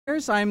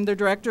I'm the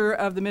director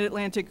of the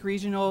Mid-Atlantic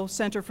Regional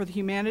Center for the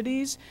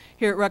Humanities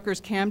here at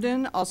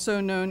Rutgers-Camden, also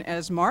known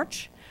as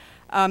March.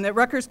 At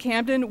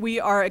Rutgers-Camden, we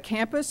are a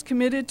campus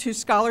committed to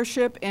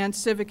scholarship and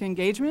civic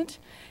engagement,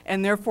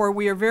 and therefore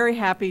we are very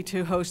happy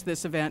to host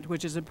this event,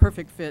 which is a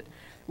perfect fit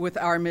with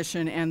our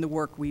mission and the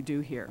work we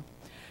do here.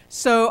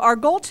 So our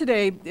goal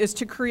today is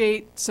to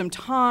create some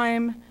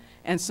time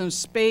and some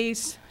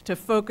space to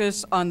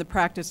focus on the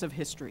practice of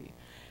history,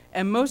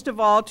 and most of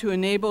all, to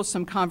enable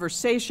some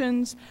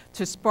conversations,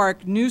 to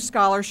spark new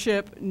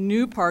scholarship,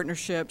 new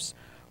partnerships,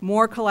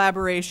 more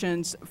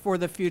collaborations for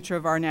the future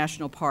of our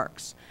national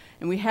parks.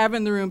 And we have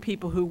in the room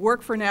people who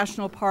work for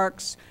national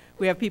parks.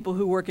 We have people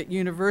who work at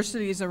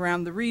universities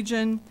around the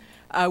region.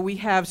 We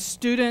have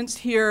students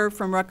here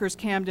from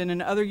Rutgers-Camden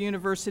and other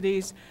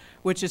universities,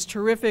 which is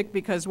terrific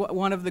because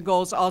one of the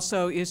goals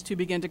also is to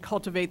begin to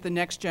cultivate the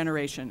next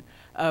generation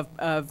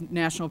of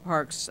national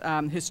parks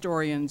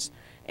historians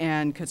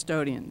and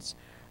custodians.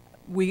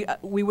 We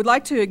would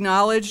like to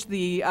acknowledge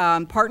the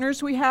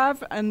partners we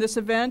have in this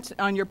event.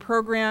 On your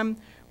program,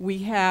 we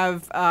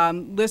have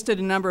listed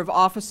a number of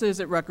offices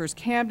at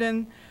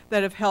Rutgers-Camden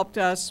that have helped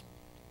us.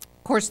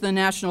 Of course, the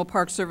National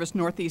Park Service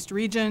Northeast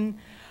Region.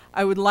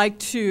 I would like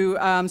to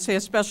say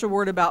a special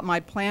word about my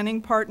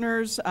planning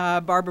partners,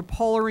 Barbara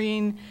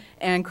Pollerine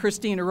and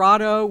Christine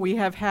Arado. We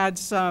have had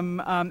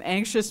some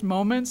anxious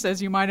moments,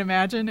 as you might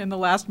imagine, in the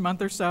last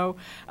month or so.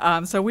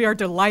 So we are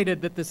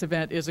delighted that this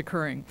event is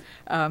occurring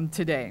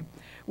today.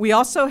 We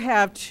also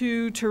have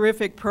two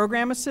terrific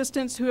program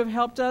assistants who have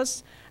helped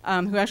us,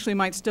 who actually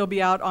might still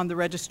be out on the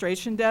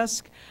registration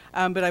desk.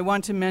 But I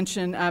want to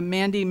mention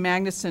Mandy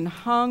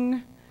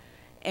Magnuson-Hung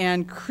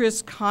and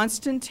Chris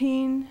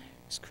Constantine.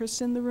 Is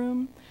Chris in the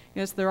room?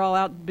 Yes, they're all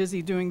out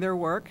busy doing their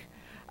work.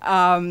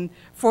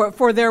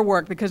 For their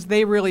work, because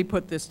they really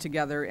put this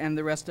together and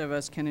the rest of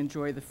us can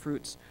enjoy the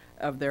fruits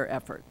of their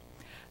effort.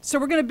 So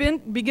we're going to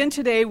begin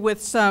today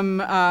with some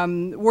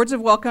words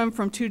of welcome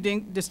from two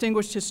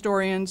distinguished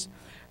historians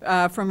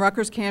from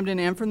Rutgers-Camden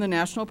and from the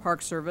National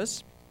Park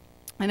Service.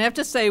 And I have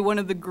to say, one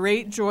of the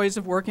great joys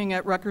of working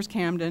at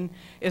Rutgers-Camden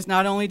is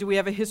not only do we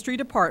have a history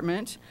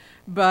department,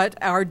 but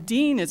our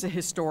dean is a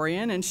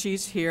historian, and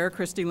she's here.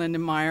 Christy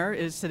Lindenmeyer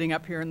is sitting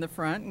up here in the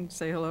front, and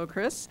say hello,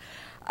 Chris.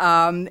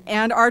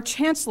 And our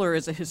chancellor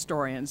is a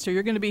historian. So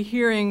you're going to be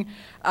hearing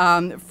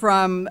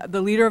from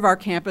the leader of our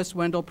campus,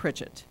 Wendell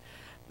Pritchett.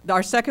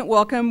 Our second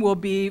welcome will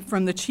be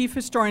from the chief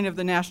historian of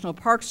the National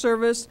Park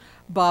Service,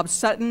 Bob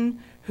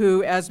Sutton,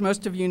 who, as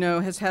most of you know,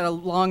 has had a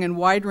long and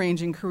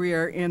wide-ranging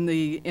career in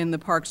the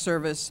Park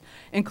Service,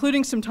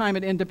 including some time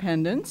at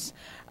Independence,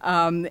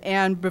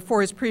 and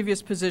before his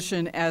previous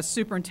position as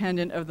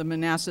superintendent of the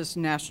Manassas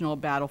National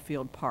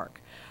Battlefield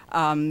Park.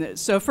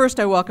 So first,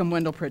 I welcome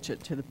Wendell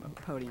Pritchett to the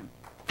podium.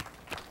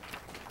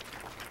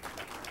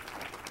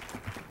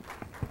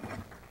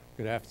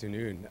 Good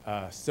afternoon.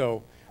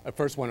 I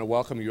first want to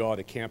welcome you all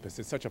to campus.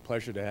 It's such a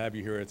pleasure to have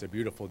you here. It's a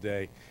beautiful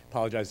day.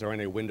 Apologize there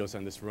aren't any windows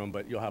in this room,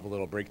 but you'll have a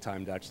little break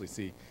time to actually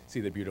see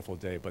the beautiful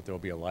day, but there will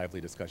be a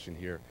lively discussion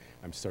here,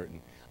 I'm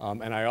certain.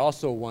 And I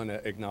also want to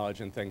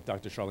acknowledge and thank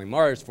Dr. Charlene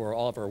Mars for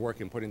all of her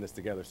work in putting this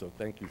together, so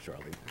thank you,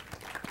 Charlene.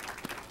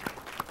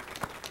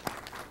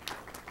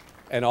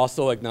 And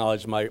also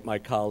acknowledge my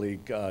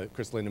colleague,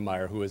 Chris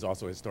Lindenmeyer, who is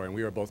also a historian.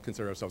 We are both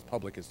consider ourselves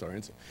public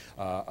historians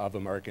of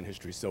American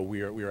history, so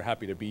we are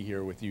happy to be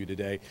here with you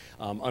today.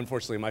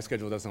 Unfortunately, my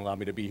schedule doesn't allow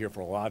me to be here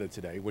for a lot of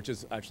today, which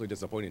is actually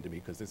disappointing to me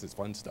because this is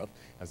fun stuff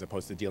as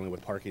opposed to dealing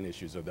with parking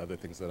issues or the other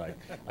things that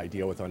I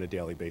deal with on a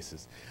daily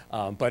basis.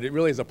 But it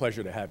really is a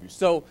pleasure to have you.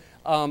 So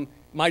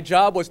my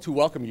job was to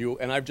welcome you,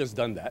 and I've just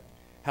done that.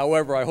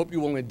 However, I hope you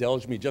will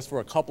indulge me just for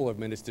a couple of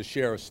minutes to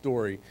share a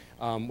story,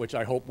 which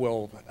I hope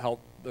will help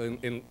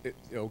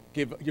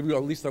give you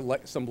at least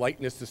some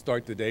lightness to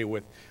start the day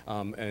with,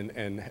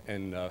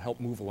 and help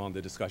move along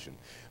the discussion.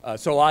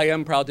 So I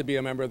am proud to be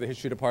a member of the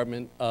history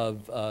department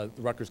of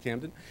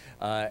Rutgers-Camden,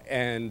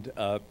 and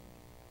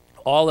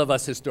all of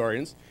us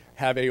historians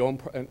have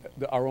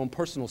our own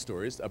personal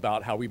stories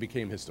about how we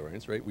became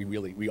historians, right?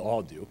 We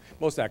all do.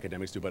 Most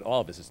academics do, but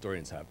all of us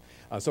historians have.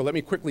 So let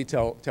me quickly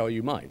tell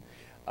you mine.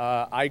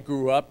 I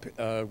grew up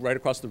right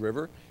across the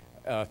river,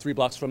 3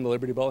 blocks from the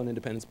Liberty Bell and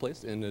Independence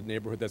Place in a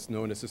neighborhood that's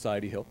known as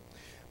Society Hill.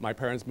 My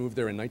parents moved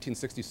there in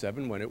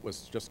 1967 when it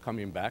was just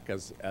coming back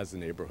as a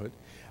neighborhood.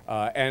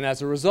 And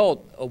as a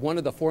result, one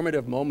of the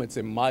formative moments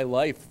in my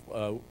life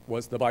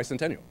was the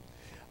bicentennial.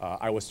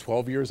 I was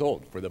 12 years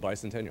old for the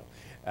bicentennial.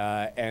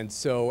 And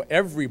so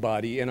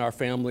everybody in our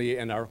family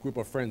and our group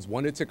of friends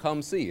wanted to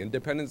come see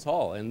Independence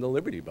Hall and the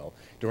Liberty Bell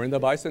during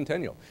the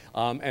bicentennial.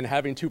 And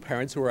having two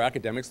parents who were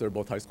academics, they were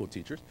both high school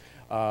teachers,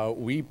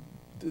 we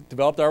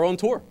developed our own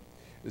tour.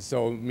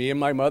 So me and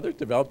my mother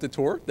developed a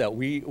tour that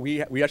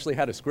we actually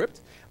had a script,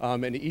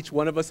 and each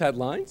one of us had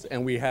lines,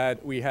 and we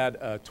had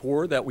a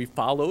tour that we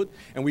followed,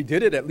 and we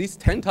did it at least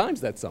 10 times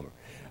that summer.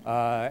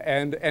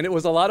 And it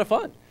was a lot of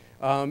fun.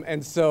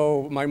 And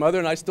so my mother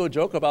and I still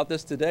joke about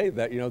this today,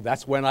 that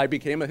that's when I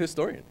became a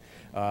historian.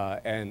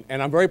 And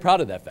I'm very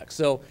proud of that fact.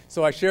 So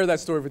I share that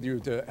story with you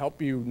to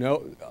help you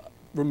know,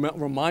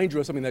 remind you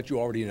of something that you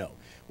already know,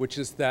 which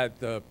is that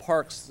the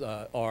parks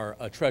are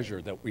a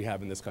treasure that we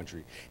have in this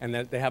country, and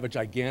that they have a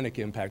gigantic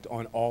impact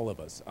on all of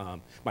us.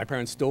 My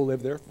parents still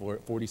live there for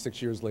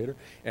 46 years later,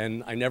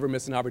 and I never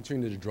miss an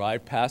opportunity to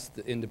drive past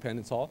the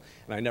Independence Hall,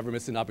 and I never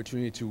miss an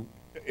opportunity to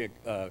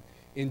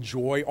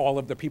enjoy all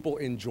of the people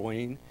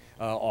enjoying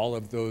all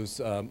of those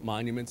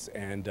monuments,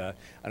 and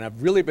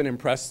I've really been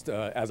impressed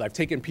as I've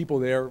taken people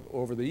there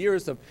over the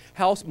years of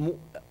how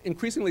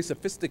increasingly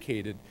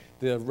sophisticated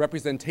the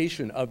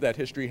representation of that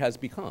history has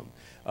become,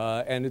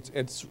 and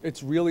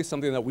it's really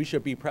something that we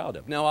should be proud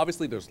of. Now,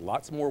 obviously, there's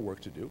lots more work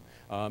to do,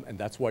 and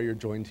that's why you're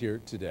joined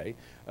here today.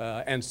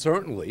 And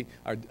certainly,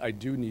 I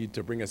do need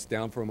to bring us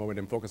down for a moment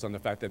and focus on the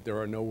fact that there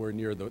are nowhere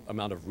near the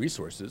amount of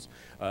resources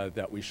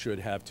that we should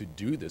have to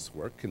do this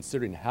work,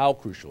 considering how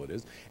crucial it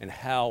is and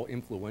how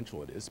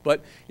influential it is.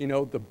 But you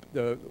know,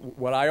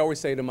 what I always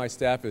say to my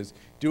staff is,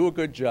 do a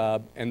good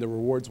job, and the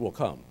rewards will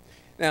come.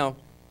 Now,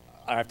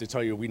 I have to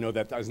tell you, we know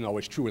that isn't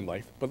always true in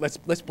life, but let's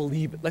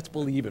believe it. Let's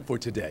believe it for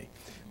today.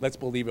 Let's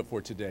believe it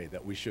for today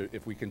that we should,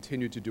 if we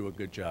continue to do a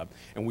good job,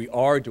 and we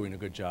are doing a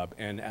good job,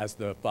 and as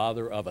the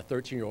father of a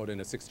 13-year-old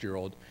and a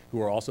 6-year-old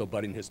who are also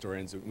budding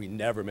historians, we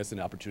never miss an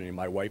opportunity.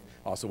 My wife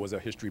also was a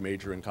history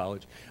major in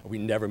college. We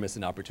never miss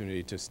an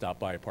opportunity to stop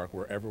by a park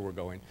wherever we're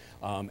going.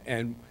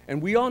 And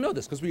we all know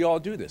this because we all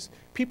do this.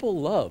 People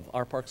love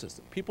our park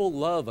system. People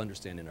love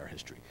understanding our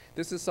history.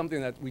 This is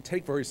something that we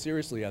take very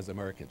seriously as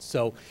Americans.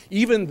 So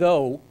even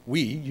though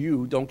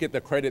you don't get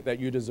the credit that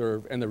you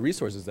deserve and the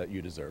resources that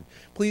you deserve,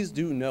 please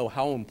do know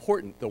how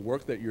important the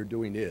work that you're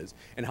doing is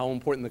and how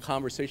important the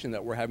conversation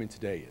that we're having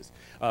today is.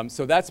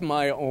 So that's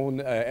my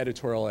own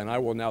editorial, and I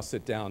will now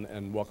sit down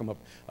and welcome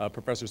up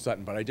Professor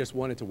Sutton. But I just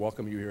wanted to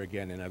welcome you here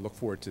again, and I look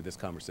forward to this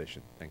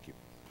conversation. Thank you.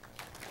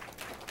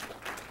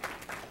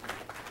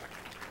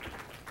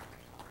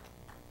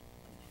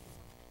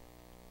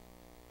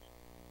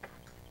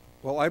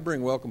 Well, I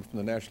bring welcome from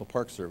the National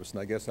Park Service, and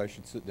I guess I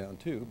should sit down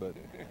too, but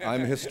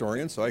I'm a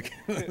historian, so I can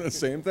the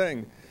same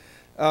thing.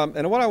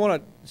 And what I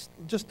want to,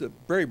 just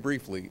very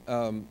briefly,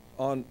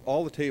 on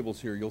all the tables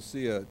here, you'll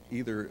see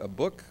either a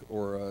book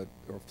or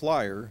a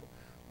flyer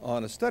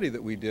on a study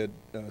that we did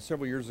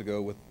several years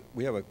ago.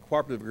 We have a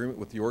cooperative agreement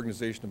with the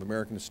Organization of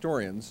American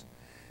Historians,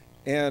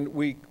 and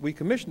we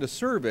commissioned a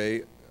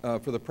survey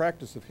for the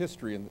practice of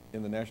history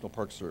in the National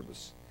Park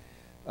Service.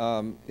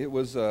 It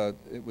was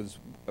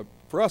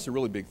for us a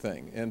really big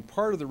thing, and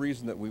part of the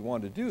reason that we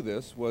wanted to do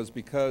this was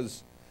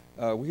because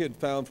we had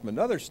found from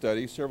another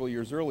study several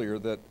years earlier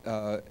that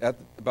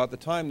about the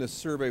time this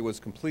survey was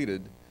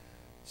completed,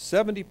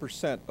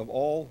 70% of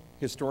all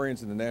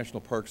historians in the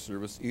National Park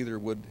Service either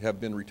would have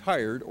been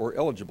retired or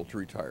eligible to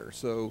retire.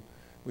 So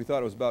we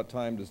thought it was about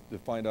time to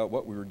find out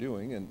what we were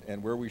doing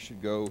and where we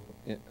should go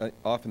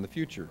off in the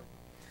future.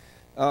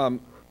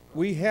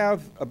 We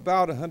have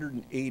about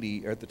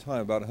 180, at the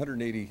time, about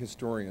 180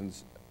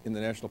 historians in the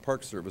National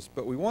Park Service,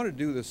 but we want to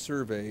do this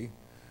survey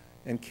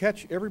and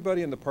catch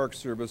everybody in the Park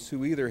Service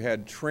who either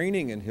had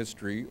training in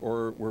history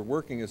or were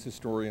working as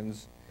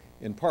historians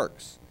in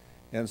parks.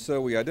 And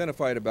so we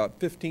identified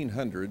about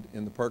 1,500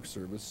 in the Park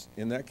Service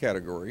in that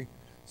category,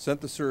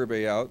 sent the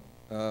survey out,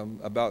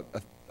 about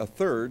a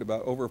third,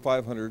 about over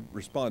 500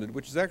 responded,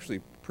 which is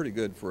actually pretty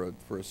good for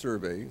a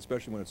survey,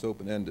 especially when it's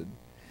open-ended.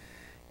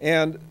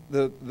 And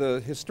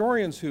the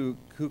historians who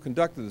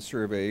conducted the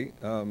survey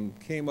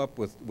came up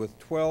with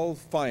 12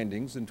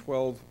 findings and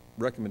 12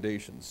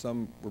 recommendations.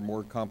 Some were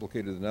more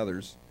complicated than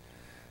others.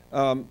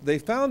 They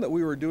found that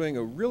we were doing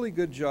a really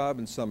good job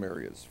in some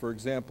areas. For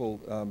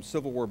example,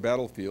 Civil War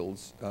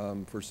battlefields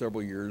for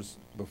several years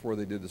before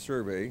they did the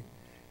survey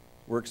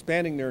were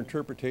expanding their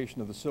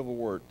interpretation of the Civil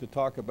War to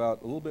talk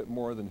about a little bit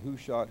more than who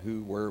shot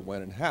who, where,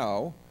 when, and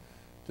how,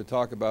 to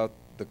talk about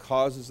the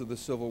causes of the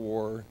Civil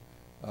War,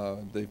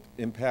 the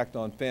impact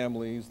on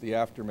families, the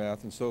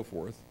aftermath, and so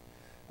forth.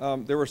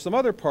 There were some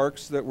other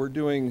parks that were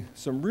doing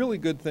some really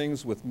good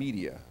things with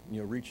media,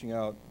 reaching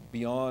out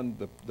beyond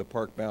the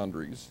park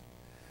boundaries.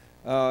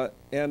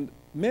 And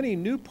many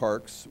new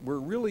parks were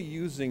really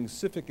using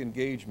civic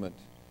engagement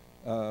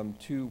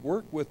to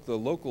work with the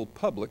local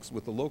publics,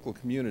 with the local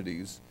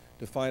communities,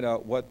 to find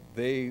out what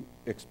they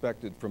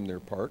expected from their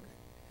park.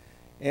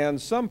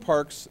 And some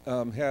parks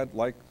had,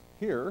 like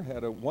here,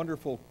 had a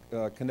wonderful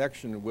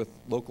connection with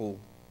local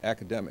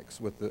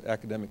academics, with the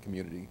academic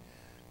community.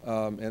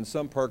 And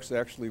some parks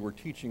actually were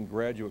teaching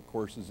graduate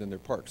courses in their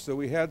parks. So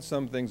we had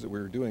some things that we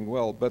were doing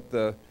well, but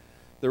the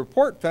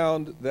report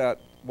found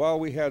that while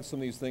we had some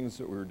of these things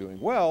that we were doing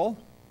well,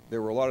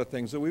 there were a lot of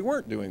things that we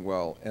weren't doing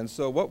well. And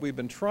so what we've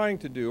been trying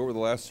to do over the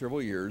last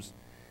several years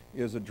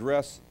is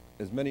address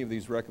as many of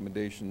these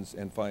recommendations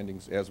and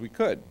findings as we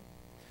could.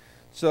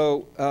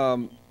 So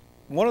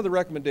one of the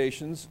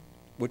recommendations,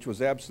 which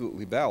was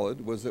absolutely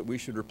valid, was that we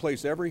should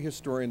replace every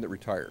historian that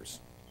retires.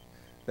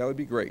 That would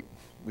be great.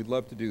 We'd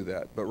love to do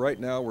that. But right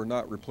now we're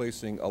not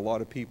replacing a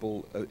lot of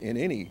people in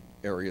any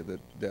area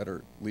that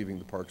are leaving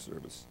the Park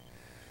Service.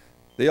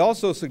 They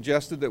also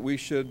suggested that we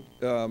should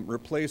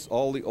replace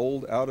all the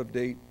old,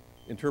 out-of-date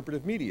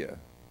interpretive media.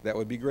 That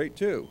would be great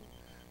too.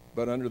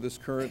 but under this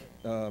current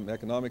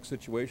economic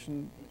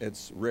situation,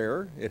 it's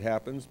rare. It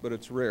happens, but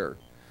it's rare.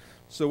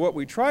 So what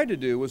we tried to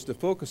do was to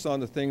focus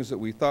on the things that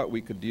we thought we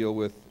could deal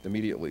with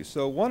immediately.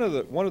 So one of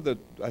the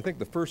I think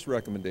the first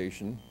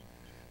recommendation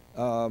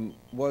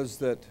was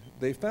that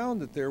they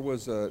found that there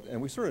was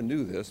and we sort of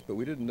knew this, but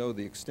we didn't know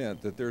the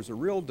extent, that there's a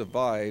real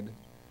divide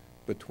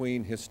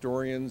between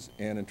historians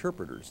and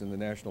interpreters in the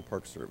National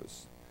Park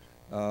Service.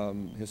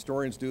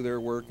 Historians do their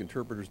work,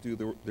 interpreters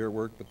do their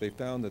work, but they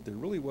found that there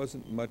really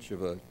wasn't much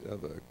of a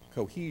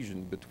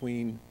cohesion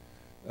between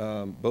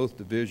both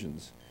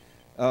divisions.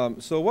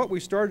 So what we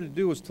started to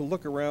do was to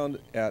look around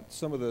at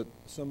some of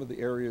the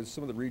areas,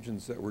 some of the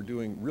regions that were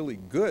doing really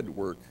good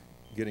work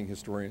getting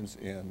historians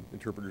and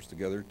interpreters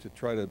together to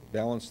try to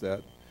balance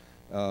that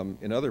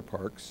in other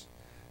parks.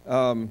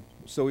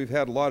 So we've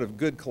had a lot of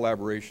good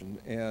collaboration,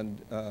 and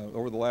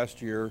over the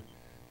last year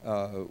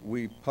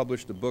we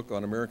published a book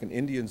on American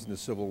Indians in the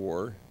Civil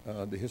War.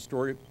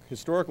 The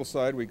historical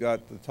side, we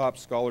got the top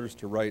scholars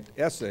to write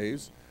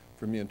essays.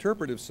 From the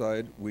interpretive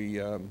side,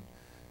 we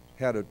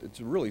it's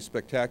a really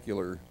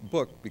spectacular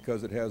book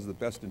because it has the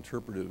best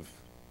interpretive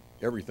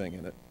everything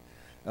in it.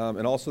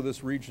 And also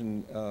this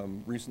region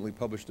recently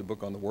published a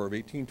book on the War of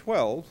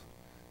 1812.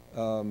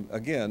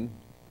 Again,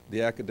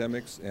 the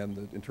academics and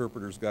the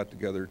interpreters got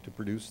together to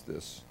produce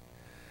this.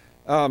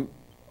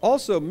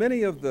 Also,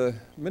 many of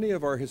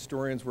our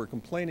historians were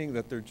complaining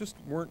that there just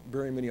weren't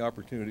very many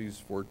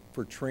opportunities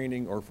for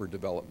training or for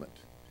development.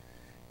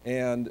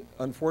 And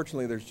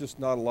unfortunately, there's just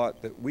not a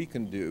lot that we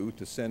can do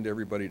to send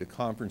everybody to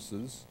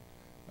conferences.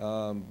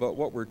 But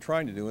what we're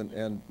trying to do,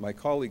 and my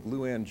colleague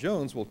Lou Ann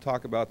Jones will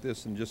talk about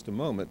this in just a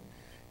moment,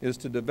 is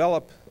to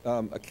develop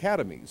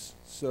academies.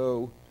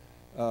 So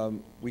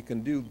we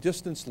can do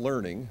distance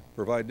learning,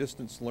 provide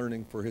distance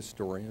learning for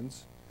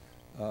historians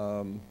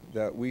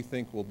that we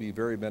think will be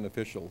very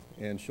beneficial.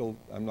 And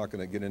I'm not going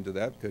to get into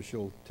that because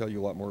she'll tell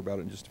you a lot more about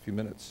it in just a few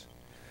minutes.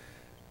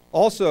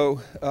 Also,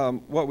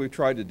 what we've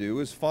tried to do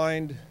is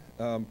find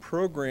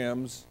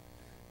programs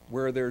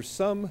where there's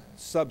some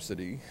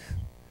subsidy,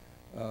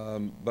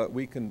 but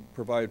we can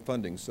provide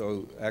funding.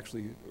 So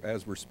actually,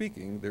 as we're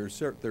speaking, there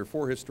are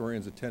 4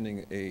 historians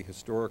attending a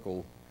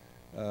historical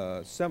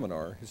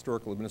seminar,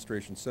 historical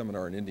administration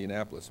seminar in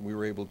Indianapolis, and we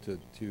were able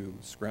to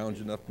scrounge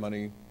enough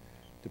money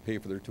to pay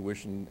for their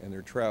tuition and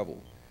their travel.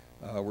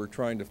 We're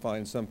trying to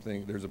find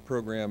something. There's a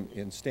program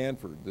in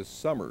Stanford this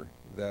summer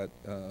that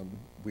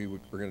we're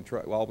going to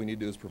try. All we need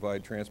to do is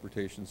provide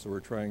transportation, so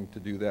we're trying to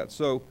do that.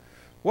 So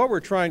what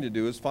we're trying to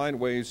do is find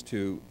ways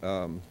to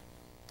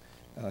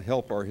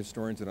help our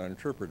historians and our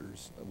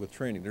interpreters with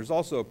training. There's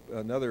also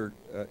another,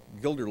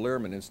 Gilder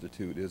Lehrman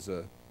Institute is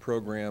a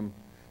program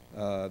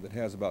that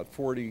has about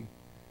 40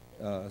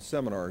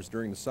 seminars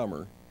during the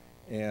summer,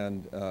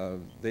 and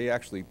they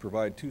actually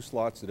provide 2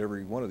 slots at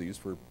every one of these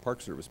for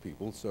Park Service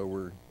people, so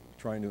we're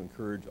trying to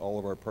encourage all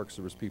of our Park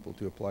Service people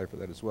to apply for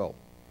that as well.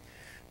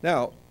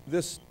 Now,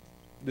 this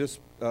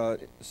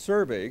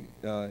survey,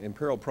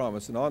 Imperiled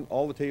Promise, and on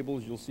all the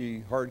tables you'll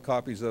see hard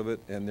copies of it,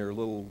 and there are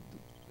little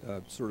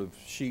sort of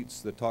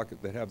sheets that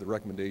have the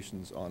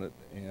recommendations on it,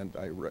 and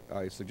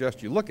I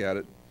suggest you look at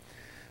it.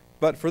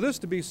 But for this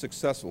to be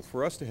successful,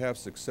 for us to have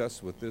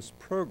success with this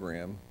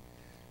program,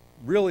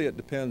 really it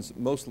depends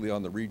mostly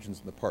on the regions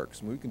and the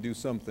parks. And we can do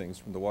some things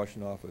from the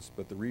Washington office,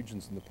 but the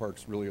regions and the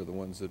parks really are the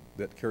ones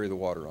that carry the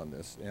water on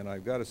this. And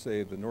I've got to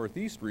say the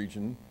Northeast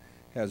region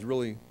has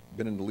really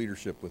been in the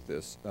leadership with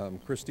this.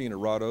 Christine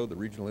Arado, the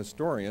regional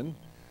historian,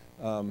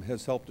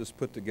 has helped us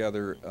put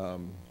together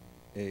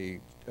a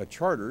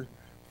charter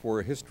for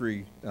a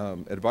history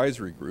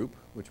advisory group,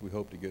 which we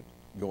hope to get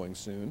going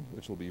soon,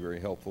 which will be very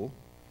helpful.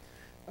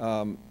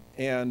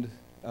 And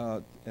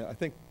I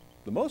think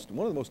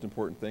one of the most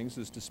important things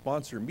is to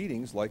sponsor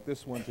meetings like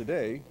this one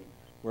today,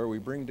 where we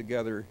bring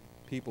together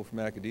people from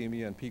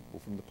academia and people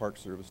from the Park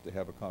Service to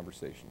have a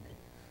conversation.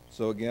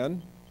 So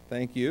again,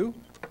 thank you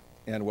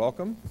and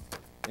welcome,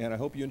 and I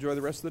hope you enjoy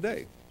the rest of the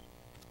day.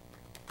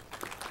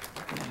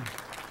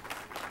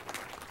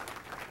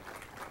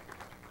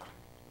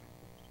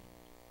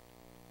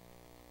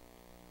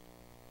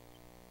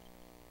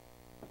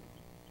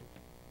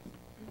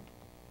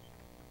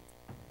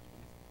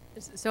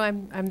 So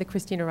I'm the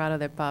Christine Arado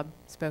that Bob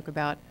spoke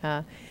about,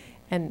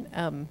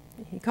 and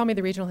he called me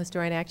the regional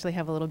historian. I actually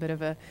have a little bit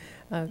of a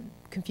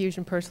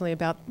confusion personally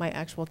about my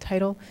actual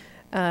title,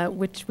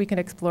 which we can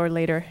explore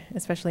later,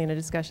 especially in the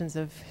discussions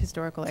of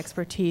historical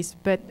expertise.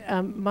 But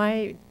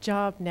my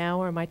job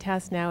now, or my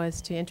task now,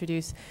 is to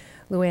introduce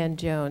Lou Ann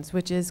Jones,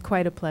 which is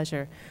quite a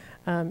pleasure.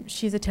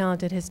 She's a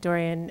talented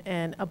historian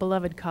and a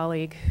beloved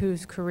colleague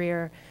whose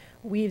career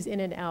weaves in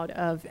and out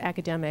of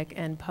academic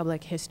and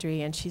public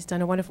history, and she's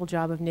done a wonderful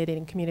job of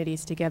knitting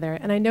communities together.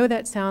 And I know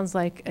that sounds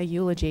like a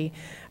eulogy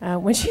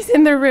when she's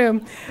in the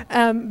room,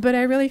 but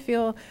I really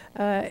feel,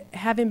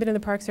 having been in the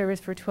Park Service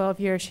for 12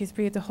 years, she's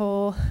breathed a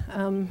whole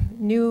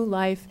new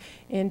life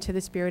into the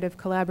spirit of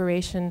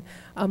collaboration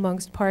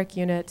amongst park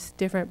units,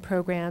 different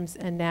programs,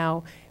 and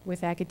now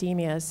with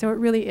academia. So it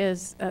really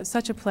is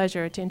such a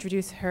pleasure to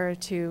introduce her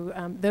to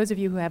those of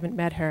you who haven't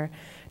met her,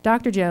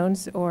 Dr.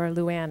 Jones, or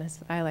Luann as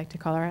I like to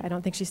call her, I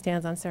don't think she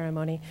stands on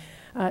ceremony,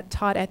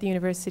 taught at the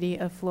University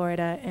of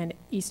Florida and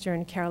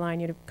Eastern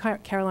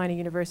Carolina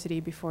University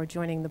before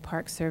joining the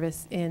Park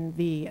Service in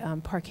the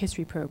Park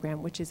History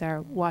program, which is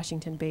our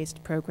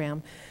Washington-based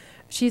program.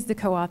 She's the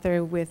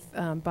co-author with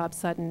Bob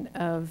Sutton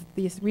of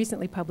the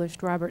recently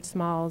published Robert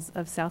Smalls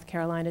of South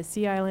Carolina's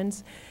Sea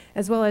Islands,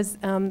 as well as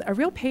a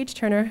real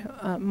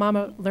page-turner,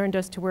 Mama Learned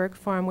Us to Work,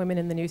 Farm Women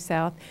in the New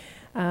South.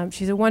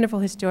 She's a wonderful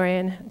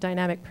historian,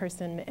 dynamic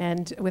person,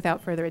 and without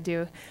further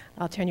ado,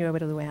 I'll turn you over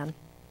to Luann.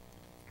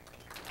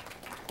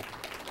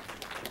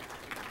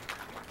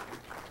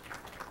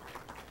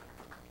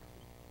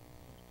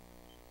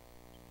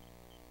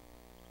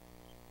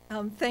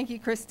 Thank you,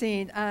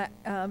 Christine. I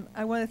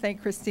want to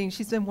thank Christine.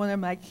 She's been one of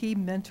my key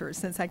mentors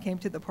since I came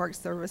to the Park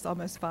Service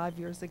almost 5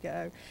 years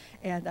ago.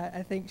 And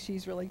I think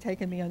she's really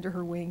taken me under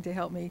her wing to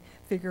help me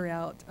figure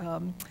out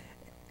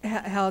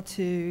how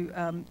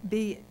to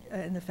be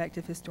an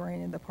effective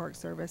historian in the Park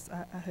Service.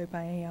 I hope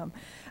I am.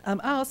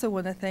 I also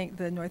want to thank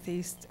the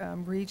Northeast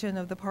region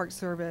of the Park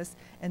Service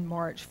and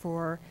March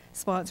for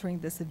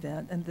sponsoring this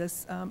event and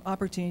this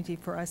opportunity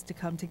for us to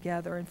come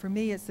together. And for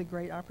me, it's a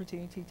great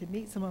opportunity to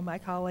meet some of my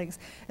colleagues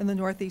in the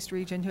Northeast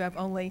region who I've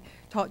only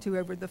talked to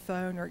over the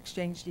phone or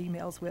exchanged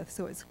emails with,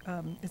 so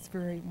it's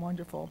very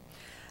wonderful.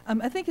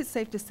 I think it's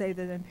safe to say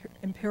that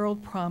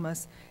Imperiled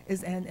Promise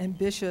is an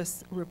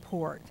ambitious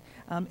report.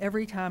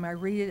 Every time I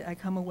read it, I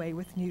come away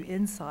with new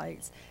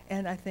insights,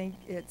 and I think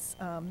it's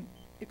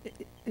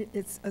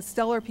a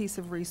stellar piece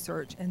of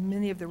research, and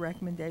many of the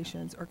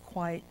recommendations are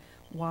quite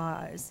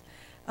wise.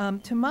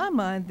 To my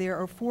mind, there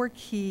are 4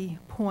 key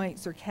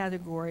points or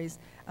categories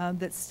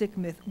that stick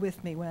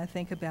with me when I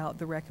think about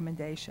the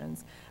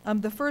recommendations.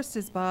 The first,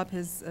 as Bob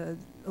has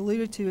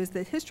alluded to, is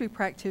that history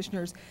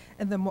practitioners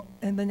and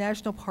the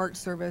National Park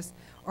Service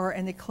are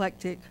an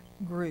eclectic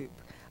group.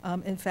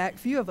 In fact,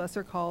 few of us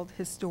are called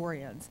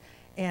historians.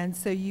 And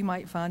so you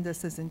might find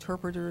us as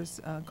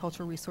interpreters,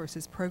 cultural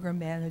resources program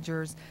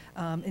managers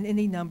in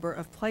any number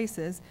of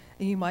places.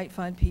 And you might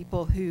find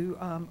people who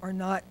are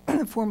not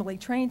formally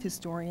trained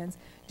historians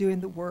doing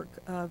the work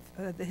of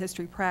the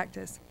history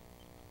practice.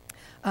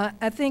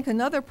 I think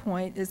another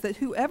point is that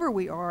whoever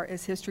we are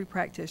as history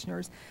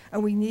practitioners,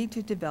 we need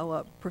to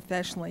develop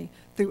professionally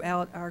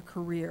throughout our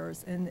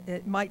careers. And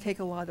it might take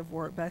a lot of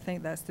work, but I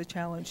think that's the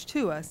challenge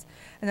to us.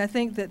 And I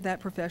think that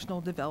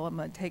professional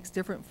development takes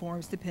different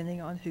forms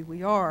depending on who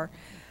we are.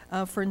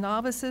 For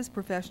novices,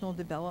 professional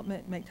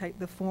development may take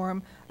the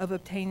form of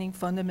obtaining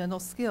fundamental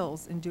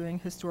skills in doing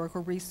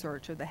historical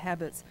research or the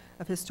habits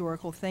of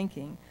historical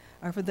thinking.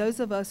 For those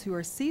of us who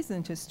are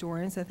seasoned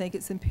historians, I think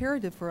it's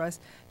imperative for us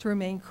to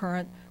remain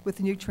current with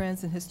new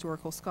trends in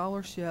historical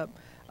scholarship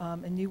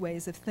and new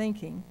ways of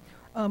thinking.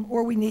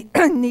 Or we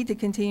need to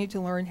continue to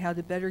learn how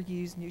to better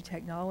use new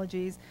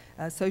technologies,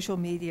 social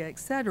media, et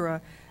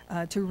cetera,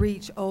 to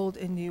reach old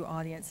and new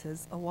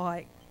audiences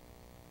alike.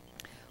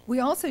 We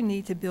also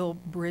need to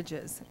build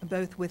bridges,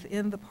 both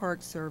within the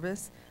Park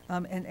Service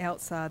and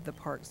outside the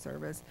Park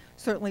Service.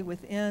 Certainly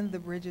within the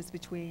bridges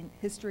between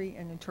history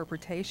and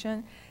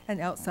interpretation, and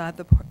outside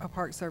the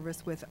Park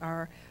Service with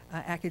our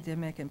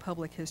academic and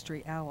public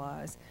history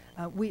allies.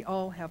 We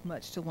all have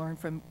much to learn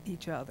from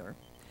each other.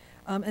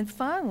 And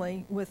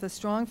finally, with a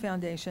strong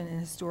foundation in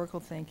historical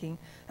thinking,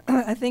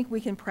 I think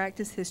we can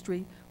practice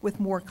history with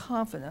more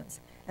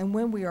confidence. And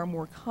when we are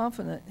more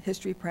confident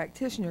history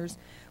practitioners,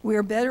 we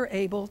are better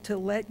able to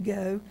let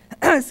go,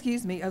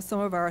 excuse me, of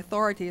some of our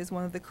authority, as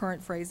one of the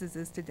current phrases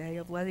is today,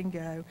 of letting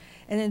go,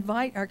 and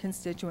invite our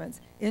constituents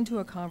into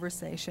a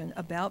conversation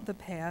about the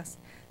past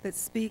that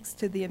speaks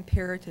to the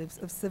imperatives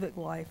of civic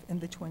life in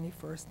the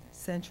 21st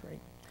century.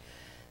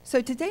 So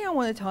today I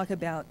want to talk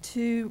about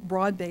 2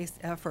 broad-based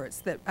efforts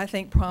that I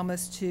think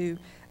promise to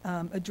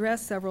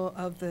address several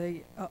of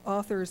the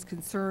authors'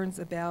 concerns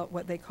about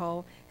what they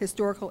call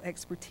historical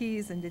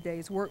expertise in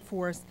today's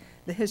workforce,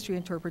 the history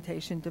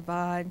interpretation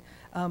divide,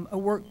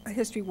 a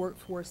history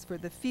workforce for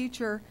the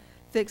future,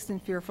 fixed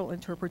and fearful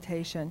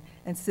interpretation,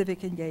 and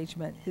civic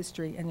engagement,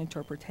 history and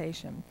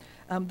interpretation.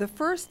 The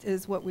first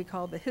is what we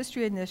call the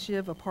History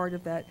Initiative, a part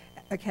of that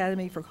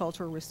Academy for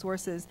Cultural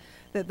Resources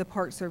that the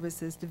Park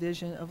Service's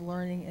Division of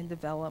Learning and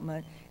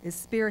Development is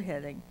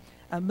spearheading.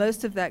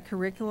 Most of that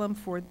curriculum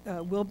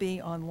will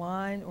be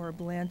online or a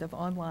blend of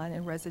online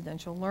and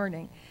residential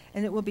learning,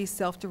 and it will be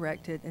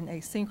self-directed and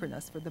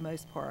asynchronous for the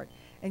most part,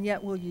 and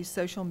yet we'll use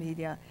social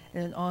media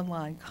and an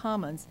online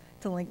commons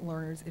to link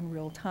learners in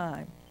real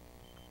time.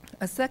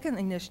 A second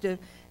initiative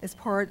is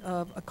part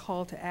of a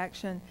call to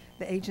action,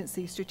 the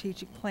agency's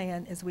strategic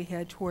plan as we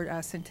head toward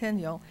our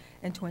centennial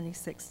in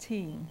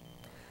 2016.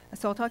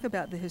 So I'll talk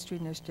about the History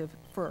Initiative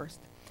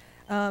first.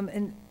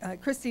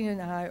 Christine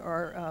and I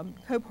are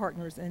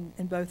co-partners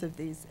in both of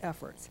these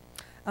efforts.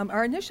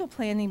 Our initial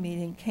planning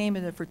meeting came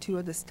at a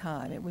fortuitous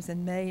time. It was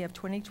in May of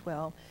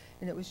 2012,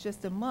 and it was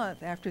just a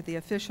month after the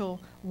official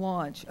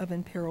launch of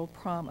Imperiled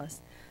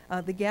Promise.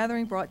 The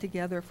gathering brought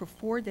together for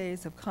 4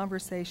 days of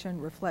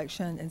conversation,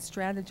 reflection, and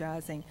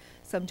strategizing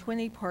some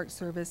 20 Park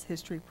Service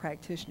history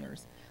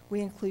practitioners. We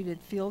included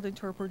field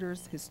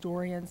interpreters,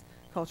 historians,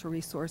 cultural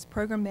resource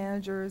program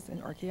managers,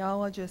 and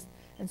archaeologists,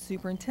 and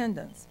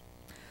superintendents.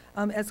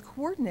 As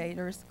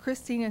coordinators,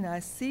 Christine and I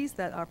seized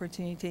that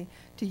opportunity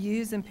to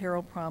use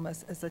Imperil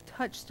Promise as a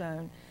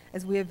touchstone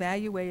as we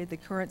evaluated the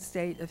current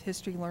state of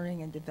history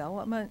learning and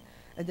development,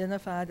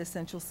 identified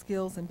essential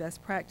skills and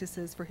best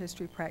practices for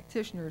history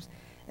practitioners,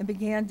 and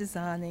began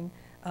designing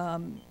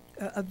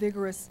a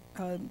vigorous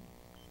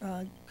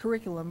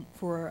curriculum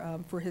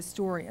for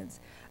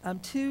historians.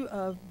 Two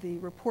of the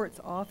report's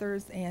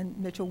authors, Ann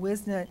Mitchell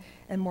Wisnett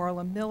and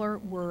Marla Miller,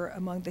 were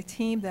among the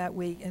team that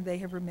week, and they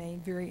have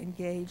remained very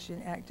engaged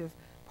and active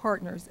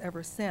partners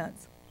ever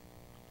since.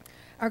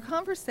 Our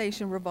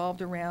conversation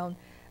revolved around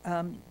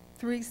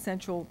 3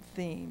 central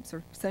themes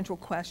or central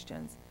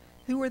questions.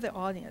 Who were the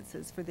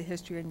audiences for the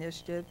History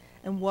Initiative,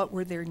 and what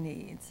were their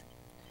needs?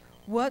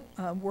 What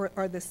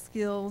are the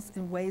skills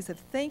and ways of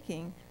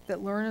thinking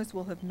that learners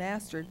will have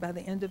mastered by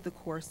the end of the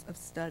course of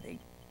study?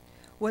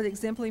 What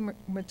exemplary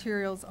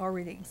materials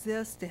already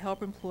exist to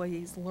help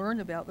employees learn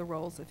about the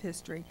roles of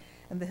history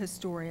and the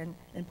historian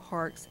in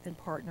parks and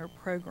partner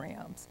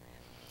programs?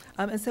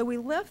 And so we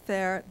left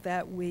there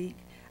that week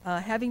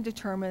having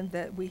determined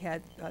that we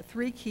had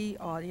 3 key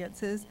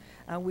audiences.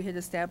 We had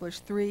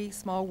established 3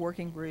 small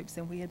working groups,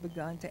 and we had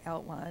begun to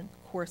outline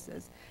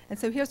courses. And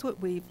so here's what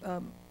we've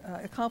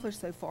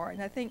accomplished so far,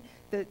 and I think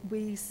that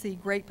we see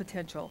great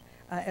potential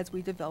as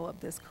we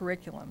develop this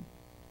curriculum.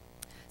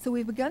 So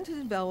we've begun to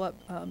develop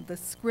the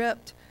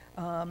script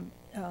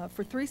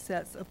for 3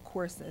 sets of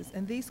courses,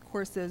 and these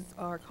courses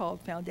are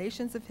called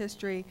Foundations of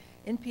History,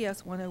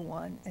 NPS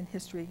 101, and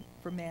History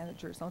for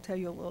Managers. I'll tell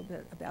you a little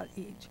bit about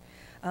each.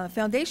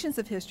 Foundations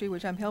of History,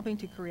 which I'm helping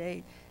to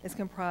create, is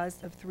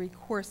comprised of 3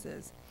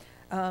 courses.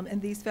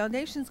 And these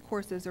foundations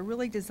courses are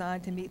really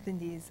designed to meet the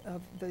needs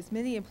of those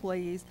many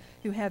employees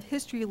who have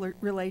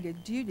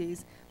history-related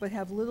duties but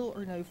have little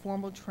or no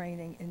formal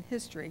training in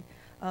history,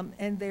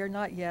 and they are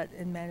not yet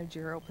in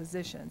managerial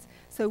positions.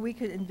 So we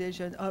could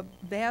envision a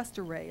vast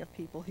array of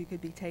people who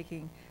could be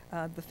taking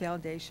the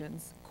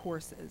foundations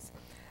courses.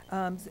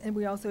 And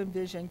we also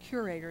envision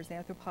curators,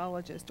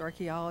 anthropologists,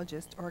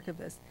 archaeologists,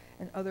 archivists,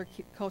 and other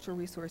cultural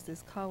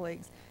resources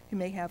colleagues who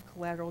may have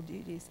collateral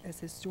duties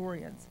as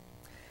historians.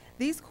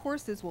 These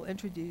courses will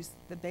introduce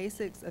the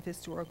basics of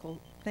historical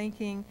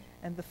thinking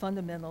and the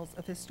fundamentals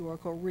of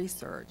historical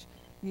research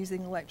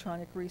using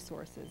electronic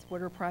resources.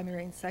 What are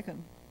primary and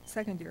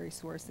secondary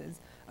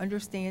sources?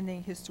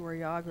 Understanding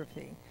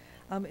historiography.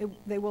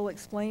 They will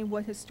explain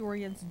what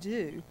historians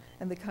do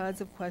and the kinds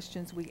of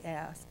questions we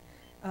ask.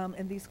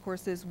 And these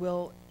courses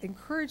will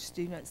encourage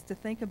students to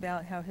think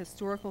about how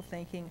historical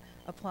thinking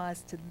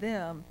applies to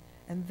them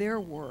and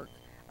their work,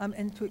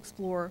 and to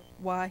explore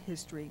why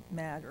history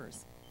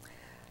matters.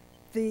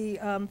 The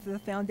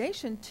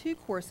Foundation 2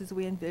 courses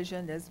we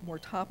envisioned as more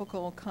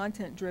topical,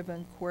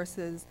 content-driven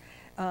courses,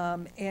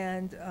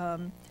 and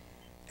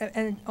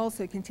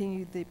also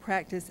continue the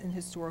practice in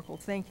historical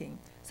thinking.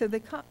 So the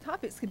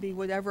topics could be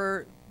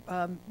whatever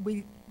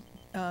we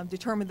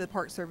determine the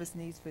Park Service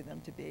needs for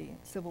them to be: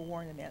 Civil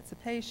War and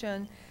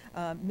Emancipation,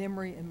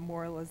 memory and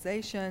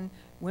memorialization,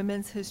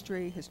 women's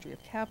history, history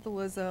of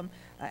capitalism,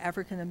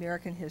 African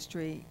American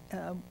history,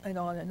 and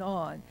on and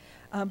on.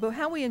 But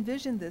how we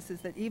envision this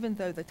is that even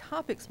though the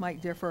topics might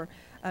differ,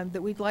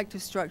 that we'd like to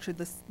structure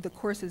the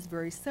courses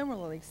very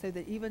similarly, so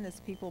that even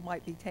as people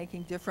might be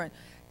taking different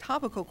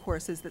topical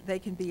courses, that they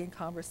can be in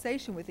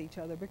conversation with each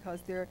other because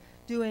they're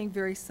doing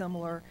very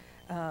similar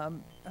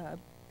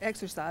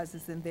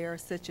exercises in there,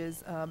 such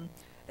as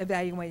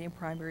evaluating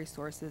primary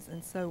sources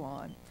and so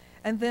on.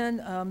 And then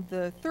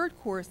the 3rd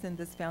course in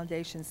this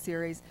foundation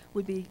series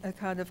would be a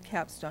kind of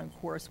capstone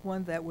course,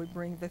 one that would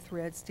bring the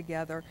threads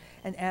together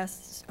and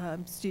ask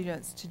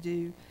students to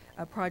do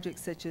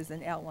projects such as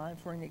an outline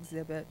for an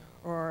exhibit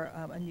or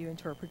a new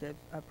interpretive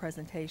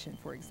presentation,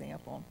 for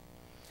example.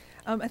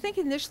 I think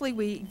initially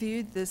we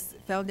viewed this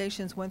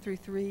Foundations 1 through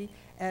 3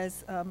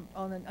 as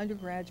on an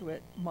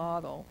undergraduate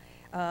model.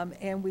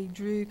 And we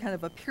drew kind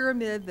of a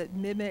pyramid that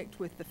mimicked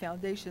with the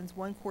Foundations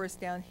 1 course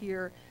down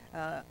here,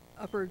 the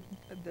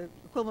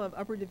equivalent of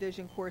upper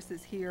division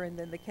courses here, and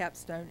then the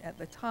capstone at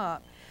the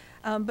top.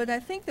 But I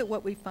think that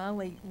what we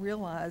finally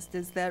realized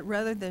is that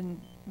rather than,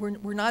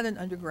 we're not an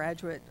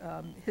undergraduate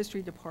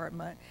history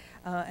department,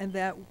 and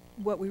that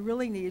what we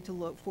really needed to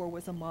look for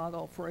was a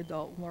model for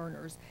adult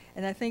learners.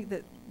 And I think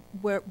that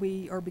what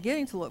we are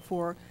beginning to look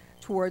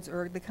towards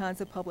are the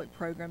kinds of public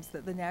programs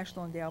that the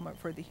National Endowment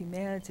for the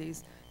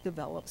Humanities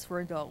develops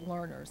for adult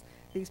learners.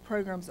 These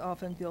programs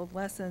often build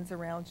lessons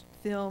around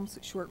films,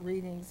 short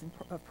readings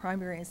of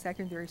primary and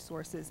secondary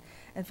sources,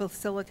 and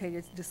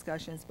facilitated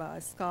discussions by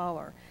a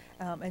scholar.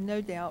 And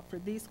no doubt for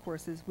these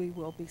courses, we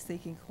will be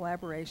seeking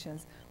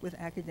collaborations with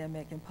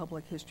academic and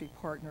public history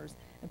partners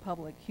and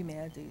public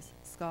humanities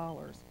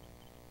scholars.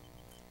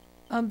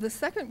 The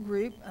second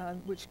group,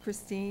 which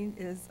Christine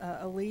is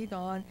a lead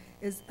on,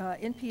 is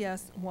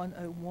NPS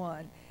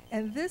 101.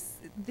 And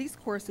these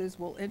courses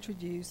will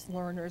introduce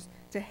learners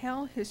to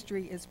how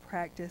history is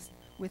practiced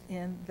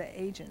within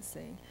the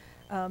agency.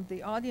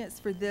 The audience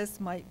for this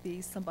might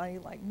be somebody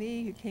like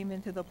me who came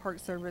into the Park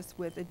Service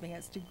with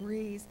advanced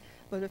degrees,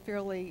 but a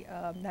fairly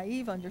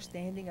naive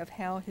understanding of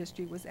how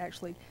history was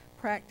actually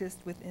practiced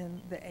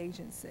within the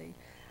agency.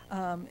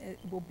 It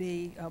will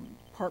be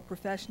park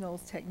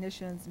professionals,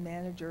 technicians,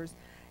 managers,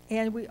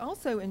 and we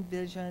also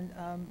envision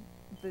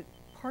that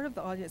part of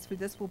the audience for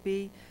this will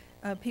be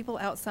people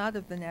outside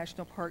of the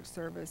National Park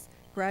Service,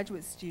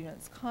 graduate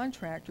students,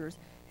 contractors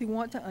who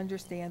want to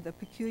understand the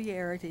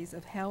peculiarities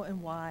of how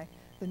and why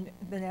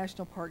the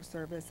National Park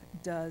Service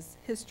does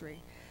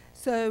history.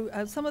 So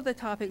some of the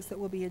topics that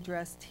will be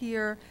addressed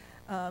here,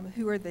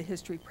 who are the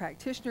history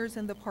practitioners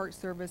in the Park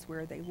Service,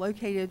 where are they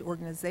located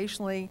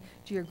organizationally,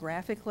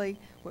 geographically,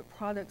 what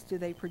products do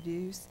they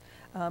produce,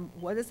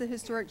 what is a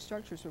historic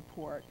structures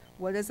report,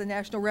 what is a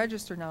National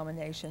Register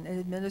nomination, an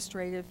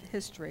administrative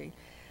history,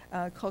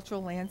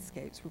 cultural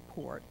landscapes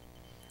report.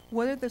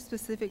 What are the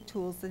specific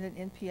tools that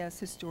an NPS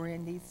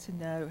historian needs to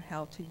know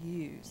how to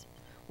use?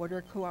 What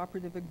are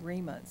cooperative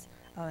agreements?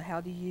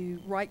 How do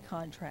you write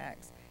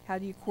contracts? How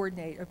do you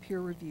coordinate a peer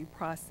review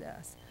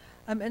process?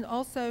 And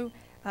also,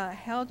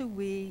 how do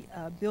we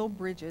build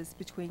bridges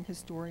between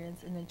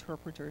historians and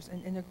interpreters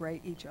and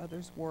integrate each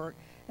other's work?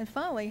 And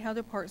finally, how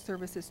do Park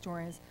Service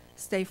historians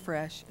stay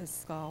fresh as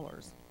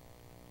scholars?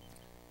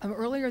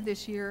 Earlier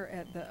this year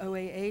at the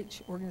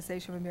OAH,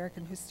 Organization of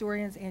American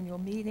Historians annual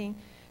meeting,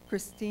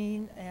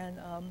 Christine and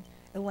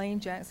Elaine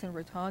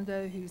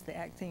Jackson-Rotondo, who's the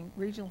acting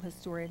regional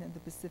historian in the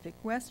Pacific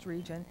West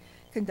region,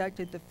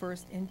 conducted the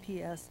first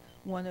NPS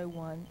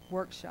 101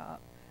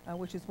 workshop,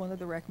 which is one of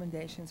the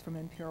recommendations from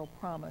Imperial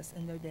Promise,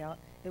 and no doubt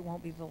it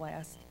won't be the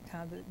last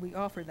time that we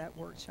offer that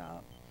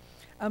workshop.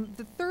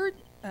 The third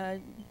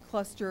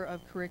cluster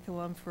of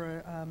curriculum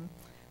for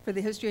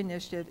the History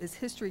Initiative is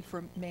History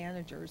for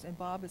Managers, and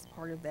Bob is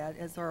part of that,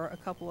 as are a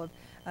couple of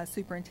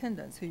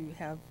superintendents who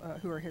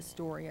are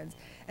historians.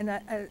 And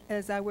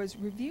as I was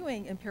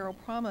reviewing Imperial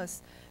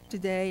Promise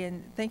today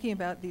and thinking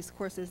about these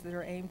courses that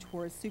are aimed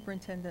towards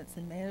superintendents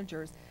and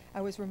managers, I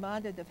was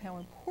reminded of how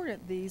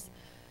important these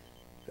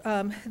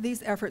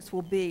efforts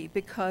will be,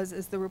 because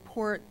as the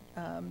report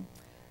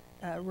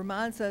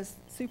reminds us,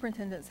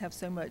 superintendents have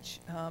so much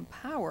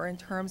power in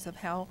terms of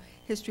how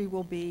history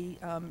will be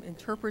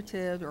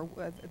interpreted, or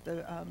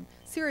the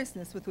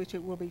seriousness with which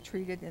it will be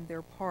treated in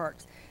their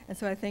parks. And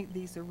so I think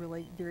these are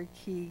really very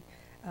key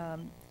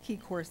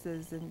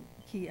courses and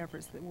key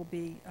efforts that will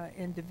be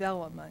in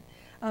development.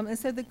 And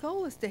so the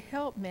goal is to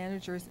help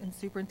managers and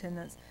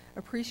superintendents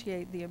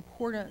appreciate the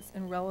importance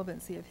and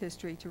relevancy of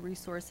history to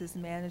resources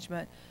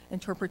management,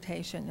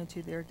 interpretation, and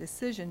to their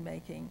decision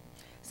making.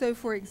 So,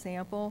 for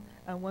example,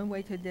 one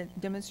way to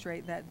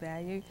demonstrate that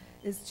value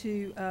is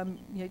to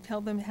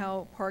tell them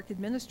how park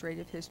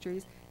administrative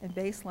histories and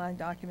baseline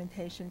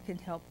documentation can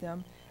help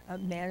them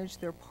manage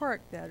their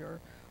park better,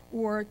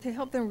 or to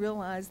help them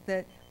realize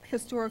that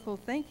historical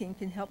thinking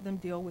can help them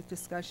deal with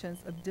discussions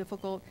of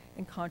difficult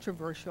and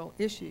controversial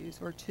issues,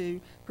 or to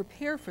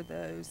prepare for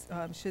those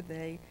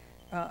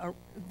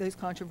those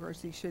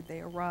controversies should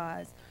they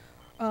arise,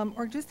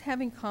 or just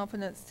having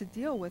confidence to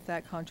deal with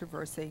that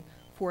controversy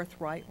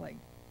forthrightly.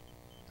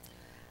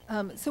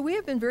 So we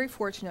have been very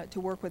fortunate to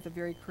work with a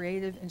very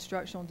creative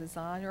instructional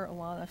designer,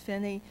 Alana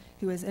Finney,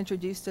 who has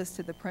introduced us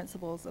to the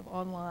principles of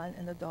online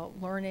and adult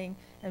learning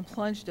and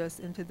plunged us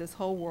into this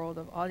whole world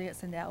of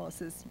audience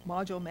analysis,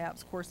 module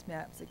maps, course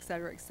maps, et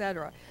cetera, et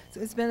cetera. So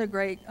it's been a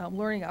great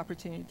learning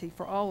opportunity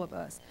for all of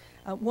us.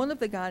 One of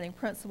the guiding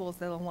principles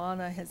that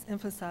Alana has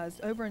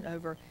emphasized over and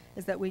over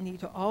is that we need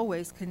to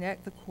always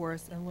connect the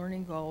course and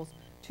learning goals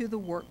to the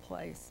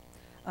workplace.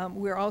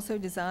 We're also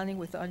designing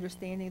with the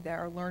understanding that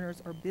our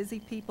learners are busy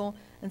people,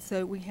 and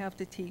so we have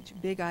to teach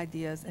big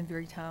ideas in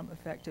very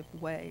time-effective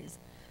ways.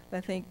 But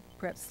I think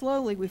perhaps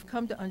slowly we've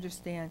come to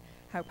understand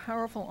how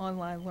powerful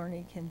online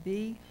learning can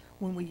be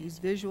when we use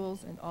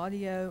visuals and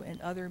audio and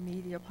other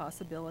media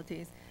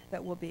possibilities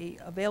that will be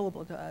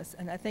available to us.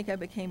 And I think I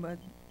became a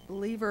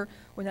believer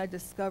when I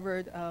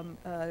discovered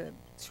a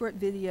short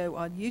video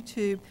on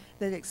YouTube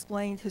that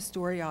explained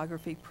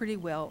historiography pretty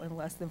well in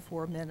less than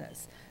 4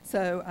 minutes.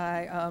 So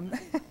I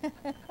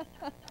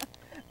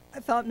I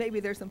thought maybe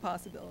there's some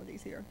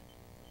possibilities here.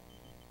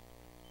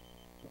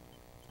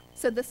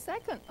 So the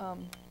second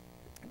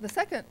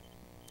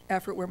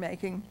effort we're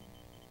making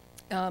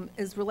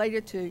is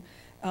related to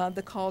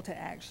the call to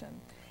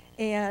action.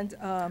 And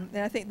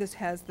I think this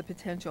has the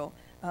potential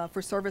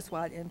for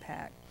service-wide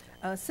impact.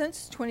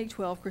 Since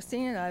 2012,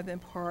 Christine and I have been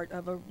part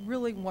of a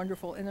really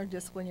wonderful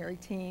interdisciplinary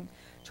team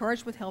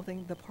charged with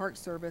helping the Park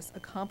Service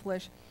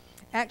accomplish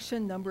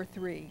action number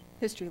 3,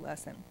 history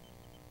lesson.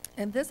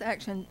 And this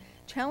action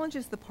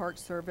challenges the Park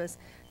Service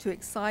to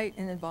excite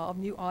and involve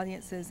new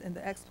audiences in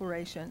the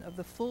exploration of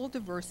the full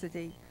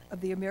diversity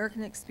of the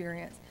American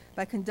experience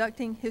by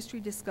conducting history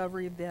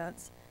discovery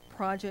events,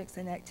 projects,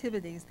 and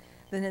activities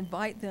that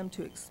invite them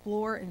to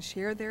explore and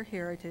share their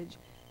heritage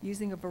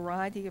using a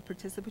variety of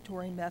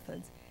participatory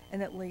methods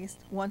and at least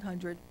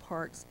 100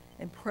 parks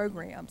and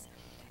programs.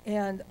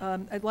 And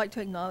I'd like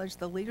to acknowledge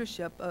the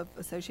leadership of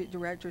Associate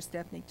Director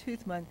Stephanie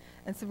Toothman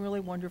and some really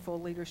wonderful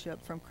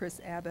leadership from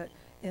Chris Abbott,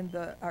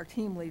 our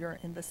team leader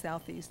in the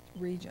Southeast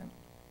region.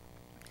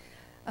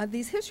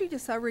 These history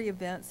discovery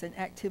events and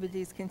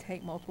activities can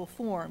take multiple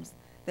forms.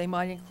 They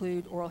might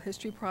include oral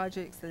history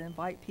projects that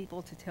invite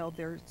people to tell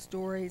their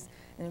stories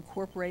and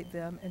incorporate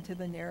them into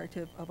the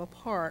narrative of a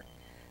park.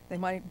 They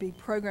might be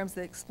programs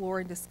that explore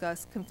and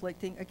discuss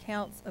conflicting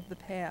accounts of the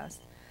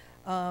past.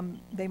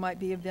 They might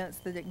be events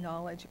that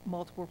acknowledge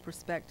multiple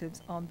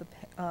perspectives on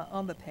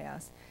the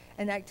past,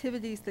 and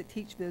activities that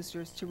teach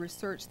visitors to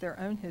research their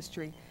own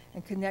history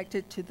and connect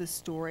it to the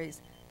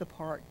stories the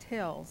park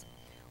tells.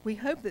 We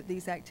hope that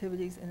these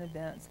activities and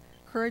events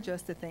encourage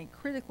us to think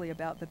critically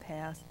about the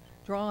past,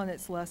 draw on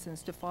its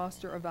lessons to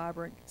foster a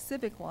vibrant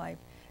civic life,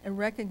 and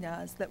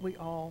recognize that we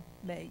all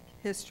make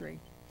history.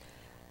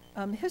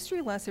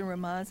 History lesson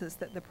reminds us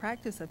that the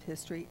practice of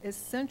history is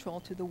central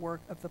to the work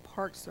of the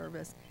Park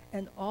Service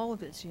and all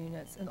of its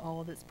units and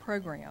all of its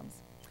programs.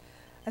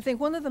 I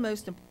think one of the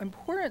most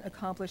important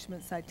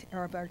accomplishments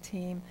of our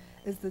team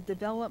is the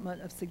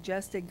development of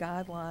suggested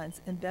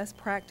guidelines and best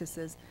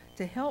practices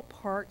to help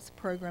parks,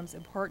 programs,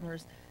 and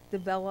partners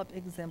develop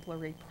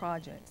exemplary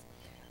projects.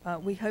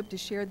 We hope to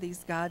share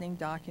these guiding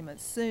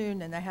documents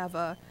soon, and I have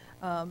a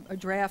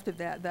draft of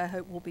that I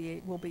hope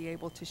we'll be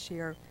able to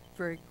share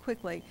very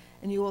quickly.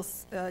 And you will,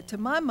 to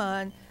my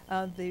mind,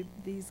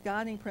 these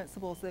guiding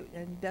principles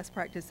and best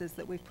practices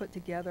that we've put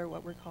together,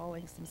 what we're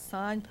calling some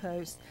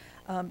signposts,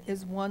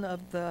 is one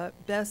of the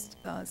best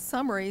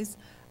summaries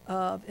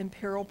of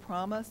Imperial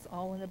Promise,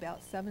 all in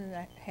about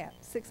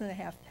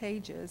 6.5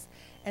 pages,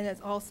 and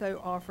it's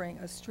also offering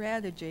a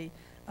strategy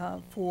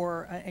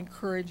for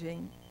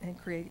encouraging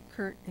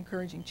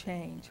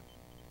change.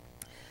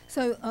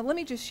 So let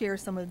me just share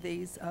some of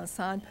these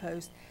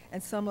signposts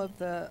and some of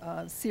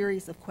the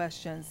series of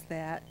questions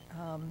that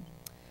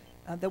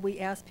we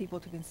ask people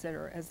to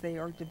consider as they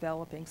are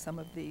developing some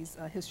of these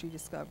history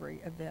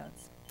discovery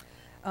events.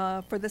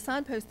 For the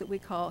signpost that we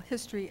call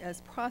History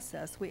as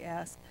Process, we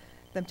ask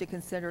them to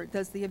consider,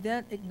 does the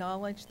event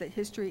acknowledge that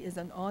history is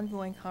an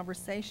ongoing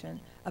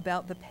conversation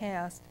about the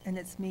past and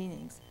its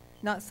meanings,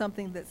 not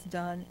something that's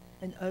done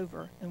and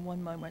over in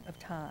one moment of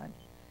time?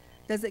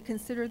 Does it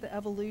consider the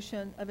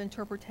evolution of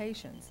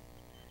interpretations?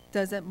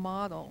 Does it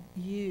model,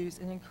 use,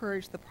 and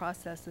encourage the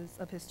processes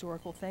of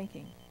historical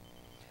thinking?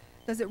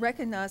 Does it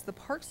recognize the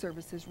Park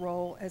Service's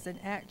role as an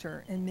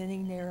actor in many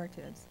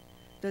narratives?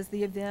 Does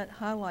the event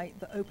highlight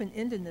the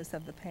open-endedness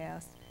of the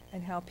past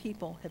and how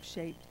people have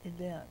shaped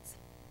events?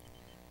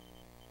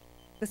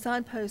 The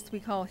signpost we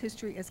call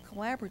History as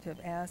Collaborative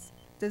asks,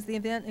 does the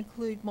event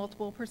include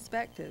multiple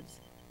perspectives?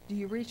 Do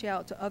you reach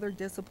out to other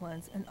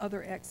disciplines and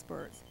other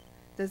experts?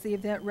 Does the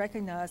event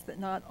recognize that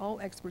not all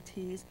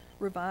expertise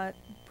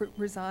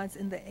resides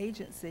in the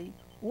agency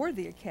or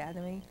the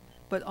academy,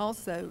 but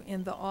also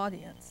in the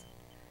audience?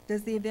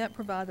 Does the event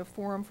provide a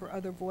forum for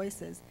other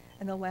voices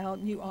and allow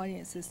new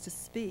audiences to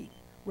speak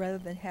rather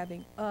than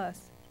having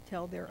us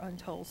tell their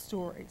untold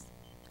stories?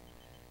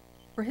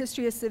 For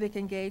History as Civic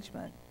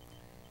Engagement,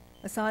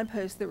 a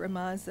signpost that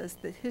reminds us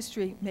that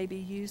history may be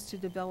used to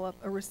develop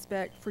a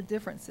respect for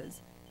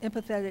differences,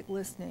 empathetic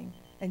listening,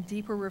 and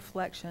deeper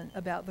reflection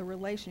about the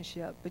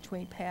relationship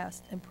between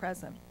past and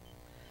present.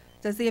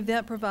 Does the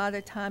event provide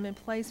a time and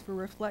place for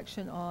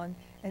reflection on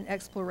and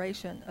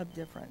exploration of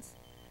difference?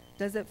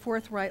 Does it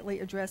forthrightly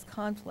address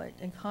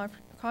conflict and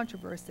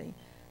controversy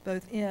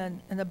both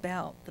in and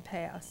about the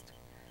past?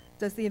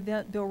 Does the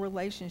event build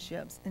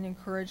relationships and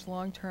encourage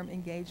long-term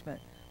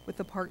engagement with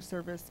the Park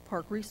Service,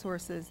 park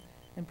resources,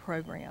 and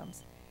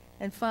programs?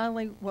 And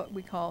finally, what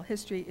we call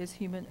History is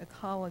Human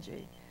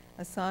Ecology,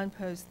 a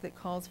signpost that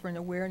calls for an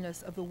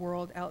awareness of the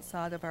world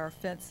outside of our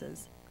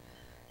fences.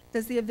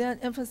 Does the event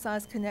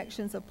emphasize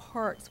connections of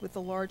parks with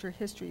the larger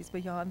histories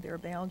beyond their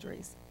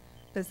boundaries?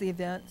 Does the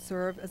event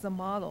serve as a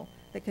model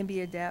that can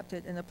be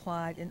adapted and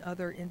applied in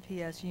other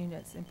NPS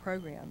units and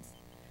programs?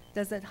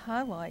 Does it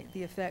highlight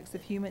the effects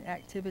of human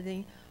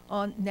activity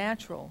on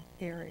natural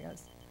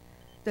areas?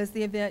 Does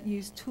the event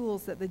use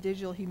tools that the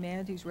digital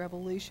humanities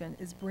revolution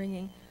is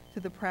bringing to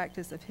the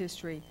practice of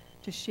history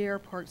to share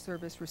Park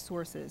Service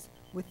resources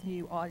with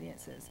new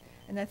audiences?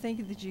 And I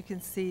think that you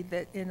can see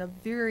that in a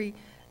very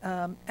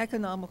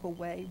economical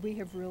way, we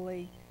have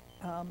really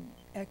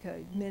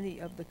echoed many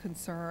of the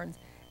concerns,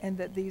 and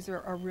that these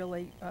are a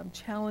really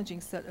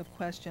challenging set of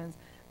questions.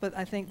 But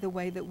I think the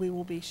way that we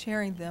will be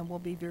sharing them will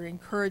be very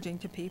encouraging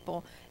to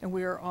people, and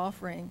we are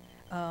offering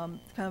kind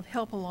of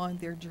help along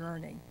their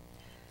journey.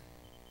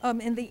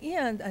 In the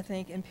end, I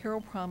think Imperial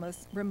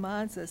Promise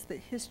reminds us that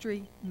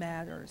history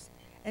matters,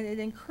 and it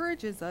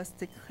encourages us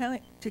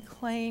to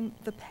claim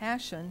the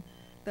passion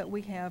that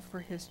we have for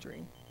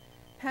history.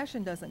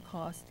 Passion doesn't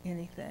cost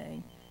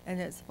anything, and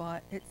its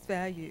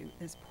value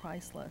is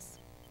priceless.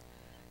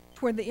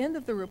 Toward the end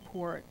of the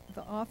report,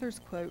 the authors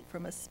quote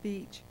from a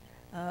speech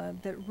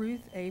that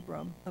Ruth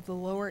Abram of the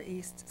Lower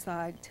East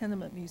Side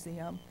Tenement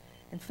Museum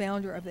and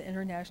founder of the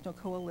International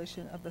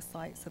Coalition of the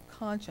Sites of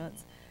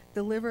Conscience,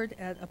 delivered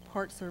at a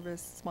Park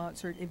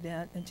Service-sponsored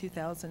event in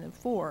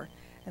 2004.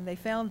 And they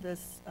found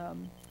this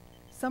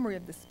summary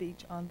of the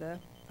speech on the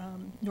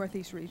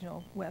Northeast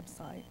Regional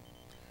website.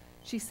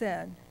 She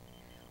said,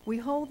 "We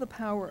hold the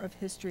power of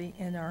history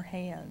in our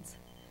hands,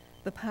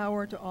 the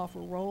power to offer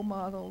role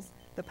models,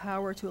 the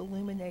power to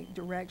illuminate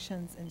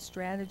directions and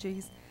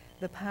strategies,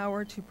 the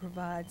power to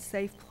provide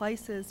safe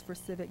places for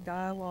civic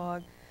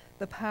dialogue,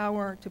 the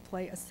power to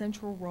play a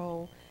central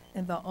role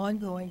in the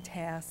ongoing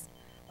task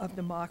of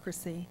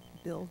democracy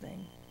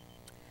building."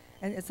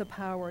 And it's a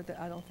power that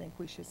I don't think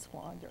we should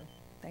squander.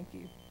 Thank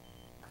you.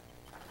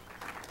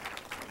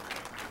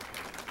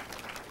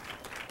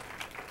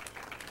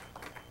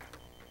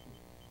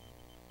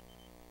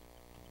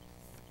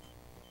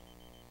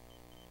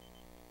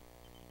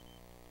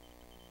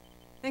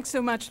 Thanks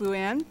so much,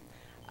 Luann.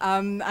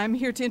 I'm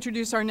here to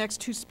introduce our next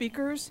two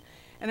speakers,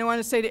 and I want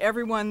to say to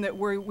everyone that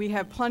we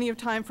have plenty of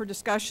time for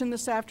discussion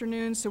this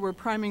afternoon, so we're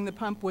priming the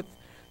pump with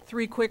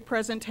 3 quick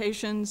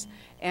presentations,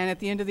 and at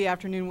the end of the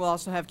afternoon we'll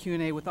also have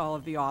Q&A with all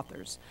of the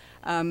authors.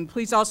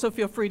 Please also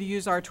feel free to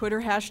use our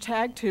Twitter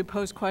hashtag to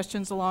post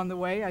questions along the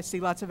way. I see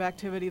lots of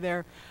activity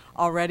there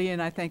already,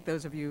 and I thank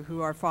those of you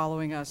who are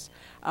following us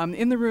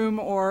in the room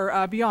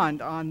or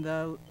beyond on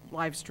the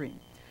live stream.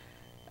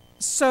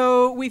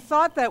 So we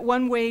thought that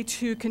one way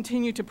to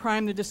continue to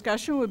prime the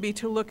discussion would be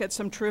to look at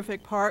some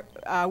terrific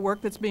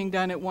work that's being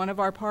done at one of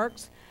our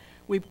parks.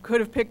 We could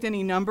have picked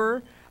any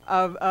number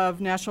of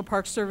National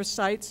Park Service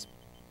sites.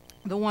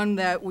 The one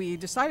that we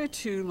decided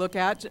to look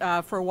at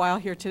for a while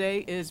here today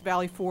is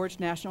Valley Forge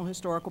National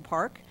Historical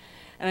Park.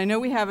 And I know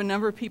we have a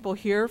number of people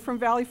here from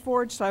Valley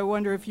Forge, so I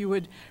wonder if you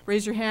would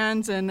raise your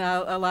hands and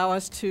allow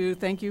us to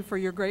thank you for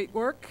your great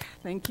work.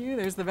 Thank you.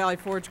 There's the Valley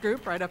Forge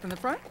group right up in the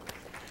front.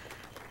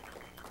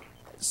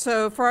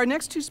 So for our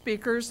next two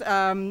speakers,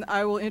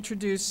 I will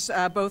introduce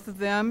both of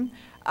them.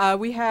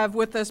 We have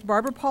with us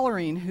Barbara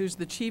Pollerine, who's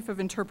the Chief of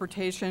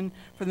Interpretation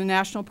for the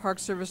National Park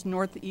Service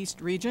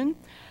Northeast Region,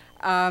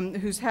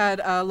 who's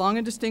had a long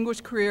and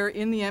distinguished career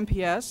in the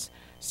NPS,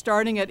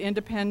 starting at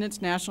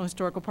Independence National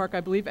Historical Park, I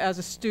believe, as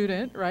a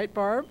student, right,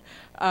 Barb?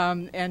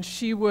 And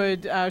she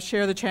would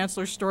share the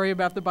Chancellor's story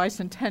about the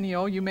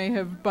bicentennial. You may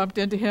have bumped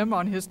into him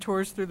on his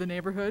tours through the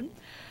neighborhood.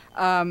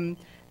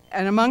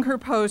 And among her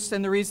posts,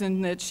 and the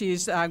reason that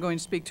she's going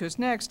to speak to us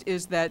next,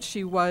 is that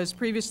she was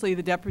previously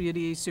the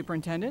Deputy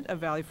Superintendent of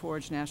Valley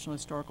Forge National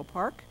Historical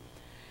Park.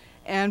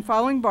 And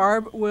following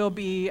Barb will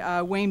be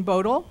Wayne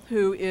Bodel,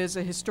 who is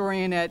a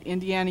historian at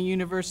Indiana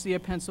University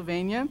of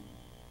Pennsylvania.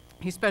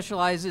 He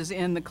specializes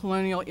in the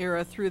colonial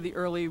era through the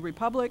early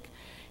Republic.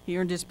 He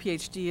earned his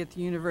PhD at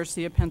the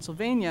University of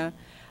Pennsylvania.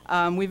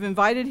 We've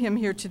invited him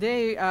here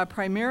today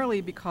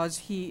primarily because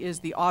he is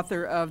the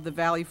author of The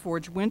Valley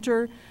Forge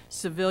Winter,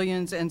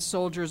 Civilians and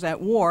Soldiers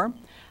at War.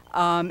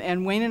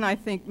 And Wayne and I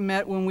think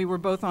met when we were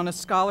both on a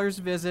scholar's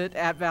visit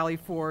at Valley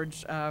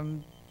Forge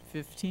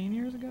 15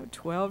 years ago,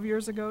 12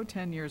 years ago,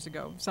 10 years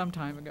ago, some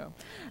time ago.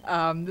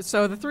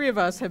 So the three of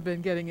us have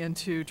been getting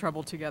into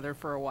trouble together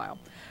for a while.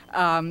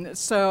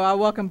 So I'll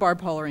welcome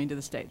Barb Pollerine to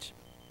the stage.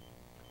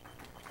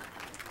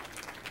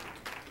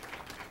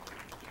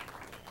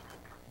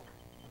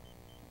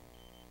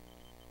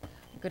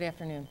 Good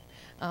afternoon.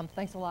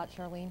 Thanks a lot,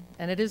 Charlene.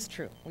 And it is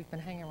true. We've been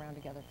hanging around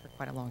together for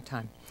quite a long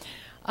time.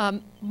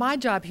 My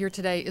job here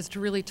today is to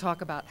really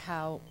talk about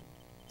how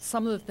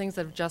some of the things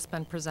that have just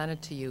been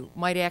presented to you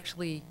might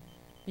actually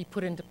be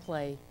put into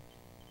play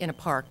in a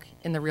park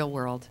in the real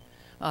world,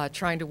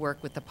 trying to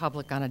work with the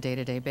public on a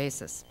day-to-day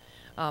basis.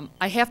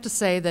 I have to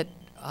say that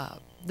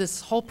this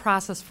whole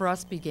process for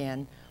us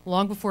began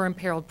long before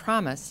Imperiled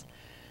Promise,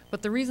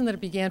 but the reason that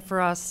it began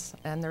for us,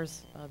 and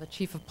there's the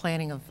Chief of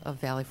Planning of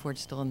Valley Forge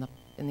still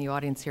in the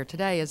audience here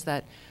today, is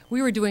that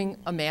we were doing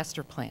a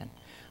master plan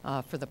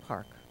for the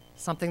park,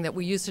 something that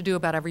we used to do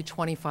about every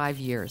 25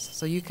 years.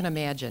 So you can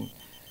imagine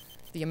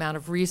the amount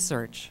of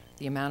research,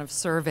 the amount of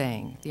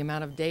surveying, the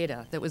amount of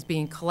data that was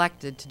being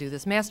collected to do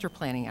this master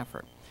planning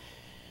effort.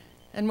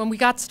 And when we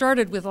got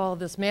started with all of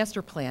this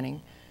master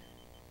planning,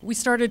 we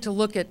started to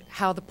look at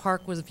how the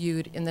park was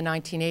viewed in the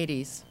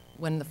 1980s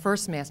when the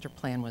first master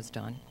plan was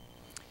done.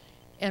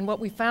 And what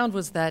we found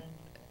was that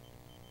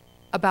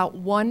about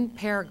one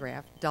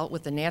paragraph dealt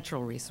with the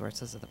natural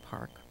resources of the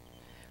park.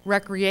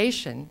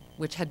 Recreation,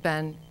 which had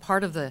been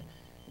part of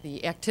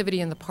the activity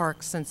in the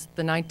park since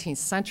the 19th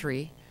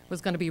century,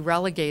 was going to be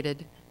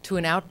relegated to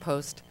an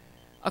outpost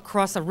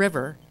across a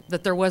river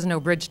that there was no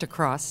bridge to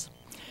cross.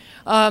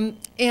 And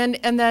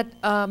that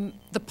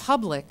the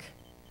public,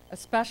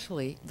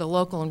 especially the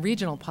local and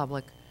regional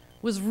public,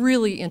 was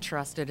really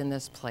interested in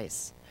this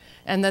place,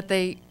 and that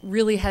they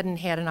really hadn't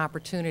had an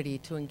opportunity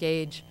to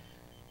engage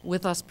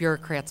with us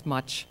bureaucrats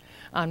much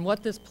on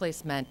what this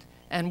place meant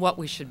and what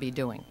we should be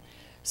doing.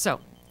 So,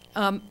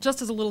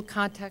 just as a little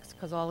context,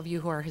 because all of you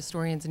who are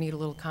historians need a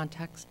little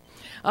context,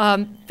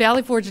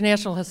 Valley Forge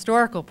National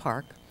Historical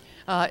Park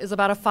is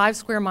about a 5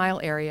 square mile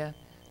area,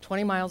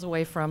 20 miles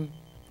away from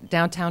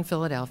downtown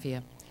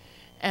Philadelphia.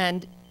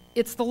 And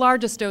It's the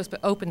largest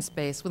open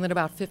space within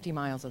about 50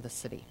 miles of the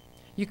city.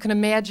 You can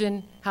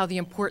imagine how the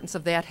importance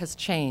of that has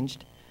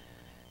changed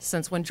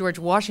since when George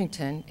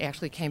Washington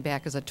actually came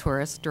back as a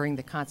tourist during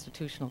the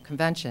Constitutional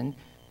Convention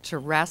to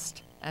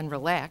rest and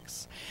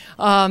relax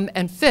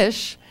and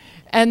fish,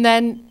 and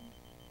then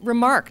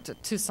remarked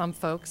to some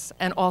folks,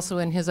 and also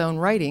in his own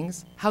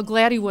writings, how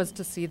glad he was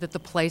to see that the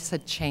place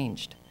had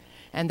changed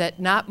and that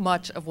not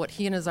much of what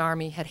he and his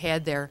army had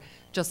had there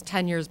just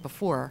 10 years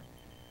before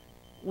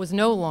was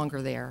no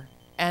longer there,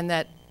 and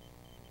that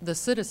the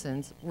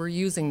citizens were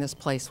using this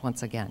place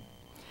once again.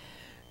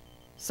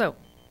 So,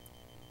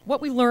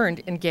 what we learned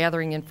in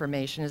gathering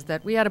information is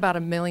that we had about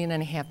 1.5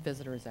 million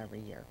visitors every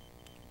year.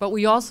 But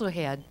we also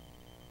had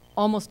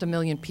almost 1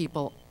 million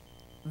people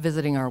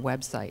visiting our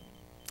website.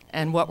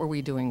 And what were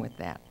we doing with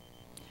that?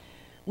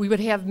 We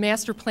would have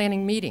master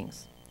planning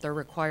meetings. They're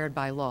required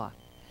by law.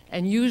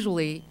 And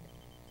usually,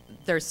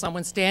 there's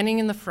someone standing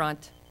in the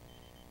front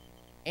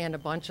and a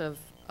bunch of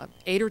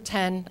 8 or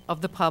 10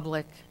 of the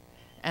public,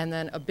 and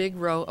then a big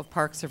row of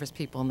Park Service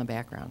people in the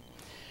background.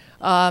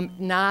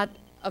 Not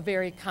a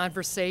very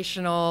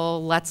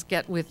conversational, let's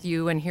get with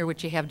you and hear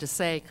what you have to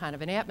say kind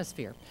of an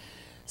atmosphere.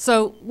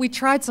 So we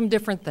tried some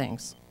different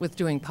things with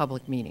doing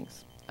public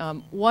meetings.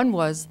 One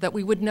was that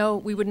we would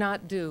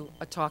not do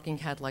a talking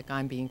head like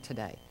I'm being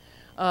today,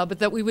 but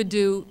that we would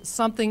do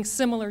something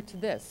similar to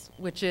this,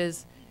 which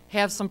is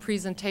have some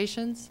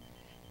presentations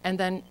and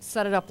then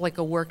set it up like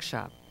a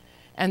workshop.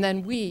 And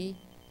then we,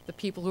 the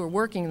people who are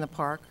working in the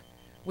park,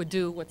 would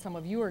do what some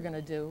of you are going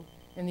to do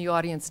in the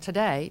audience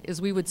today,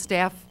 is we would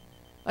staff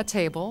a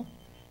table,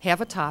 have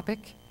a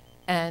topic,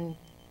 and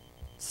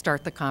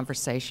start the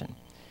conversation.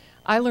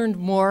 I learned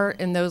more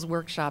in those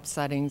workshop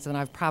settings than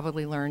I've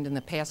probably learned in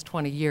the past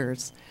 20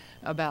 years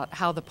about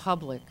how the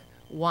public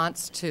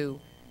wants to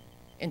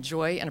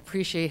enjoy and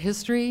appreciate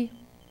history,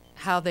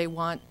 how they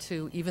want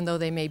to, even though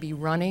they may be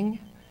running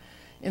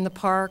in the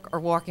park or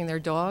walking their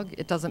dog,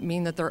 it doesn't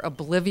mean that they're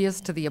oblivious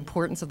to the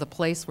importance of the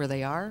place where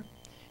they are,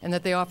 and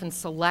that they often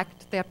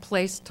select that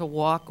place to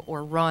walk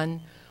or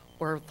run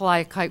or fly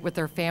a kite with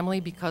their family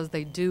because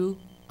they do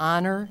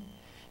honor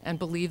and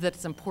believe that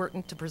it's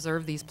important to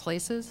preserve these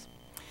places.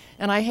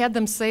 And I had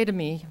them say to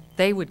me,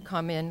 they would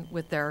come in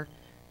with their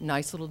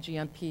nice little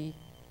GMP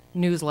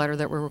newsletter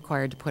that we're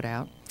required to put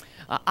out.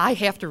 I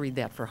have to read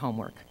that for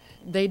homework.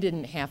 They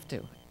didn't have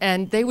to.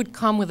 And they would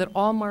come with it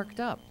all marked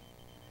up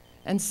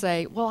and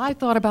say, well, I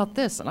thought about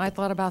this and I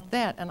thought about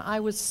that. And I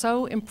was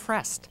so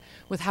impressed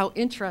with how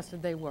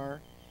interested they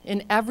were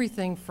in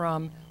everything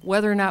from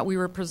whether or not we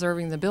were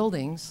preserving the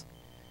buildings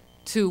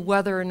to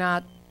whether or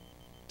not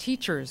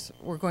teachers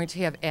were going to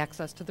have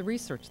access to the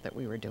research that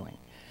we were doing.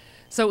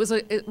 So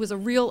it was a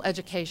real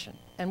education.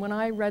 And when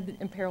I read the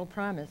Imperiled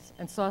Promise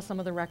and saw some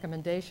of the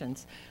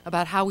recommendations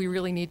about how we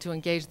really need to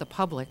engage the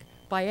public,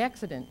 by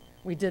accident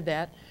we did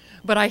that,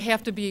 but I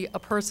have to be a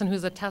person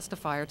who's a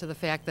testifier to the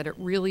fact that it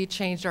really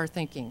changed our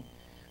thinking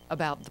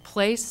about the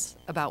place,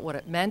 about what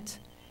it meant,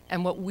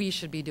 and what we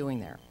should be doing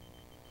there.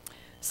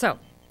 So,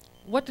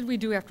 what did we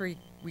do after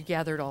we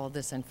gathered all of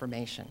this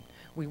information?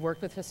 We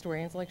worked with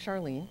historians like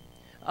Charlene,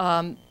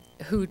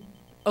 who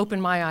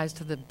opened my eyes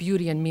to the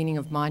beauty and meaning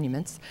of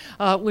monuments,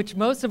 which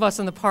most of us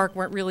in the park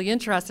weren't really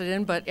interested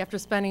in, but after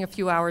spending a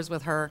few hours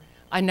with her,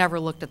 I never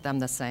looked at them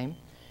the same.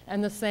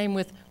 And the same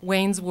with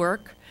Wayne's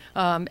work,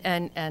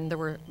 and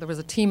there was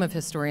a team of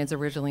historians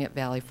originally at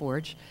Valley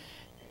Forge,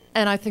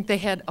 and I think they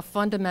had a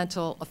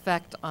fundamental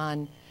effect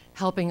on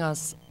helping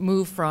us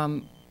move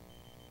from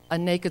a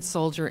naked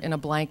soldier in a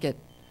blanket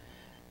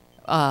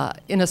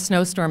in a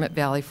snowstorm at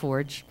Valley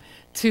Forge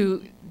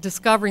to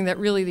discovering that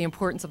really the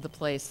importance of the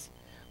place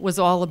was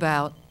all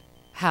about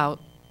how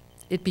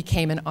it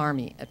became an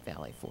army at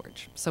Valley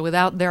Forge. So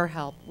without their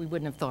help, we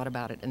wouldn't have thought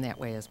about it in that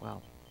way as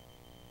well.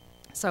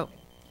 So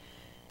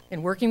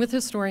in working with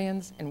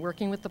historians and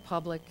working with the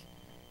public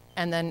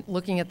and then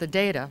looking at the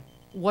data,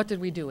 what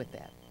did we do with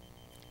that?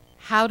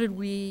 How did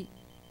we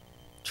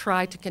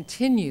try to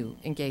continue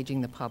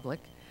engaging the public,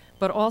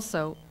 but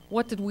also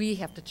what did we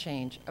have to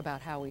change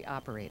about how we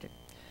operated?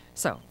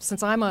 So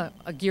since I'm a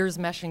gears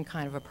meshing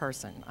kind of a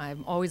person,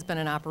 I've always been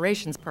an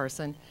operations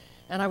person,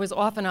 and I was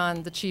often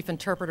on the chief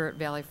interpreter at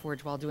Valley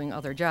Forge while doing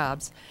other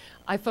jobs,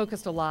 I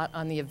focused a lot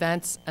on the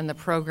events and the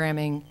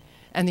programming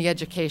and the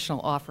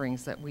educational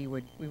offerings that we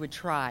would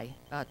try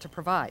to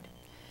provide.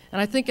 And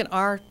I think in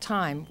our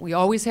time, we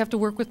always have to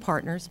work with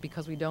partners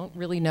because we don't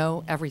really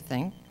know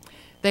everything.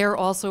 They are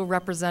also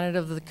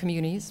representative of the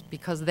communities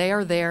because they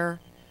are there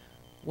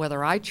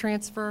whether I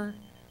transfer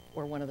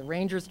or one of the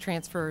rangers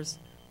transfers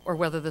or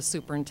whether the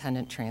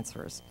superintendent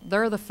transfers.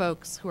 They're the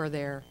folks who are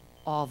there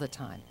all the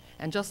time.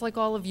 And just like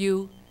all of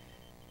you,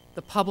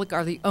 the public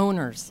are the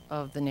owners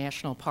of the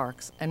national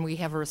parks, and we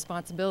have a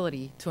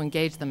responsibility to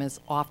engage them as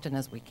often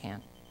as we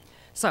can.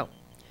 So,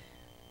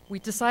 we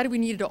decided we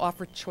needed to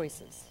offer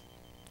choices.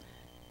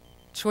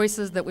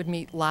 Choices that would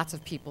meet lots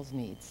of people's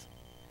needs.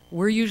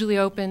 We're usually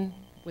open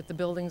with the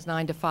buildings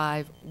 9 to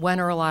 5. When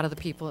are a lot of the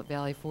people at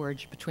Valley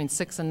Forge? Between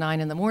 6 and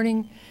 9 in the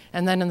morning,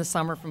 and then in the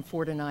summer from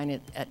 4 to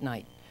 9 at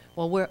night.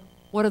 Well,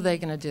 what are they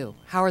going to do?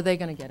 How are they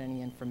going to get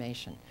any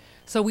information?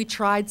 So we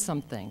tried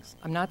some things.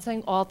 I'm not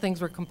saying all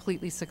things were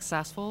completely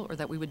successful or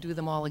that we would do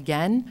them all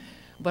again,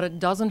 but it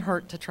doesn't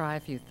hurt to try a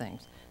few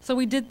things. So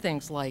we did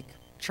things like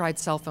tried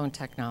cell phone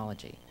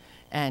technology,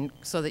 and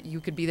so that you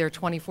could be there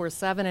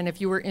 24/7, and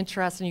if you were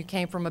interested and you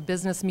came from a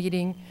business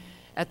meeting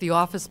at the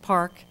office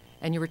park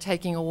and you were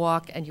taking a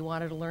walk and you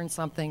wanted to learn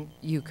something,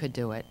 you could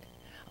do it.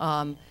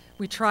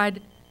 We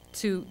tried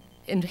to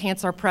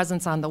enhance our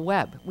presence on the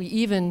web. We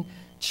even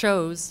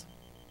chose,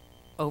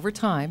 over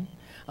time,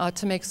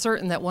 to make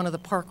certain that one of the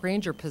park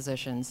ranger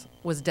positions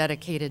was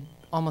dedicated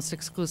almost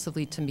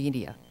exclusively to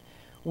media.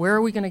 Where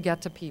are we going to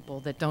get to people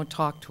that don't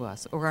talk to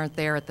us or aren't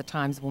there at the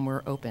times when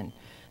we're open?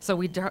 So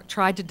we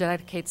tried to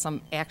dedicate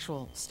some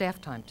actual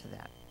staff time to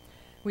that.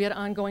 We had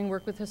ongoing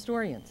work with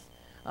historians.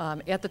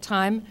 At the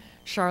time,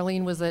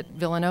 Charlene was at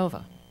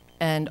Villanova,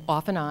 and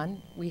off and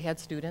on, we had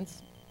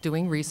students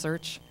doing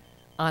research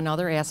on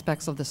other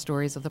aspects of the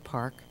stories of the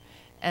park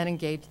and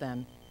engage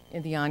them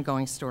in the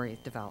ongoing story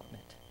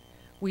development.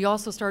 We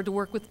also started to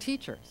work with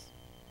teachers.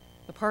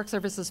 The Park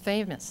Service is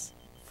famous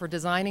for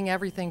designing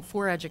everything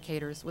for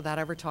educators without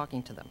ever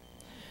talking to them.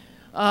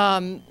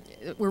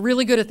 We're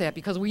really good at that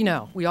because we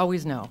know, we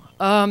always know.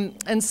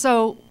 And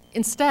so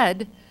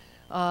instead,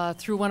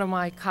 through one of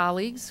my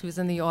colleagues who's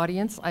in the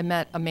audience, I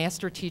met a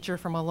master teacher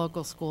from a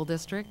local school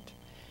district.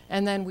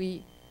 And then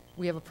we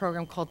have a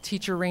program called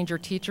Teacher Ranger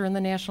Teacher in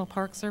the National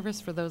Park Service.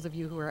 For those of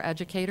you who are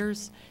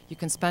educators, you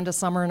can spend a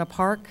summer in a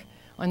park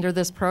under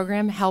this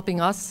program,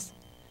 helping us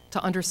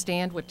to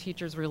understand what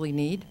teachers really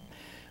need.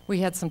 We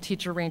had some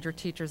Teacher Ranger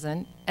teachers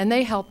in, and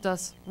they helped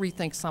us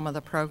rethink some of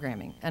the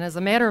programming. And as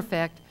a matter of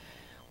fact,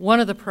 one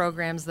of the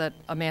programs that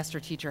a master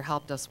teacher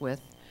helped us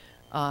with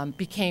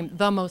became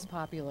the most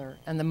popular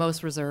and the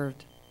most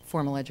reserved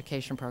formal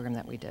education program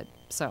that we did.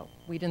 So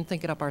we didn't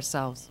think it up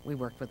ourselves, we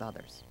worked with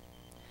others.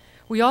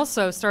 We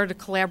also started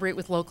to collaborate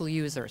with local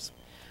users.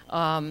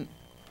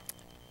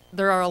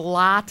 There are a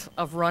lot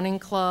of running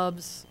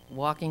clubs,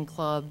 walking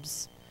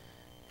clubs,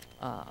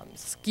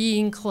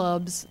 skiing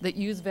clubs that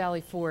use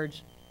Valley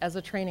Forge as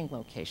a training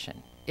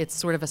location. It's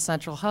sort of a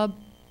central hub.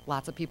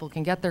 Lots of people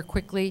can get there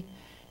quickly.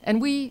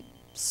 And we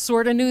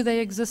sort of knew they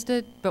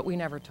existed, but we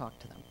never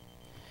talked to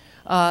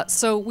them.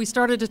 So we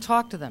started to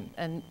talk to them,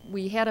 and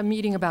we had a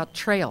meeting about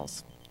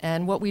trails.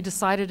 And what we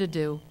decided to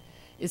do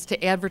is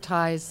to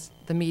advertise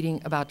the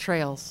meeting about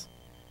trails,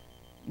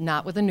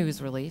 not with a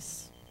news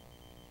release,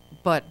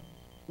 but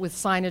with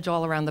signage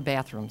all around the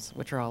bathrooms,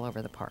 which are all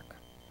over the park.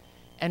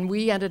 And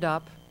we ended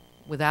up,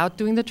 without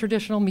doing the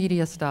traditional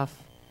media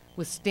stuff,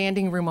 with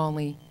standing room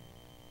only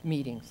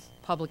meetings,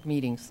 public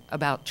meetings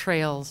about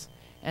trails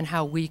and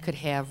how we could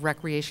have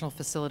recreational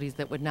facilities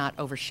that would not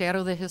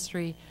overshadow the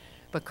history,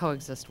 but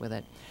coexist with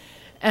it.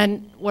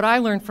 And what I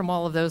learned from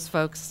all of those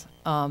folks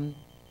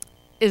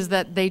is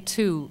that they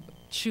too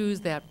choose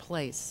that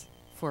place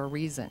for a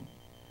reason.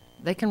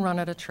 They can run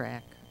at a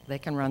track, they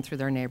can run through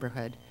their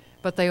neighborhood,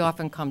 but they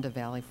often come to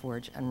Valley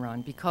Forge and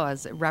run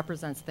because it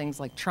represents things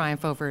like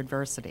triumph over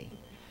adversity.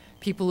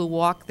 People who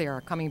walk there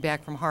are coming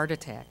back from heart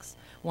attacks.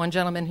 One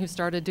gentleman who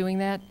started doing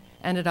that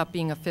ended up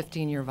being a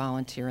 15-year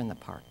volunteer in the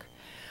park.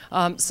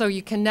 So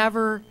you can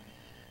never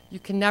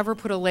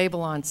put a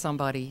label on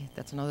somebody,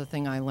 that's another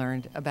thing I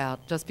learned,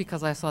 about just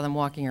because I saw them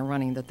walking or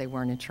running that they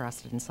weren't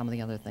interested in some of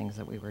the other things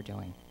that we were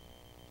doing.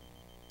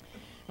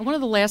 And one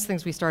of the last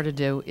things we started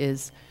to do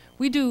is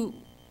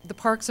the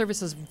Park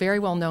Service is very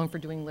well known for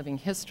doing living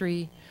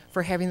history,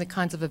 for having the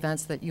kinds of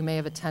events that you may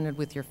have attended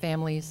with your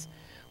families,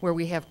 where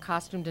we have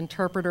costumed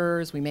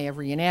interpreters, we may have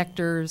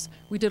reenactors.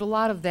 We did a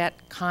lot of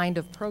that kind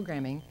of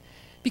programming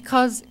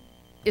because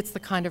it's the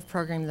kind of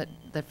program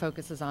that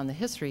focuses on the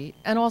history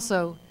and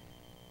also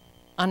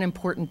on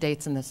important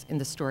dates in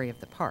the story of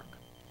the park.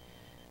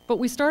 But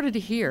we started to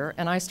hear,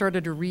 and I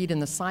started to read in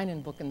the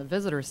sign-in book in the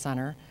visitor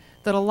center,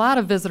 that a lot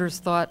of visitors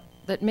thought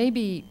that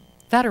maybe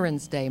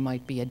Veterans Day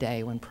might be a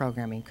day when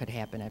programming could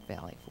happen at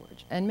Valley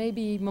Forge, and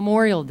maybe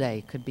Memorial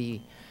Day could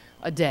be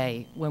a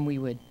day when we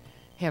would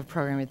have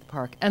programming at the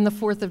park, and the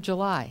 4th of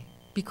July,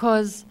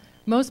 because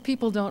most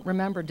people don't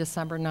remember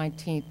December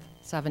 19th,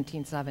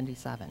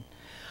 1777.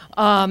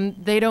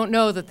 They don't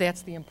know that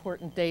that's the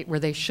important date where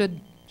they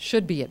should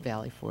be at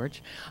Valley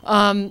Forge.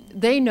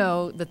 They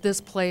know that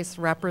this place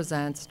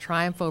represents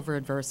triumph over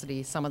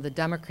adversity, some of the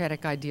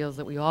democratic ideals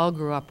that we all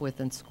grew up with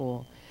in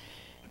school.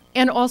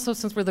 And also,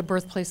 since we're the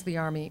birthplace of the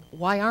Army,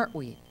 why aren't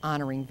we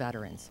honoring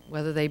veterans,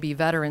 whether they be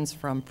veterans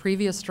from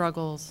previous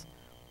struggles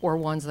or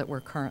ones that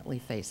we're currently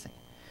facing?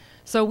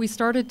 So we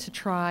started to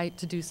try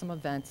to do some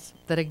events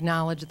that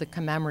acknowledge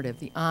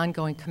the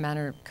ongoing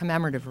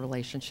commemorative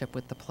relationship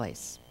with the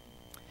place.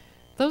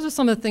 Those are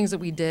some of the things that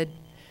we did,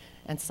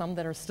 and some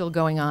that are still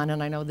going on,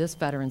 and I know this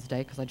Veterans Day,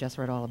 because I just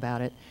read all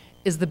about it,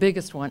 is the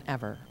biggest one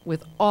ever,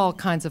 with all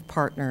kinds of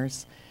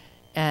partners,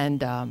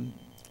 and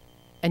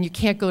you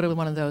can't go to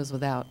one of those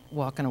without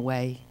walking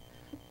away,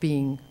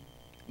 being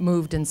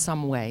moved in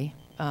some way.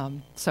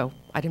 So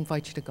I'd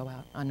invite you to go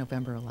out on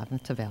November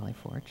 11th to Valley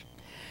Forge.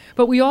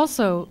 But we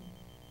also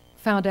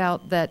found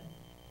out that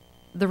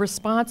the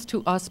response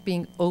to us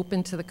being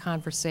open to the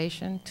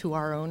conversation, to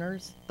our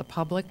owners, the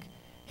public,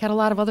 had a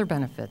lot of other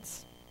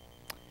benefits.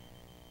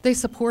 They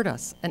support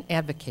us and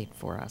advocate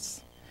for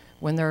us.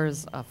 When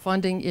there's a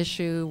funding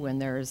issue, when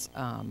there's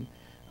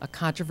a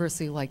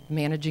controversy like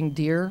managing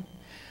deer,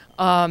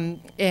 and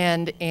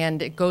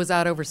it goes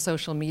out over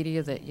social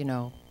media that, you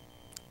know,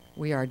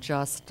 we are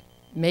just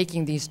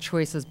making these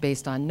choices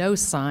based on no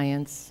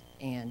science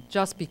and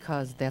just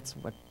because that's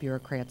what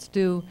bureaucrats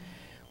do.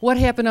 What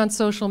happened on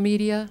social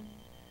media?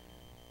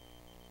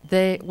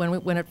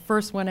 When it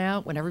first went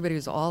out, when everybody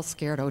was all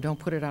scared, oh, don't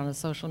put it on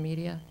social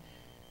media,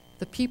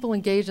 the people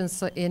engaged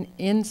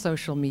in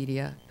social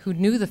media who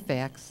knew the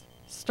facts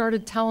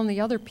started telling the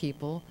other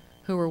people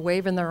who were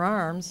waving their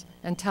arms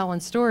and telling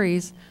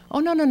stories, oh,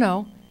 no, no,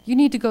 no, you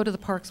need to go to the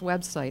park's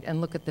website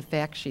and look at the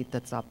fact sheet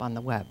that's up on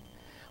the web.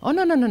 Oh,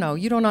 no, no, no, no,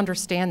 you don't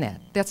understand that.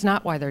 That's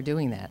not why they're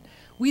doing that.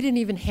 We didn't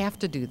even have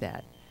to do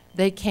that.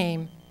 They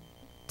came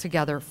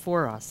together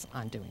for us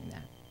on doing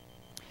that.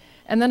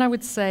 And then I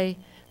would say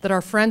that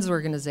our Friends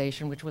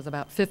organization, which was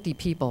about 50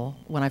 people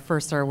when I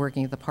first started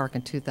working at the park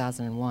in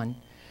 2001,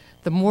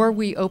 the more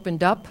we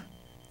opened up,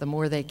 the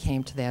more they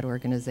came to that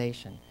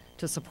organization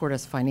to support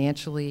us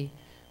financially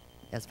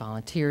as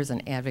volunteers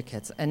and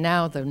advocates. And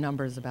now the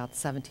number is about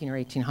 1,700 or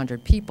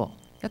 1,800 people.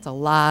 That's a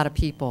lot of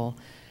people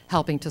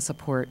helping to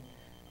support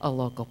a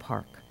local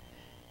park.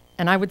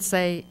 And I would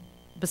say,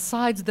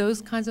 besides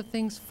those kinds of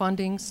things,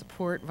 funding,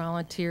 support,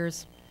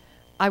 volunteers,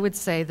 I would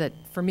say that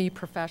for me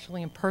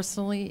professionally and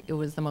personally, it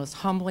was the most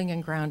humbling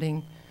and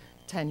grounding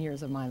 10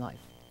 years of my life.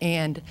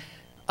 And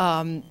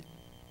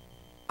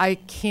I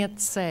can't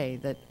say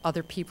that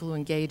other people who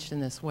engaged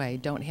in this way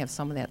don't have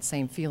some of that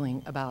same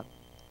feeling about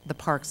the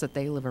parks that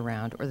they live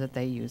around or that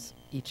they use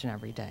each and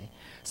every day.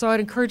 So I'd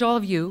encourage all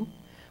of you,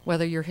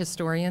 whether you're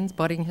historians,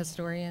 budding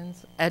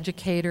historians,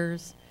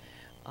 educators,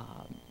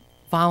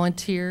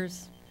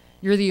 volunteers,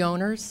 you're the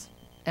owners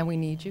and we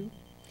need you.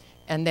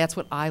 And that's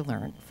what I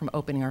learned from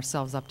opening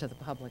ourselves up to the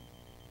public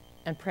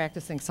and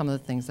practicing some of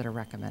the things that are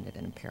recommended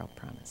in Imperial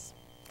Promise.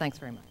 Thanks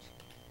very much.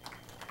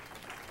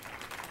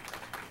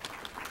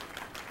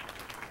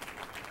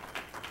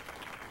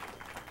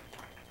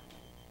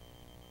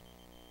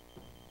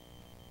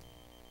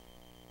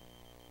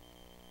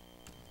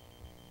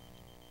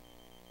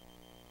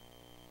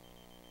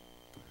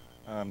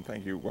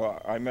 Thank you.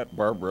 Well, I met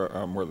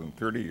Barbara more than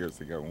 30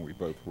 years ago when we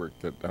both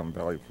worked at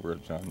Valley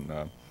Forge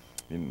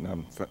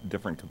in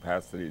different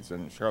capacities.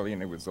 And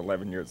Charlene, it was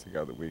 11 years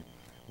ago that we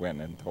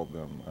went and told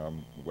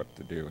them what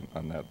to do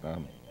on that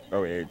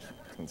OAH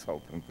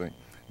consultant thing,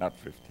 not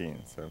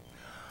 15. So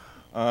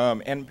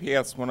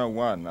NPS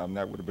 101,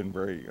 that would have been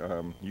very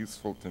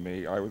useful to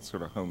me. I was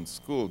sort of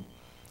homeschooled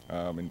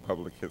in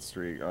public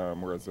history,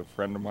 whereas a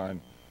friend of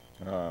mine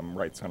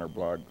writes on her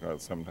blog,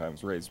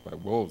 sometimes Raised by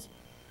Wolves.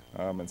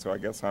 And so I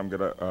guess I'm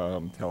going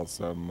to tell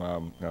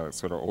some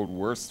sort of old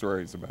war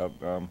stories about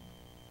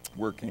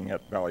working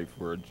at Valley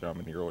Forge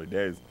in the early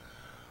days.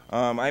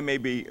 I may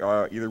be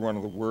either one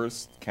of the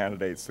worst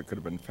candidates that could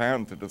have been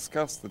found to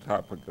discuss the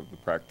topic of the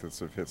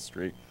practice of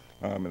history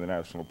in the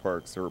national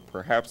parks, or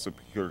perhaps a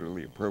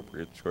peculiarly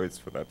appropriate choice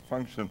for that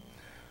function.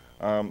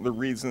 The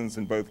reasons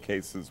in both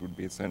cases would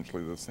be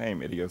essentially the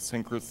same: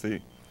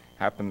 idiosyncrasy,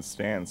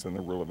 happenstance, and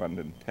the rule of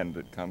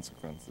unintended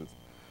consequences.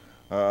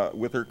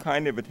 With her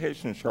kind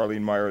invitation,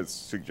 Charlene Myers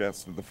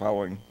suggested the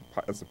following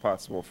as a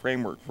possible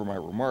framework for my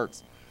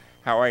remarks: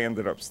 how I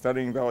ended up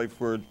studying Valley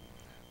Forge,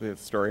 the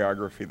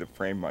historiography that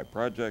framed my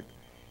project,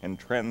 and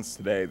trends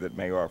today that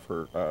may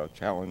offer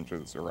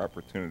challenges or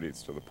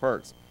opportunities to the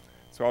parks.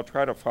 So I'll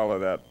try to follow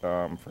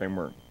that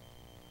framework.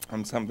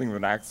 I'm something of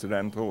an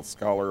accidental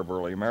scholar of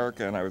early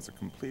America, and I was a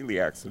completely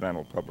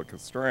accidental public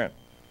historian.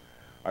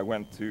 I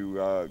went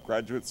to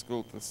graduate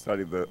school to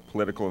study the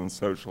political and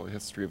social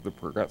history of the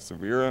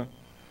progressive era.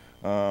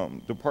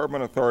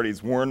 Department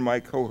authorities warned my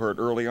cohort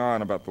early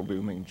on about the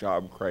looming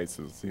job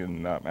crisis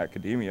in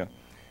academia.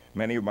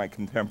 Many of my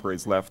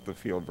contemporaries left the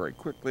field very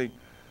quickly.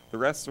 The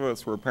rest of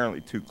us were apparently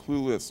too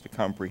clueless to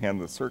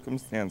comprehend the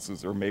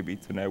circumstances or maybe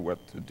to know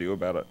what to do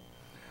about it.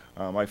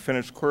 I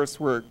finished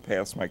coursework,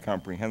 passed my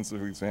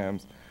comprehensive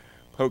exams,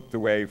 poked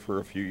away for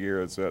a few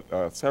years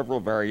at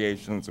several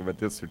variations of a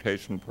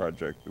dissertation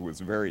project that was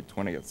very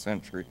 20th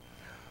century.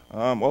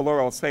 Although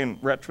I'll say in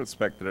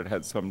retrospect that it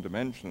had some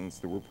dimensions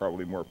that were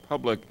probably more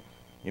public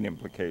in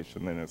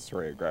implication than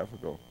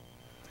historiographical.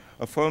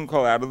 A phone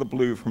call out of the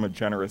blue from a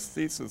generous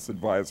thesis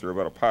advisor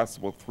about a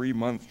possible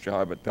 3-month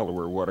job at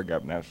Delaware Water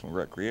Gap National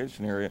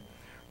Recreation Area,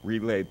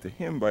 relayed to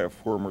him by a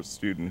former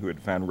student who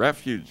had found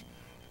refuge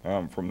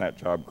from that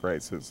job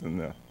crisis in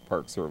the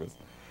Park Service.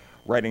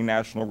 Writing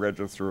National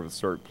Register of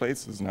Historic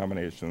Places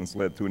nominations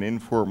led to an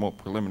informal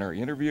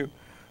preliminary interview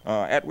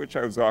at which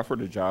I was offered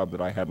a job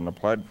that I hadn't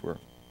applied for.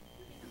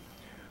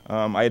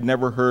 I had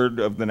never heard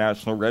of the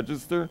National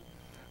Register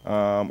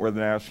or the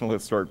National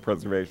Historic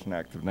Preservation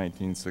Act of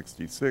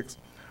 1966.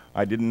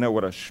 I didn't know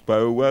what a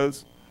SHPO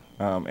was,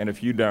 and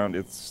if you don't,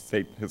 it's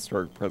State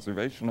Historic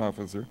Preservation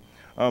Officer.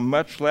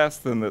 Much less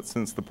than that,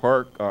 since the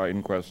park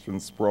in question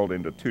sprawled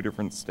into 2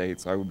 different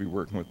states, I would be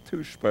working with 2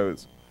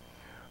 SHPOs.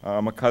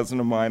 A cousin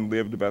of mine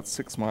lived about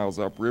 6 miles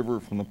upriver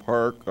from the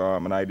park,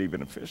 and I'd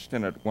even fished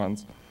in it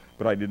once,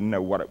 but I didn't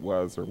know what it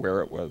was or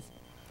where it was.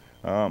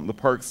 The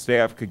park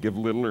staff could give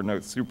little or no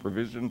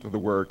supervision to the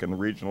work, and the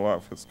regional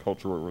office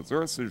cultural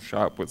resources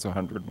shop was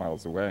 100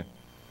 miles away.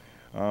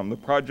 The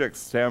project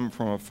stemmed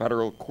from a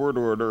federal court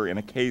order in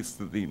a case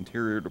that the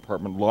Interior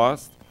Department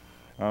lost,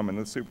 and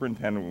the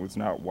superintendent was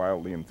not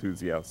wildly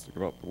enthusiastic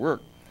about the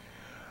work.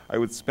 I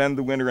would spend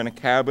the winter in a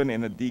cabin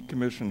in a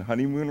decommissioned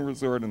honeymoon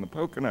resort in the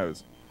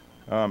Poconos.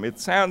 It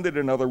sounded,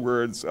 in other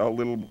words, a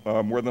little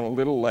more than a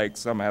little like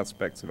some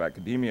aspects of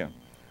academia.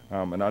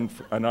 An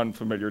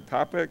unfamiliar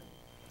topic,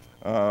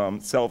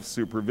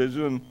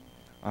 self-supervision,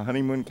 a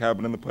honeymoon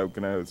cabin in the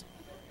Poconos,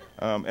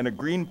 and a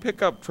green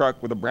pickup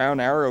truck with a brown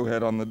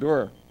arrowhead on the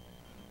door.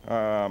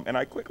 And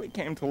I quickly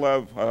came to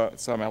love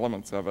some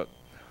elements of it.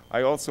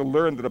 I also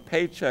learned that a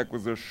paycheck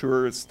was a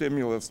sure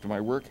stimulus to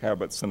my work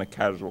habits than a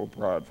casual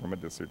prod from a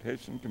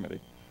dissertation committee.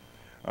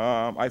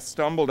 I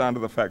stumbled onto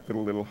the fact that a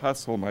little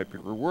hustle might be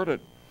rewarded.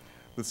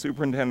 The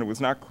superintendent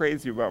was not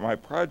crazy about my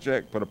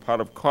project, but a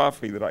pot of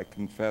coffee that I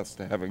confessed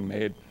to having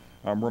made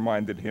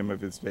reminded him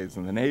of his days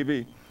in the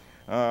Navy.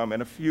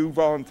 And a few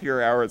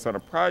volunteer hours on a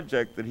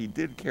project that he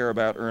did care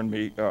about earned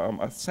me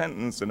a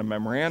sentence in a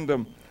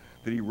memorandum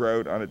that he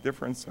wrote on a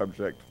different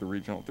subject to the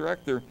regional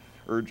director,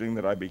 urging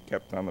that I be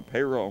kept on the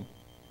payroll.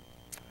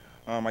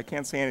 I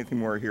can't say anything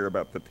more here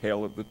about the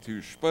tale of the 2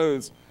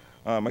 SHPOs,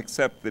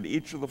 except that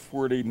each of the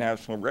 40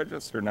 National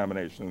Register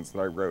nominations that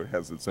I wrote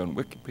has its own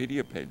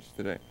Wikipedia page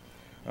today.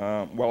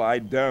 Well, I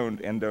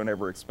don't, and don't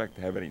ever expect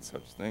to have any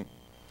such thing.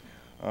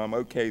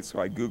 Okay, so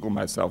I Google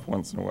myself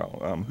once in a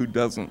while. Who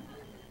doesn't?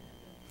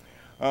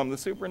 The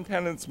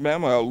superintendent's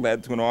memo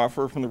led to an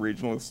offer from the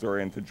regional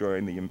historian to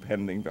join the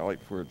impending Valley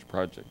Forge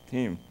project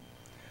team.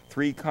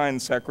 3 kind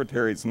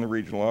secretaries in the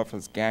regional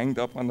office ganged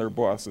up on their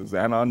bosses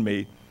and on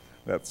me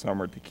that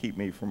summer to keep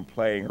me from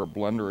playing or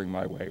blundering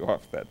my way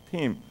off that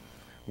team,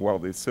 while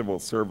the Civil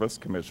Service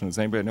Commission, does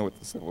anybody know what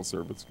the Civil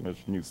Service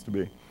Commission used to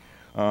be,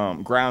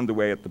 ground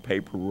away at the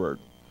paperwork.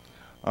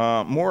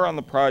 More on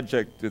the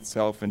project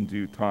itself in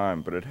due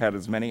time, but it had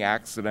as many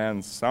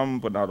accidents, some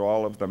but not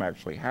all of them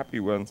actually happy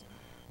ones,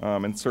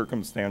 and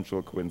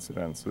circumstantial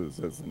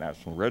coincidences as the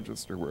National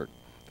Register work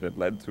that had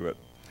led to it.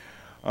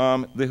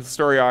 The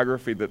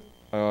historiography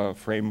that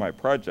framed my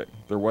project,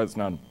 there was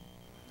none.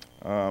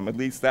 At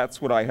least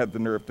that's what I had the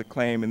nerve to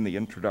claim in the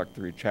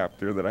introductory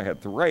chapter that I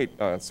had to write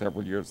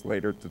several years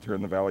later to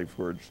turn the Valley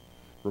Forge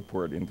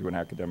report into an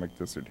academic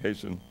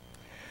dissertation.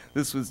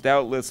 This was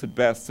doubtless at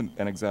best an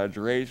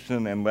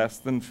exaggeration and less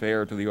than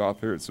fair to the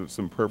authors of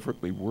some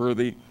perfectly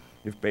worthy,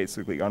 if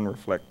basically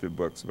unreflective,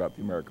 books about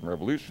the American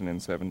Revolution in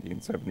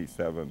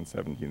 1777 and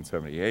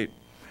 1778.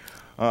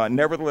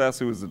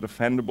 Nevertheless, it was a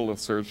defendable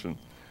assertion.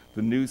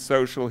 The new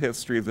social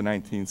history of the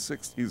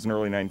 1960s and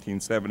early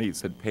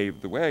 1970s had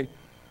paved the way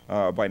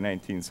by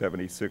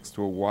 1976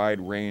 to a wide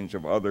range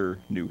of other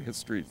new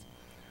histories,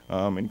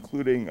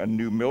 including a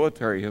new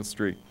military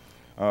history,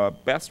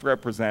 best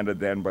represented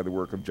then by the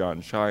work of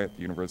John Shai at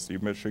the University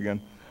of Michigan,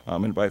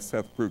 and by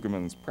Seth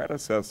Brueggemann's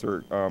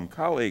predecessor,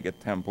 colleague at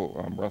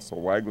Temple,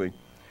 Russell Wagley,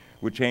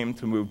 which aimed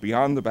to move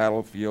beyond the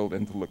battlefield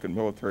and to look at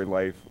military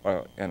life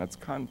and its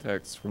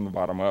context from the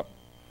bottom up.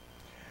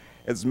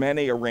 As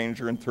many a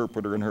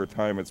ranger-interpreter in her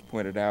time has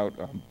pointed out,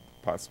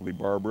 possibly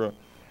Barbara,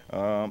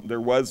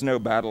 there was no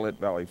battle at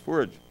Valley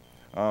Forge,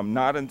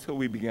 not until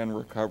we began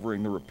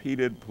recovering the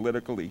repeated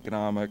political,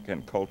 economic,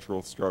 and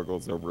cultural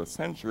struggles over a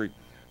century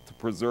to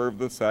preserve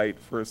the site,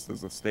 first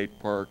as a state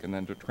park and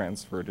then to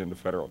transfer it into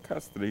federal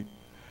custody,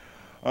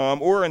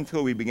 or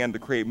until we began to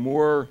create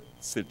more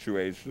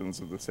situations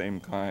of the same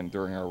kind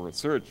during our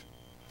research.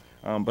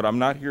 But I'm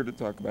not here to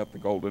talk about the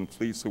Golden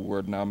Fleece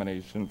Award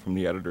nomination from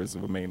the editors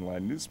of a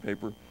mainline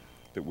newspaper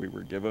that we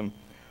were given,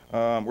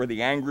 or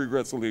the angry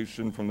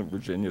resolution from the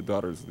Virginia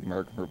Daughters of the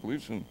American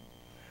Revolution,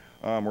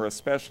 or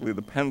especially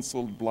the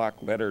penciled,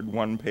 block-lettered,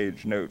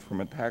 one-page note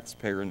from a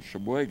taxpayer in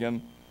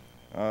Sheboygan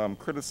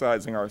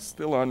criticizing our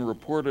still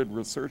unreported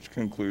research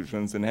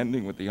conclusions and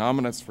ending with the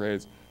ominous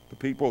phrase, "The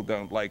people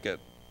don't like it."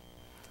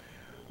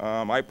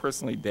 I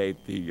personally date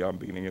the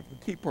beginning of the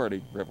Tea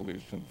Party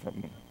revolution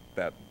from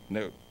that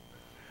note.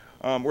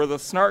 Or the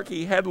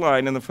snarky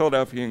headline in the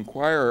Philadelphia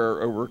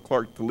Inquirer over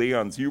Clark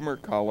DeLeon's humor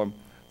column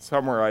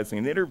summarizing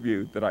an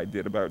interview that I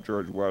did about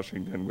George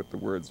Washington with the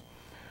words,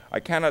 "I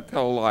cannot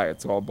tell a lie,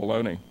 it's all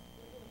baloney."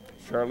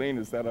 Charlene,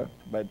 is that a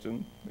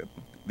legend,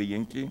 the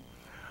Yankee?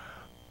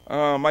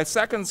 My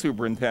second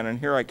superintendent,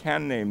 here I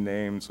can name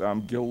names,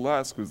 Gil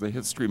Lusk, who's a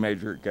history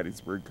major at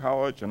Gettysburg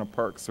College and a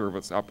Park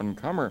Service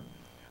up-and-comer,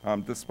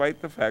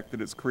 despite the fact that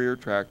his career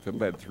track had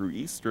led through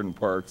eastern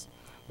parks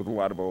with a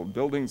lot of old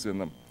buildings in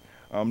them.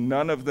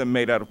 None of them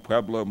made out of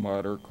Pueblo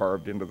mud or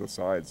carved into the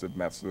sides of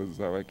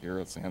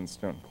Mesozoic-era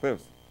sandstone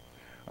cliffs.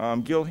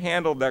 Gil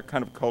handled that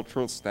kind of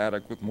cultural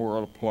static with more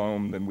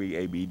aplomb than we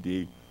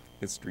ABD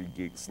history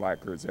geek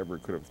slackers ever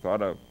could have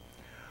thought of.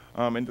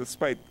 And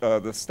despite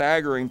the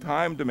staggering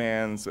time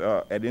demands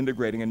at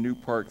integrating a new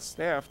park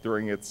staff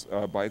during its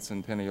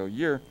bicentennial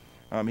year,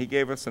 he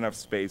gave us enough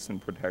space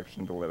and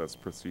protection to let us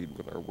proceed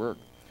with our work.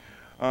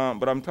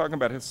 But I'm talking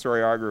about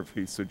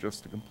historiography, so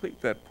just to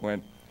complete that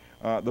point,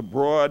 the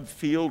broad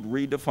field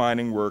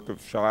redefining work of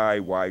Schei,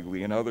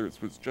 Weigley, and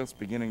others was just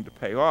beginning to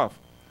pay off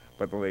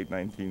by the late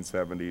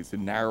 1970s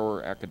in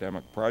narrower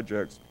academic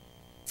projects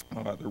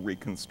that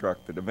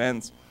reconstructed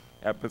events,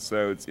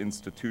 episodes,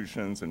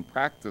 institutions, and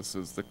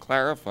practices that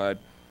clarified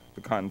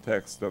the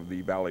context of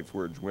the Valley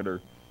Forge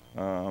winter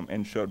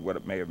and showed what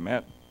it may have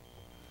meant.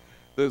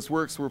 Those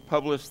works were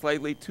published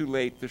slightly too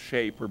late to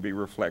shape or be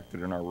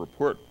reflected in our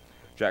report.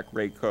 Jack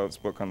Rakow's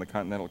book on the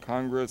Continental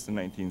Congress in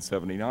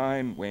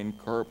 1979, Wayne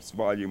Karp's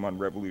volume on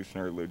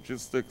revolutionary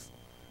logistics,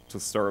 To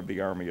Starve the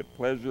Army at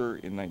Pleasure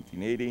in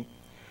 1980.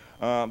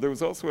 There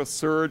was also a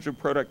surge of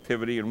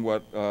productivity in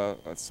what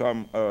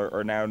some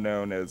are now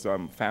known as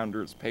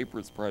Founders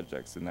Papers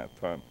projects in that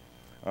time,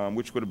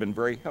 which would have been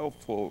very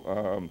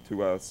helpful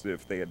to us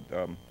if they had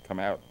come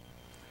out.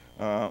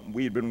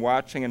 We had been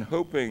watching and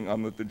hoping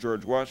that the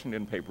George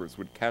Washington papers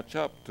would catch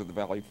up to the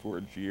Valley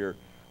Forge year,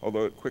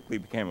 although it quickly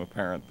became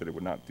apparent that it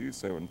would not do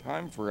so in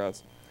time for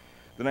us.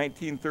 The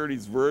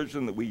 1930s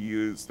version that we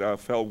used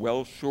fell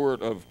well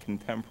short of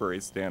contemporary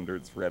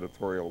standards for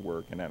editorial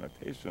work and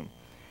annotation,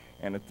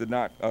 and it did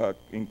not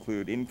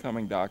include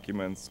incoming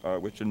documents,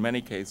 which in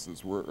many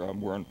cases were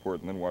more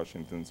important than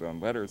Washington's own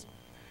letters.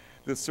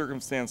 This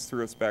circumstance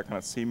threw us back on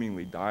a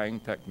seemingly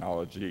dying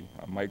technology,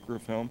 a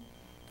microfilm,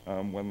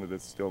 one that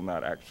has still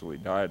not actually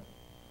died.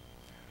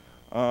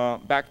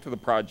 Back to the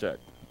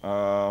project.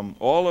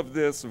 All of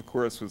this, of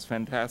course, was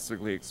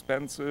fantastically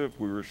expensive.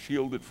 We were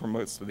shielded from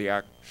most of the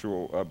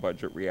actual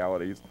budget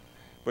realities.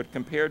 But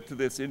compared to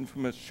this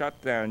infamous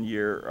shutdown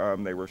year,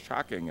 they were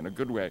shocking in a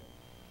good way.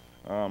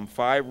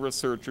 5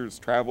 researchers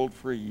traveled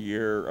for a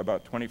year,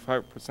 about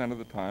 25% of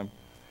the time.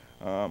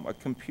 A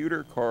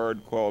computer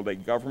card called a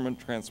government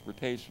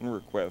transportation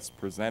request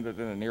presented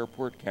at an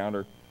airport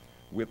counter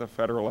with a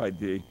federal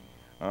ID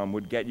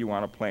would get you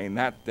on a plane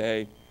that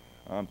day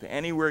to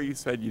anywhere you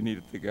said you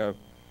needed to go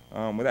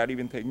without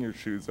even taking your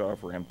shoes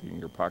off or emptying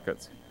your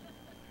pockets.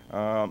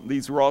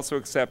 These were also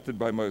accepted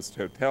by most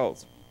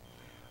hotels.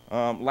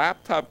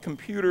 Laptop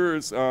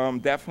computers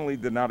definitely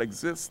did not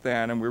exist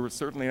then, and we were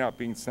certainly not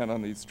being sent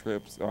on these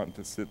trips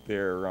to sit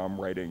there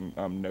writing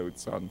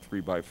notes on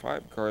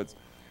 3x5 cards.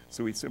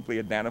 So we simply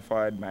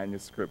identified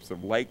manuscripts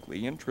of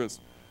likely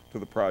interest to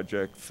the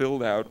project,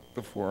 filled out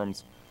the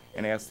forms,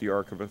 and asked the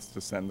archivist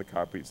to send the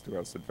copies to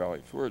us at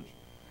Valley Forge.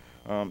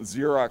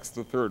 Xerox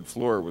the third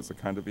floor was a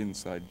kind of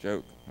inside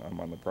joke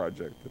on the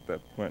project at that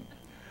point.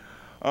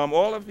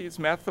 All of these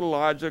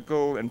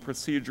methodological and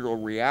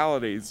procedural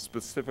realities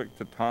specific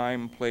to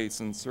time, place,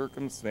 and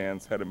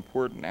circumstance had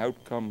important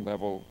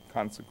outcome-level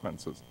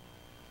consequences.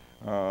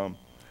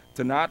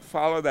 To not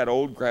follow that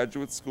old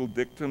graduate school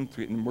dictum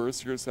to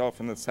immerse yourself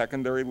in the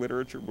secondary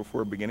literature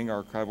before beginning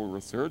archival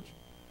research,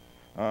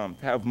 to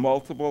have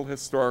multiple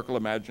historical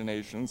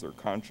imaginations or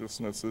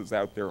consciousnesses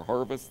out there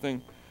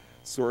harvesting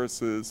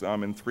sources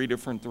in 3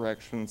 different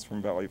directions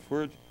from Valley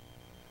Forge,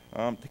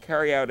 to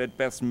carry out at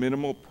best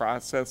minimal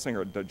processing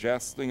or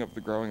digesting of the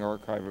growing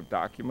archive of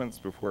documents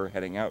before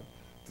heading out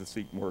to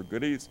seek more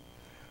goodies,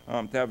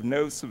 to have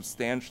no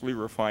substantially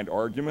refined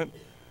argument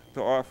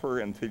to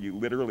offer until you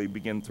literally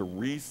begin to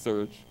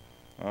research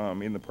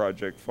in the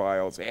project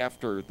files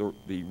after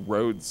the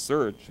road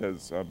search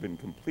has been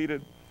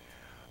completed.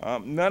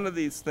 None of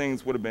these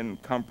things would have been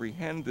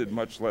comprehended,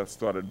 much less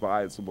thought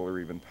advisable or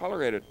even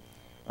tolerated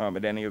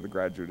at any of the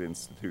graduate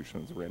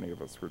institutions where any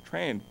of us were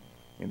trained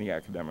in the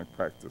academic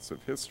practice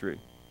of history.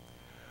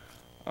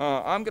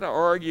 I'm going to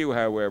argue,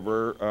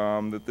 however,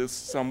 that this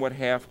somewhat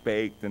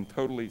half-baked and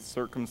totally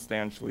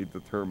circumstantially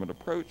determined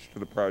approach to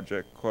the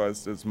project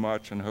caused as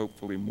much and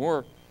hopefully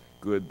more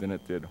good than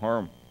it did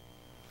harm.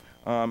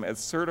 As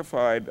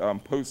certified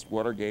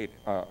post-Watergate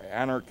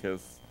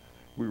anarchists,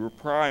 we were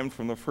primed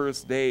from the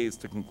first days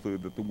to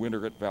conclude that the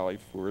winter at Valley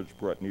Forge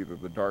brought neither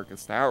the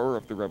darkest hour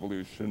of the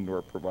revolution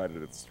nor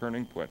provided its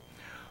turning point.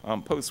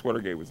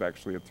 Post-Watergate was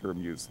actually a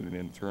term used in an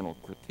internal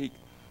critique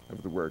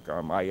of the work.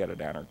 I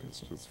added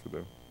anarchist just for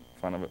the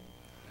fun of it.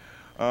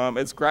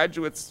 As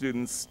graduate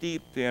students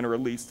steeped in or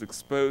at least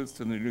exposed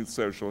to the new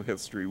social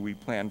history, we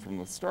planned from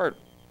the start.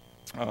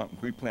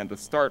 We planned to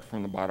start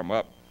from the bottom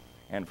up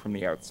and from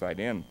the outside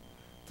in,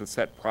 to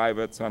set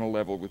privates on a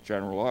level with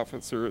general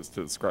officers,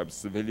 to describe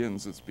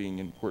civilians as being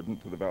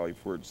important to the Valley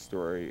Forge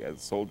story as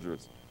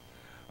soldiers.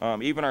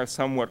 Even our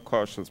somewhat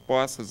cautious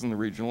bosses in the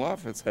regional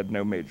office had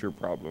no major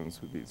problems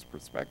with these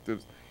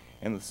perspectives,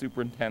 and the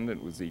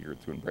superintendent was eager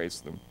to embrace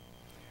them.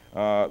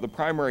 The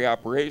primary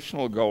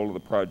operational goal of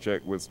the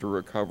project was to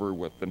recover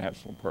what the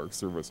National Park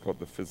Service called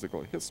the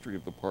physical history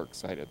of the park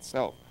site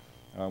itself,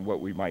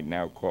 what we might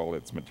now call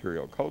its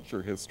material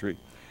culture history,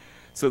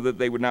 so that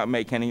they would not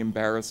make any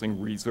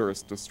embarrassing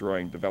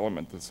resource-destroying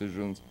development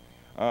decisions.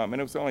 And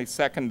it was only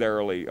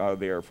secondarily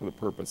there for the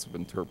purpose of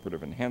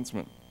interpretive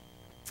enhancement.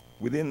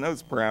 Within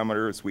those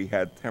parameters, we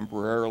had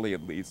temporarily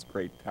at least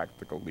great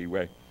tactical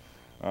leeway.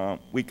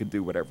 We could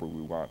do whatever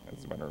we want,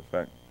 as a matter of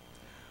fact.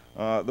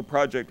 The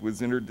project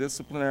was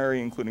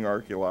interdisciplinary, including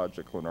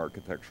archaeological and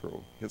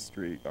architectural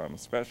history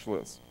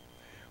specialists.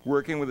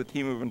 Working with a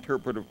team of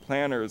interpretive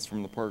planners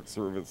from the Park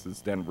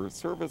Service's Denver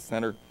Service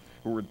Center,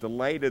 who were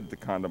delighted to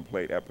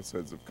contemplate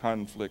episodes of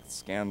conflict,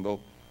 scandal,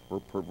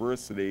 or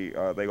perversity.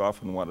 They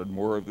often wanted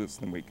more of this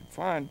than we could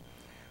find.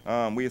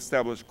 We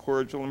established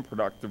cordial and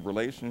productive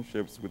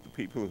relationships with the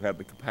people who had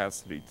the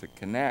capacity to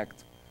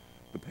connect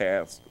the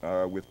past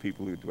with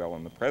people who dwell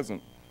in the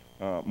present.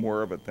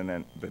 More of it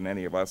than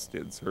any of us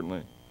did,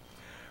 certainly.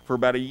 For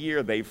about a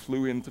year, they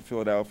flew into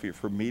Philadelphia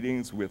for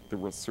meetings with the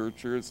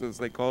researchers, as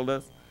they called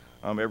us,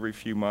 every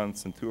few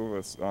months, and two of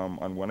us,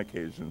 on one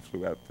occasion,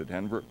 flew out to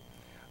Denver.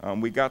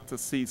 We got to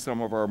see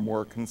some of our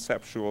more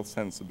conceptual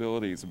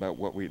sensibilities about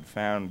what we'd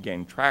found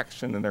gain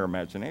traction in their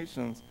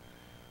imaginations,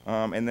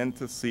 and then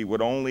to see what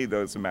only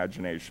those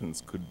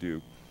imaginations could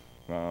do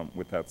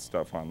with that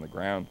stuff on the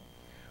ground.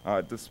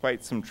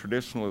 Despite some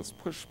traditionalist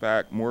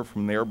pushback, more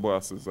from their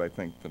bosses, I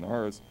think, than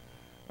ours,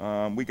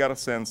 we got a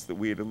sense that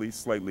we had at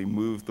least slightly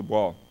moved the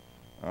ball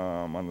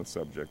on the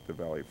subject of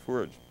Valley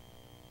Forge.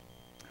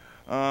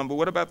 But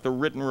what about the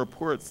written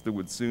reports that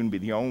would soon be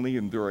the only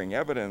enduring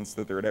evidence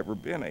that there had ever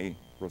been a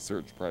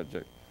research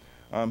project?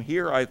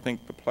 Here, I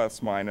think the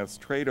plus-minus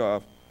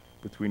trade-off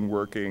between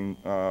working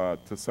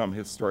to some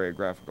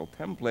historiographical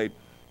template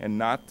and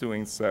not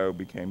doing so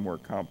became more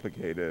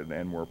complicated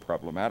and more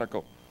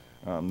problematical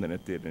than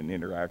it did in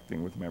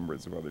interacting with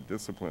members of other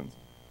disciplines.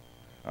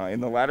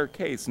 In the latter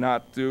case,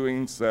 not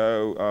doing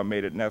so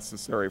made it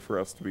necessary for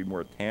us to be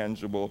more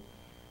tangible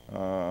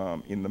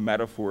in the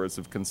metaphors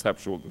of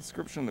conceptual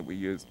description that we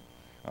used.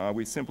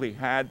 We simply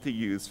had to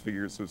use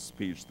figures of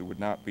speech that would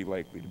not be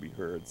likely to be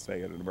heard,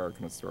 say, at an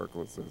American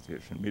Historical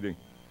Association meeting,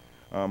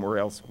 or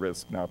else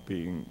risk not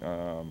being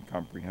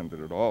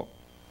comprehended at all.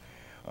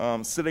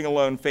 Sitting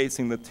alone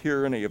facing the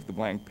tyranny of the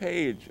blank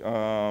page,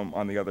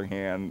 on the other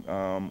hand,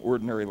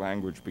 ordinary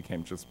language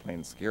became just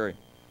plain scary.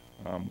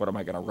 What am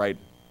I going to write?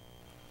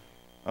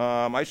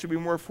 I should be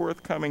more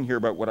forthcoming here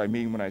about what I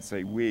mean when I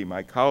say we.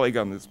 My colleague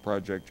on this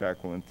project,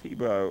 Jacqueline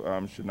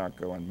Thibault, should not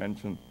go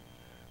unmentioned.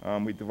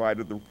 We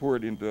divided the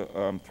report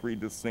into 3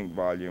 distinct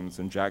volumes,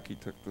 and Jackie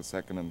took the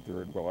second and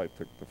third while I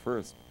took the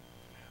first.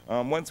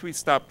 Once we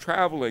stopped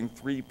traveling,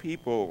 3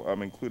 people,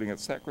 including a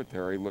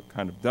secretary, looked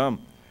kind of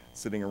dumb,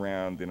 sitting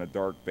around in a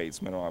dark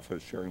basement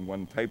office sharing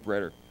one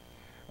typewriter.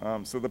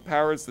 So the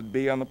powers that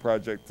be on the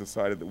project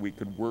decided that we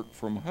could work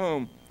from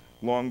home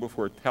long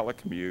before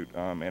telecommute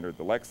entered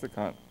the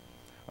lexicon.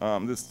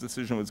 This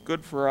decision was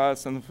good for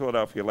us and the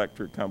Philadelphia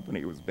Electric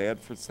Company. It was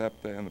bad for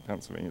SEPTA and the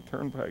Pennsylvania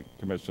Turnpike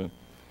Commission.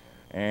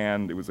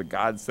 And it was a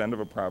godsend of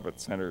a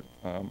profit center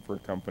for a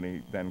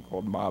company then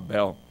called Ma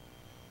Bell.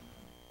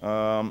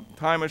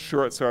 Time is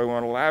short, so I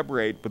won't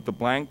elaborate, but the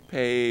blank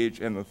page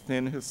and the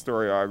thin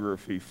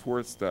historiography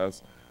forced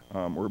us,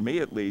 or me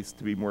at least,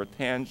 to be more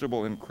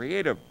tangible and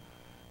creative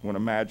when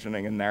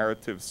imagining a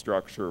narrative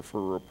structure for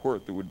a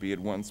report that would be at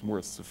once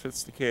more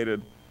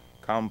sophisticated,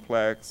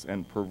 complex,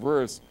 and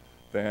perverse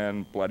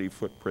than bloody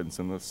footprints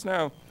in the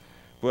snow,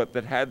 but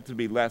that had to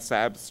be less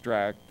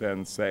abstract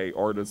than, say,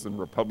 artisan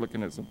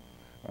republicanism,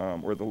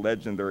 or the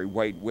legendary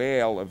white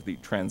whale of the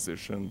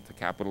transition to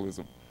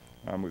capitalism.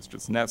 It was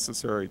just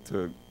necessary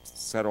to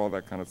set all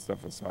that kind of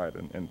stuff aside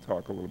and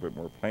talk a little bit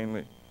more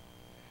plainly.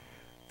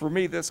 For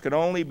me, this could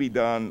only be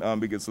done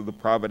because of the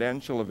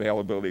providential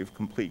availability of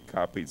complete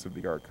copies of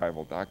the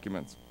archival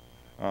documents.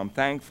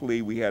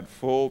 Thankfully, we had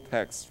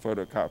full-text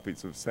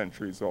photocopies of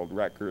centuries-old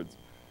records,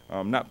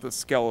 not the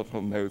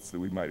skeletal notes that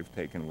we might have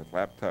taken with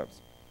laptops.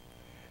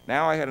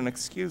 Now I had an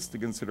excuse to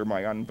consider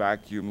my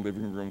unvacuumed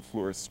living room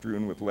floor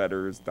strewn with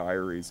letters,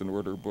 diaries, and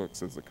order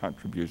books as a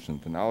contribution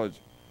to knowledge.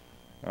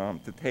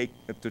 To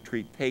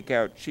treat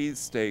takeout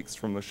cheesesteaks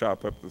from the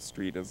shop up the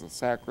street as a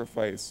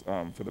sacrifice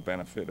for the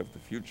benefit of the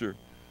future.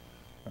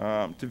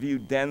 To view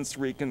dense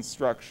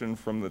reconstruction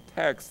from the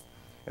text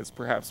as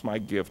perhaps my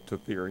gift to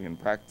theory and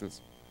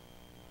practice.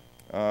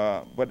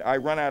 But I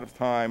run out of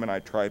time and I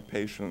tried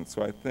patience,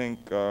 so I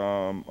think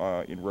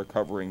in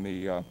recovering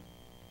the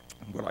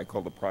what I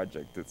call the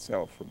project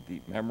itself from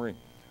deep memory,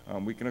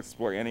 we can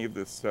explore any of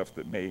this stuff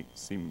that may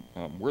seem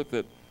worth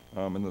it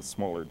in the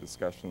smaller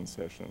discussion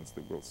sessions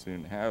that we'll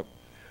soon have.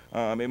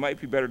 It might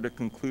be better to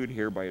conclude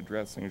here by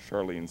addressing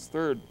Charlene's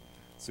third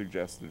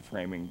suggested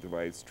framing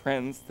device,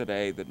 trends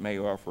today that may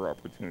offer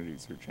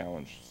opportunities or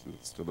challenges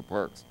to the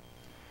parks.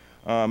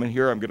 And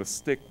here I'm going to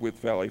stick with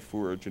Valley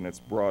Forge in its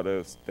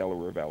broadest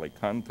Delaware Valley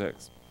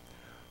context.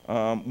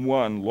 1,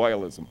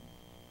 loyalism.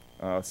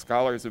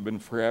 Scholars have been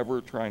forever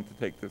trying to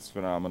take this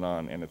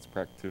phenomenon and its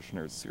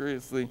practitioners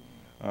seriously,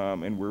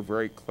 and we're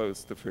very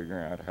close to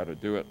figuring out how to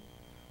do it.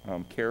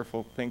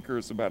 Careful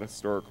thinkers about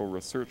historical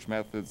research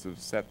methods have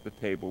set the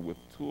table with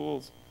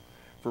tools.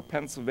 For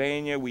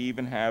Pennsylvania, we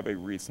even have a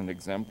recent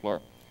exemplar,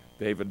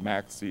 David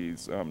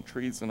Maxey's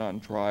Treason on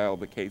Trial,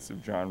 the Case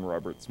of John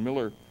Roberts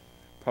Miller,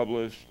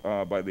 published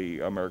by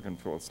the American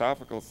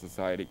Philosophical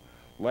Society,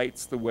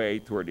 lights the way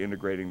toward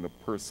integrating the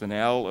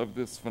personnel of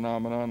this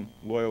phenomenon,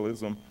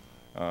 loyalism,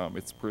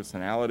 its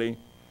personality,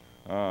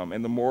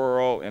 and the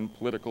moral and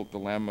political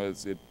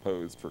dilemmas it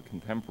posed for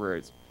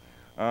contemporaries,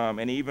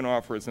 and even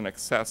offers an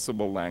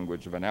accessible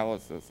language of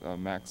analysis.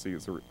 Maxie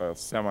is a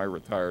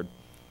semi-retired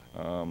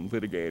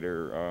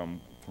litigator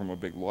from a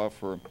big law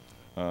firm,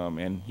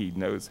 and he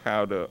knows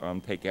how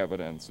to take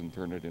evidence and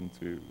turn it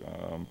into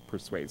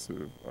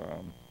persuasive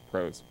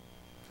prose.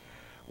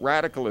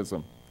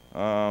 Radicalism.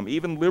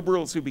 Even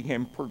liberals who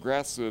became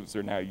progressives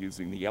are now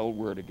using the L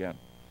word again.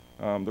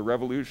 The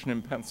revolution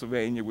in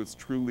Pennsylvania was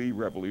truly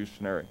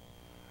revolutionary.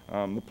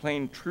 The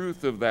plain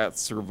truth of that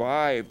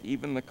survived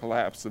even the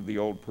collapse of the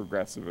old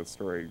progressive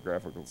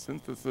historiographical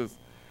synthesis,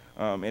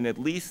 and at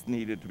least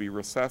needed to be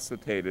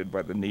resuscitated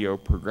by the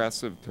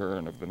neo-progressive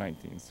turn of the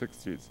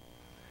 1960s.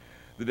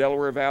 The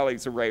Delaware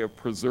Valley's array of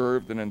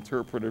preserved and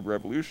interpreted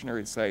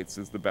revolutionary sites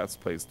is the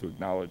best place to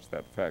acknowledge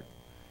that fact.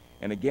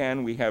 And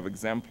again, we have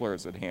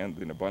exemplars at hand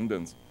in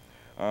abundance.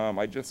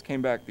 I just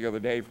came back the other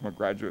day from a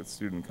graduate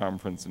student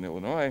conference in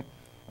Illinois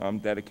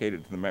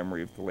dedicated to the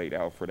memory of the late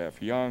Alfred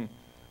F. Young.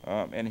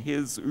 And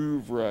his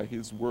oeuvre,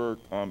 his work,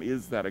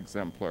 is that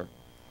exemplar.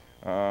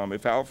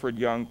 If Alfred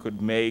Young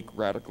could make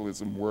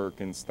radicalism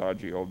work in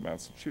stodgy old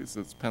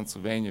Massachusetts,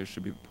 Pennsylvania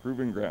should be the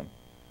proving ground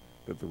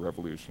that the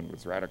revolution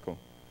was radical.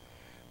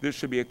 This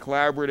should be a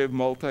collaborative,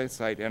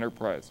 multi-site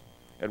enterprise.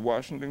 At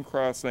Washington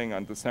Crossing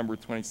on December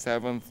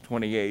 27th,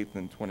 28th,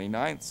 and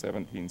 29th,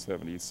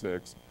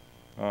 1776,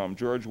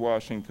 George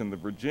Washington, the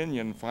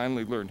Virginian,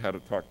 finally learned how to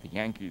talk to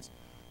Yankees.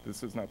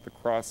 This is not the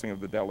crossing of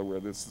the Delaware.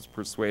 This is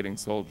persuading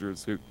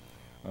soldiers who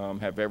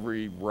have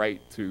every right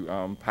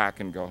to pack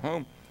and go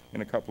home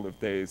in a couple of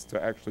days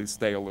to actually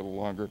stay a little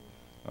longer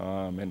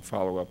and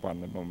follow up on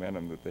the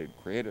momentum that they'd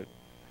created.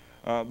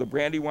 The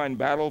Brandywine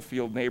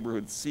battlefield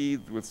neighborhood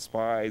seethed with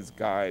spies,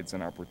 guides,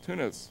 and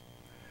opportunists.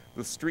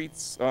 The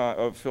streets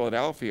of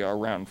Philadelphia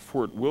around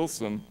Fort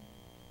Wilson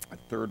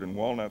at 3rd and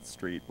Walnut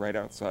Street, right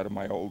outside of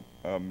my old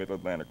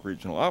Mid-Atlantic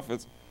regional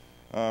office,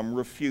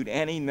 refute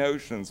any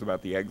notions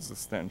about the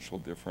existential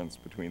difference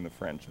between the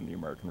French and the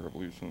American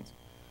revolutions.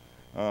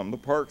 The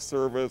Park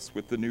Service,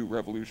 with the new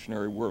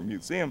Revolutionary War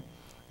Museum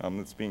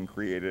that's being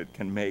created,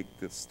 can make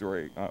this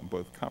story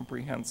both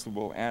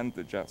comprehensible and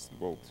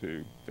digestible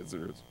to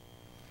visitors.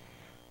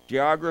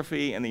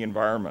 Geography and the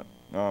environment.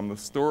 The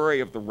story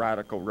of the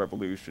radical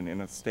revolution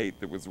in a state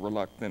that was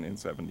reluctant in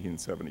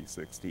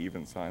 1776 to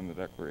even sign the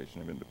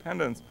Declaration of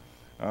Independence.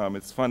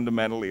 It's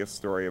fundamentally a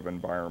story of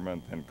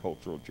environment and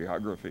cultural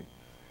geography.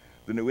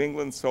 The New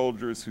England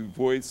soldiers whose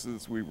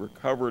voices we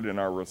recovered in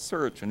our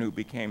research and who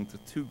became, to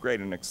too great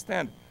an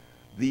extent,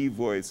 the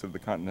voice of the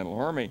Continental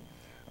Army,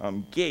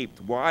 gaped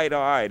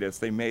wide-eyed as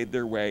they made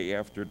their way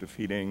after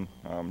defeating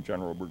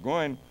General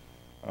Burgoyne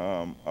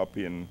up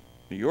in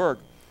New York.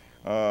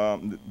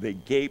 They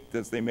gaped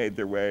as they made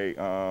their way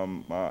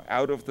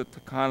out of the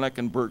Taconic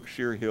and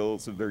Berkshire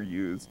hills of their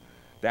youth,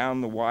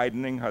 down the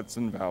widening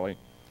Hudson Valley,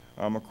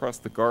 across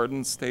the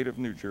Garden State of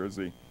New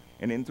Jersey,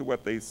 and into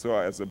what they saw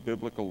as a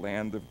biblical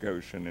land of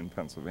Goshen in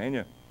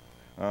Pennsylvania.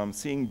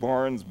 Seeing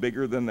barns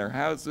bigger than their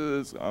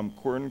houses,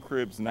 corn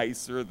cribs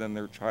nicer than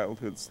their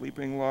childhood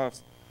sleeping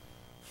lofts,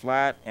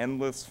 flat,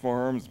 endless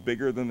farms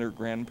bigger than their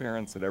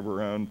grandparents had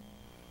ever owned,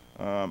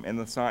 and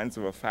the signs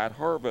of a fat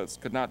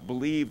harvest, could not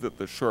believe that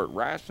the short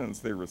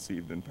rations they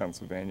received in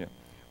Pennsylvania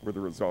were the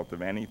result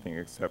of anything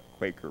except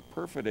Quaker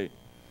perfidy.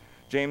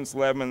 James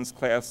Levin's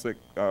classic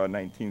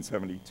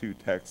 1972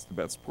 text, The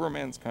Best Poor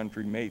Man's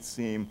Country, may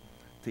seem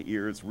to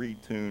ears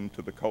retuned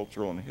to the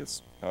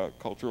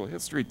cultural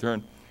history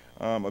turn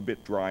a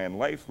bit dry and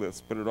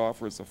lifeless, but it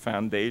offers a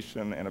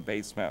foundation and a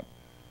base map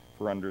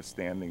for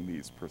understanding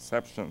these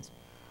perceptions.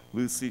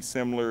 Lucy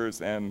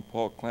Simler's and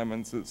Paul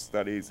Clemens'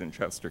 studies in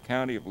Chester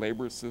County of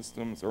labor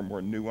systems are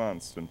more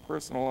nuanced and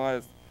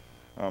personalized.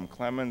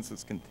 Clemens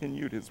has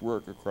continued his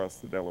work across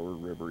the Delaware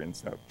River in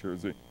South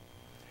Jersey.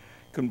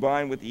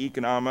 Combined with the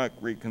economic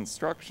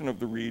reconstruction of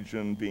the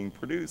region being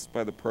produced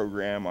by the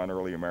program on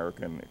early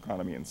American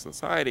economy and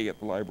society at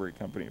the Library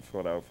Company of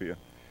Philadelphia,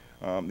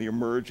 the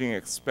emerging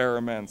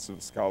experiments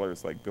of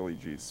scholars like Billy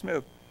G.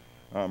 Smith,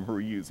 who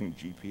are using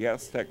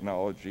GPS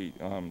technology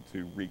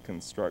to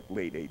reconstruct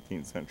late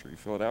 18th century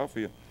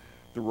Philadelphia,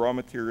 the raw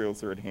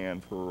materials are at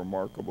hand for a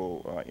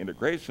remarkable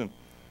integration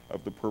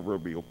of the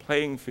proverbial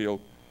playing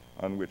field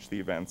on which the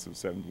events of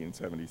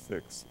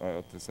 1776 to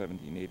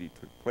 1780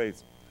 took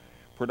place.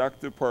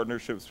 Productive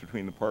partnerships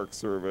between the Park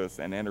Service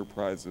and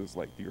enterprises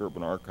like the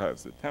Urban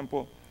Archives at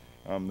Temple,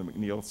 the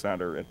McNeil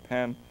Center at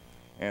Penn,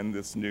 and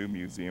this new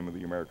Museum of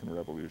the American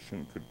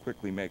Revolution could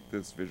quickly make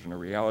this vision a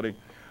reality.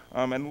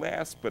 And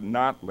last but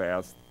not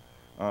last,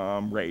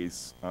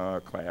 race,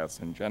 class,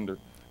 and gender.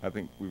 I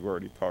think we've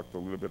already talked a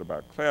little bit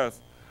about class.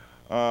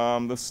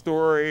 The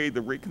story,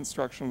 the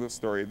reconstruction of the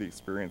story of the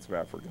experience of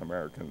African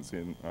Americans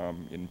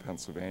in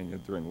Pennsylvania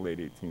during the late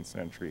 18th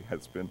century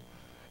has been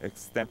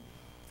extended.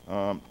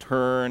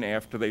 Turn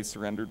after they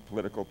surrendered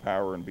political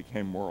power and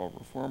became moral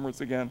reformers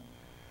again.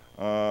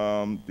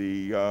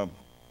 The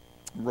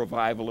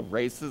revival of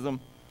racism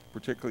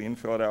particularly in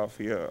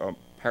Philadelphia,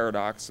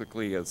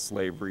 paradoxically, as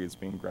slavery is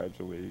being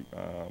gradually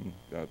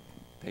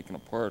taken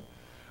apart.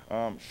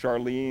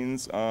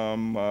 Charlene's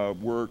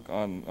work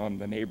on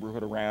the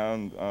neighborhood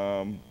around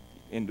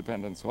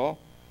Independence Hall,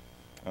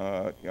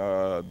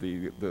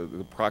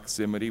 the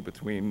proximity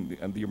between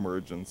the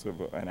emergence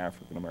of an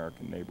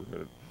African-American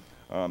neighborhood.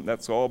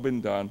 That's all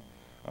been done.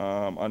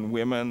 On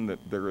women, that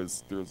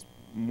there's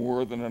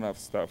more than enough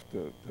stuff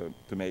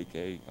to make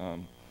a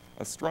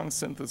strong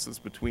synthesis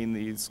between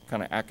these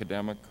kind of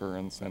academic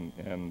currents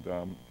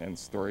and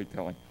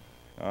storytelling.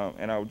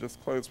 And I'll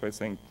just close by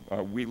saying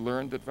we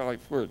learned at Valley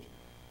Forge,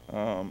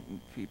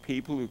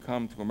 people who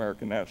come to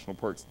American national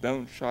parks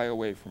don't shy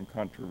away from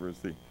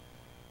controversy,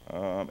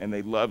 and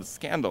they love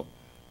scandal,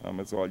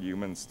 as all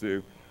humans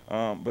do.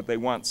 But they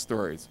want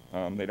stories.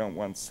 They don't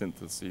want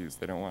syntheses.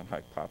 They don't want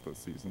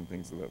hypotheses and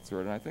things of that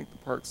sort. And I think the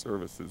Park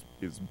Service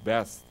is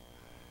best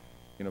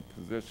in a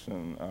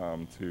position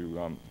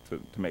to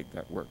make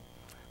that work.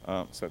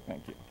 So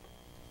thank you.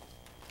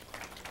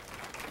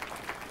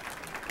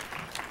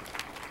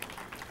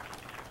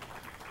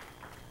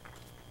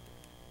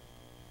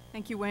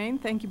 Thank you, Wayne.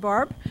 Thank you,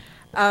 Barb.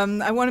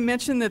 I want to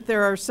mention that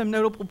there are some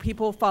notable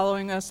people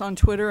following us on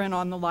Twitter and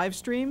on the live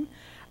stream.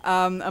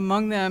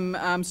 Among them,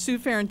 Sue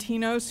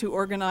Ferentinos, who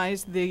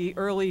organized the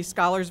early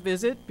scholars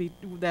visit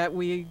that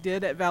we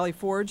did at Valley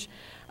Forge,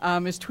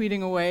 is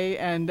tweeting away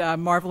and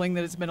marveling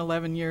that it's been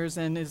 11 years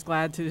and is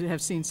glad to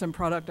have seen some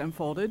product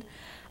unfolded.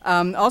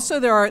 Also,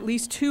 there are at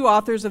least 2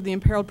 authors of the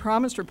Imperiled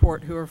Promise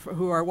Report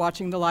who are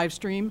watching the live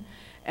stream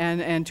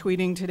and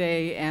tweeting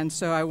today, and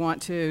so I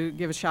want to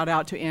give a shout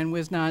out to Ann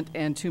Wisnant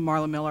and to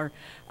Marla Miller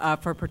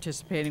for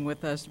participating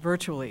with us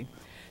virtually.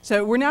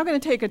 So we're now going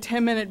to take a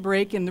 10-minute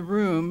break in the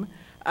room.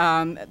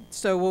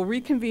 So we'll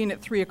reconvene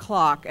at 3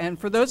 o'clock. And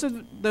for those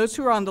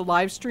who are on the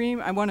live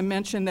stream, I want to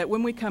mention that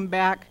when we come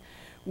back,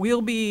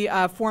 we'll be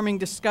forming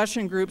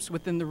discussion groups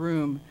within the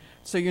room.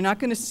 So you're not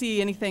going to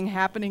see anything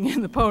happening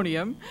in the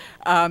podium.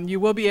 You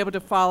will be able to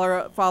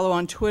follow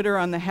on Twitter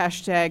on the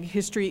hashtag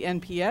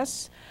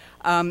HistoryNPS.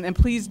 And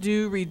please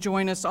do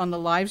rejoin us on the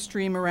live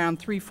stream around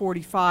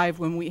 3:45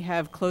 when we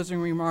have closing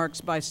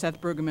remarks by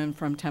Seth Brueggemann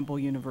from Temple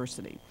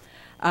University.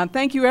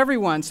 Thank you,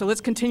 everyone. So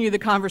let's continue the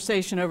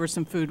conversation over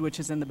some food,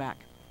 which is in the back.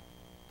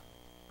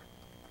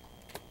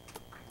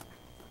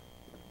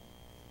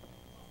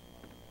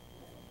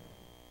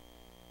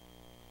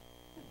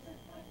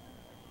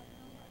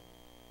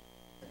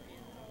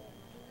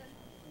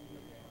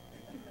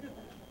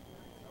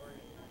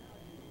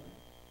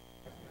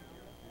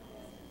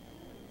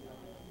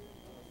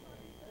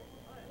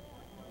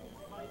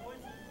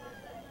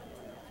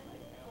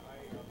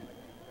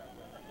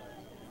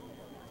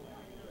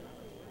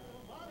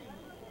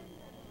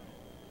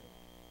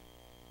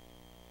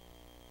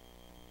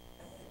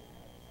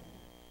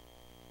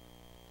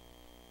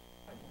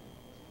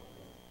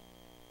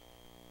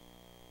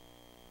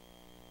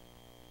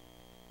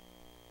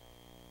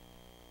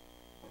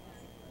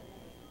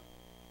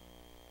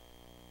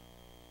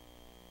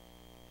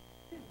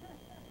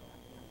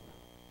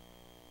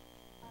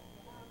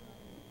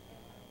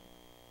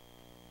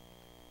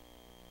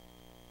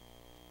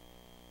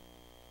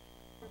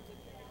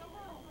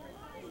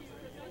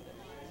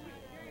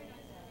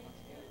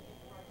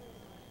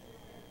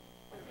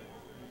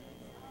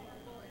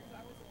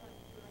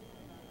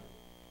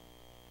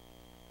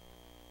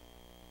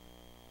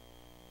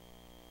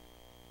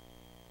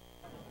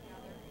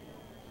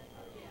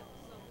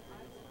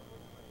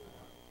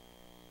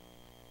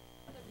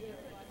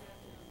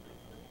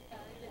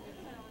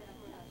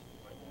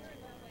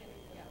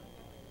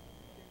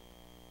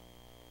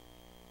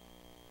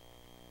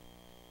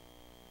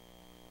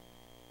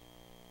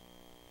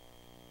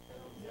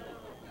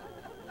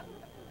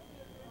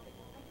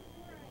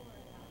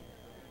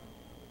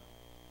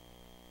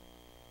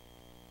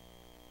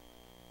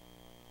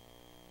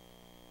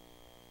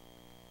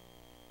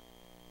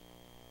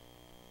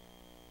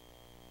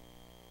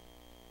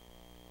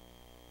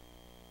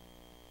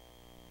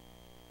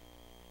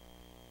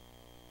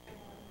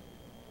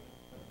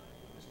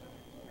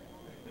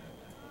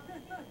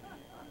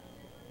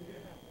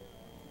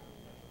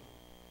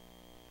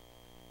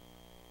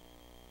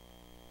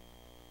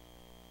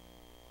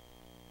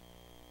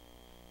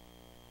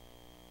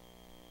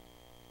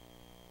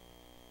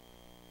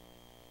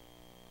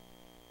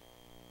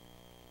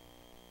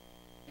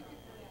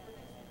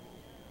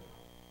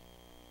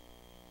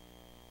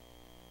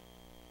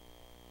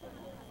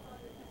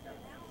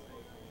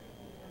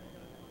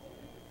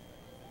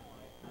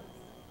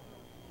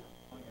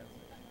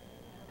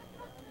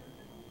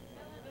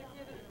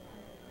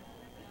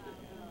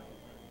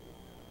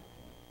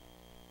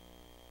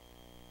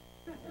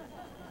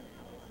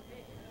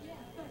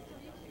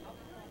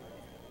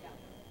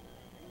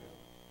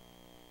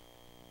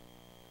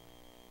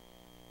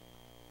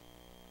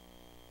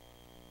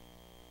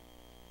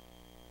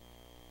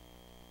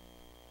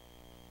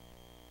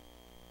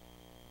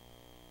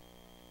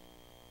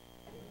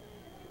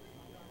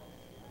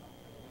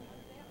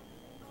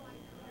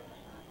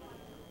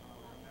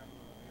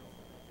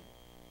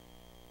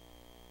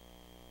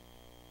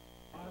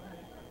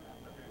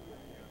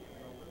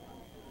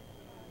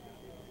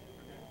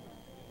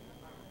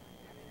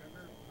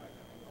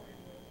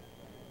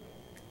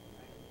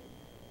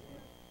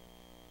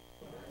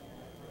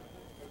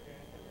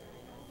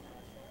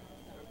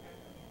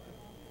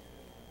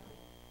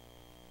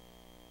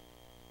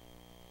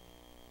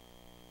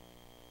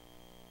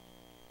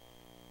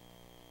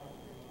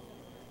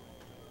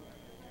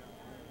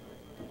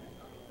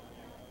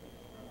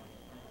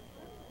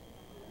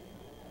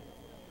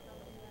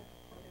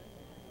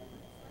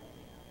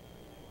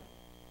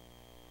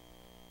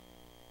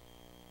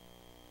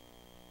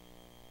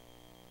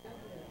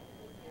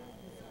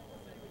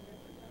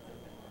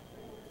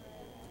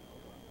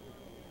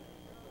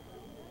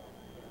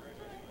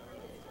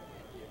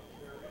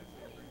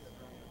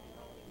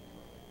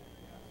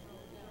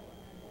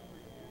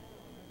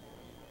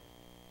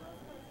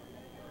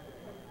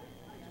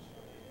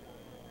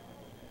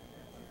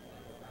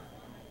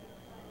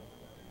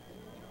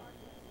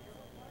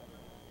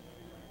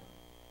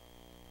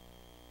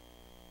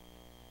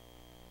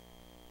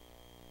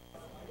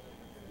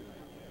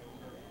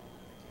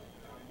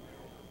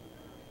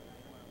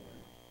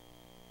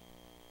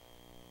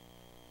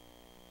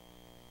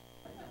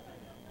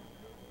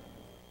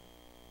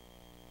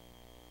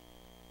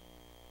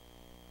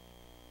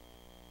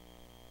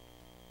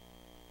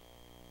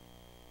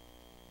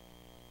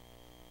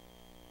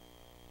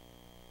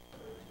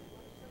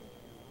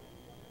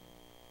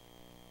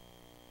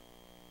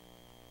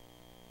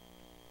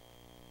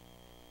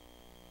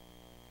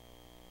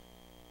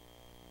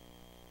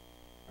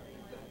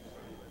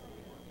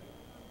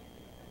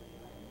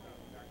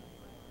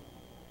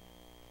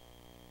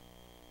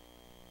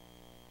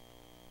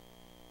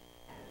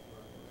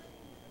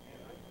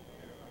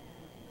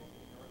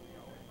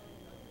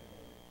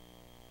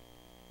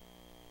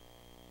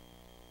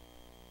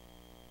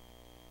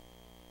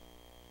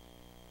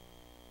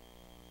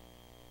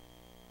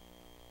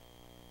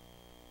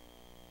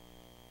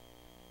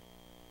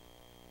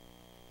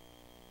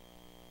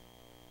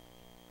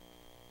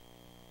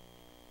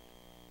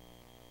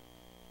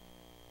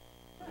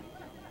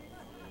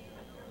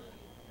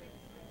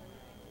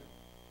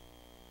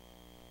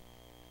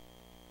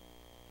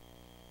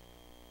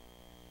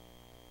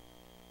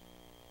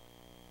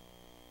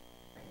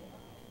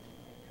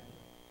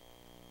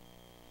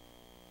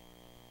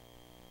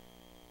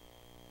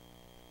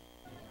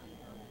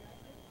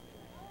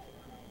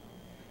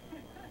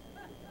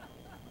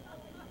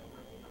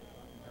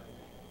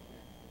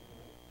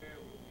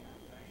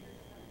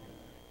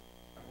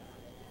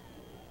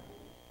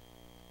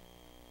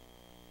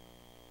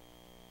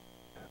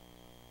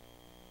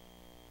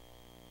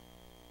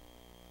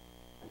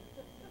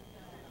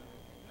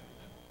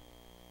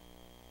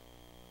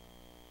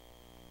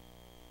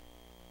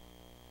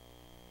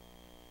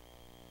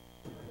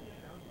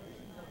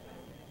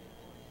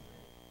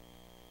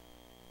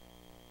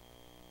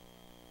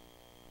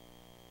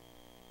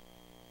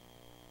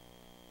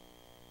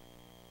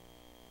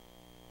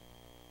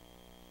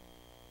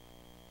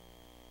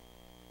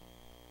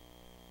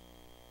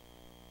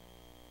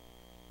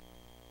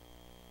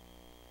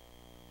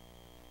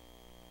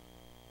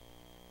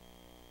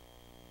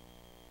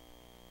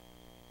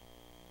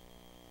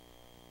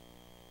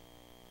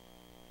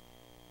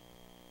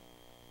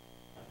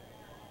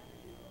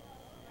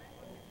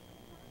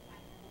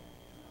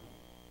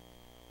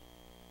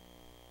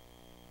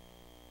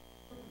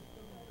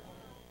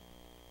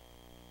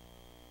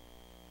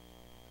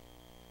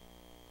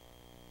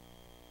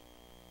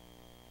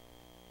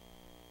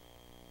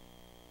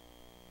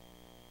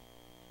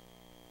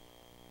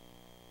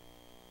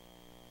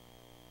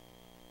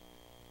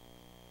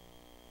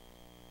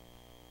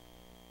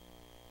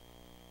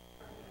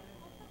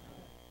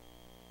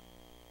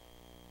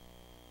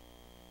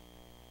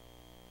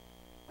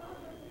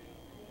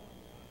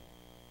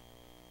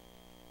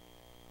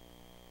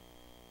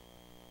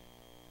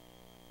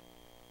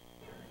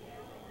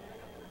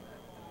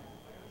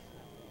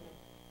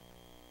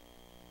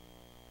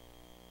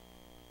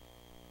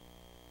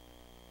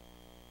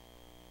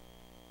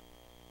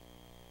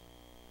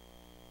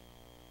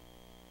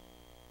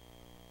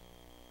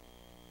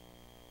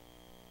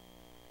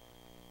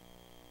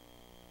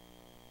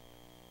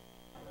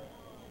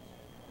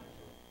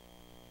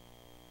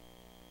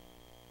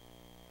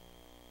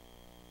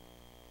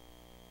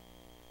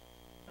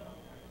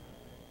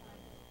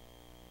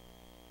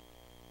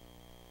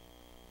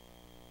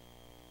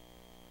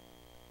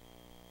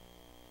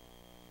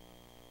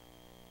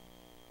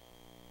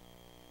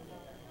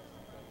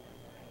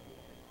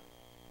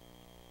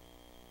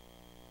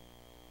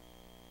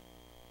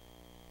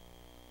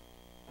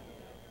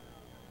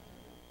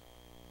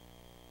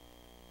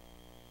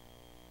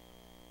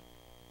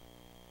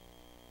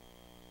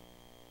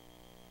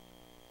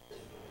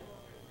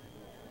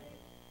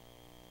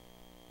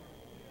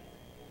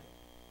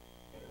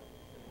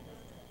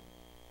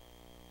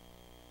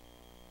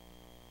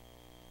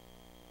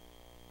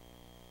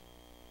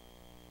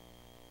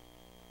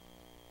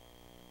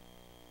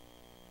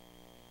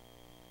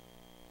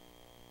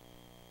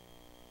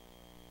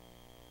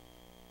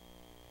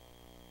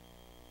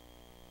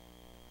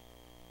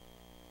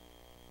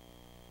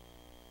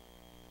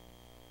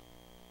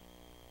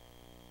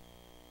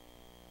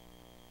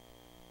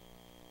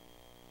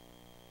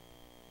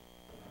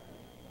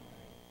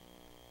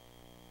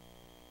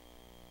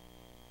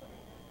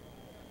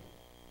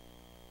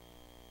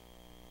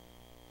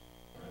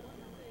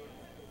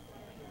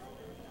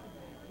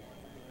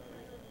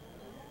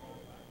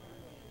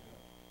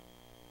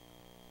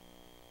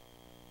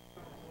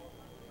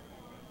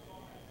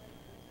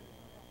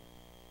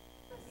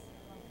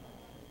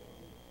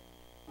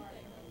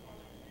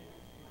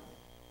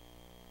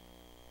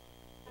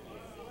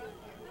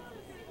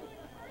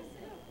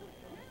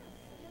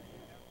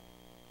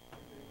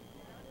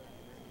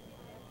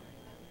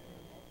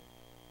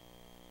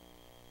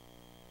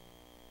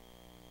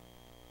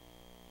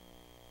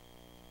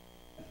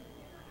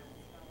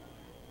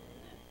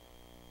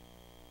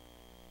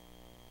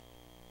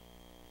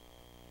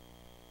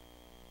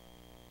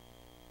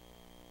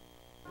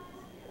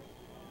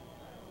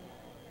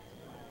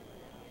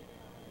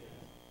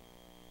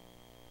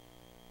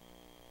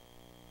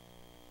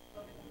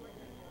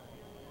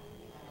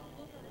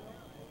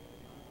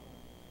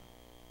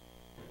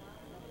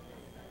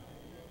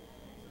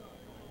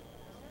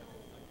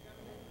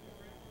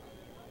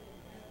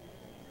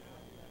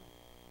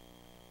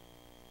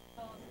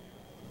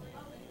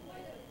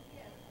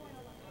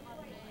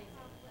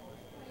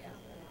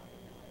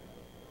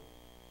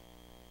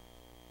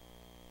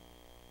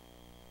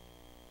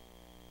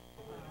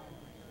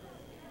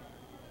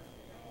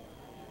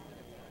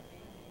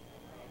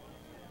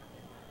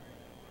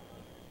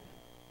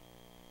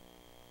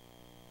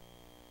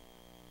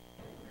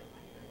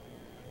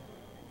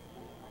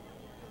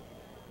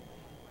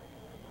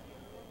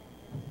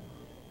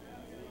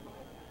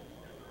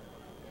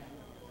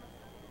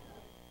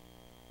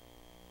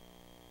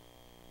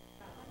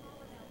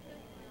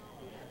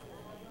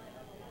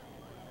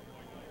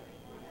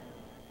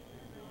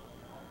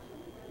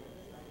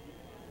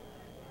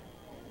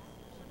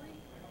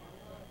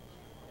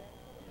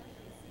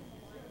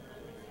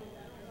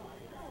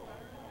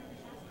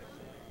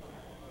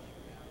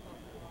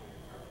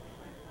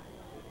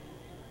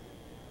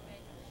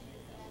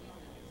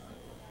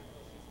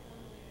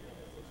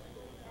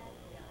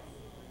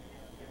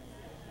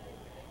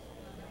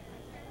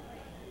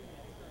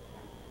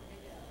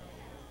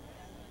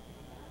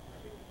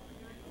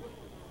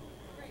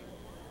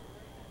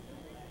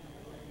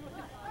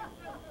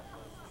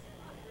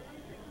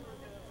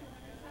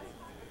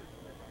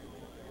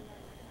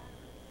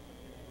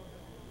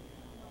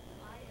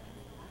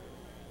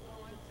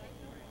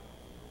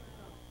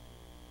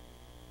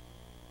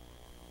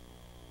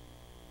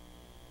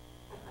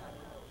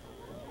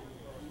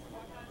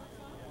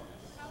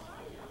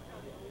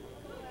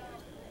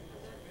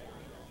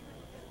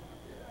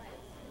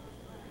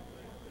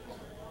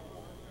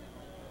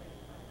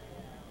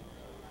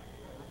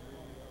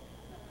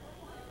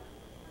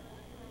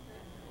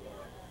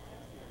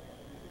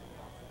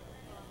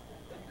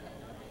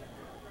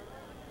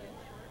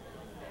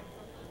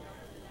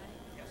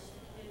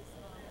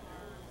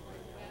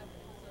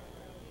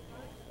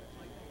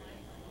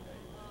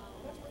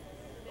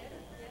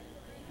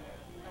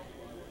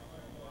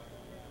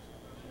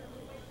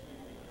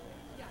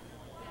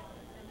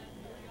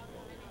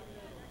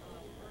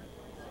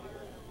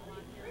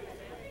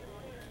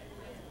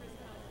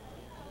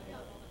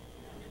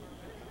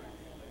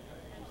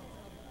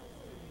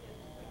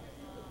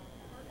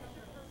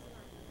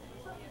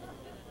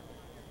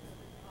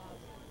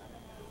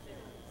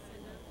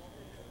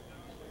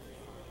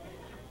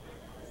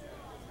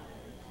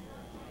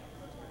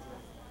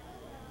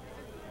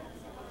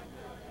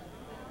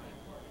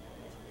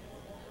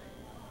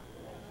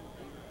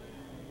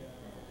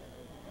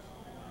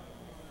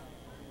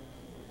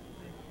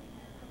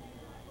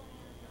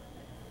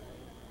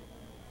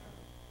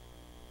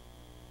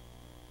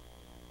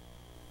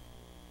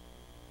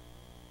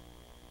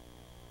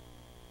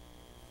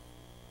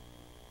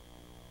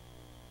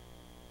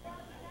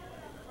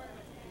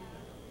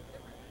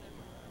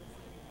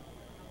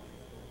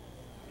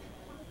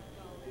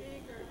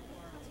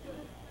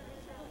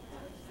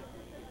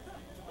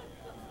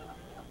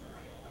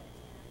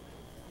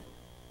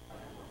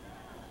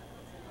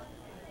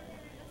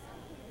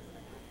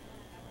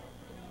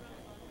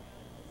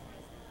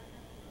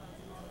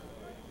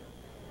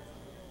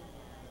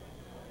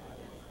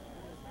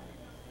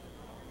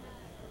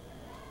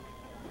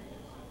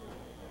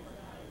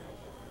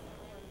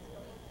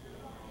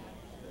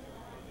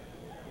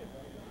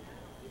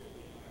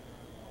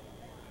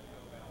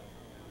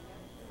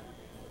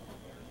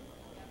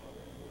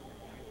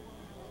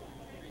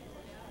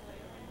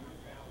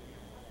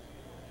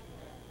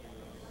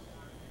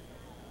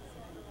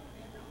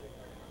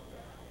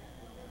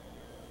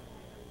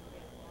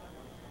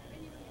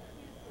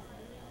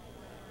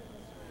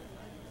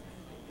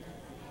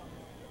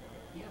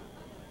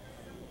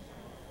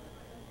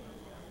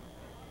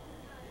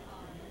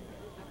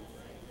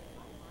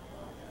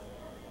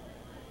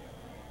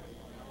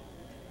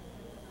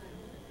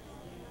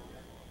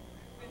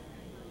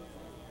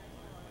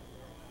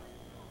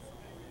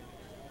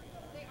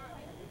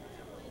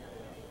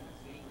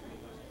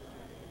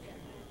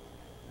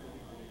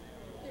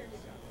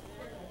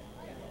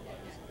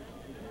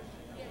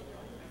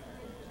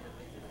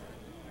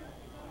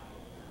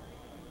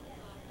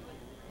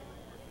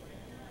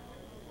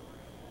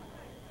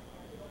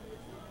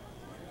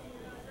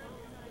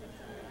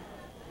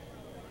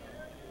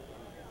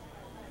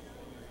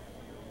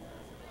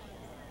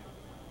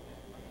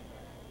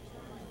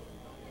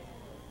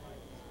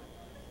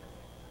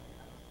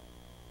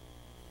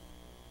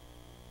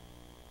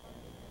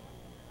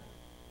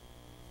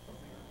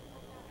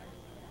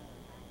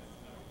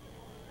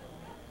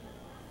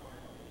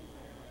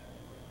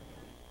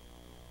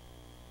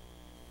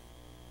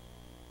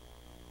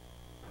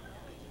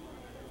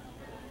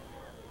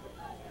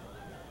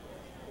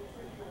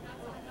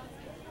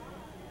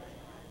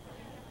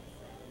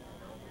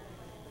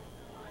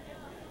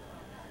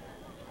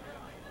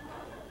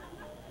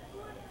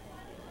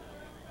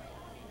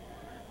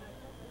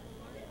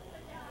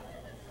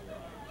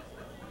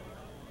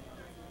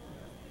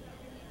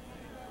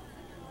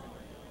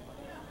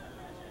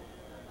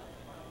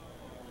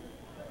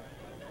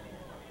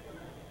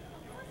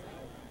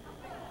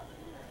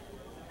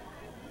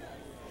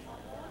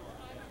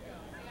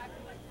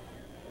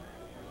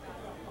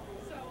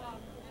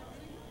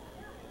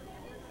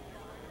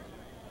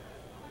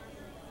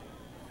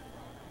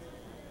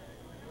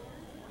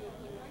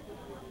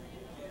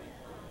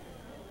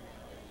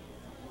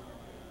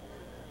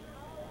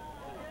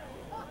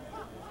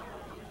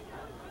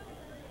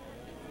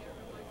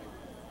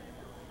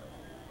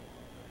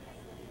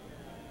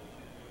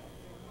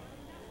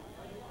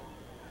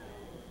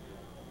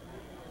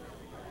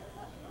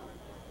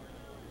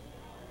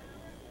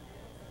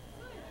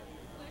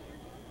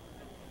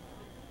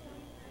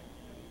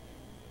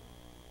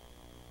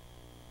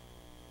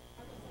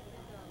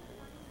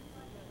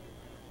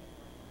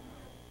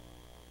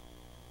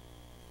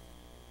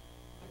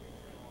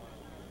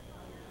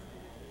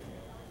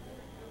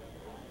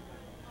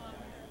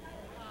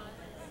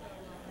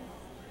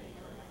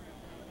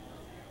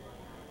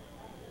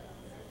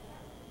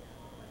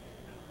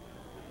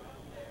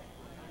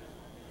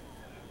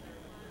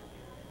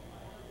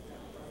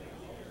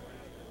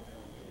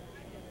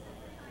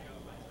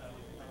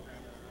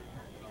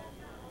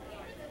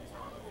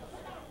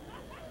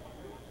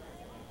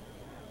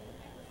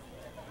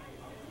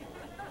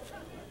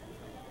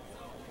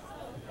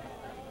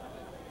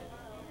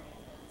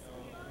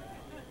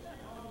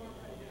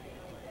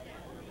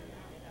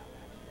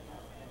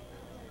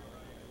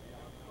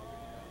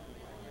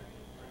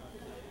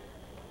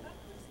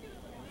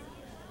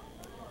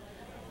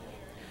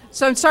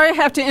 So I'm sorry I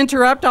have to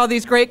interrupt all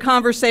these great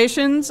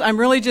conversations. I'm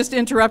really just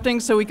interrupting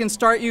so we can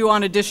start you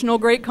on additional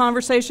great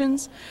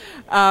conversations.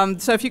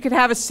 So if you could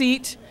have a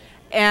seat,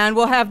 and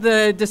we'll have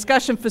the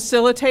discussion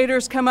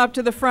facilitators come up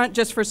to the front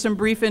just for some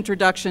brief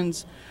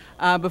introductions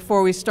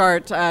before we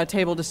start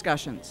table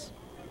discussions.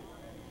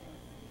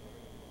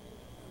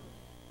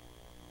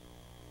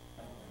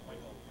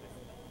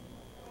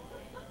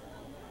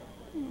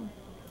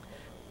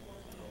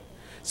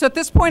 So at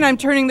this point, I'm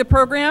turning the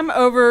program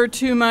over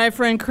to my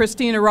friend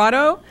Christine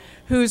Arado,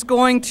 who's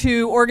going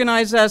to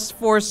organize us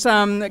for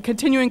some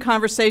continuing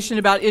conversation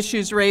about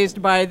issues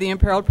raised by the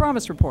Imperiled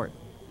Promise Report.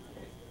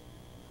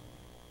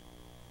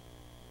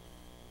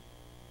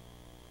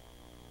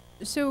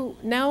 So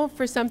now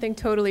for something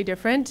totally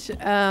different.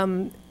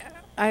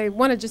 I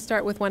want to just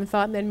start with one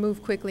thought and then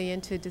move quickly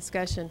into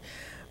discussion.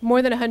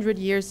 More than 100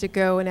 years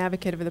ago, an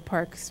advocate of the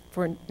parks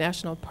for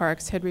national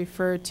parks had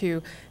referred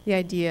to the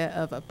idea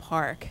of a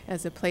park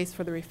as a place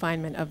for the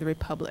refinement of the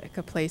republic,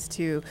 a place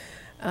to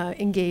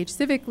engage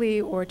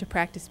civically or to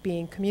practice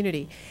being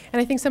community.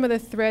 And I think some of the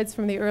threads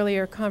from the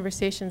earlier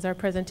conversations, our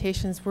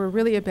presentations, were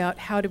really about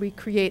how do we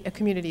create a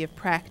community of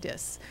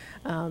practice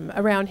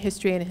around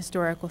history and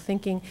historical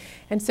thinking.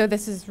 And so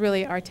this is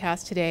really our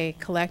task today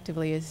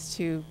collectively, is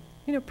to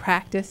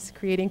practice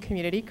creating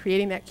community,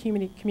 creating that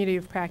community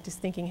of practice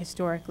thinking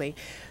historically.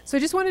 So I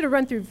just wanted to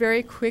run through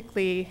very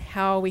quickly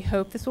how we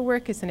hope this will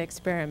work as an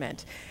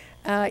experiment.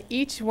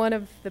 Each one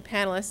of the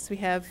panelists, we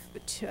have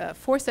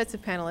 4 sets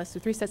of panelists, or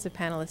 3 sets of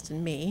panelists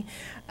and me,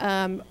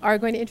 are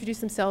going to introduce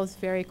themselves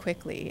very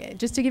quickly,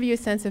 just to give you a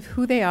sense of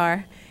who they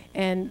are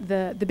and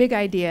the big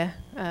idea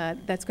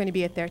that's going to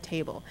be at their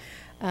table.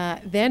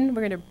 Then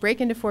we're going to break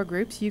into 4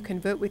 groups. You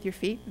can vote with your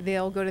feet.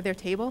 They'll go to their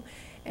table.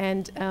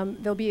 And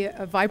there'll be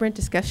a vibrant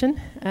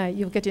discussion.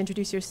 You'll get to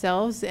introduce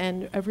yourselves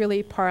and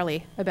really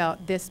parley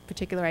about this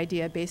particular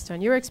idea based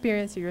on your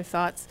experience or your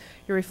thoughts,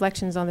 your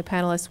reflections on the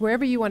panelists,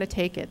 wherever you want to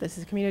take it. This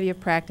is a community of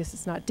practice.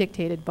 It's not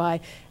dictated by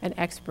an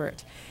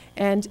expert.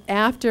 And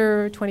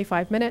after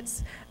 25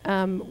 minutes,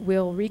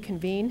 we'll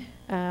reconvene.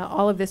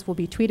 All of this will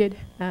be tweeted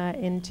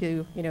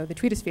into the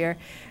tweetosphere.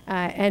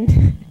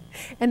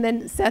 And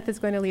then Seth is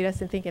going to lead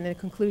us in thinking in a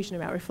conclusion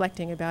about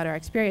reflecting about our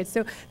experience.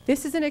 So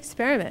this is an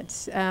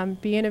experiment.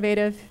 Be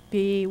innovative,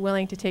 be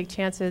willing to take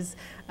chances,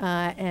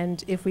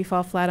 and if we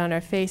fall flat on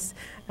our face,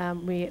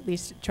 we at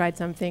least tried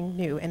something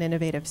new and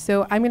innovative.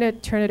 So I'm going to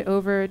turn it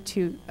over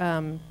to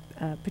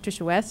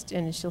Patricia West,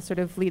 and she'll sort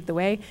of lead the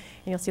way.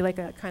 And you'll see like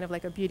a kind of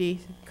like a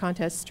beauty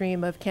contest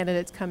stream of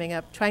candidates coming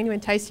up, trying to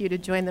entice you to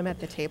join them at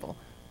the table.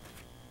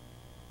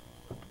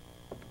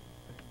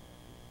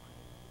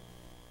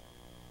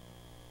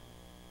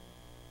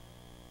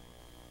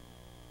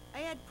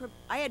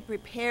 I had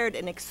prepared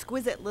an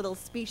exquisite little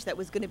speech that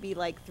was going to be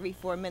like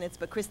 3-4 minutes,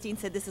 but Christine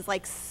said this is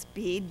like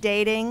speed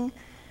dating,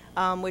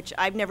 which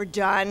I've never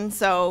done.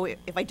 So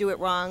if I do it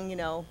wrong,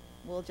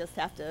 we'll just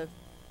have to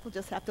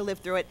live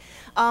through it.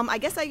 I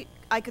guess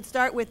I could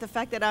start with the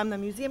fact that I'm the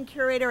museum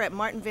curator at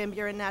Martin Van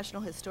Buren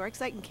National Historic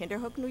Site in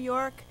Kinderhook, New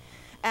York,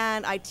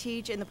 and I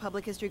teach in the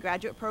Public History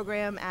Graduate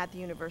Program at the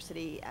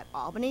University at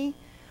Albany.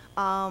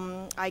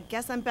 I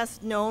guess I'm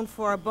best known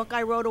for a book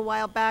I wrote a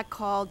while back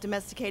called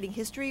Domesticating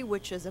History,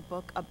 which is a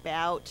book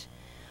about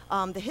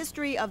the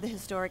history of the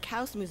Historic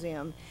House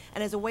Museum.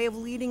 And as a way of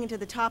leading into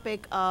the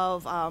topic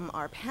of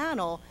our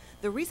panel,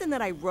 the reason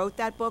that I wrote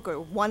that book, or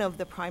one of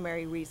the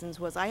primary reasons,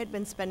 was I had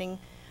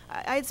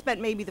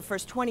spent maybe the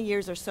first 20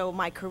 years or so of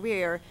my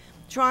career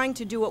trying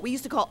to do what we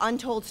used to call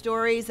untold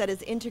stories, that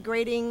is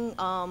integrating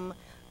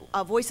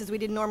voices we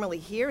didn't normally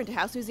hear into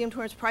house museum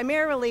tours,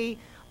 primarily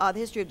the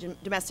history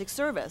of domestic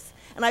service.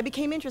 And I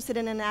became interested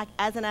in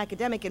as an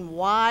academic in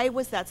why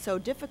was that so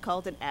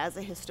difficult, and as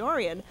a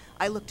historian,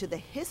 I looked to the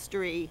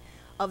history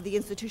of the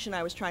institution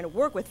I was trying to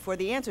work with for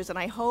the answers, and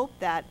I hope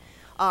that,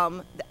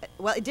 well,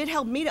 it did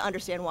help me to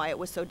understand why it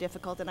was so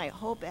difficult, and I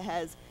hope it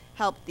has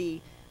helped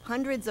the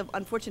hundreds of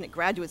unfortunate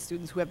graduate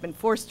students who have been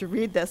forced to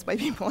read this by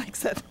people like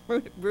Seth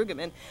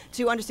Brueggemann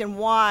to understand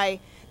why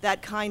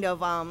that kind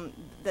of,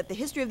 that the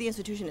history of the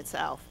institution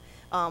itself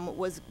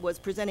was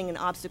presenting an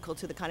obstacle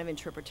to the kind of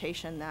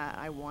interpretation that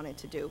I wanted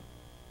to do.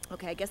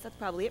 Okay, I guess that's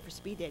probably it for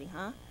speed dating,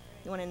 huh?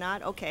 You want to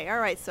nod? Okay, all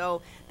right.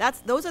 So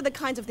those are the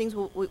kinds of things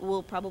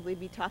we'll probably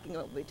be talking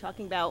about. We'll be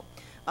talking about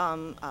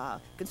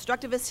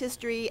constructivist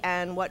history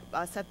and what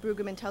Seth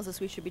Brueggemann tells us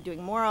we should be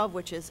doing more of,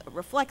 which is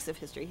reflexive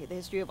history, the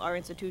history of our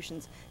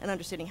institutions, and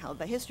understanding how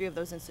the history of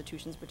those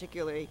institutions,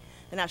 particularly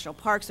the National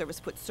Park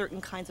Service, puts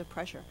certain kinds of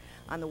pressure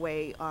on the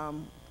way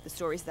the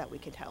stories that we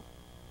can tell.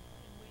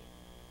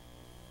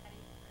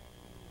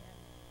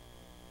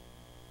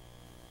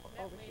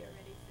 Over here.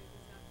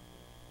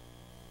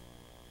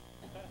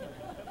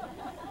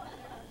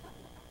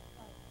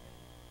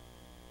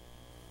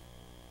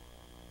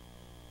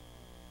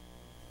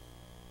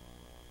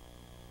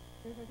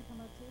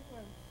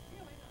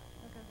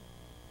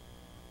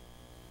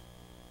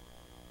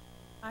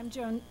 I'm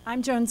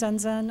Joan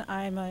Zenzen.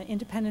 I'm an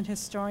independent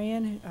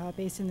historian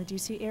based in the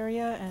DC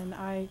area, and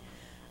I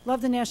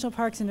love the national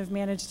parks and have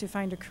managed to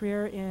find a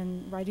career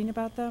in writing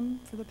about them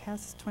for the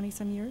past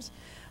 20-some years.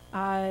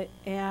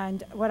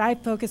 And what I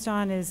focused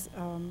on is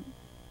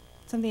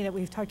something that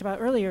we've talked about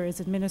earlier is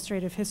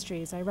administrative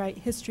histories. I write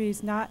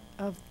histories not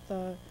of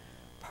the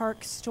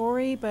park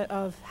story, but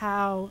of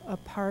how a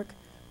park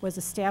was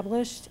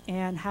established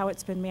and how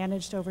it's been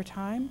managed over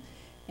time.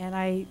 And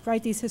I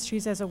write these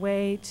histories as a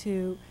way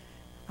to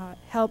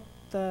help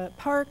the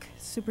park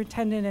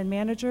superintendent and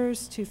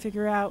managers to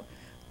figure out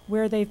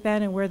where they've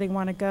been and where they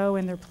want to go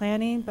in their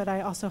planning. But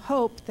I also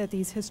hope that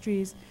these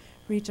histories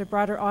reach a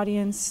broader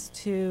audience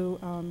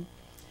to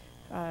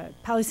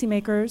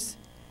policymakers,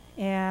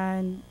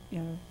 and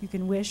you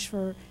can wish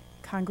for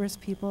Congress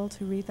people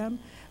to read them,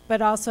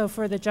 but also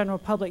for the general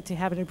public to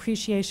have an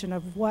appreciation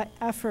of what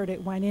effort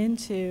it went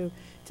into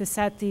to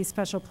set these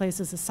special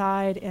places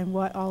aside and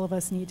what all of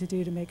us need to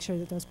do to make sure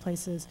that those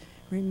places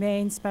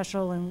remain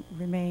special and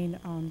remain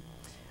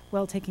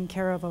well taken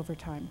care of over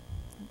time.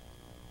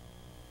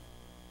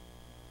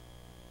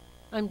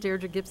 I'm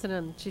Deirdre Gibson.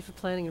 I'm Chief of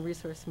Planning and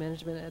Resource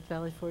Management at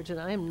Valley Forge, and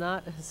I am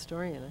not a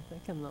historian. I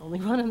think I'm the only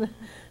one in the...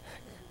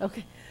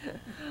 Okay.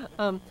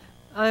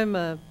 I'm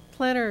a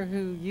planner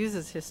who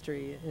uses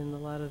history in a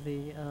lot of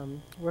the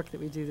work that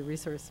we do, the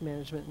resource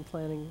management and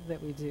planning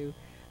that we do.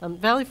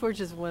 Valley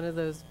Forge is one of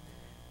those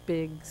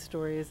big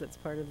stories that's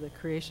part of the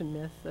creation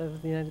myth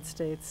of the United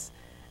States.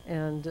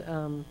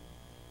 And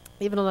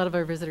even a lot of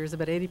our visitors,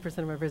 about 80%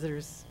 of our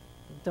visitors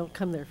don't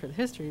come there for the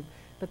history,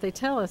 but they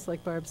tell us,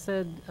 like Barb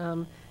said,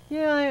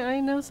 yeah, I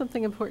know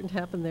something important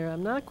happened there.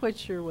 I'm not quite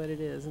sure what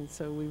it is. And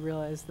so we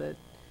realize that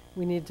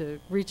we need to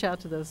reach out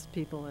to those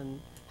people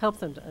and help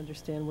them to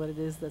understand what it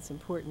is that's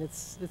important.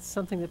 It's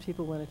something that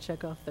people want to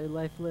check off their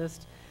life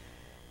list.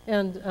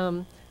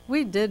 And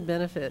we did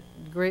benefit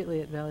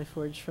greatly at Valley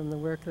Forge from the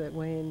work that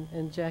Wayne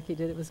and Jackie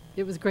did.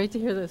 It was great to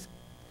hear those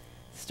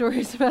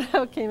stories about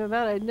how it came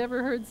about. I'd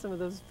never heard some of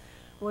those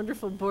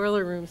wonderful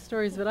boiler room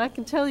stories, but I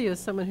can tell you as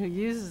someone who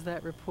uses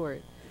that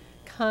report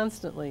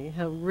constantly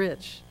how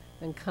rich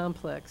and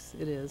complex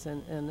it is,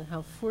 and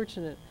how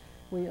fortunate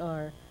we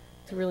are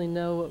to really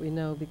know what we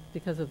know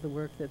because of the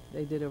work that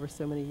they did over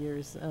so many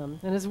years. And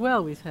as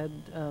well, we've had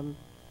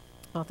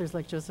authors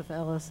like Joseph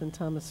Ellis and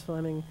Thomas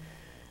Fleming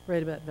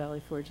write about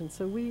Valley Forge, and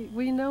so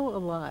we know a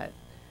lot.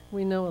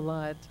 We know a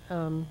lot.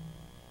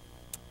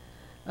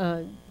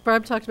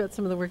 Barb talked about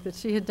some of the work that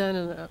she had done,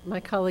 and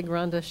my colleague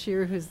Rhonda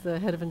Shear, who's the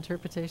head of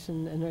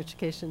interpretation and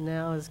education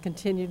now, has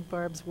continued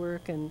Barb's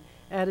work and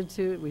added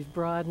to it. We've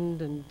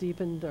broadened and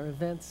deepened our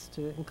events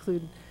to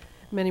include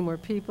many more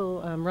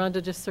people.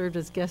 Rhonda just served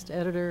as guest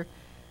editor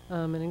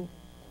and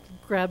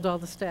grabbed all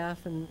the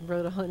staff and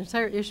wrote an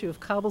entire issue of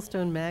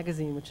Cobblestone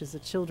Magazine, which is a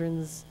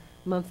children's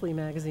monthly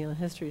magazine on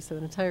history. So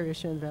an entire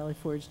issue in Valley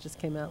Forge just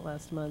came out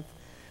last month.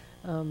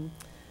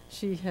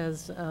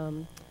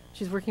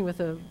 She's working with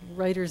a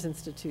Writers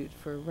Institute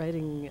for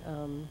writing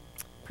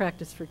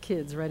practice for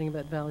kids, writing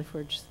about Valley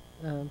Forge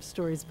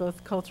stories,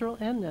 both cultural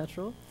and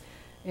natural.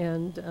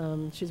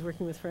 And she's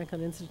working with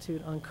Franklin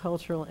Institute on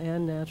cultural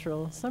and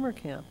natural summer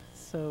camp.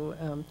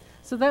 So,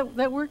 so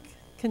that work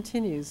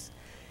continues.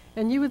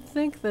 And you would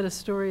think that a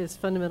story as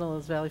fundamental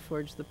as Valley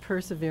Forge, the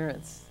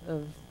perseverance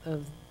of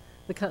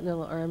the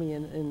Continental Army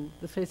in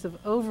the face of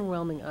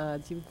overwhelming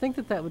odds, you would think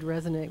that that would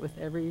resonate with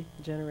every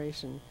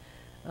generation.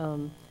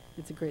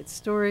 It's a great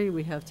story.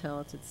 We have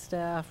talented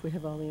staff. We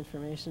have all the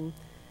information.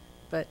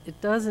 But it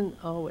doesn't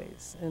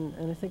always. And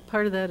I think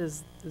part of that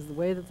is the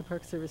way that the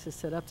Park Service is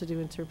set up to do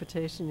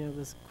interpretation. You know,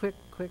 those quick,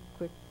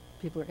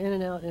 people are in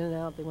and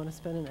out. They want to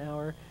spend an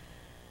hour.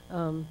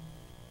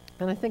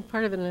 And I think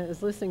part of it, and I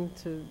was listening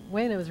to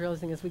Wayne, I was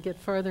realizing as we get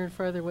farther and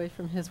farther away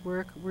from his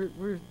work,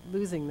 we're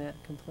losing that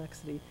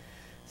complexity.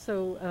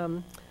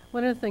 So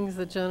one of the things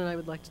that Joan and I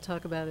would like to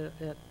talk about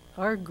at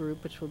our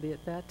group, which will be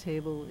at that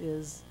table,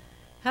 is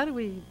how do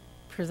we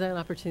present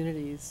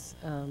opportunities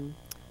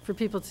for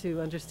people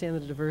to understand the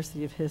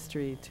diversity of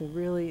history, to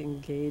really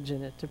engage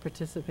in it, to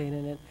participate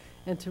in it,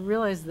 and to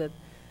realize that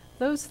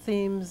those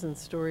themes and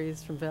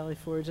stories from Valley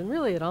Forge, and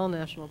really at all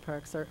national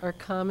parks, are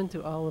common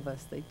to all of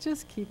us. They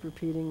just keep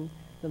repeating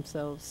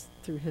themselves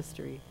through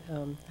history.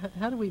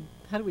 How do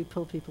we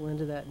pull people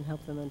into that and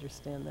help them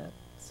understand that?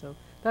 So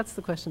that's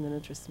the question that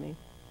interests me.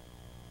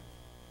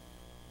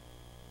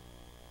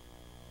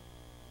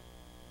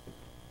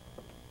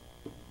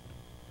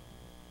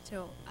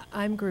 So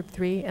I'm Group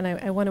 3, and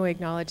I want to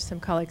acknowledge some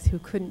colleagues who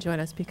couldn't join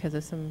us because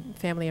of some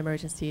family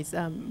emergencies.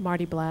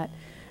 Marty Blatt,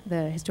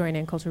 the historian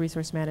and cultural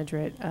resource manager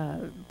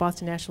at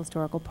Boston National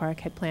Historical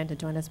Park, had planned to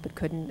join us but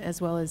couldn't, as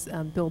well as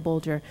Bill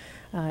Bolger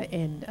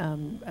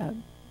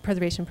in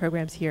preservation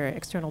programs here,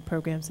 external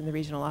programs in the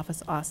regional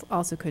office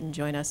also couldn't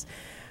join us.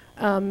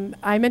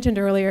 I mentioned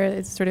earlier,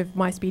 it's sort of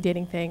my speed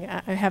dating thing.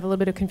 I have a little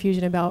bit of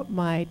confusion about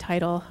my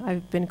title.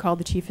 I've been called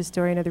the chief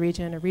historian of the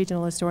region, a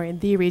regional historian,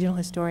 the regional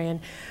historian.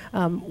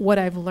 What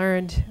I've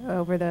learned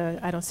over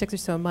the, 6 or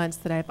so months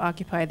that I've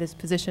occupied this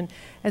position,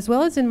 as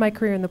well as in my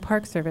career in the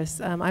Park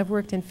Service, I've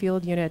worked in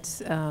field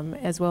units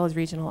as well as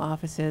regional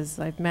offices.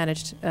 I've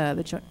managed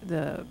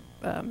the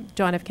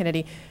John F.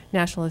 Kennedy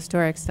National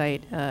Historic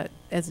Site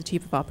as the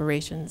Chief of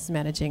Operations,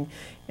 managing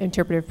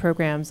interpretive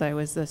programs. I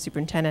was the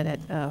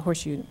superintendent at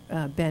Horseshoe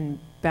Bend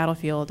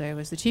Battlefield. I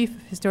was the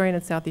chief historian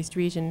of the Southeast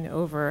region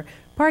over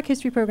park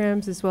history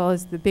programs as well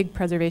as the big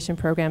preservation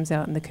programs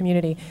out in the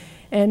community.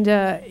 And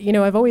you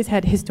know, I've always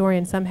had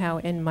historian somehow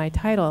in my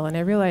title, and I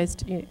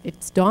realized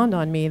it's dawned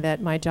on me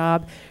that my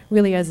job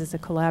really is as a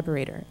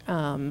collaborator.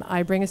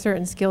 I bring a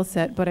certain skill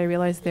set, but I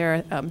realize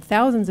there are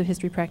thousands of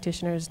history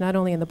practitioners, not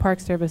only in the Park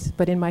Service,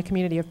 but in my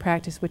community of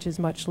practice, which is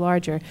much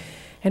larger.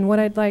 And what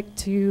I'd like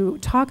to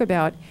talk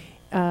about,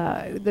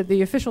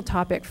 the official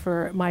topic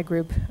for my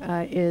group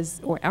is,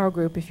 or our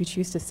group, if you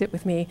choose to sit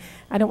with me,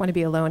 I don't want to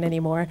be alone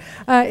anymore,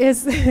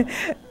 is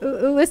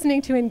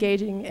listening to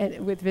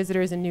engaging with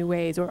visitors in new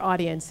ways, or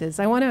audiences.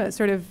 I want to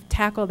sort of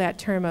tackle that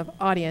term of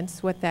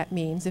audience, what that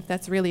means, if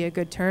that's really a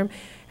good term.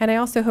 And I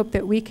also hope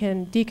that we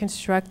can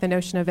deconstruct the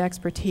notion of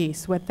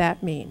expertise, what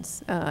that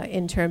means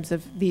in terms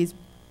of these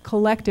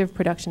collective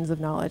productions of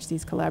knowledge,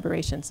 these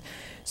collaborations.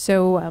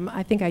 So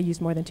I think I used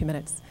more than 2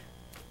 minutes.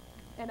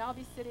 And I'll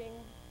be sitting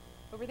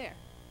over there.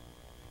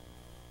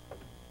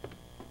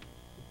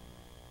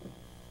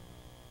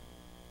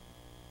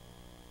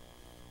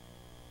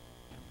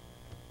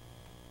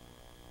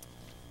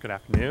 Good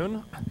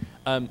afternoon.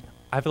 I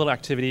have a little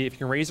activity. If you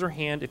can raise your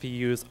hand if you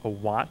use a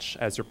watch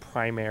as your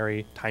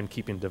primary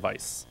timekeeping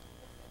device.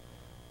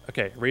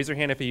 Okay, raise your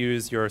hand if you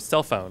use your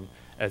cell phone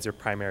as your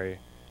primary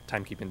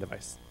timekeeping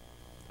device.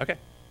 Okay,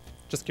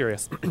 just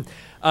curious.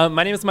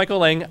 My name is Michael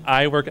Lang.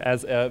 I work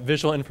as a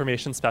visual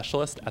information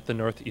specialist at the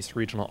Northeast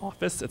Regional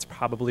Office. It's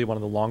probably one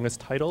of the longest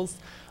titles,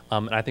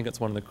 and I think it's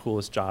one of the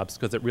coolest jobs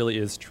because it really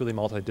is truly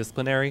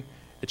multidisciplinary.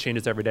 It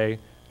changes every day.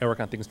 I work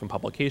on things from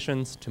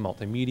publications to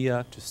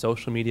multimedia to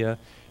social media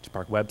to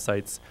park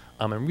websites.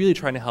 I'm really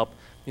trying to help,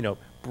 you know,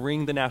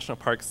 bring the national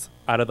parks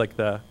out of like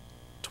the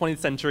 20th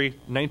century,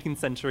 19th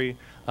century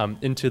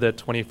into the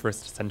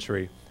 21st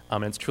century.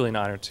 And it's truly an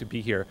honor to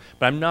be here.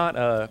 But I'm not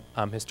a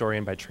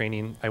historian by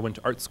training. I went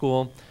to art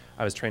school.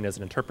 I was trained as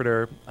an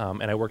interpreter,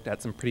 and I worked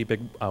at some pretty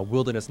big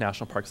wilderness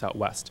national parks out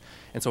west.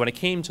 And so when I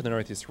came to the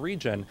Northeast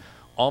region,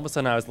 all of a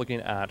sudden I was looking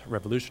at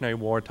Revolutionary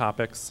War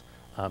topics,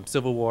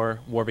 Civil War,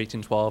 War of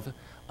 1812,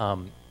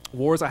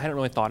 wars I hadn't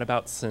really thought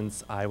about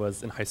since I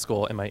was in high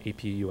school in my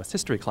AP US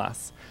history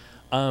class.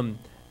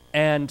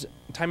 And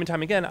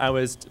time again, I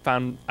was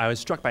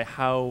struck by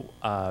how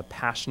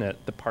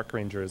passionate the park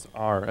rangers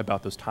are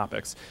about those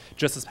topics,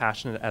 just as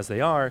passionate as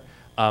they are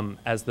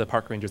as the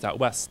park rangers out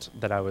west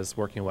that I was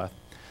working with.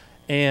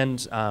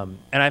 And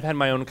I've had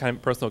my own kind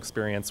of personal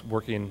experience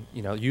working,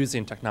 you know,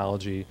 using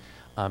technology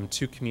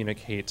to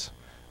communicate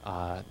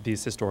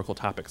these historical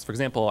topics. For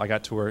example, I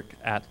got to work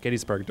at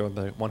Gettysburg during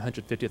the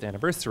 150th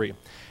anniversary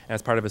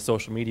as part of a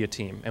social media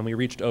team, and we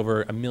reached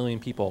over 1 million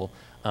people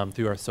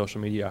through our social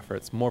media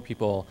efforts, more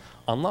people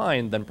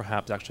online than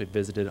perhaps actually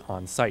visited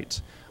on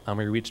site.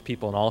 We reached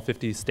people in all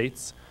 50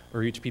 states, we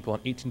reached people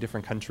in 18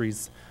 different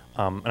countries,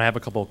 and I have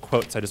a couple of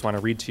quotes I just want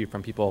to read to you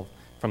from people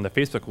from the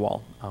Facebook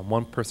wall.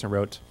 One person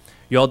wrote,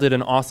 "You all did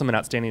an awesome and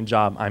outstanding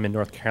job. I'm in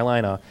North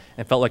Carolina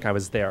and felt like I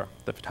was there.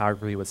 The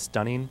photography was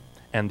stunning,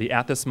 and the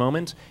at this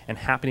moment and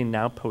happening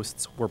now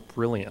posts were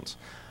brilliant.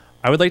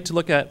 I would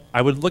look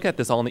at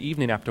this all in the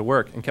evening after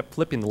work and kept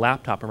flipping the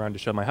laptop around to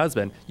show my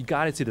husband, you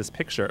gotta see this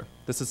picture.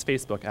 This is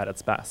Facebook at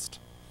its best."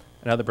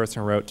 Another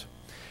person wrote,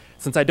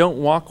 "Since I don't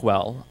walk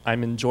well,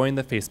 I'm enjoying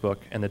the Facebook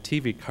and the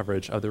TV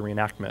coverage of the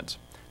reenactment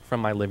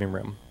from my living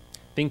room.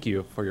 Thank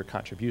you for your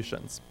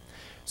contributions."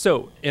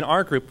 So in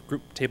our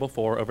group table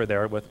 4 over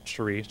there with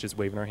Cherie, she's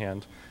waving her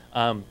hand,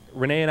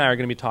 Renee and I are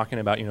going to be talking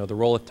about, you know, the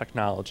role of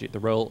technology, the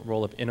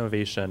role of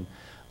innovation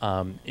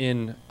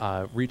in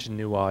reaching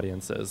new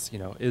audiences. You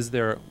know, is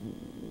there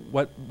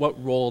what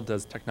role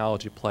does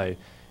technology play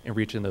in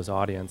reaching those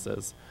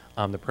audiences?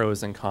 The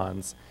pros and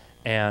cons,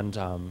 and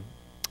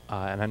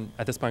I'm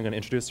at this point I'm going to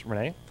introduce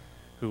Renee,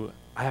 who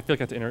I feel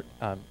like I have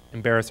to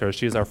embarrass her.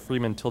 She's our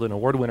Freeman Tilden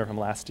Award winner from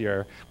last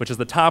year, which is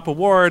the top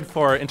award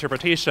for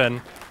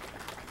interpretation,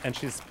 and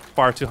she's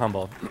far too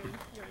humble.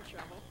 You're in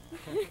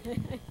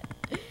trouble.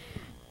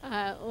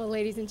 Well,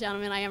 ladies and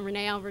gentlemen, I am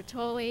Renee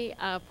Albertoli,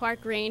 park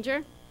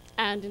ranger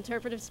and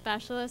interpretive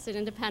specialist at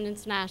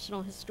Independence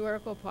National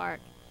Historical Park.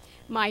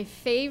 My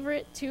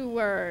favorite 2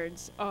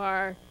 words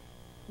are,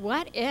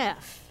 what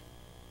if?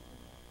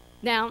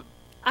 Now,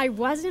 I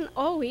wasn't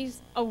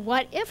always a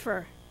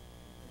what-ifer.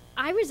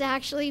 I was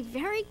actually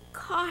very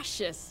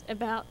cautious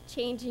about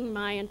changing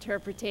my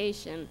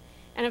interpretation.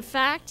 And in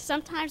fact,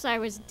 sometimes I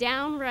was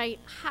downright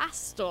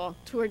hostile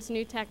towards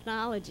new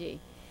technology.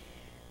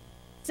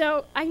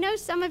 So I know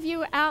some of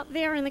you out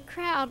there in the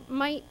crowd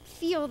might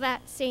feel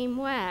that same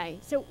way.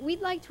 So we'd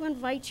like to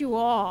invite you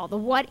all, the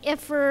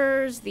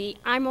what-ifers, the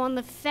I'm on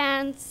the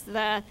fence,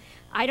 the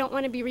I don't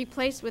want to be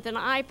replaced with an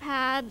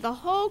iPad, the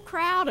whole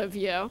crowd of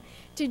you,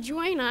 to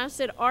join us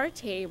at our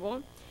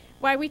table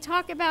while we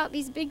talk about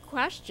these big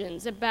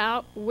questions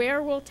about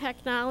where will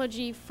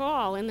technology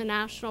fall in the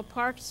National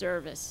Park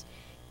Service.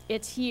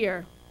 It's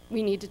here.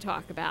 We need to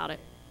talk about it.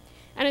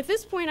 And at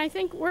this point, I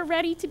think we're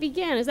ready to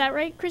begin. Is that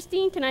right,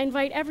 Christine? Can I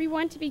invite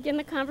everyone to begin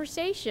the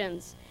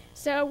conversations?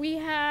 So we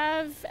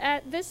have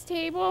at this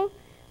table,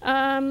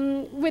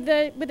 with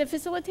the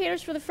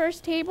facilitators for the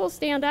first table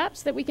stand up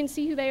so that we can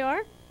see who they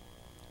are.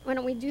 Why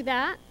don't we do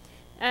that?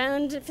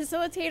 And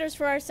facilitators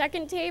for our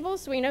second table,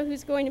 so we know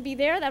who's going to be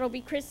there. That'll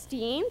be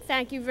Christine.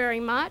 Thank you very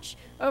much.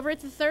 Over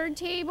at the third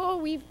table,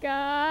 we've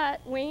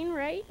got Wayne,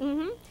 right?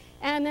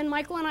 And then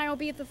Michael and I will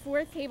be at the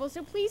fourth table.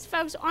 So please,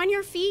 folks, on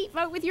your feet,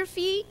 vote with your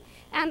feet.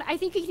 And I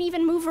think you can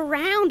even move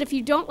around if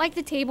you don't like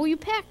the table you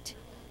picked.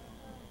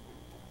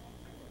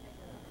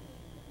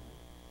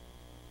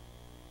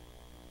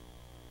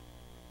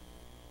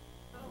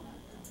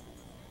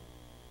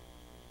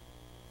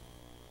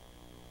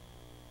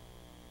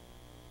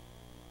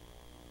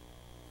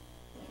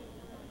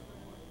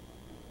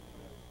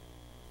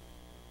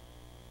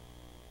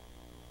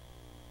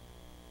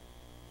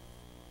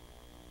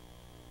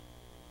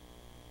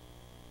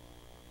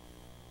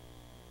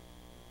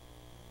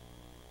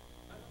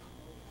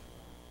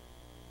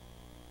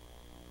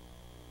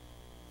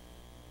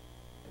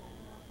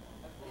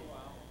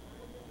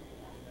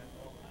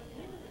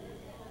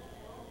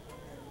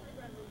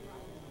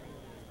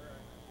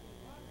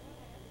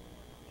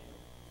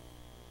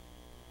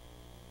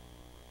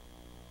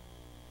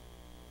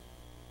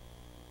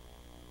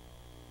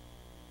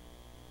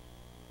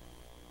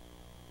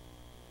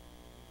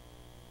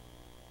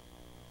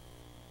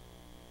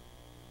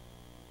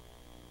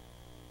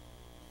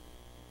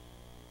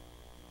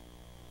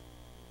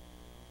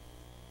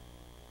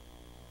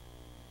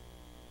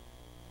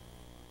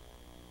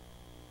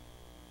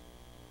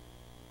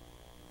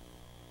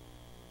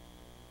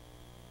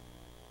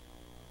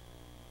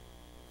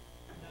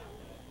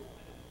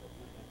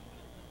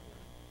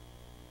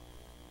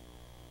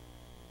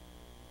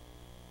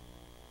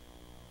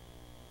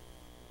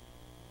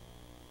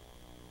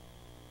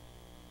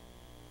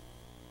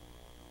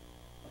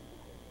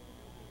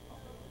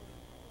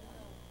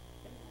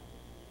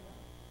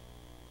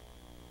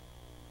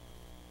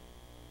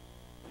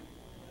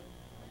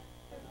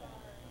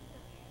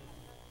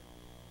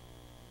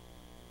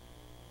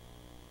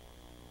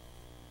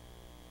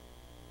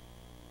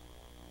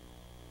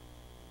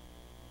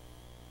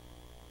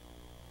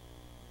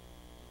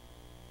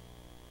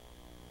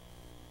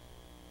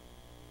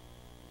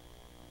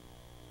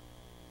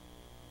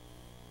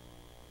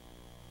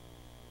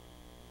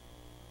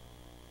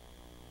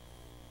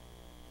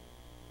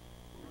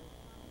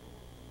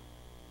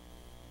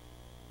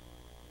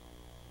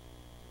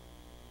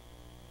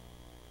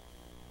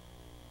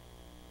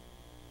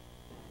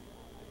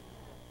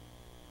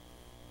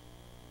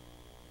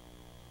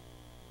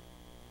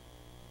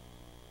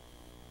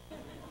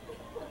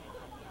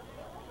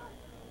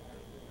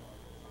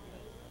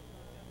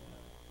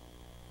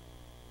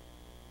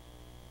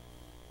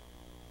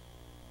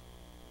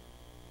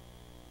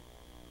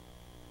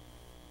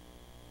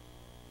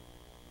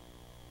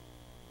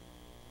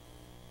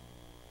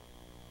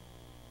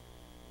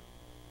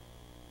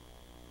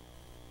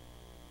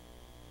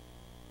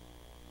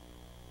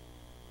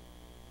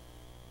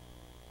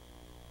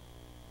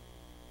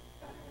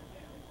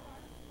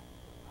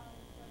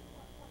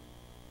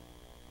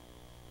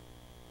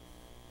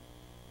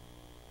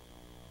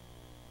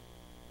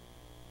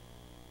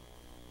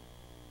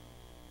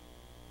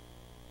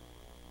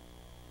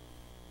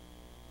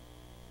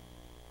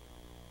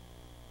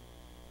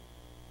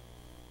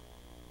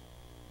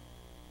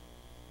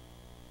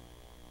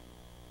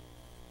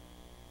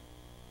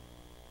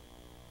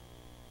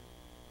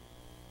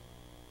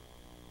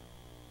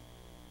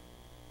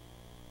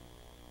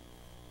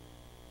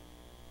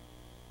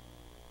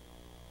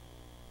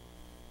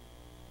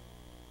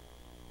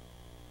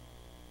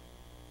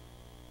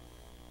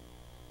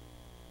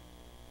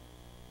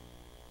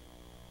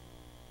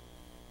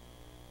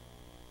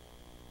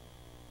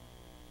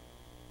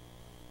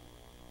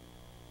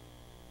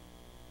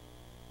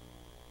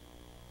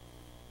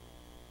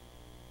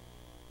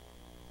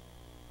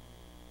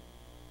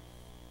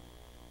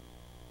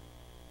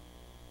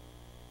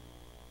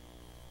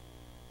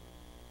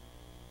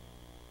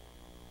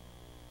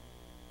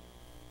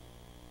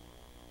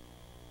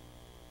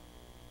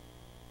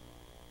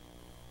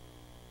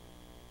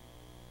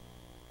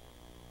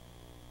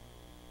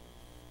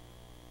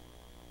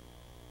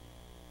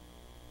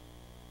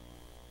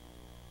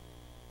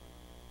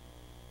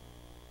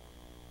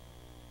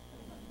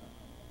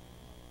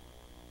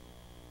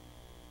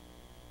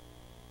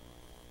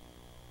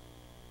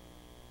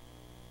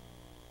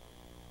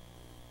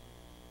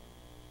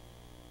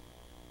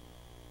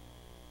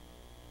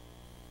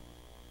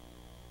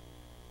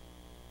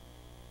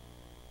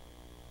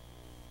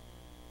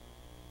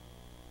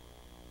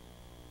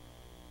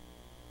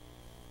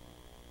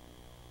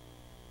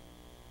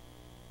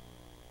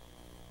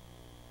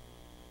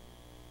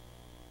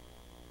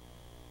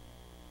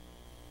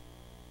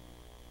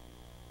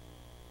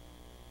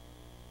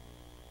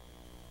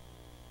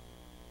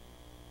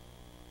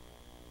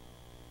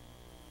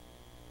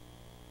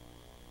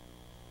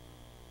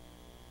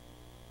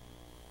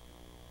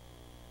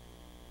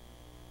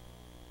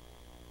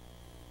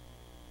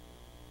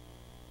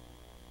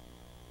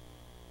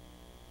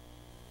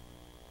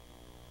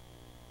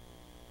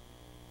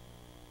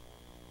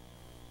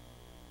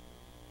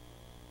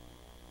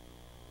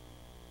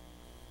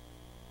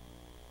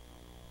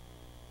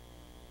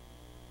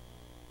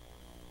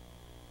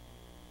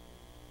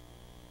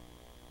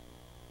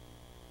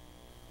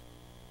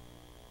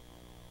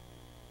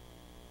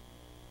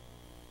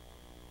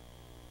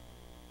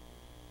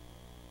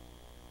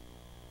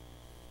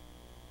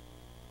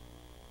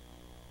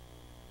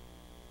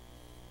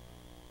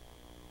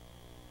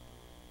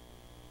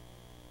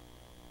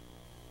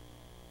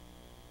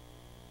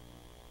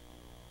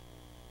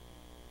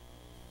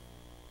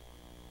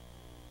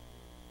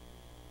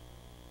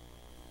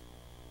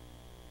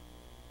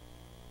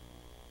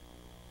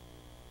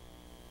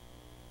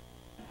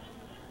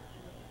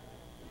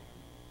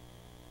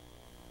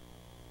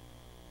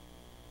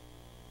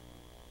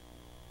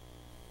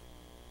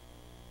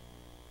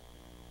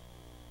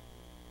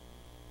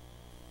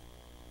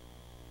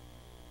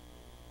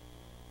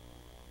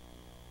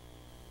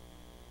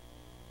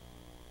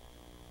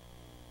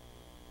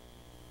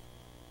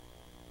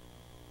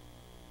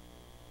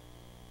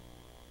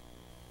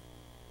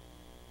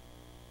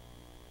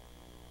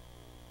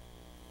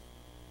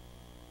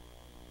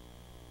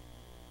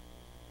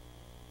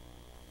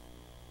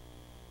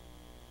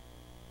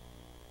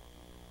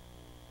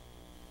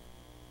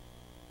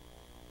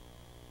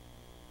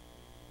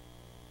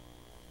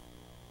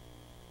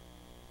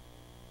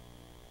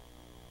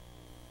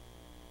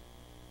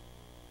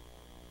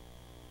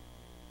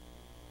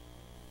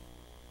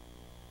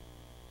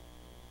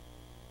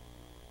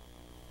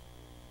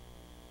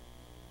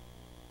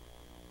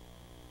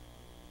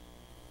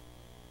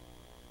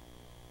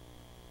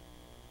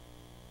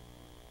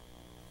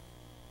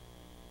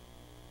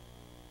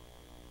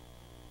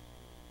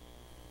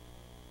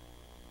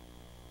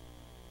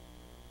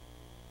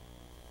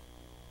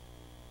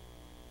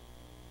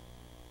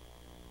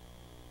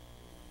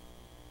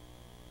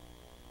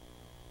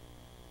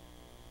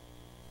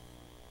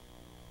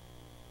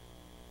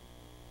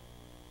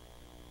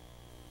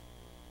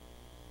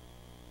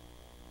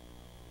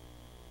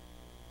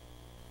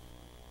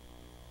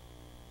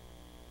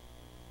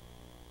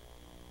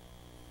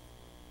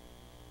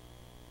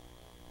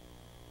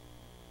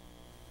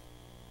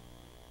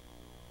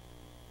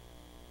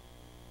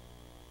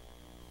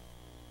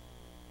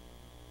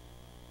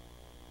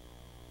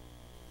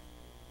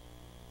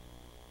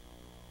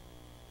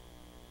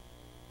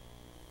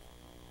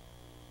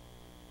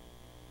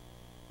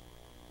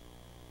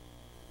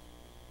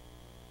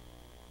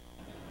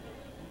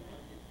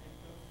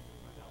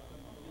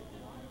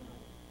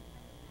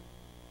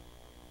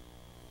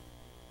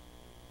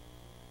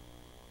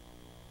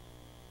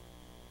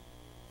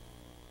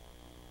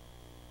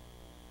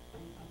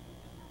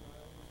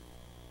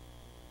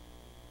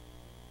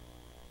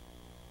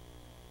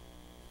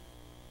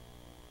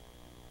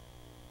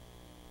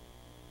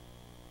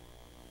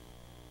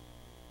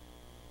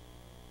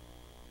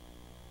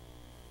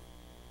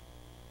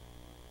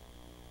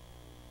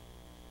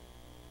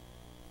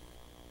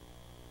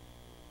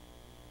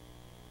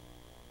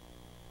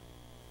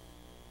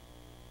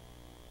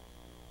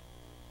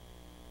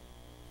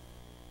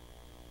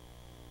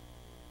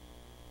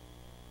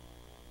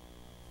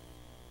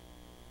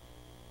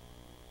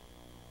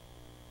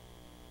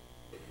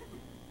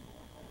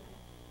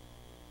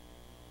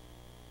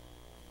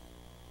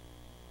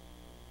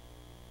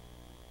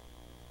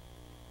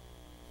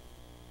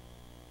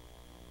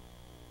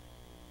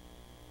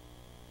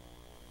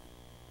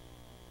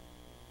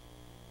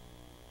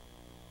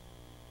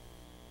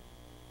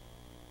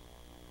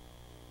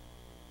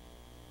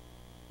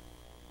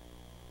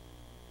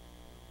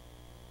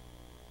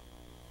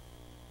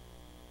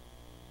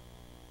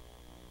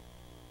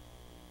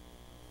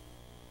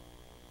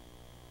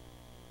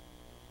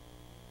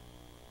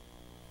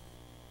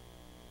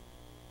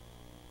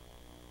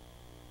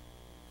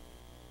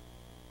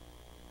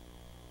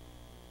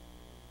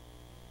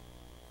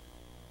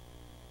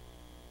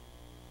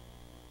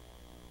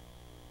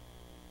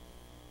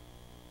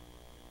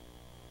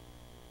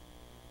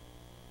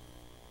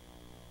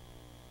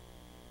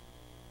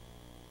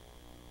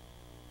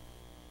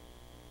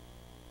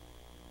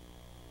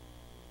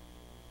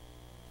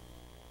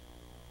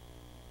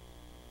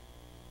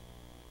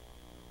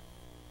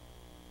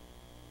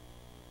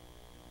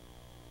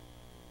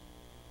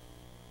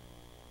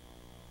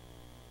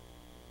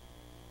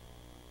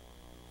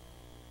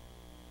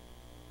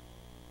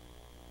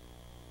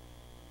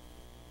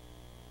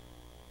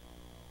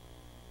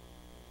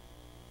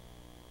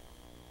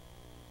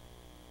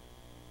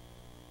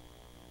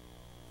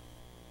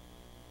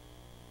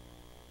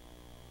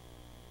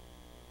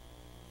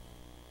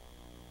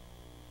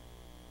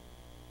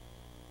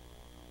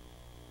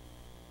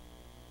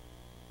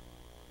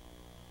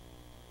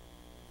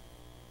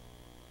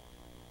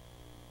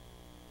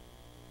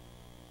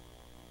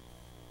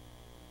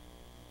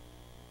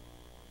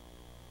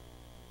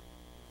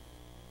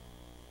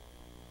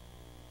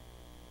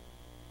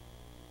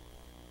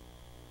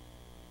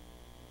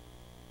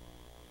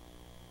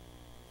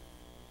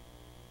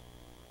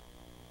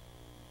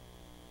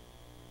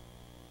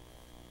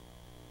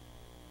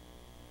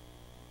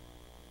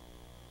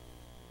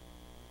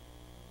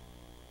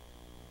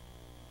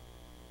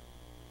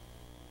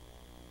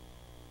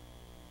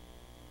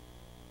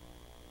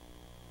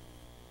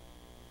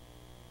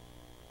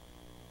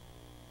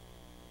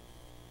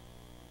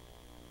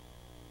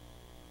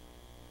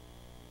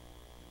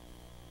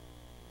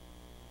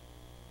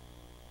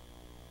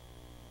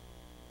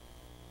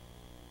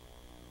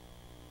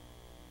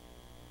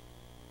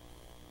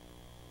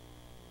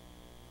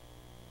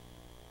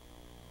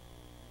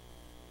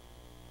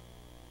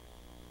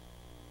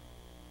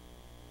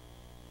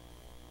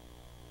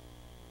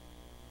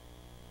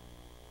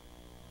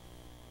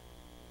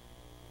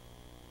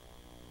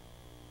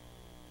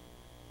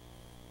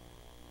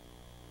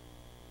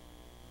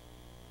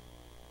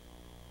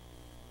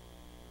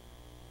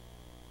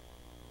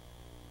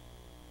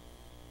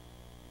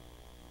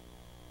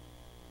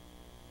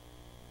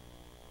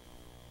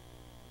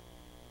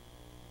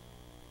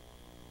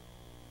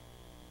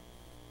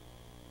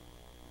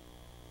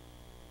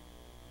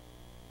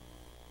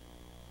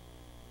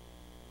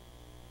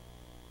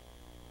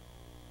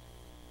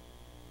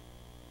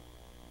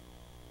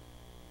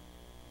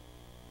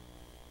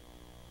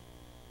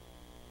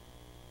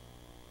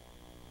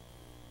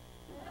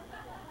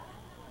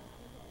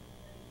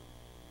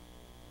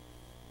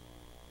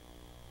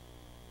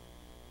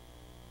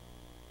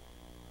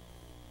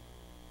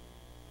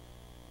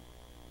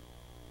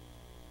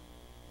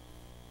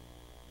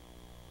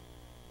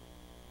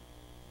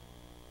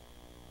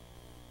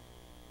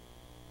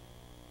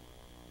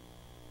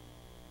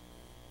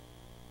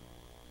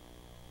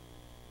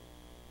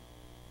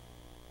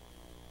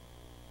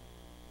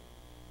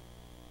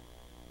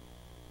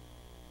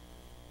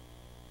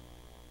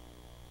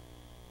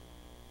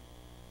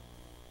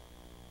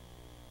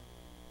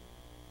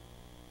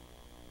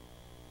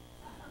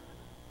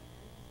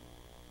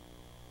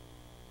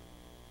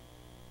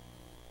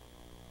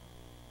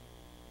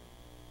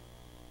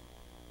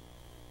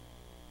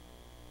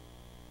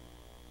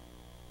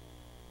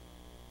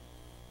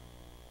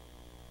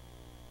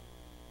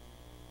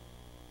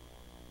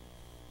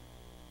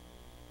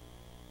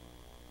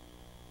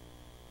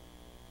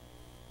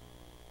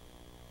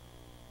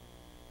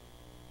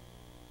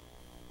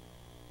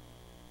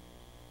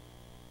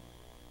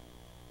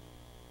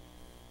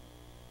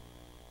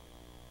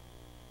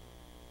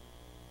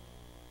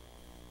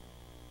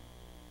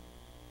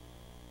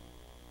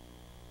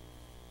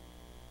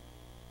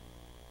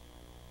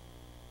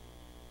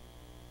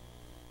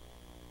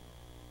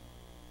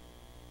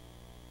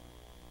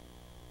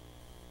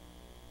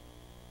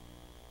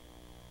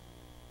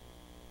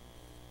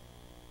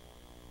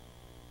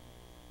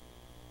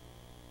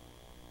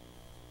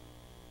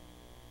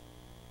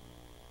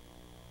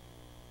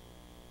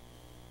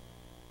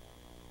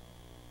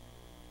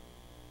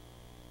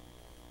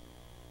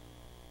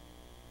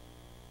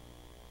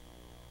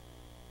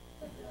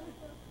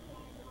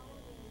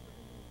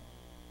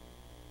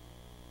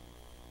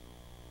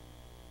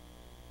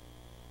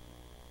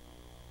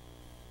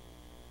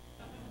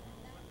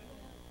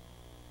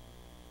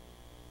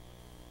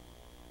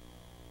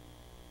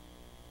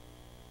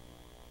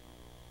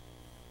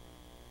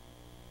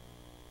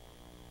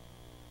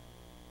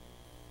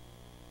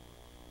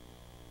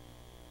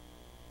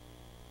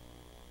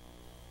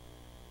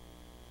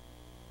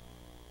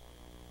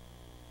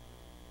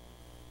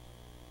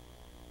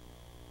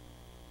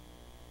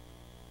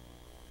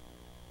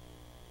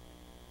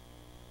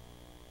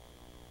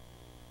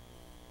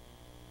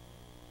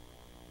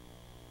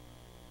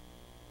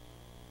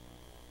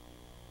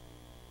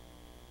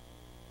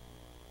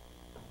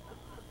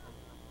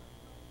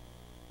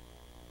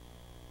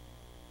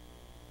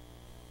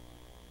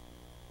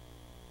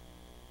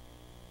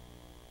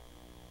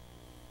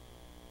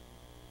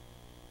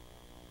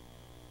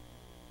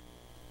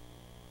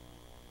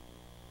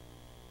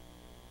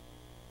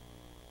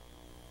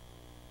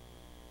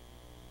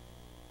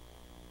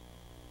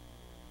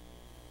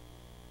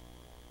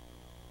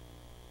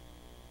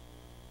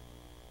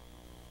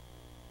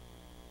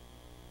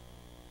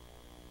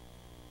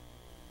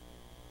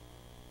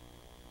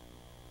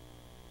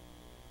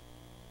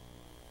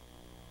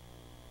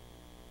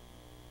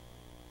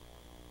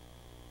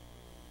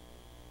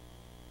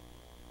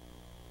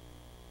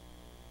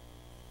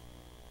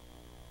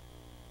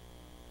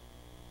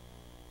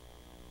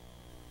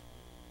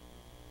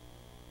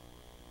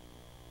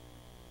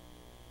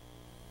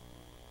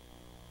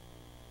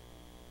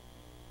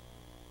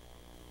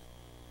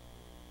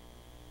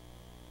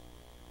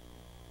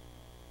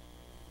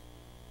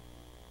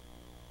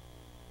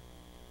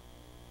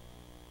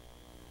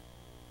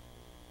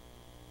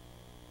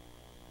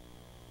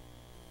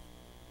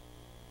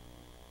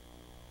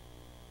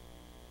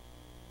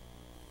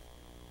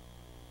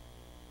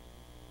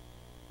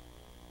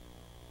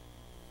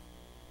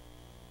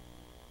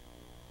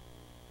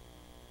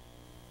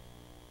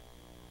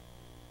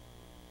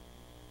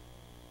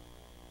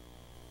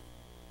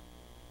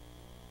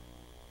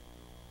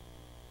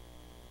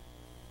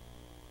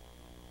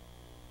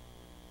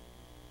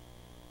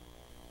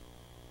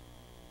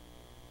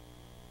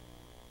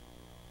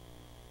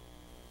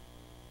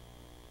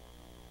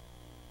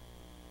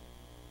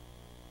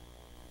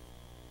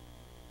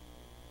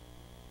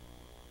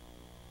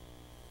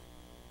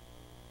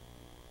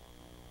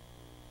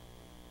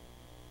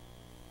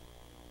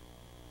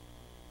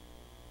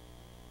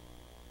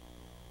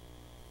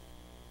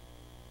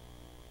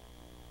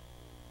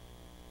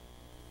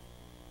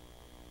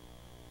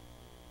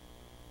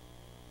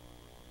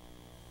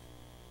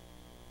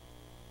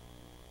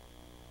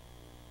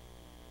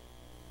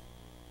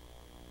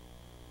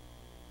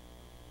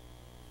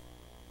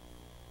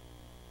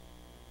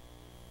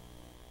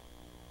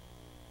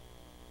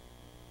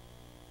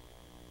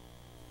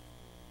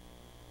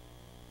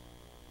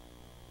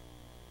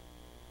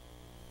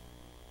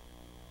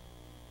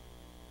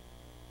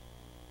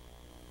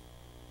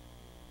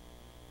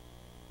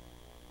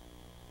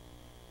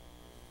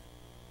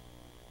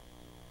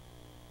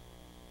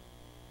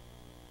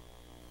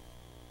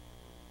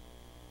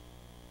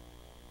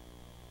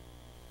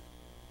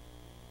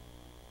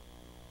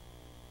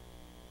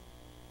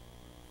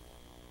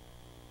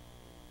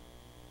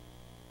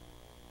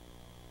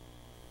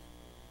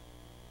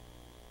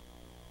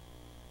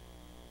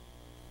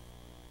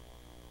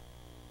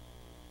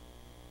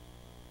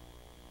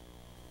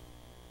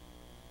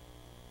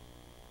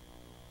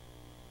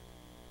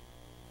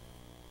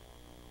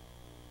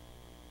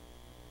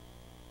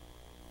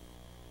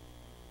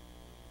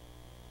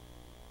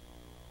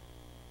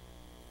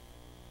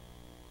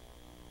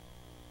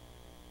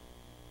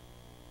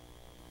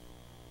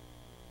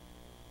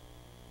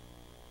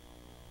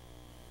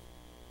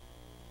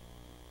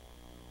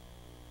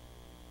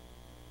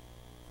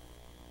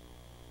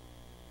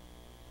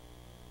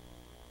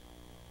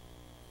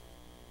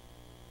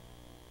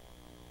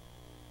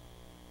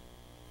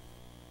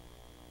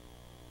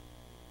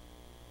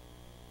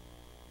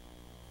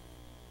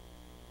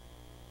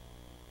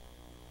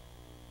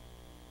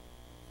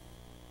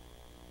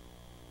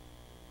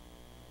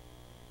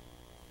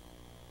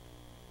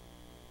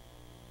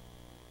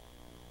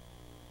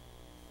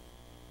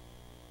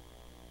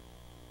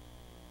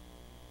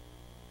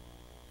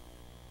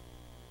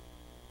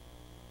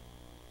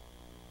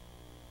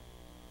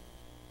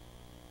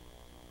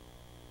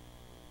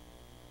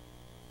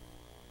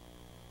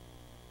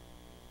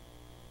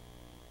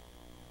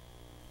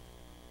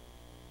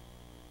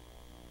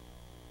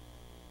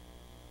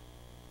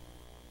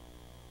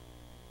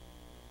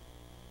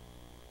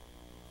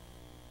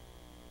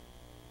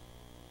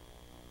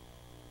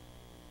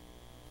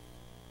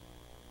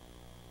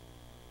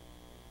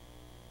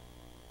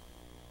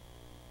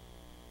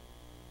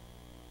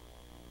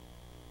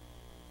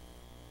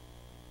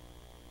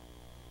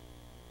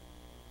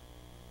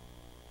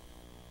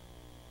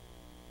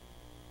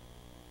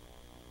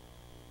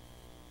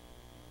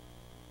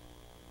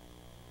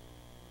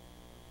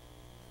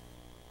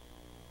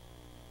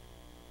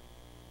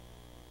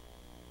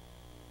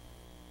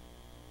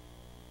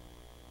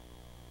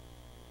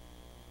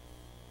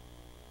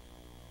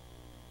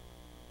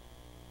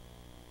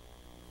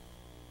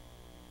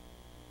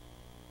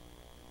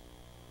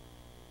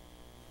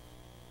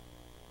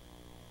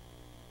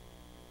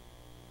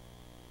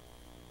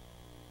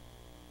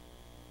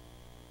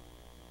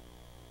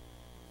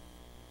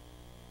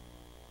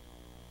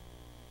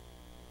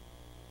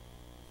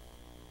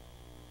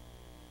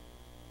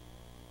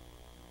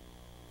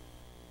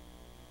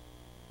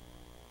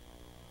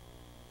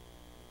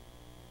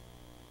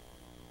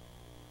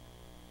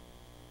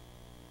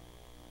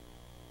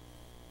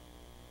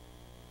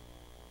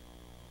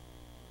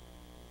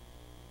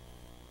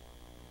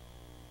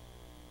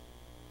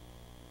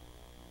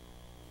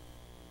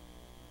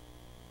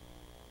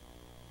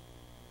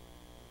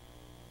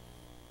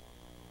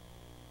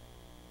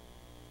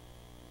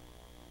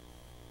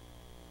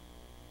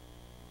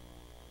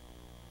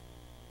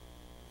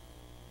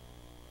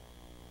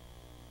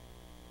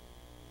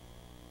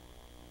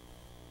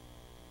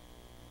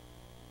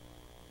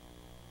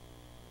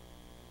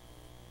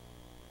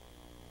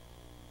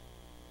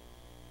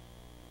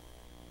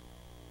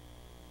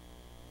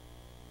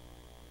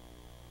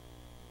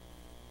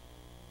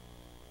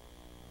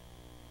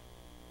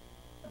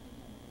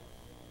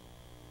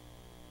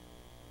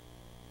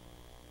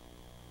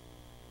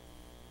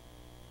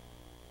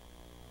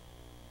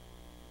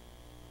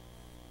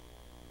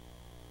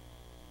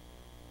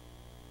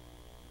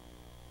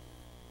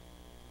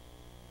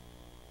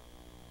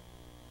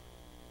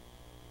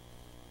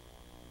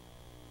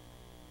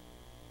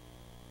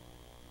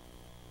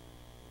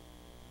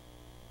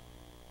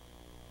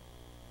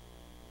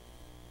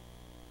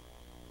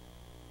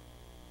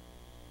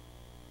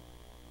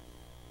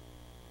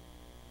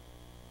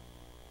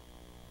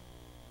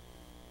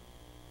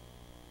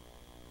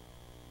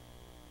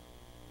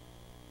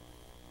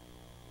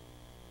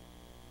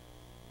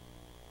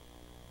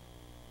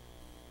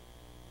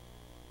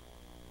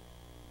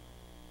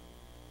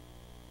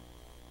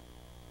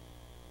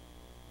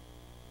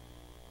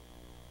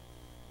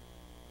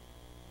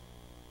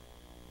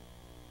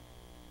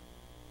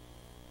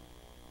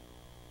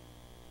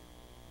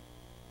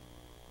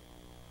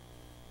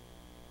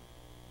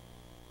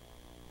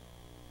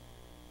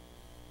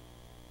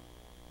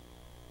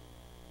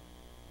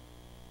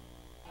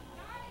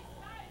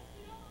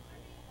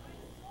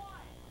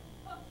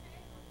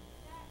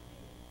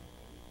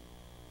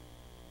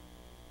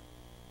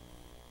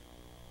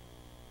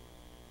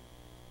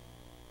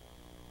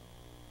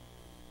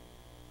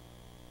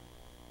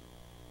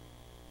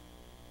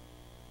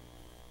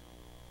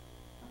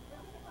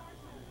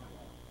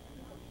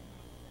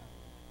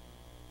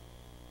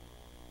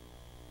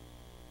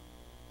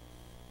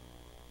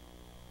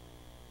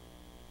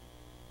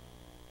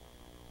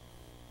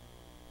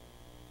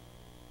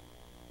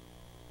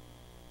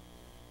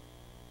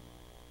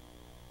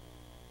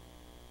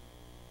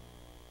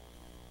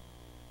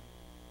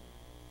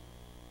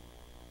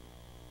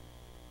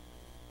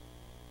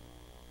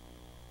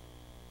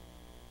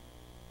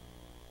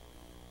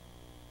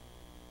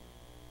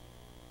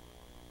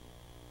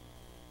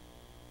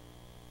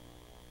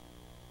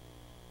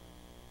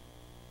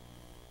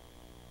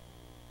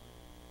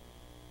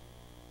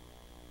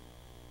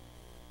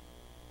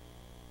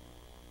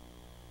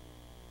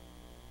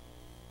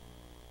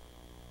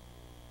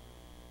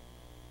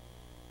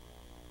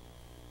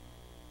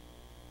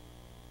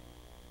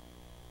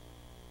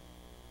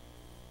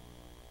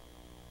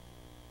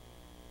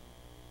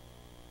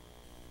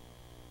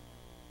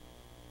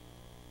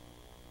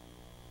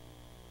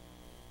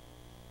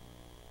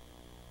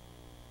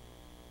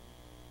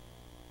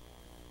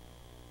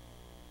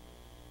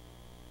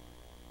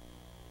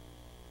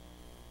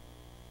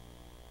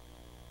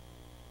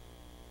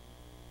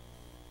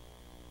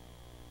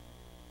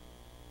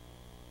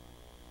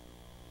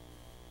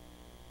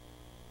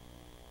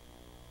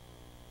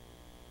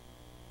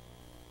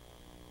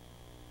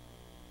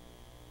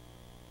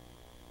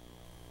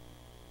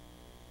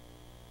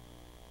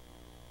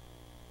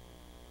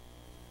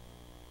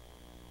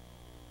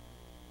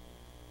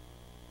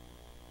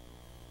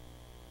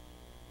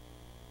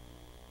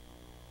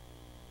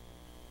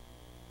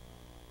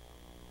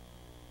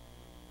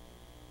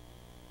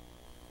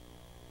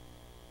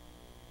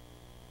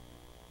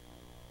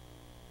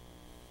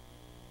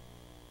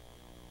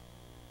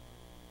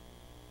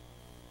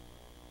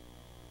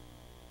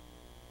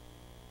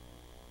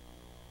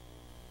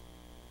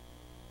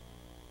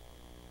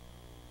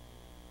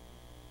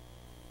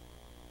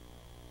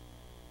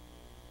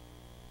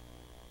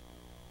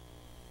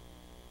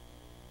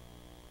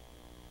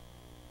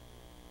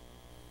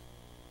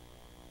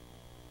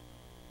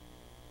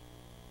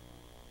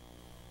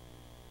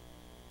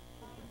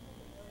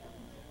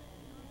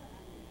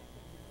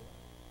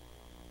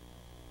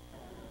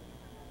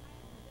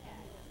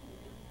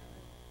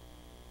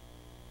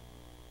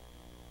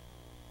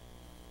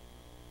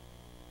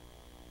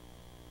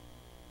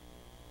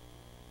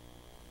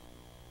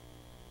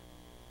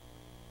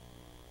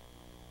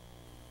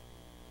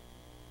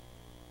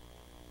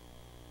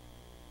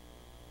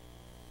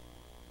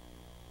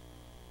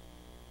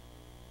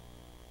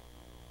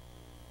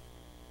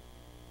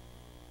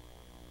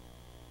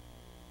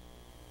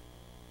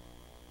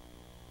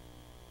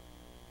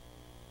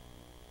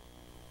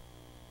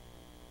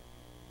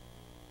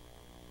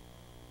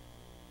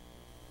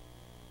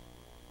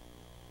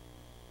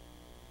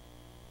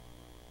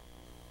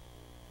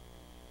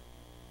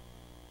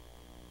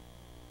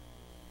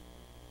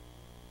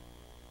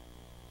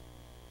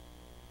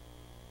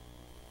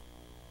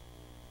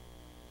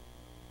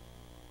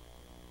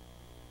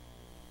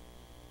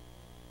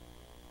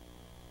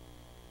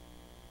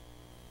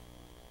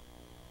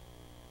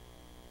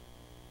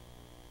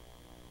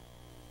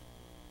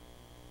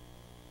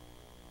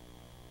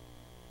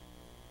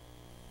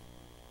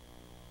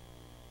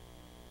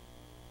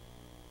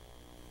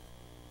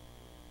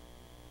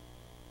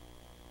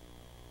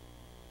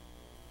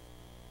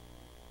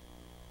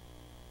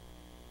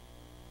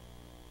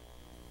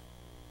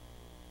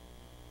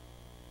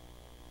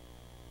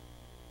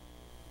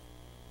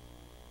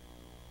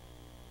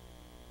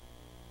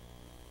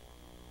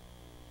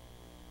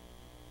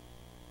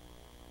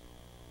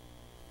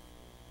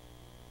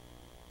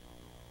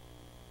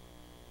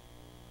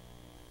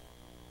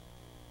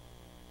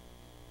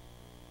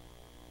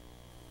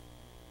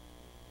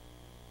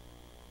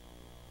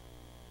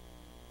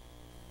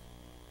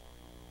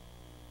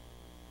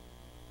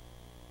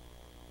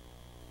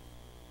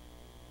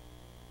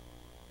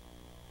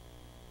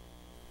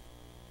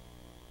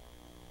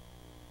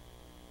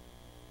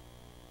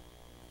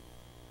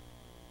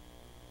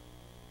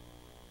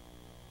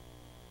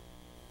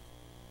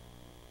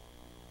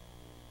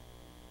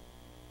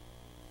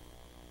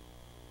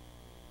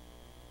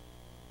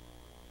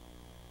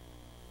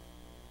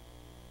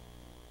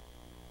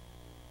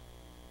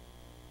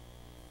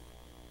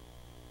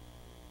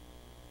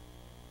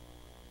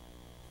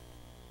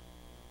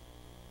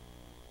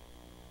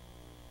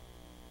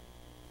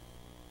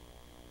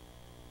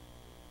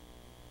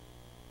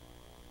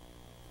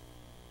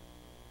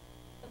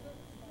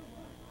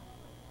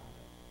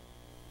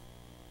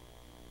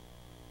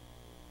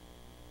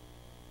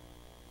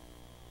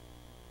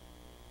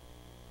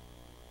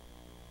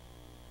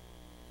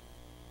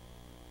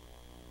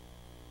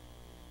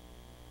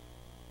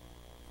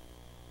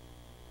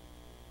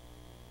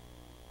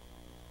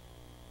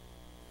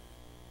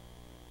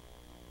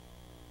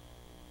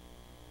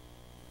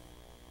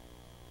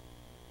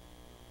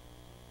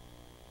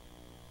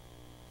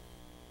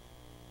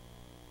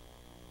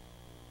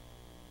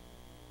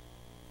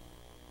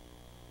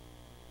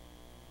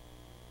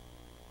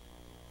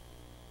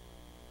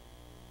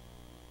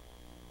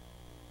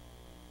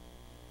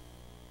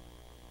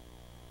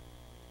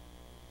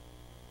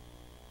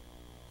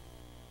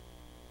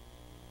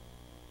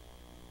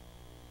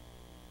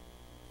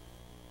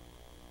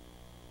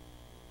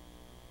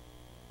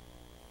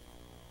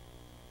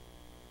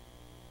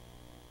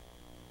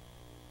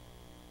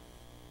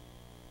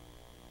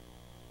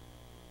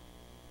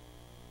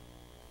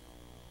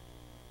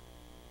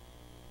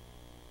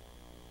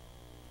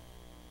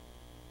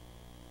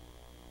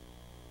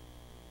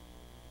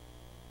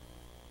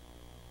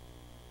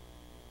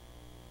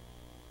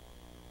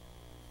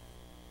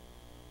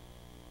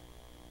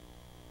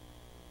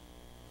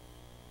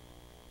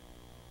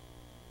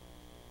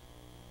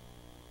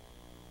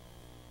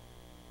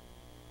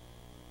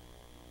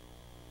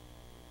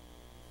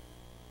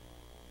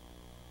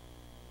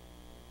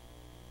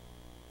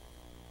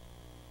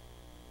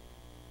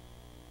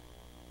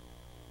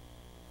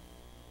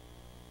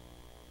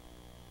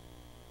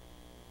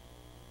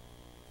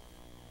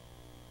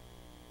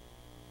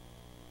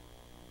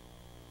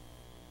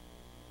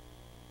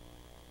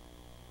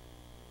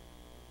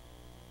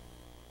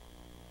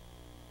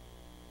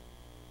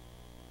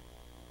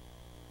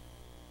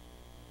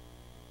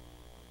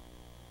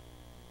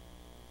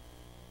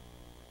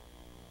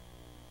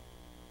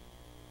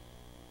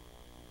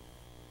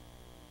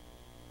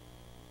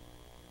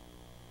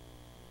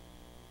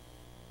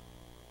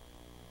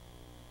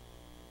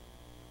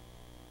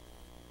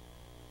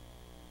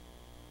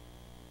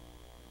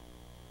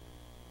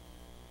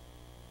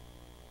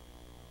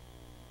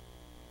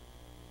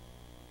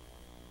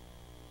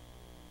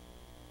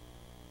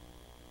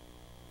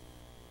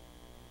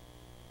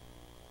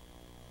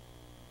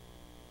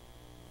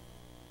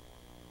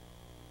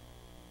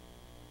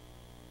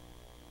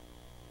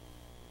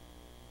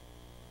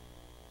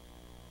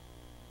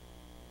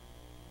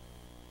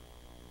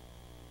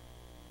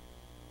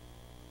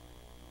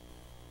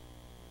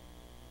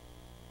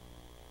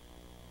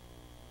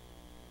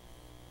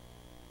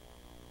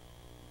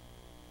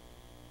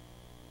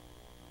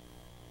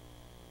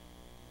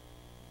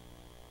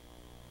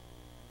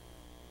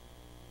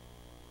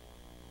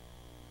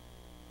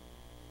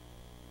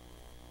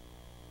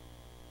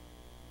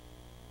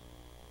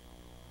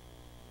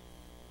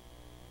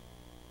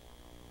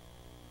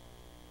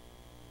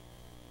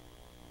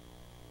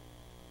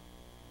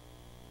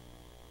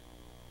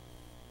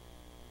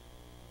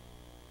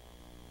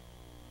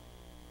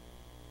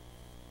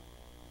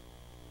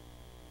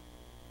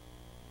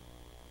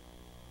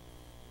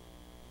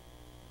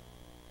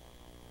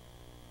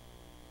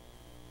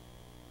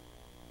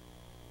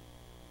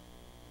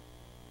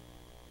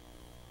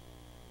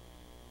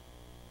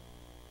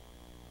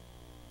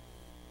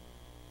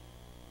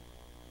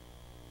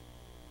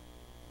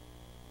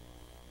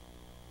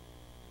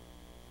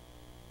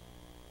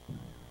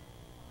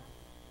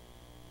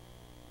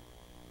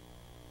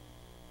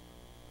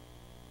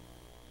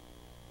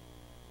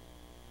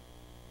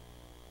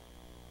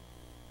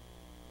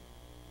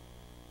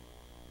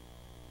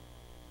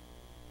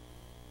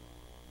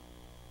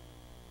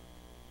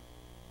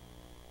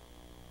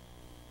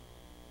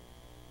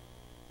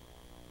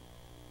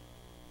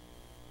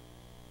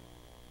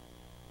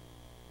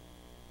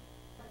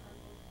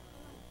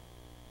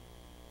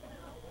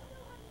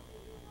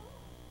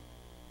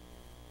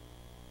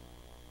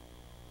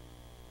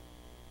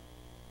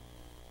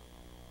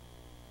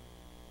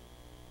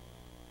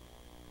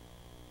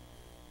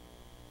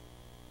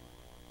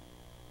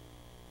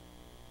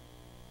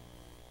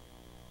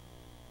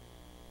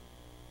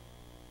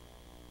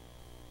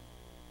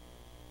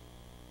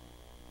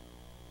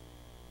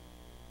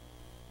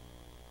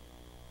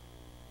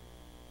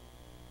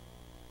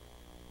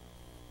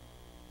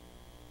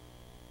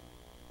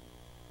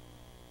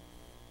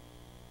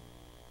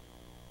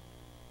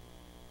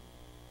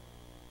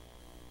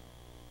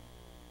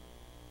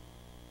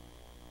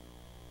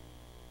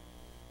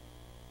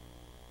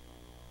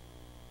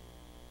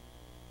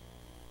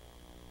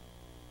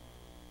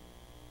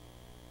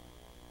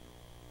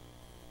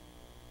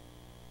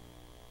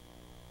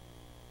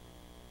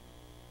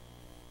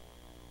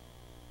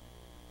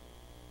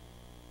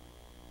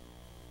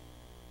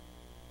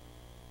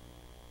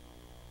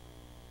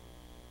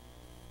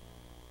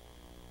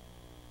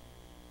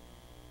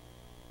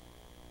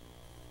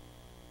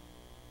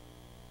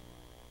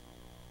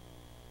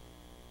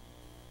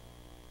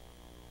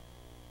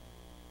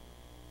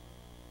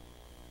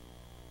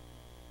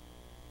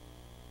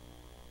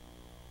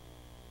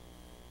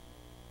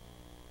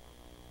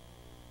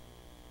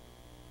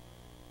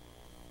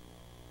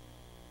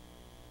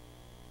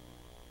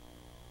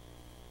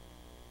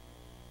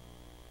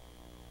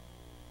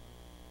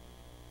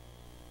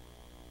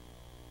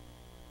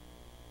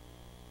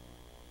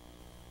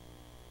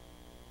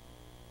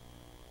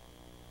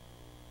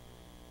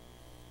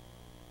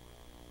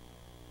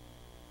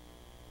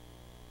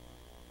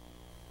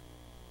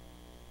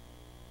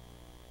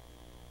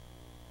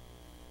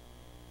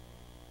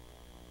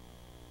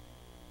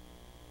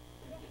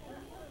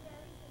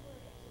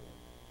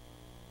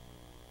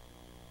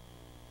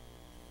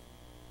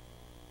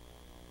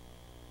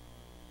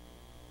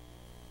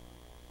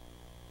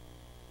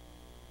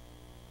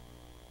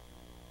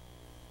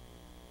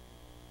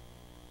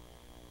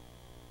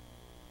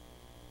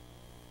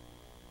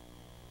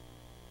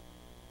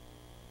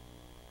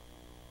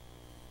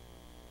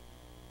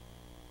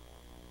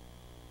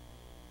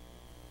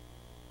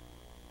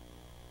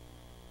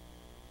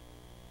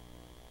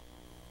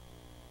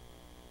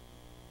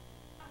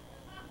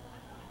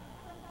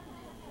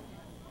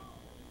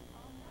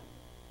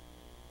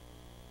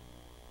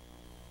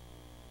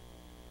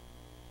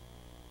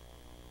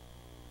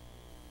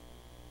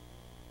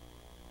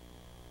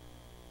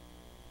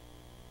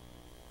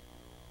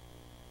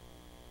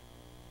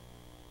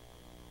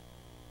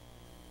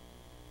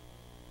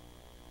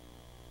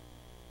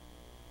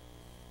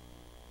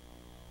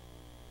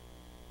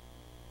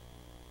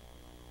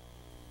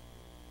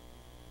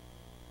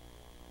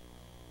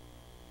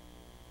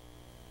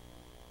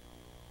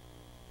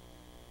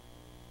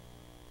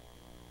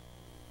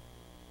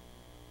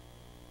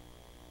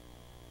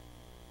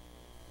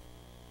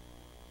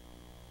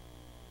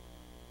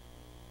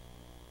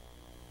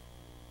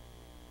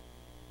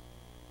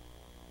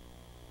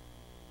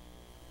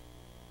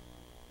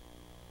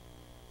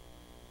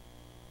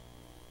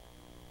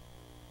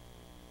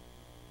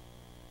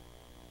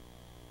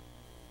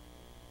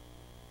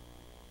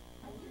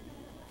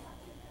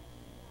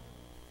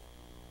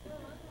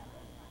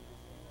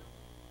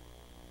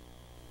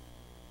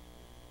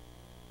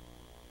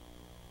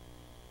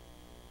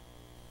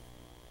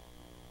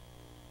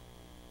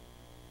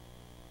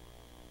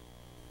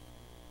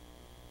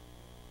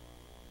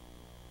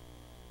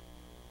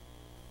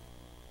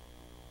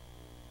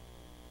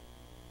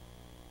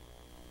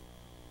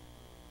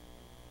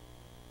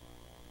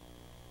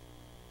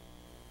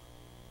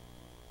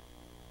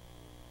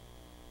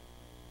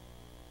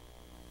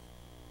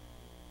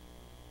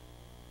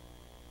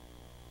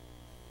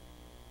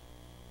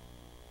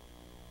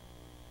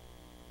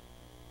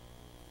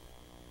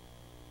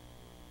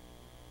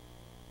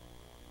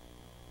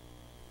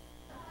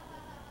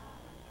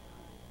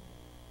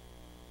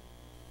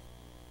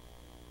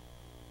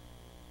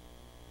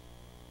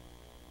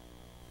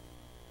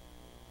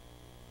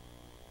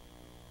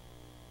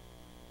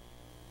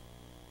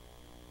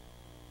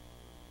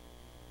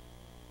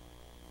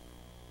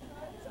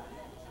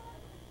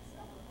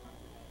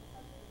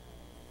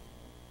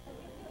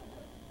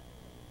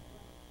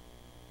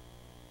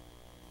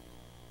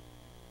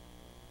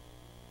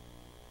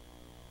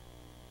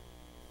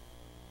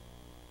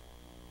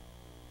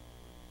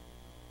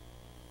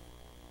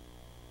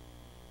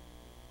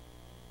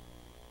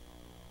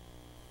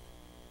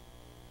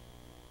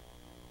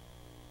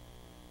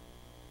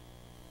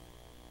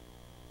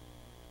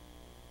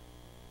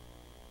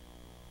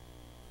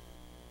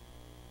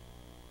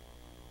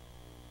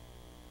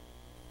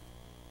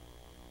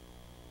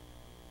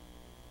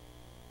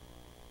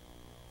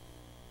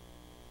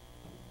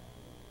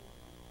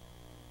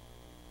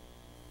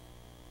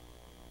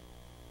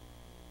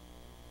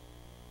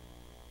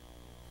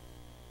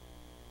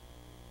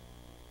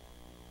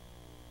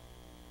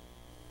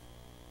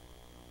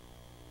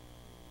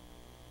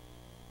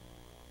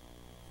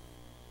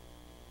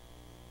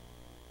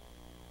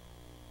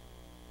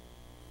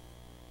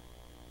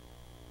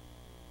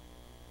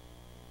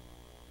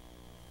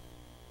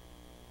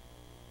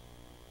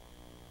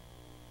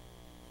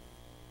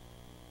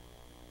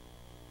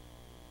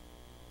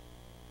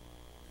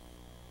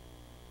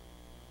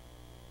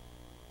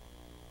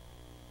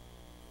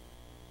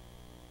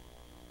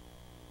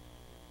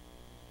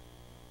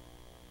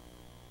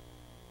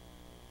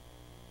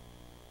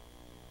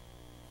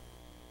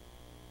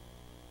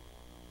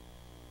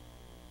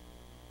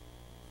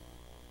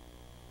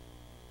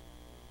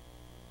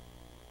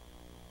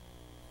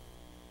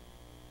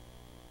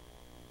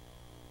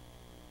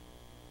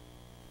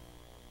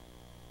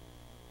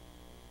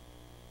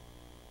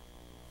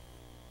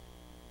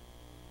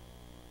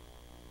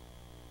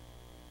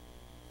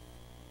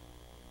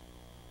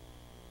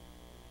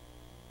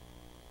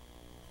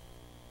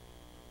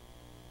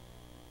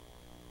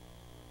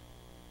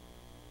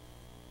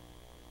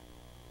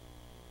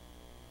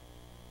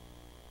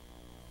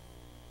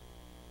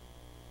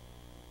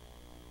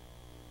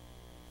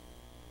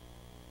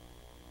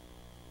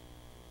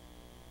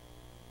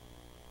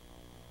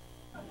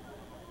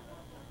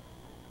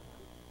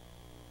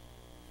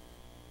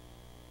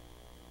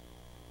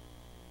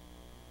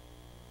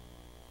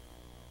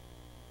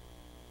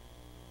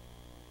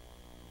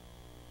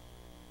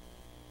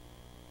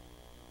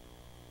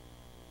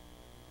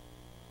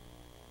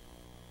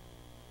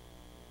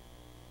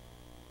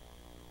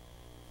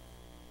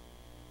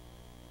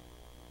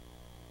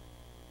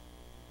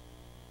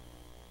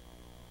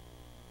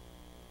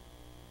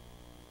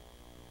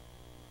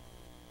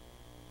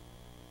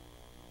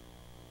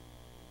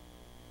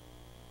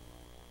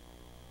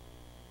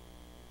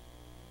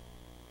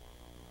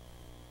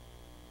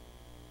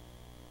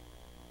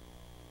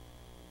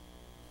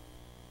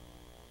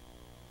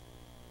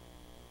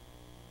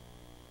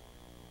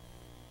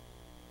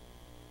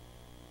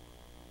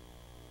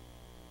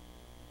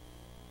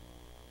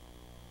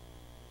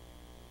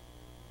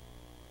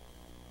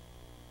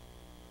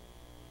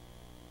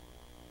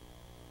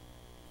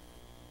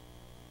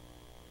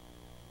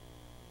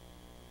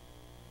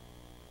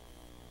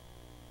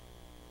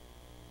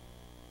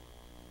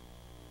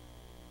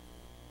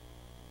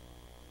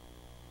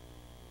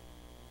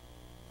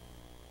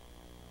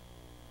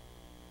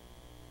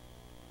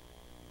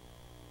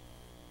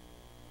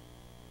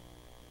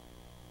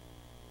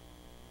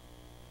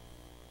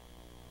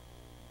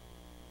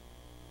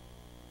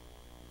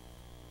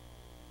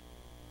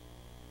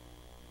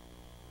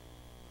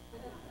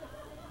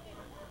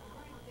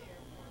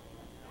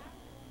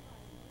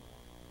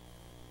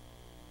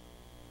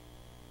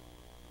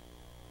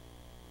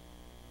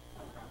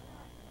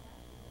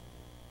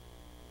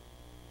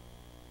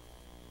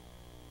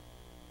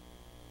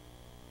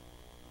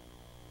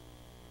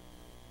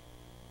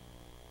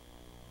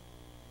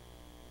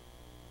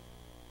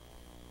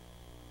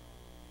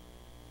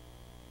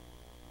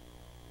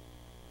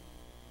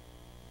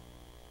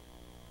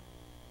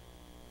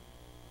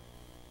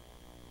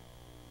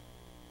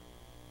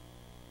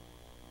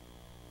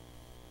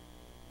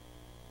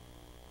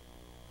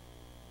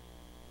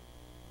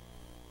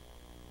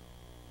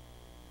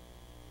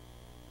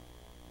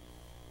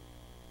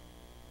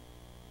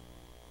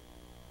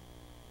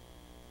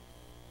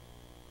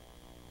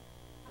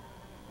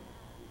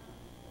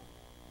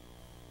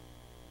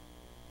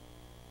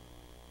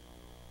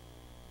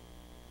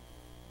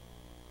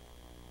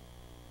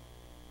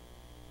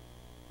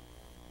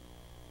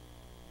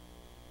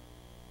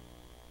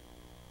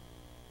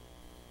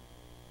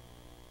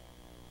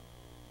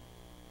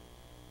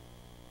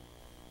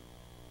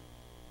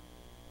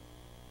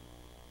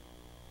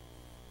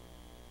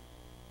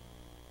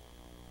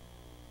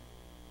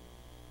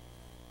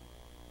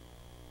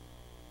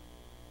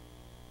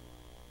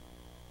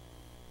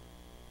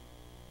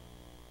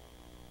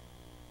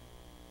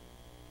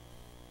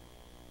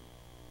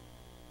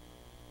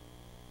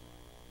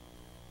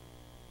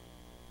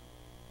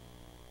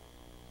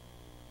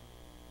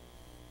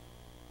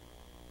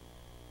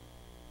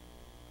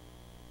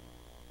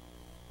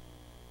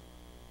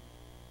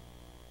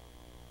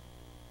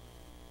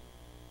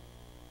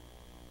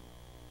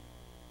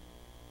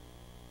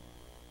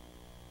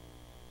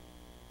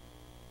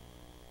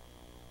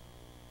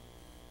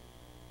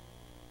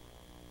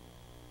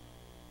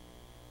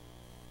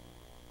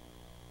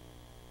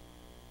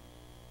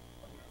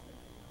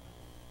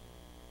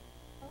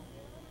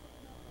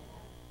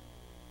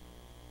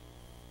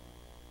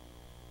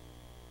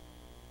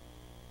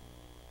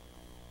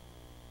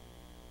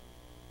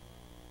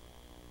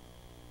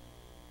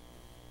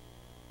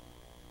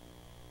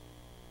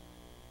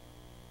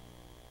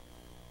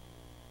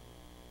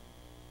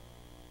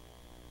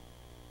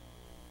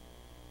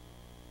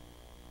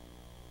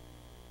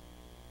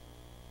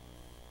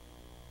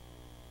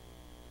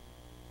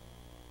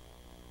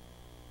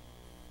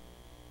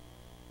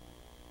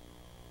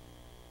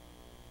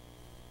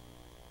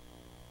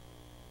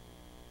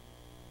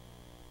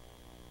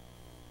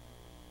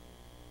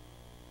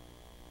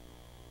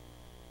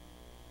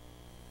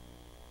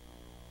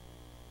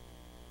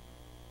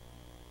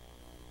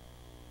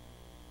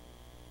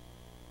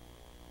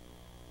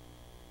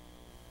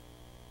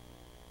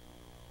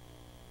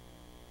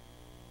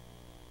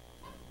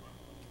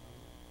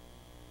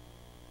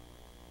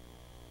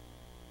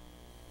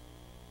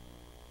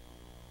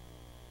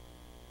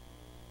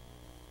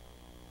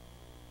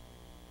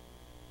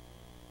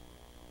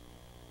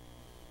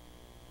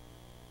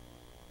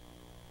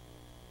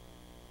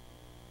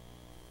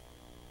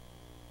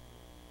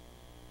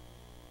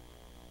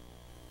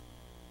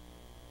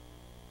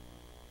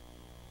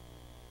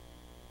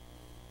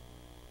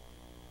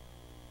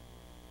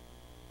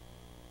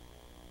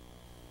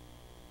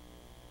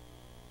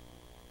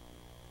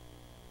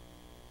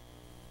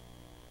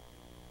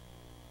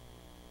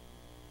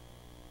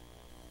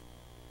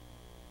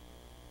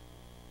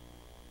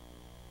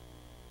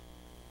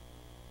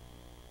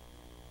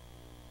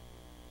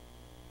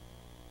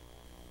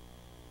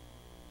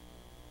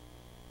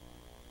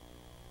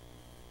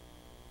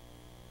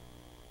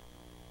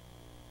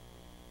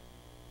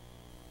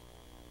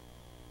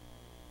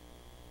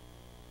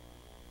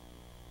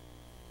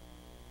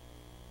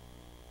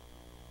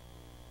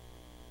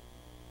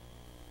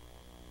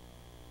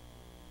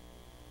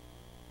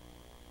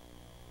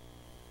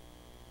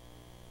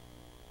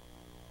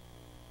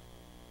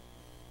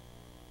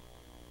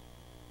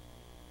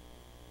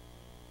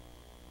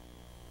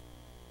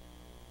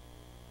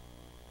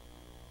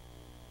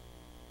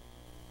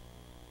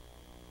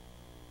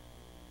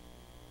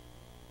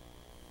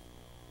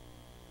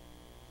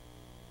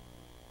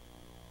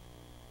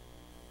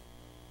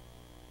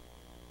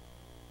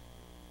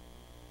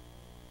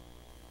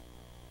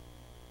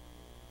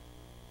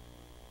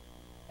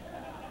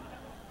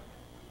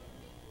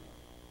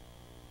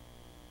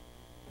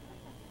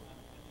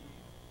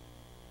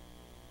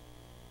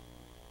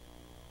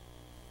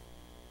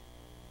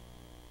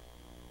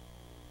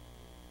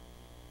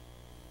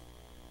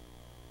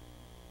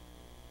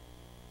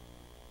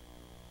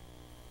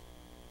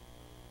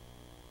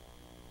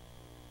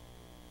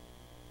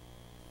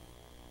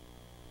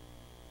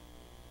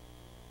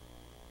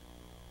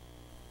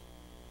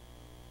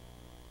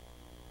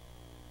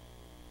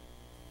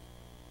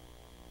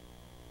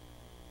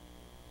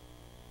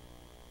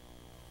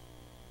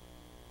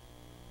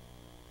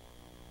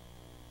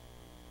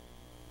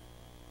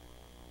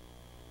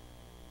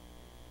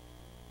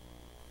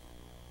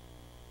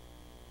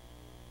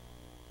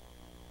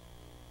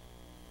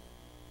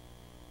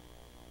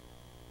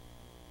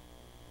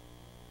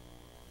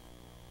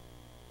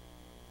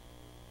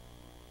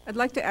 I'd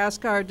like to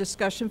ask our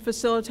discussion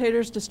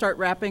facilitators to start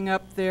wrapping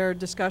up their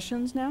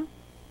discussions now.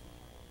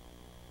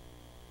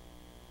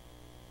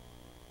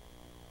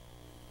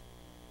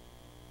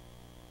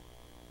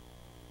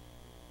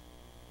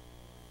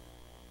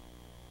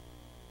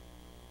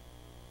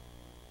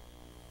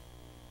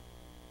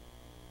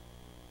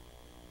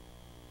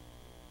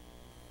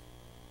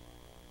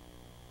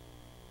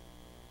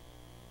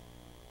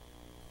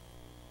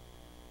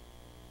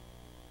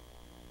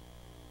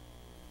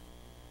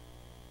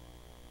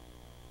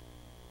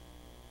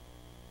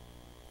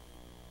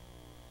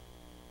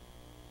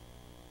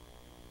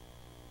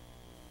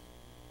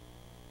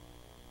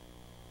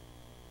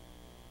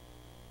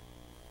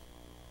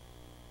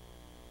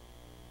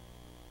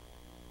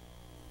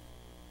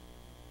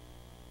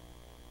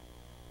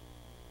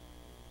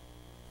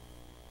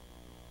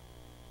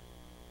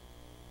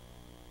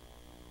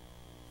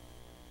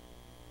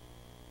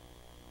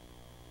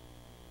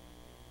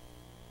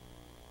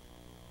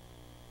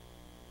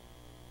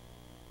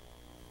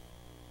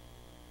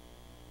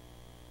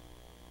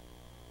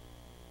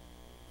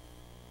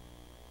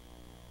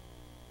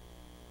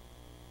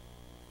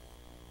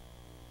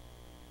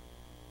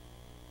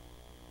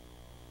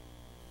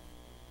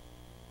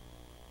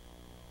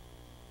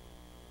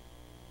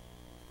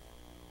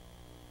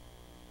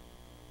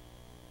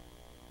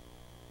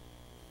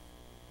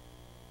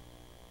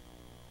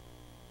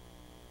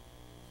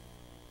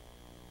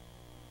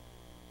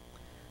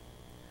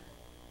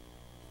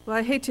 Well,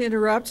 I hate to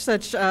interrupt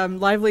such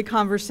lively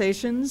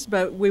conversations,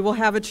 but we will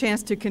have a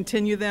chance to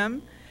continue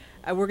them.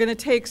 We're going to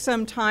take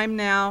some time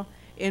now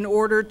in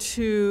order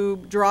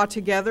to draw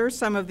together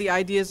some of the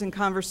ideas and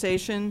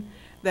conversation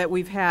that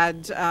we've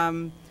had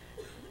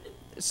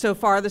so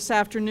far this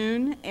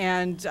afternoon,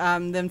 and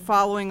then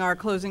following our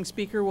closing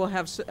speaker, we'll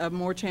have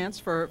more chance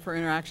for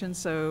interaction,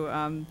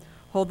 so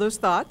hold those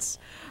thoughts.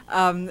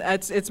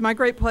 It's my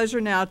great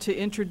pleasure now to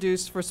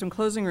introduce, for some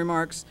closing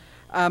remarks,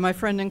 my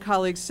friend and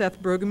colleague Seth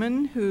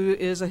Brueggemann, who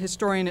is a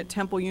historian at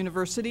Temple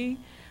University,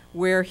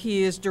 where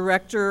he is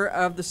director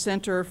of the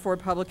Center for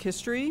Public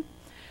History.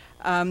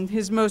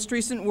 His most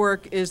recent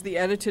work is the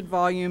edited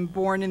volume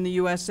Born in the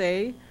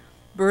USA,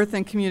 Birth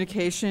and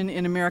Communication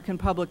in American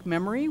Public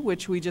Memory,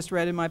 which we just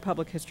read in my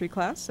public history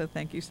class, so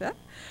thank you, Seth.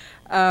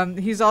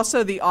 He's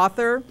also the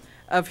author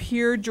of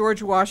Here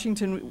George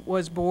Washington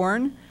Was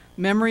Born,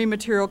 Memory,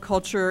 Material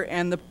Culture,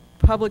 and the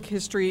Public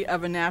History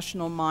of a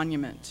National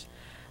Monument.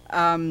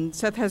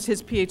 Seth has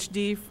his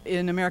PhD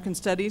in American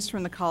Studies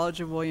from the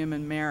College of William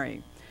and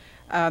Mary.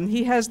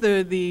 He has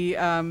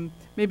the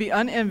maybe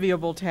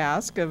unenviable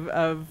task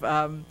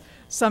of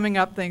summing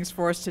up things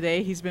for us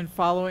today. He's been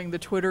following the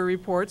Twitter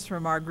reports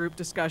from our group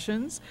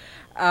discussions,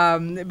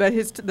 but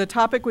the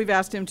topic we've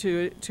asked him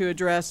to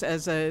address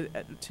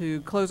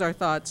to close our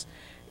thoughts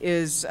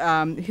is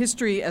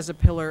history as a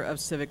pillar of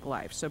civic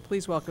life. So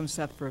please welcome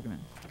Seth Brueggemann.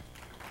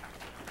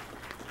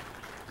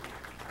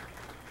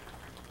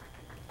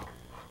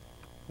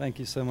 Thank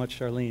you so much,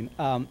 Charlene.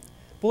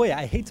 Boy,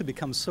 I hate to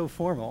become so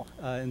formal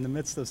in the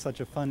midst of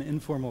such a fun,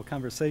 informal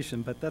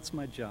conversation, but that's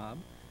my job.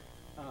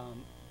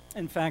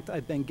 In fact,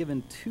 I've been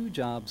given two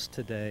jobs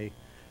today.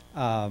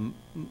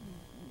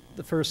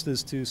 The first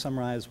is to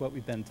summarize what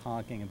we've been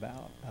talking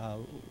about,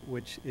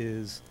 which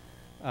is,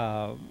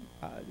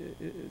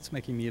 it's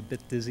making me a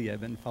bit dizzy.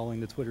 I've been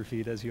following the Twitter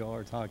feed as you all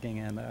are talking,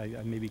 and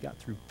I maybe got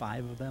through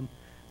 5 of them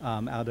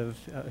out of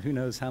who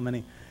knows how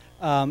many.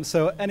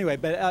 So anyway,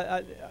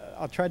 but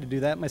I'll try to do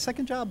that. My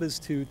second job is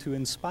to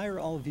inspire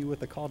all of you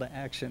with a call to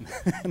action.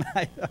 And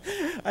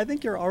I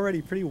think you're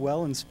already pretty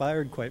well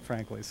inspired, quite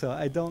frankly. So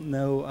I don't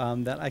know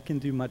that I can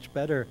do much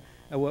better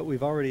at what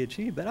we've already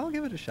achieved, but I'll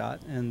give it a shot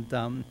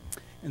and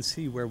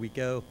see where we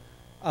go.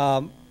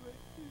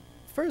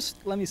 First,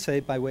 let me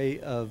say by way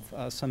of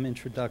some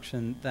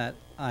introduction that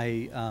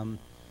I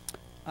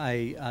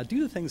do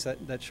the things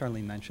that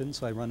Charlene mentioned.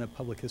 So I run a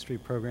public history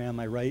program.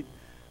 I write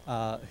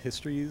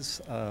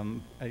histories.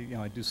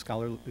 I do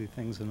scholarly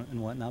things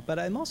and whatnot, but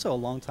I'm also a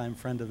longtime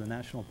friend of the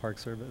National Park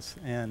Service,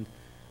 and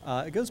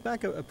it goes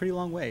back a pretty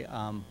long way,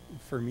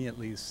 for me at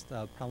least,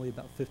 probably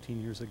about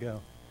 15 years ago.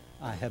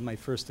 I had my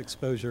first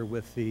exposure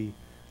with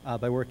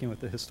by working with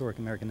the Historic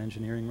American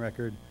Engineering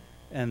Record,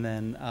 and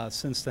then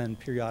since then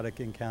periodic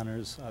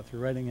encounters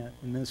through writing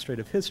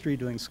administrative history,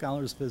 doing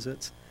scholars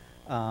visits,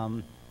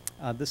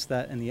 this,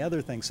 that, and the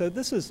other thing. So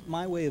this is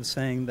my way of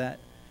saying that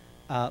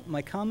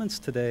my comments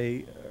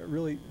today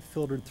really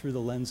filtered through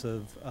the lens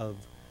of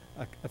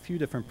a few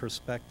different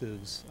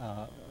perspectives.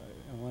 I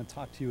want to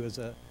talk to you as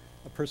a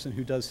person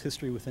who does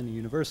history within a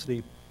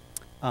university,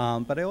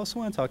 but I also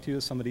want to talk to you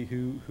as somebody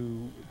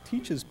who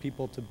teaches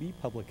people to be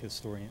public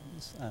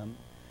historians,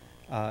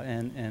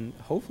 and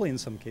hopefully in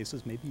some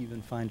cases maybe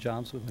even find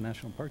jobs with the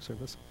National Park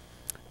Service.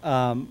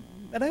 And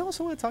I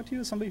also want to talk to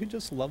you as somebody who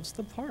just loves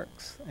the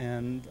parks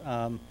and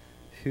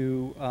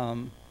who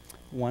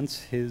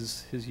wants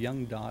his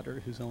young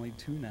daughter, who's only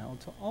 2 now,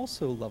 to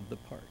also love the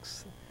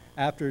parks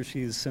after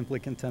she's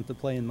simply content to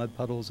play in mud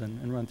puddles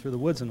and run through the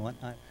woods and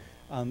whatnot.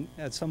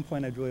 At some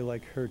point, I'd really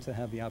like her to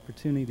have the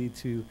opportunity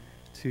to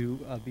to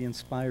be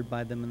inspired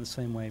by them in the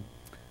same way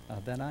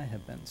that I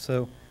have been.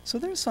 So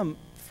there's some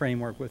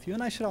framework with you.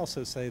 And I should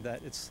also say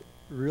that it's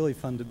really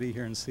fun to be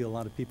here and see a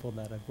lot of people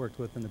that I've worked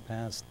with in the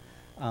past,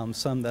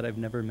 some that I've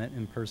never met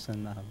in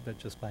person, but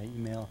just by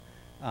email.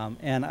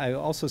 And I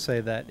also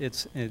say that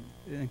it's an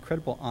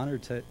incredible honor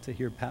to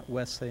hear Pat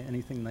West say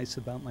anything nice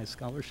about my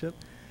scholarship,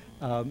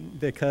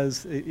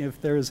 because if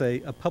there's a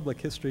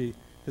public history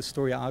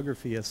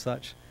historiography as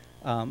such,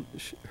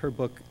 her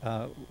book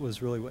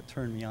was really what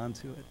turned me on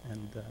to it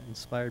and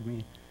inspired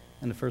me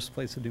in the first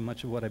place to do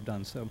much of what I've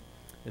done. So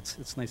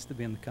it's nice to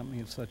be in the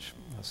company of such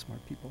smart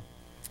people.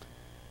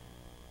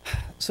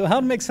 So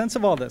how to make sense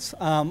of all this?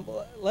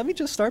 Let me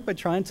just start by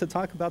trying to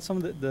talk about some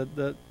of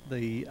the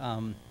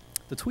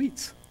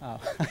tweets.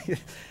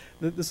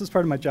 This is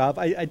part of my job.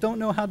 I don't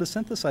know how to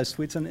synthesize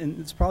tweets, and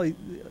it's probably,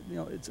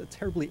 it's a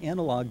terribly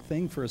analog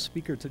thing for a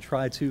speaker to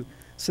try to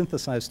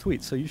synthesize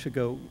tweets. So you should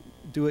go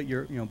do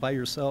it by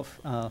yourself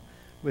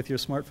with your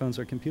smartphones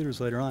or computers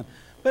later on.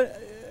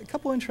 But a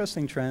couple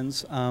interesting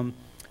trends.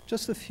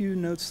 Just a few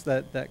notes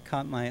that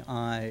caught my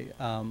eye.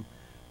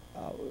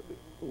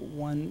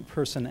 One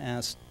person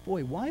asked,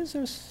 boy, why is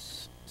there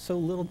so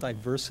little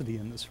diversity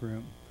in this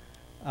room?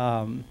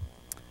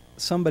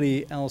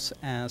 Somebody else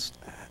asked,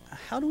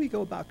 how do we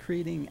go about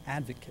creating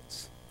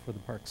advocates for the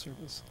Park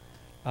Service?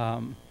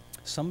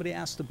 Somebody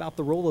asked about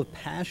the role of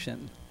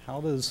passion.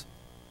 How does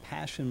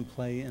passion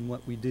play in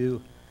what we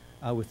do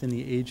within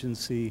the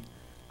agency?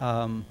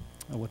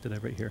 What did I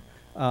write here?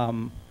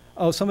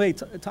 Somebody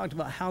talked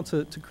about how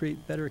to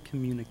create better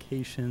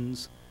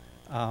communications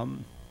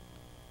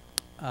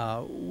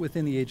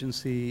within the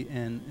agency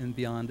and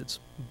beyond its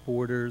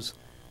borders.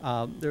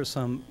 There's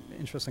some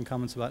interesting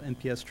comments about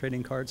NPS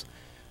trading cards.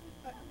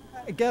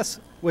 I guess,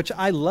 which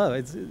I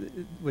love,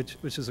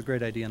 which is a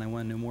great idea and I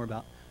want to know more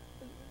about.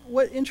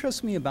 What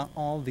interests me about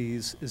all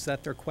these is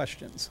that they're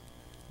questions,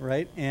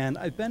 right? And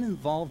I've been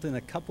involved in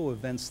a couple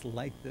events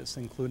like this,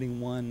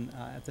 including one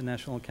at the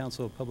National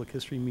Council of Public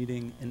History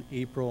meeting in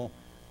April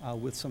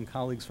with some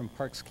colleagues from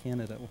Parks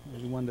Canada.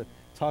 We wanted to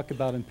talk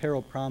about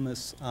Imperiled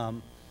Promise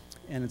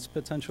and its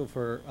potential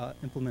for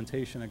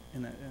implementation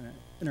in an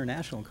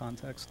international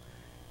context.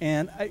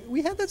 And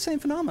we had that same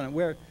phenomenon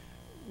where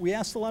we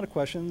asked a lot of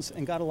questions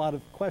and got a lot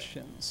of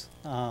questions.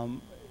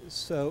 And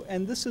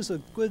this is a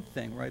good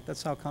thing, right?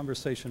 That's how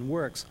conversation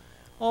works.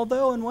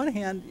 Although on one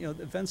hand,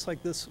 events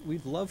like this,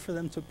 we'd love for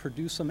them to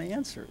produce some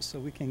answers so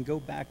we can go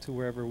back to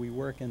wherever we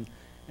work and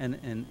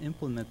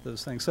implement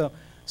those things.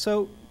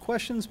 So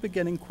questions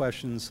begetting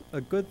questions,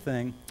 a good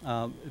thing.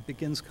 It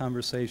begins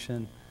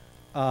conversation.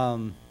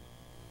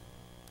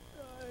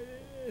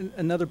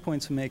 Another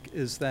point to make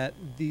is that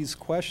these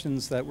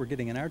questions that we're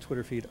getting in our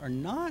Twitter feed are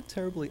not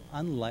terribly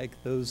unlike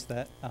those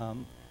that,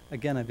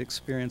 again, I've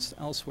experienced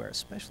elsewhere,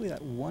 especially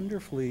that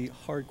wonderfully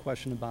hard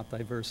question about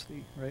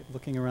diversity, right?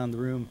 Looking around the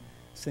room,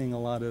 seeing a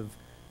lot of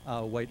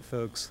white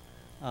folks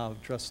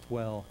dressed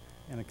well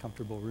in a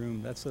comfortable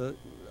room. That's a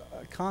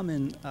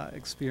common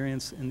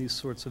experience in these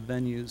sorts of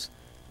venues.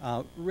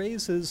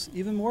 Raises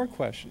even more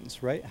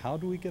questions, right? How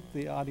do we get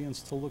the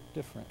audience to look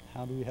different?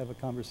 How do we have a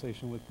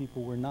conversation with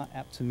people we're not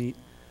apt to meet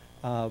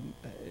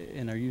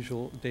in our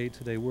usual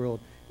day-to-day world?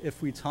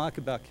 If we talk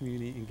about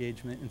community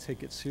engagement and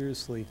take it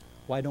seriously,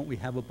 why don't we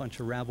have a bunch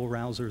of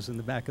rabble-rousers in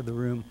the back of the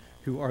room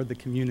who are the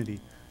community,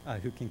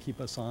 who can keep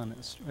us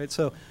honest, right?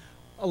 So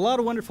a lot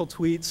of wonderful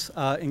tweets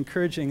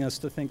encouraging us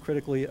to think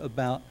critically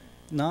about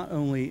not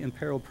only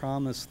Imperiled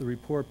Promise, the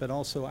report, but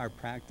also our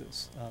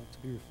practice, to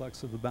be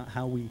reflexive about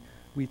how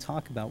we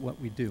talk about what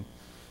we do.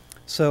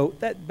 So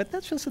but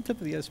that's just the tip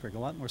of the iceberg. A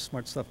lot more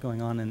smart stuff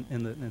going on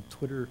in the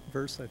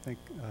Twitterverse, I think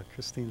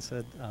Christine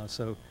said.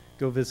 So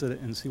go visit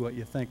it and see what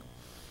you think.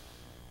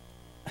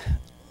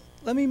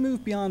 Let me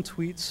move beyond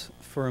tweets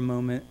for a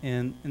moment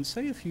and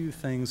say a few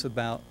things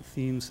about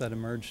themes that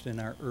emerged in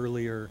our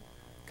earlier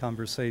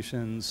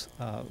conversations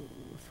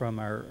from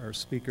our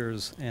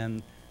speakers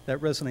and that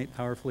resonate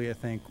powerfully, I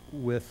think,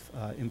 with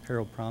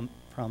Imperiled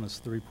Promise,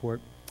 the report,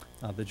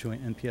 the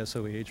joint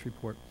NPS-OEH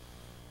report.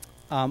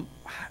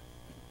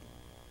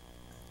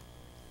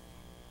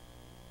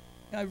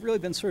 I've really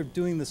been sort of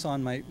doing this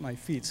on my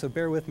feet, so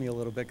bear with me a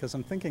little bit because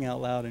I'm thinking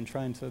out loud and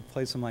trying to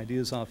play some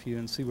ideas off you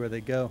and see where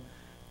they go.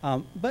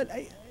 But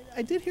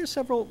I did hear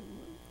several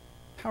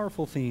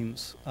powerful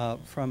themes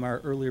from our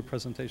earlier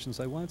presentations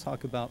I want to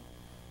talk about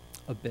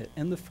a bit.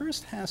 And the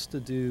first has to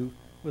do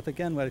with,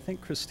 again, what I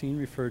think Christine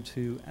referred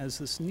to as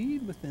this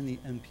need within the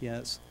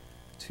NPS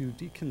to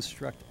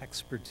deconstruct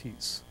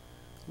expertise,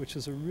 which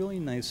is a really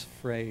nice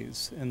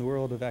phrase. In the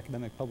world of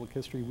academic public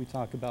history, we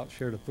talk about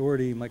shared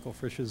authority, Michael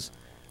Frisch's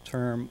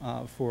term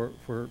for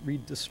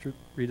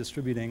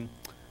redistributing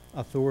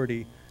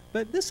authority.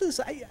 But this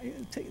is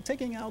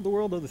taking out the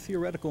world of the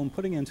theoretical and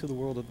putting into the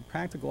world of the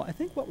practical. I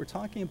think what we're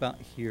talking about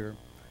here,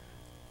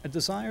 a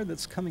desire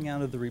that's coming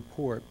out of the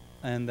report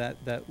and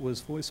that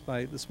was voiced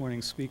by this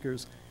morning's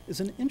speakers, is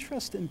an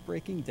interest in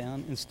breaking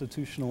down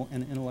institutional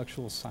and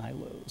intellectual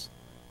silos,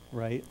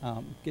 right?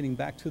 Getting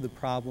back to the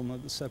problem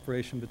of the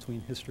separation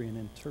between history and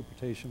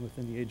interpretation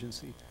within the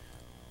agency.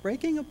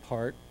 breaking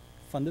apart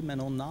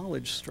fundamental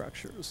knowledge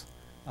structures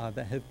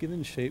that have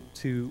given shape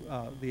to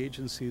the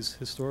agency's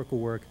historical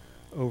work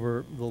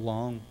over the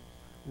long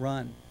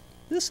run.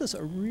 This is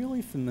a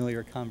really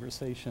familiar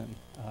conversation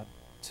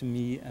to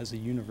me as a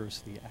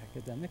university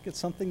academic. It's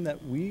something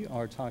that we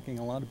are talking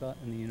a lot about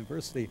in the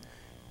university.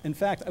 In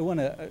fact, I want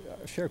to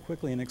share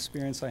quickly an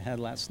experience I had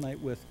last night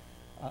with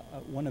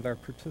one of our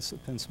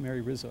participants,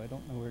 Mary Rizzo. I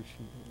don't know where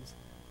she is.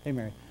 Hey,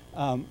 Mary.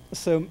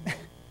 So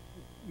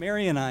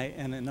Mary and I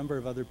and a number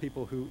of other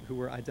people who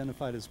were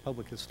identified as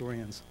public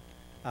historians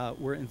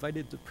were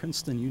invited to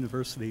Princeton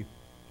University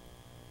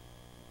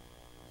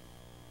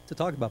to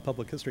talk about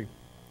public history.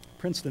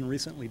 Princeton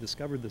recently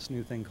discovered this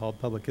new thing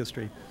called public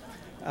history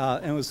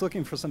and was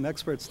looking for some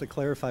experts to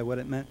clarify what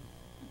it meant.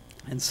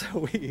 And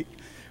so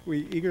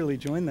we eagerly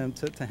joined them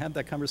to have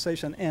that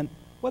conversation. And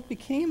what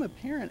became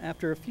apparent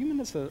after a few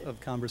minutes of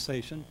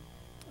conversation,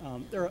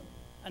 there are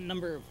a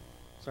number of,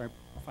 sorry,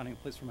 I'm finding a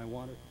place for my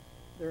water.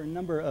 There are a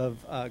number of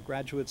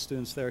graduate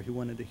students there who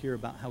wanted to hear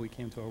about how we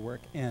came to our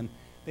work. And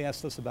they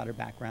asked us about our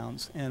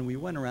backgrounds. And we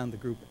went around the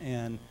group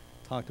and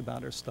talked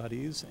about our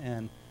studies.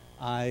 And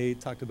I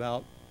talked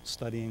about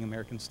studying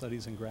American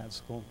Studies in grad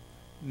school.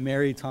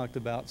 Mary talked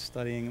about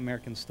studying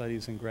American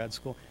Studies in grad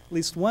school. At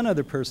least one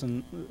other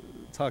person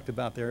talked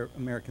about their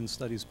American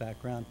Studies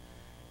background.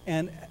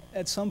 And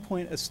at some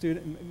point, a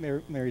student,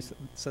 Mary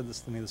said this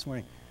to me this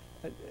morning,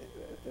 at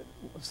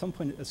some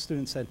point a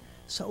student said,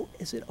 so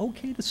is it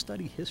okay to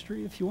study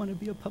history if you want to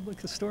be a public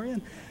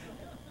historian?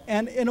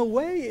 And in a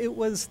way, it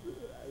was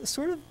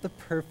sort of the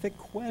perfect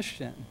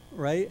question,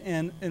 right?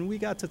 And we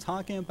got to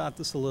talking about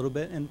this a little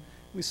bit, and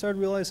we started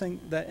realizing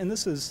that, and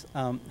this is,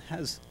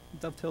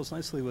 dovetails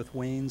nicely with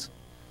Wayne's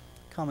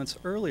comments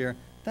earlier,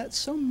 that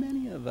so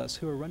many of us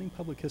who are running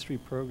public history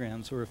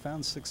programs or have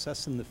found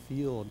success in the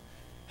field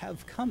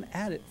have come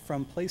at it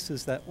from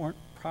places that weren't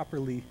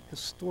properly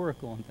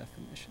historical in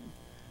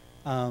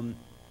definition.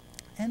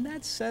 And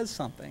that says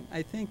something.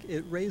 I think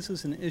it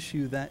raises an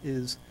issue that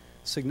is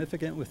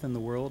significant within the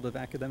world of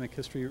academic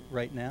history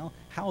right now.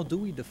 How do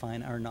we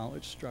define our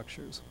knowledge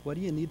structures? What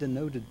do you need to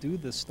know to do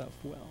this stuff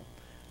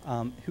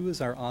well? Who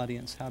is our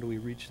audience? How do we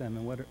reach them?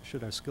 And what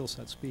should our skill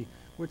sets be?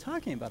 We're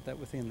talking about that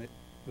within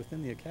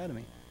the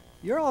academy.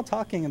 You're all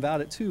talking about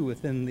it too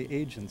within the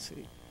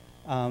agency.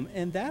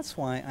 And that's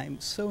why I'm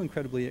so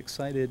incredibly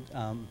excited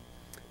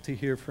to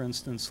hear, for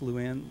instance,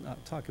 Luann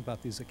talk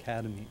about these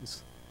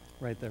academies,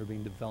 right, that are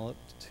being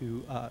developed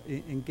to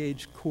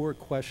engage core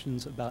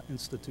questions about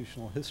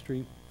institutional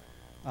history,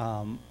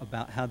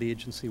 about how the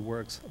agency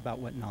works, about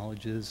what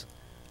knowledge is.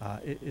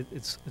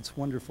 It's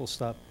wonderful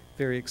stuff,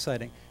 very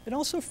exciting. It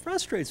also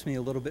frustrates me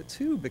a little bit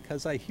too,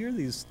 because I hear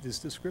these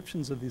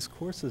descriptions of these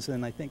courses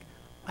and I think,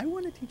 I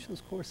want to teach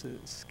those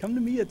courses. Come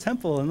to me at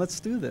Temple and let's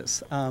do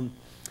this.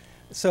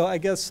 So I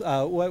guess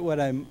what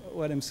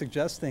I'm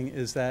suggesting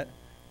is that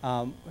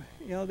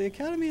you know, the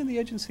academy and the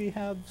agency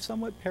have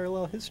somewhat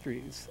parallel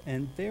histories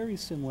and very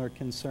similar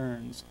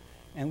concerns,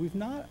 and we've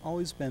not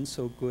always been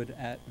so good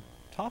at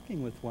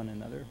talking with one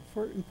another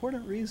for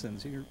important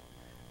reasons. You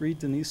read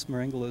Denise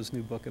Marengelo's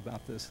new book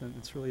about this, and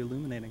it's really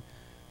illuminating.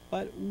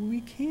 But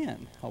we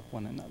can help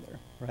one another,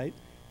 right?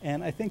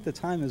 And I think the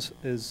time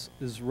is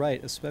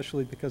right,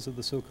 especially because of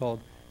the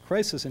so-called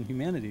crisis in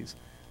humanities.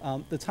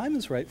 The time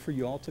is right for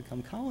you all to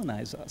come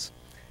colonize us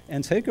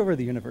and take over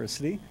the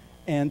university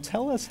and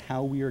tell us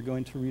how we are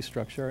going to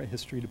restructure our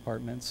history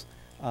departments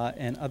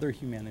and other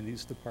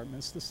humanities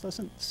departments. This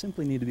doesn't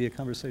simply need to be a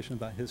conversation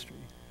about history.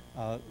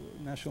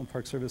 National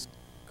Park Service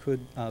could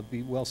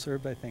be well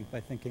served, I think,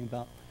 by thinking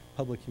about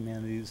public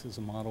humanities as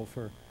a model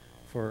for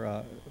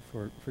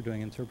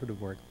doing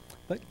interpretive work.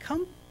 But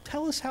come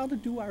tell us how to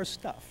do our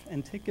stuff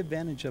and take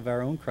advantage of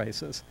our own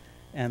crisis,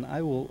 and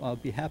I will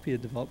be happy to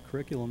develop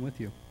curriculum with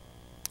you.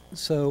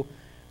 So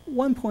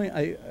one point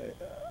I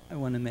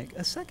want to make.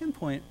 A second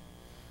point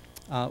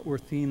or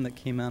theme that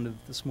came out of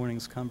this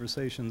morning's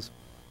conversations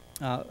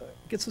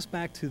gets us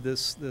back to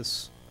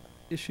this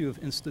issue of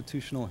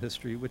institutional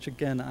history, which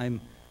again,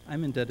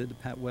 I'm indebted to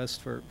Pat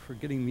West for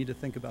getting me to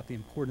think about the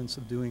importance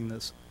of doing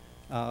this,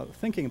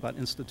 thinking about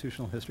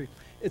institutional history.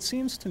 It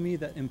seems to me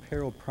that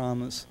Imperial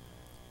Promise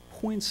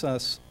points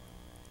us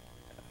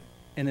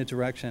in a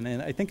direction,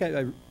 and I think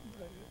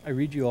I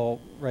read you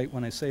all right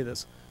when I say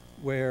this,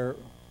 where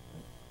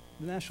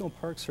the National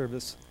Park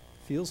Service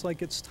feels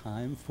like it's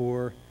time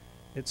for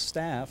its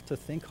staff to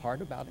think hard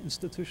about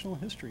institutional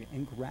history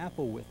and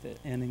grapple with it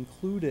and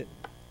include it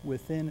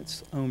within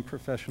its own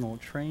professional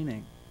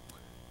training.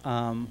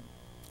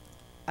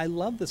 I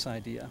love this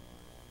idea.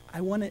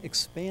 I want to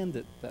expand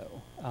it,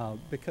 though,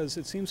 because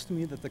it seems to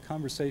me that the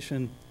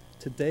conversation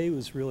today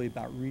was really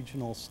about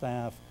regional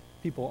staff,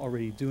 people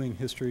already doing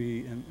history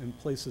in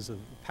places of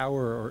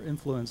power or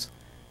influence,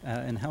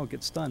 and how it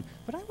gets done.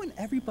 But I want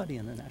everybody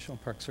in the National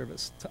Park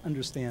Service to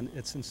understand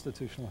its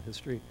institutional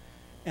history.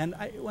 And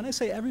when I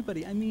say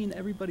everybody, I mean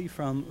everybody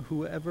from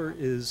whoever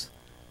is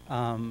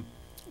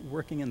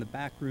working in the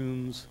back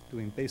rooms,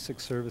 doing basic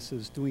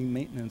services, doing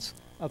maintenance,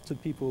 up to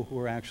people who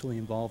are actually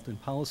involved in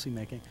policy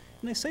making.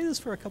 And I say this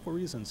for a couple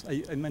reasons.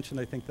 I mentioned,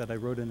 I think, that I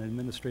wrote an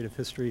administrative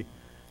history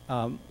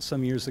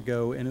some years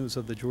ago, and it was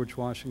of the George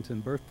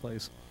Washington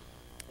birthplace.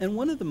 And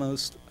one of the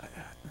most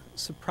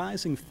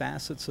surprising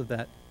facets of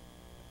that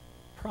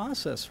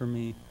process for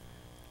me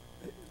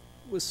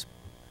was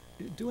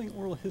doing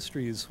oral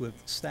histories with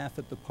staff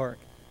at the park,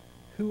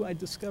 who I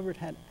discovered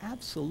had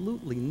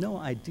absolutely no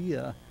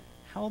idea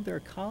how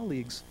their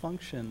colleagues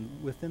function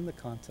within the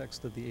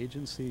context of the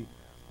agency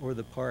or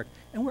the park,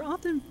 and were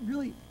often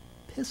really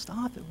pissed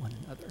off at one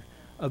another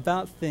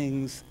about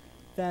things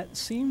that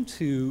seemed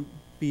to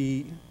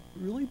be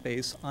really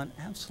based on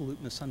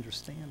absolute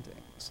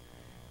misunderstandings.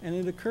 And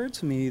it occurred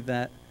to me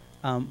that,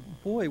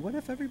 boy, what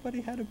if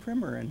everybody had a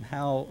primer in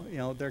how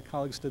their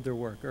colleagues did their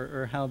work,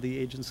 or how the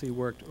agency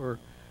worked, or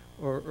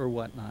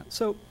whatnot.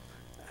 So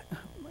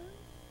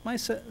my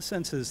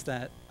sense is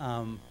that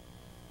I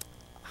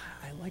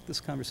like this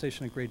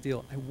conversation a great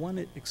deal. I want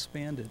it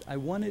expanded. I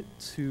want it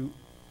to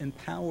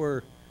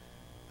empower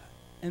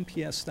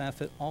NPS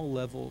staff at all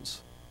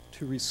levels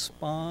to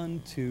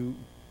respond to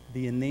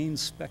the inane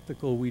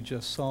spectacle we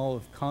just saw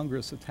of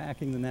Congress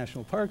attacking the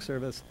National Park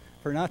Service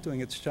for not doing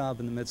its job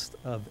in the midst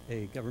of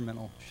a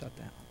governmental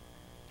shutdown.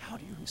 How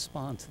do you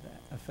respond to that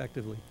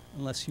effectively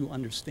unless you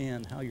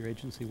understand how your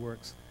agency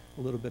works,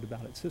 a little bit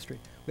about its history?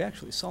 We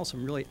actually saw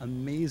some really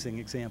amazing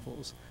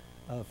examples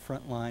of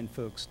frontline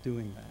folks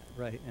doing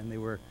that, right? And they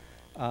were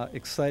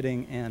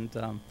exciting and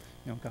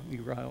got me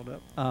riled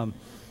up.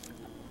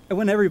 I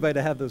want everybody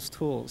to have those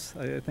tools.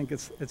 I think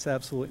it's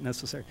absolutely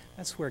necessary.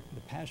 That's where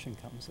the passion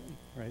comes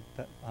in, right?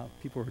 That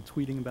people were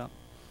tweeting about,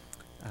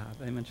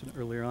 that I mentioned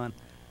earlier on.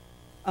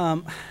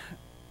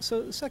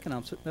 So the second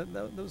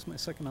that was my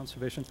second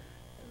observation.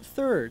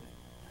 Third,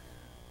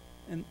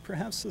 and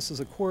perhaps this is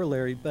a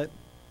corollary, but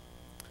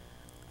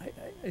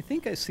I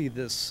think I see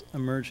this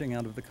emerging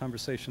out of the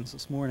conversations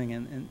this morning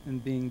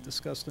and being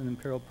discussed in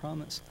Imperial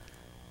Promise.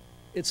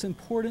 It's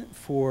important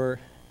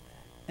for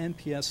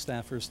NPS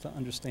staffers to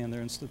understand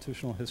their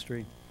institutional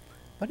history,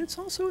 but it's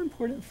also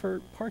important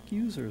for park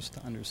users to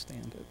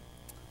understand it,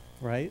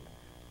 right?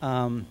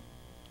 And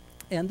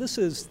this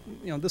is,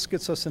 this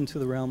gets us into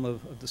the realm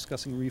of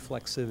discussing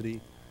reflexivity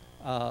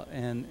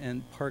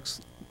and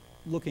parks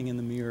looking in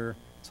the mirror,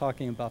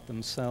 talking about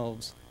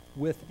themselves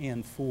with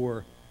and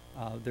for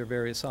their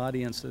various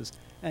audiences.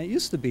 And it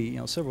used to be,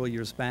 several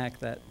years back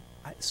that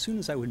as soon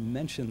as I would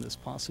mention this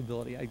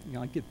possibility,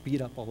 I'd get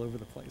beat up all over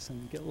the place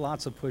and get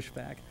lots of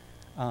pushback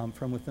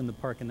from within the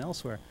park and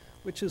elsewhere,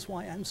 which is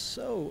why I'm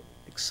so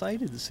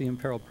excited to see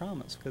Imperial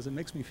Promise, because it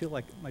makes me feel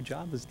like my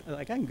job is,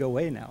 like, I can go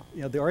away now.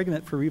 The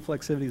argument for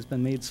reflexivity has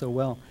been made so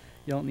well,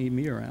 you don't need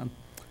me around.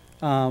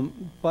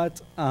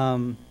 But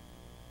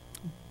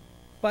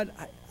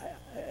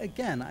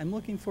again, I'm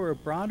looking for a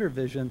broader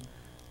vision,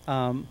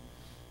 and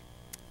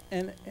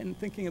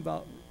thinking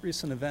about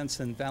recent events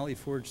in Valley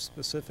Forge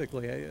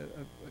specifically.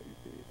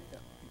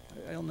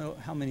 I don't know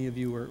how many of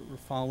you were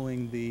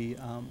following the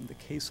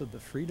case of the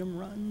Freedom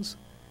Runs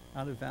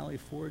out of Valley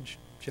Forge,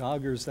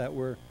 joggers that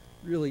were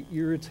really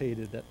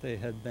irritated that they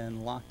had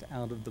been locked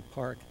out of the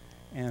park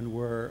and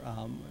were,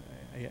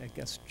 I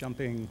guess,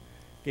 jumping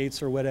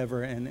gates or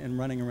whatever and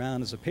running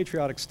around as a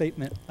patriotic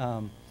statement,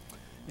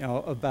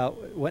 about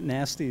what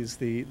nasties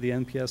the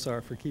NPS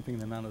are for keeping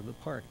them out of the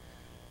park.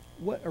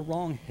 What a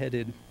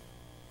wrong-headed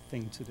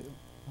thing to do,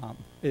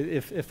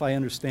 if I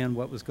understand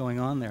what was going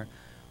on there.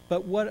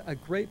 But what a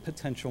great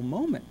potential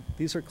moment.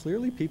 These are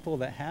clearly people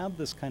that have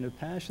this kind of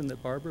passion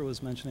that Barbara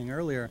was mentioning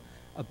earlier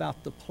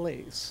about the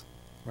place,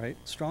 right?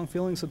 Strong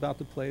feelings about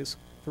the place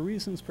for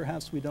reasons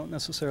perhaps we don't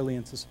necessarily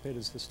anticipate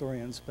as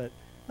historians, but it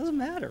doesn't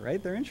matter,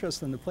 right? They're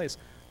interested in the place.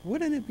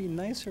 Wouldn't it be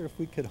nicer if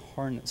we could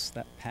harness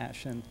that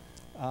passion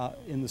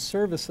in the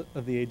service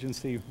of the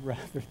agency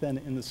rather than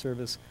in the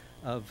service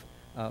of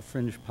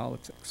fringe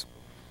politics?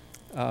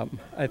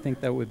 I think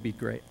that would be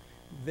great.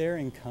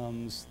 Therein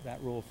comes that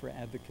role for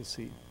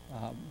advocacy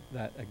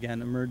that,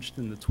 again, emerged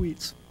in the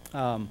tweets.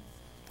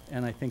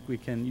 And I think we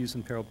can use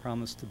Imperial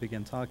Promise to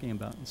begin talking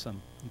about in some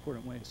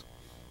important ways.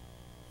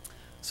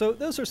 So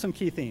those are some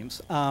key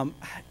themes.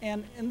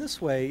 And in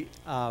this way,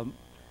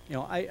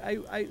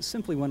 I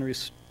simply want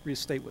to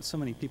restate what so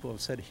many people have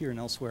said here and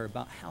elsewhere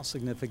about how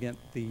significant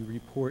the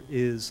report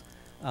is.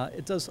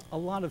 It does a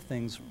lot of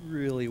things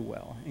really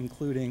well,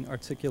 including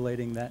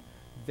articulating that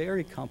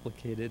very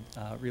complicated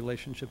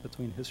relationship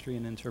between history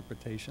and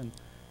interpretation.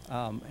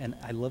 And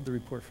I love the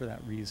report for that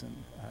reason.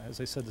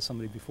 As I said to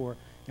somebody before,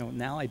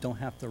 now I don't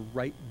have to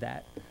write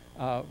that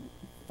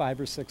 5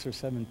 or 6 or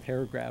 7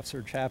 paragraphs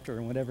or chapter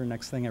and whatever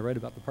next thing I write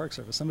about the Park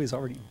Service. Somebody's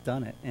already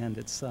done it, and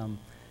it's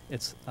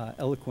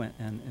eloquent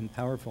and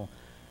powerful.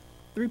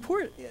 The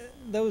report,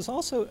 though, is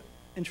also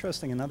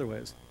interesting in other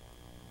ways.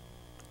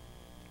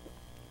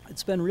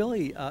 It's been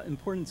really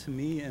important to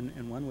me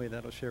in one way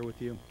that I'll share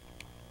with you.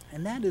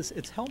 And that is,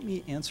 it's helped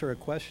me answer a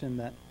question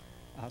that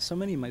so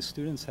many of my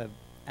students have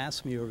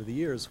asked me over the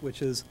years,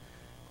 which is,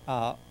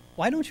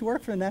 why don't you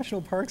work for the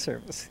National Park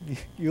Service?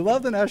 You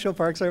love the National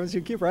Park Service,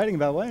 you keep writing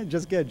about it, why don't you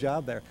just get a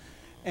job there?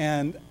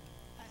 And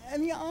I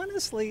mean,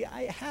 honestly,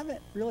 I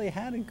haven't really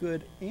had a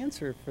good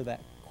answer for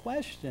that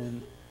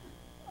question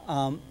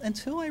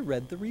until I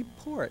read the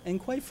report. And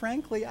quite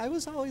frankly, I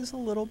was always a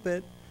little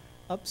bit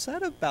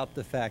upset about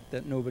the fact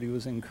that nobody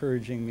was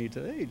encouraging me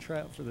to, hey, try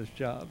out for this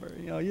job, or,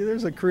 you know,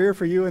 there's a career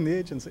for you in the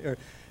agency, or,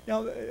 you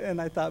know, and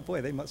I thought,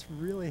 boy, they must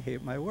really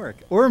hate my work,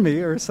 or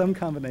me, or some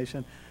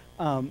combination.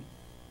 And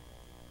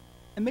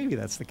maybe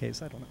that's the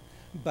case, I don't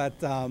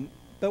know.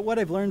 But what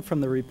I've learned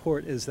from the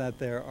report is that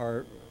there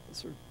are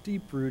sort of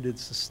deep-rooted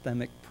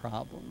systemic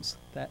problems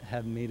that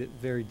have made it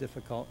very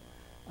difficult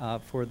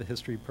for the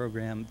history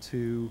program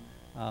to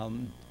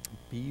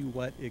be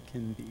what it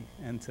can be,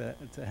 and to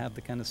have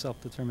the kind of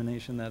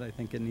self-determination that I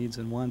think it needs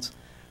and wants.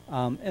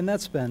 And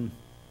that's been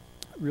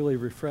really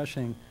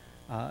refreshing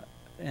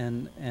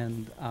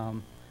and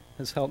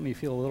has helped me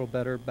feel a little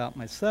better about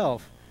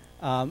myself,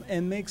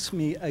 and makes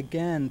me,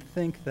 again,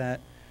 think that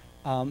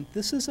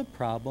this is a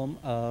problem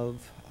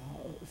of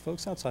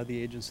folks outside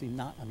the agency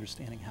not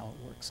understanding how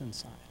it works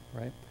inside,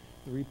 right?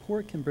 The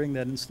report can bring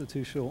that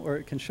institutional, or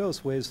it can show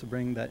us ways to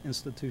bring that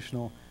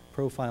institutional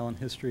profile in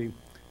history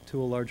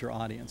to a larger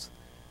audience.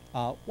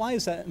 Why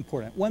is that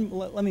important?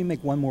 Let me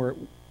make one more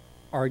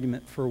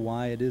argument for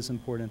why it is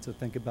important to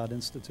think about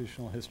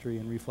institutional history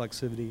and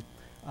reflexivity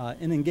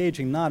in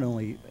engaging not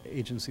only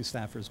agency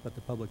staffers, but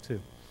the public too.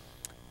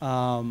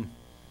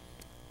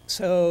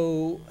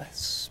 So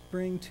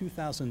spring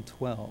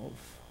 2012,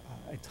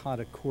 I taught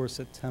a course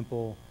at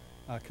Temple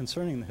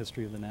concerning the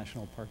history of the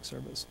National Park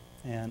Service.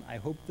 And I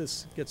hope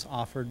this gets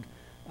offered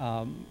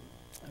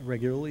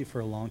regularly for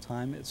a long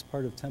time. It's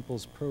part of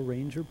Temple's Pro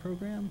Ranger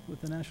program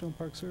with the National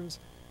Park Service.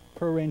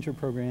 Pro Ranger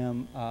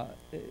program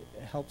it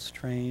helps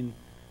train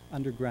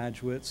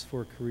undergraduates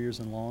for careers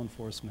in law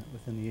enforcement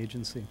within the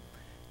agency.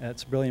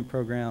 It's a brilliant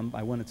program.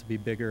 I want it to be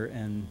bigger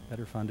and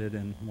better funded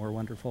and more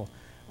wonderful.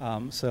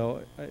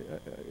 So I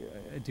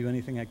do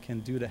anything I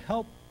can do to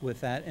help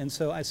with that. And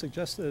so I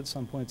suggested at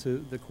some point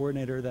to the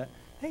coordinator that,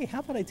 hey, how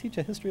about I teach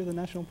a history of the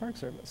National Park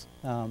Service?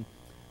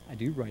 I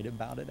do write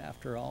about it,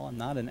 after all. I'm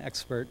not an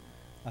expert.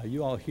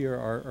 You all here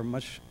are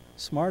much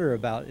smarter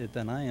about it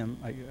than I am,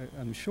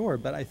 I'm sure.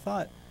 But I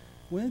thought,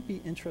 wouldn't it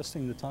be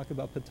interesting to talk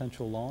about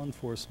potential law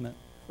enforcement,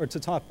 or to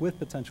talk with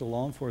potential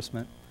law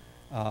enforcement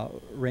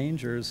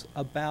rangers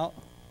about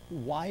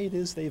why it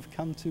is they've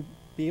come to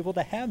be able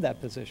to have that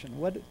position.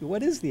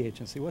 What is the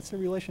agency? What's the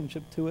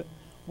relationship to it?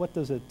 What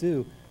does it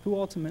do? Who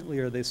ultimately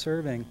are they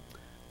serving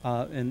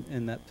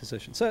in that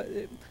position? So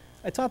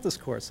I taught this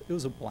course. It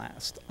was a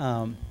blast.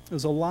 It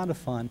was a lot of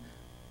fun.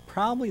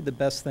 Probably the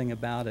best thing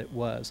about it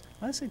was,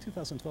 when I say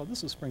 2012,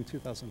 this was spring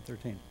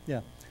 2013.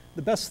 Yeah.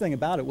 The best thing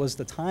about it was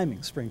the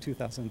timing, spring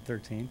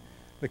 2013,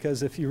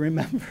 because if you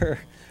remember,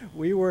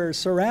 we were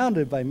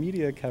surrounded by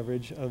media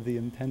coverage of the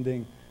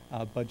impending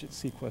budget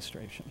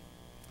sequestration.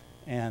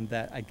 And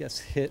that, I guess,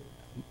 hit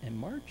in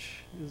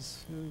March,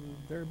 is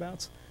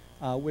thereabouts,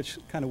 which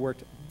kind of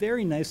worked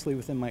very nicely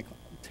within my,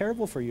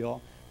 terrible for you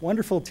all,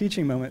 wonderful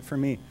teaching moment for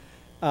me.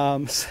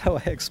 So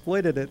I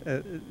exploited it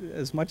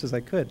as much as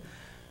I could.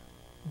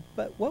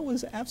 But what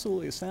was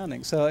absolutely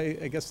astounding, so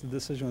I guess the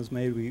decision was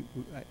made,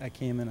 I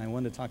came in, I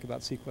wanted to talk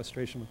about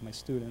sequestration with my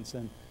students,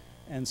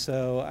 and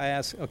so I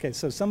asked, okay,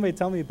 so somebody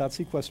tell me about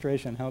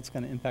sequestration, how it's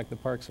going to impact the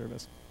Park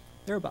Service.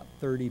 There are about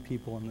 30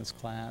 people in this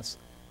class.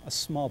 A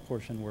small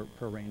portion were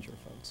Pro Ranger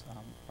folks,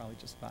 probably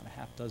just about a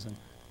half dozen.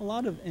 A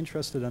lot of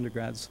interested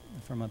undergrads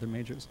from other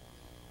majors.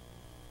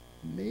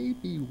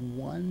 Maybe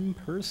one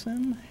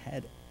person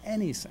had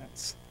any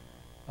sense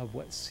of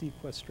what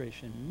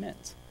sequestration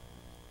meant.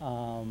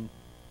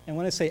 And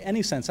when I say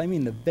any sense, I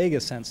mean the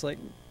vaguest sense, like,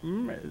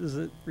 is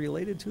it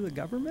related to the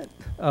government?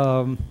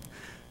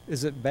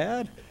 Is it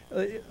bad?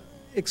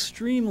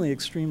 Extremely,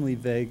 extremely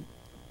vague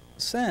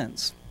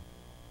sense.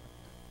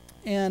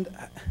 And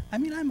I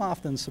mean, I'm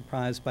often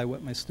surprised by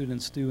what my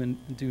students do and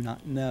do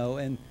not know.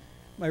 And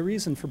my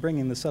reason for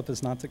bringing this up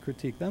is not to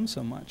critique them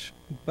so much,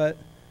 but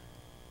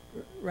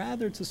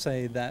rather to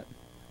say that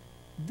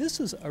this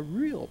is a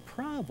real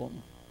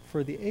problem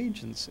for the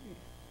agency,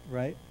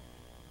 right?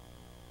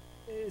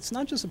 It's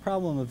not just a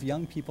problem of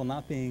young people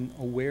not being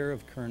aware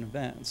of current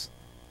events.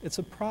 It's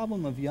a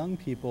problem of young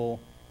people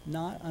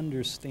not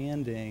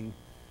understanding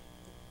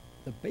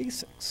the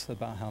basics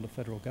about how the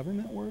federal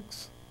government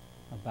works,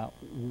 about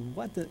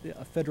what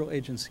a federal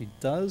agency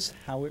does,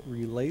 how it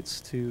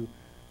relates to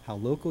how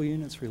local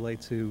units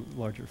relate to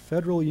larger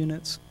federal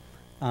units.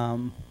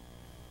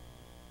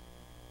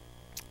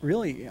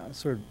 Really,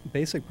 sort of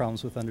basic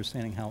problems with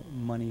understanding how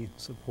money,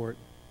 support,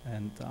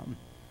 and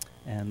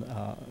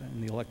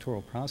the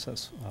electoral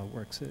process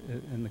works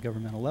in the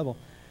governmental level.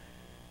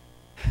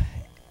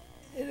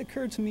 It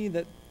occurred to me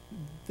that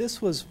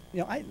this was,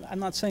 I'm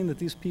not saying that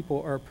these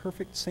people are a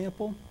perfect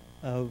sample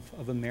of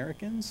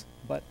Americans,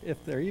 but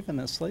if they're even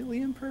a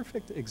slightly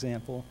imperfect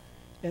example,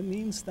 it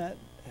means that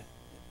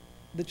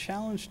the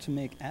challenge to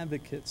make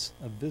advocates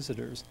of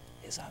visitors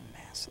is a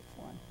massive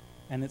one.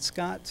 And it's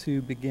got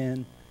to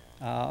begin,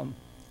 it's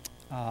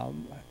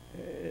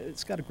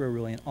got to grow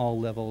really in all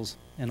levels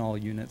and all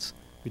units,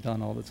 be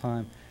done all the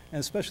time. and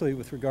especially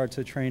with regard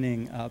to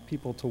training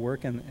people to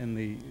work in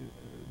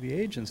the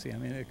agency. I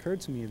mean, it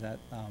occurred to me that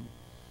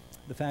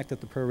the fact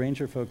that the Pro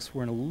Ranger folks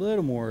weren't a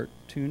little more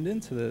tuned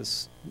into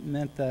this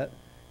meant that,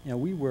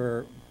 we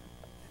were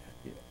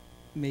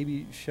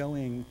maybe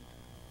showing,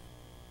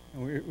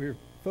 we were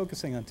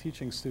focusing on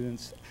teaching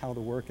students how to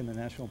work in the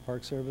National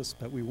Park Service,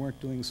 but we weren't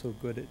doing so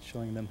good at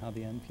showing them how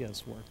the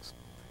NPS works.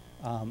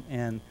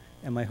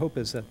 And my hope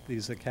is that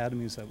these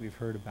academies that we've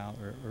heard about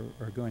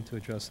are going to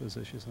address those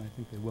issues, and I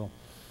think they will.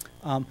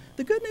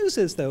 The good news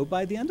is, though,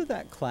 by the end of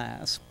that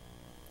class,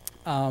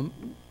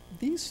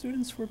 these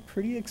students were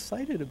pretty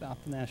excited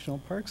about the National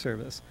Park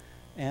Service,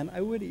 and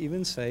I would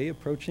even say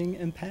approaching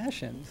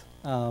impassioned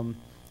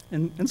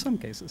in some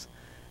cases.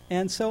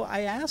 And so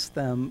I asked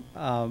them,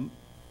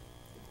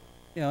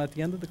 at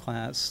the end of the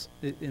class,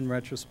 in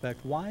retrospect,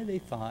 why they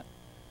thought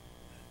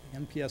the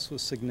NPS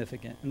was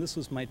significant. And this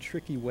was my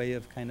tricky way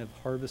of kind of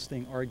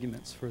harvesting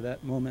arguments for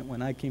that moment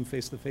when I came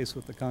face to face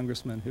with the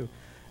congressman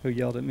who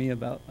yelled at me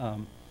about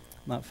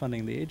not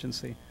funding the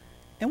agency.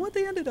 And what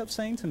they ended up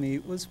saying to me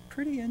was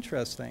pretty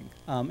interesting.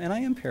 And I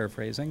am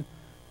paraphrasing,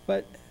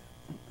 but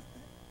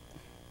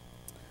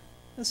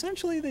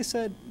essentially they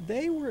said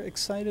they were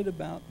excited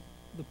about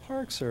the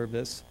Park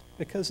Service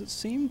because it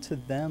seemed to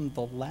them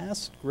the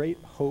last great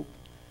hope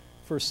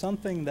for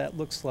something that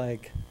looks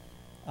like,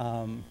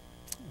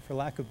 for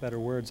lack of better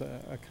words,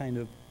 a kind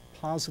of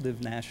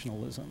positive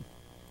nationalism,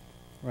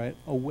 right?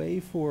 A way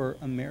for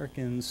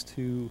Americans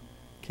to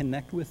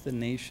connect with the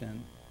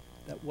nation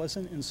that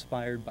wasn't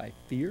inspired by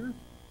fear,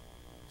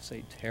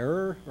 say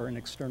terror or an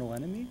external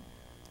enemy,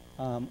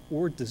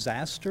 or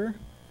disaster,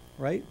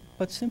 right?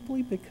 But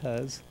simply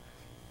because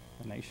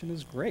the nation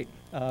is great,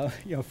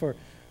 for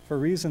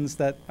reasons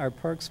that our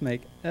parks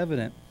make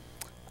evident.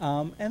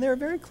 And they're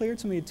very clear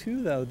to me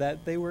too, though,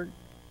 that they were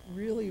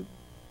really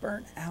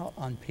burnt out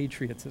on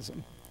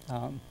patriotism.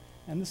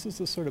 And this is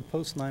the sort of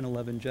post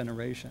 9/11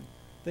 generation.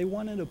 They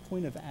wanted a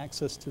point of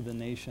access to the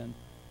nation,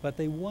 but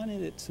they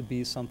wanted it to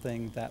be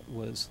something that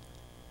was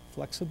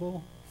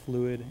flexible,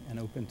 fluid, and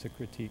open to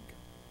critique.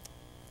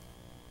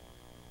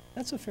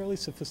 That's a fairly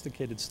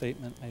sophisticated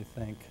statement, I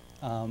think,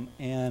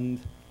 and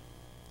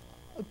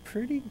a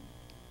pretty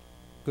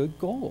good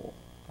goal,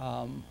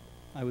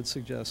 I would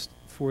suggest,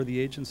 for the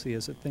agency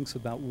as it thinks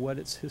about what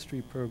its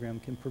history program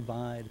can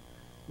provide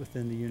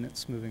within the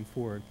units moving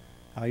forward.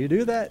 How you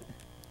do that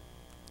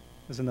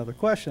is another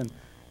question.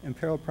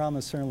 Imperial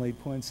Promise certainly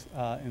points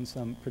in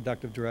some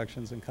productive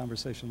directions, and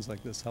conversations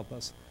like this help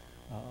us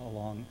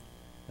along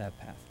that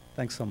path.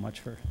 Thanks so much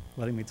for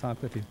letting me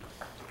talk with you.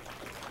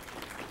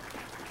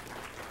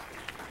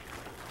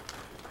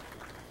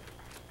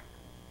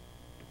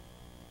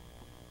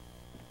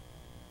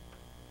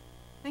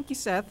 Thank you,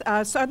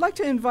 Seth. So I'd like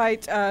to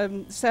invite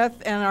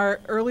Seth and our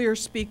earlier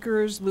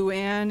speakers,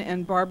 Luann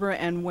and Barbara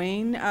and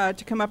Wayne,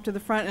 to come up to the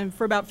front. And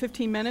for about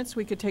 15 minutes,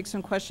 we could take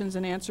some questions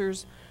and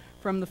answers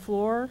from the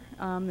floor,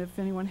 if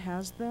anyone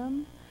has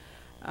them.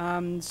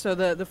 So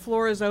the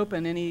floor is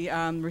open. Any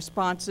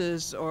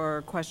responses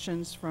or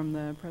questions from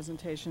the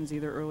presentations,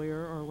 either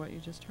earlier or what you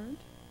just heard?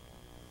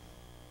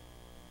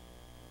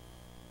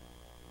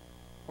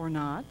 Or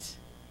not?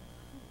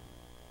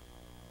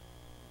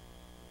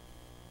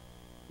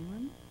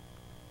 Anyone?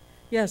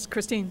 Yes,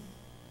 Christine.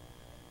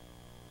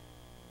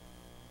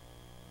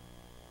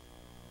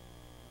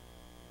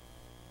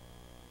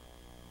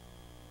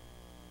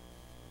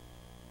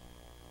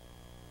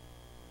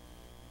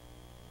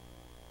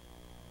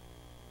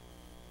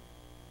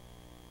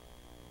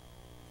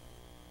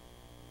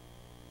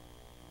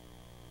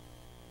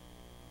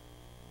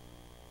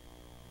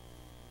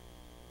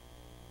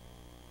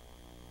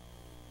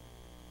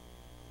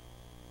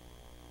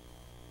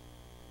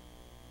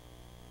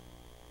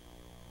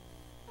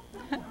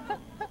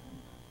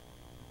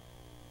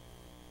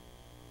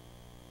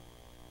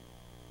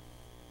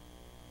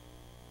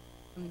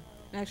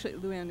 Actually,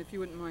 Luann, if you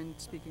wouldn't mind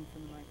speaking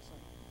from the mic.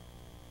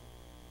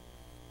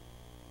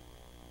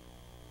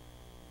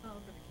 Oh,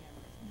 for the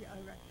camera. Yeah,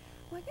 right.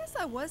 Well, I guess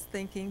I was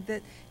thinking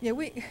that,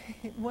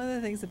 one of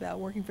the things about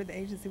working for the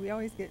agency, we're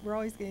always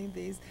getting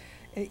these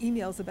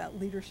emails about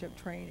leadership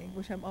training,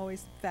 which I'm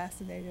always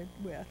fascinated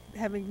with,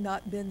 having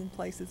not been in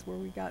places where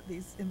we got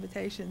these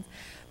invitations.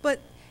 But,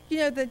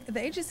 the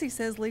agency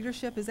says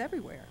leadership is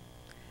everywhere.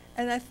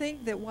 And I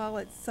think that while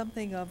it's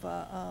something of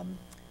a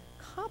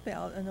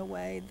cop-out in a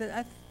way,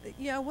 that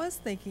I was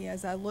thinking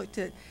as I looked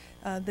at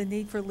the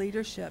need for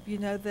leadership,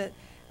 that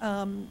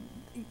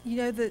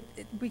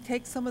we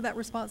take some of that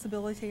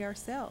responsibility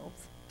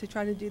ourselves to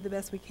try to do the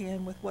best we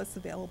can with what's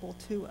available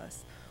to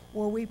us,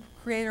 or we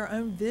create our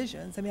own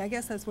visions. I mean, I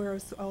guess that's where I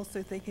was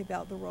also thinking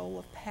about the role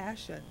of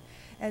passion.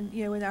 And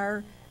in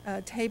our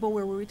table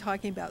where we were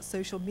talking about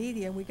social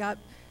media, we got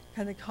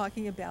kind of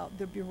talking about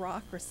the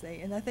bureaucracy,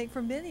 and I think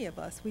for many of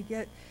us, we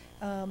get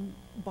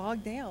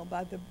bogged down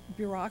by the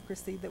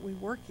bureaucracy that we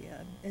work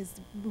in, as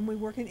when we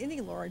work in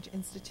any large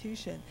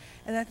institution.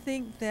 And I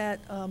think that,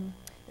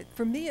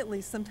 for me at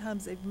least,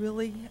 sometimes it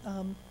really,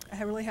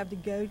 I really have to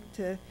go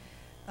to,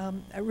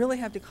 I really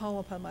have to call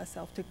upon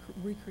myself to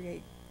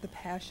recreate the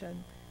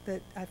passion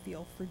that I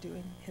feel for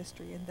doing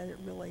history and that it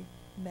really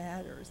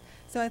matters.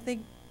 So I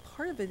think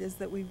part of it is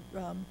that we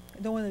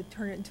don't want to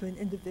turn it into an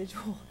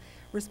individual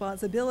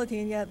responsibility,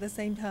 and yet at the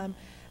same time,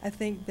 I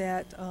think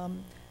that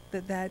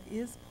that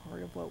is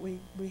part of what we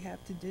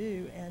have to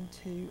do, and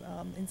to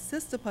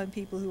insist upon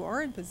people who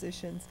are in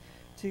positions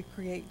to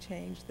create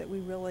change, that we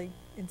really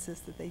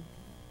insist that they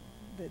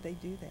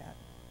do that.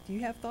 Do you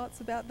have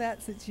thoughts about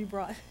that since you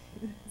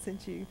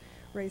since you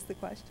raised the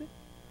question?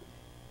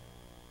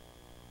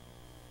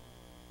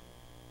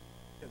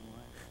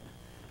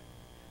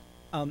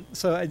 One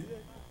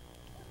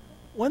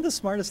of the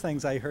smartest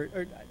things I heard,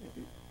 or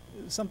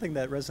something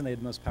that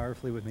resonated most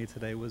powerfully with me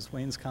today, was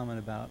Wayne's comment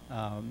about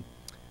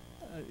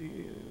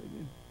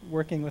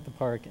working with the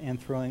park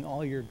and throwing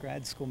all your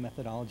grad school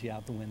methodology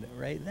out the window,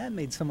 right? That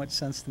made so much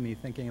sense to me,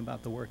 thinking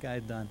about the work I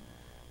had done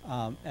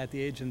at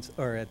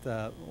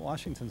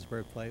Washington's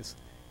birthplace.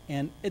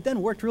 And it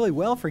then worked really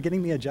well for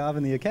getting me a job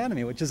in the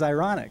academy, which is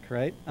ironic,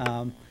 right?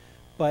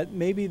 But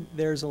maybe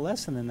there's a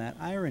lesson in that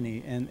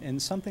irony,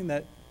 and something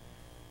that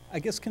I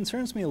guess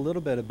concerns me a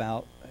little bit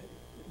about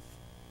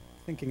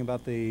thinking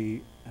about the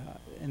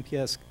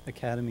NPS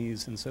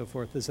academies and so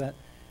forth, is that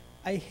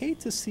I hate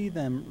to see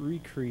them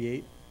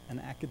recreate an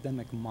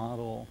academic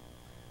model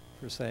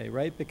per se,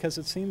 right? Because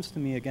it seems to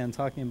me, again,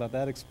 talking about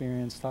that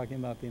experience, talking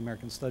about the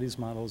American Studies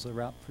model as a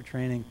route for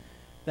training,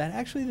 that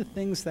actually the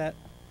things that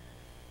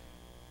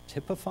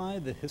typify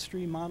the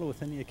history model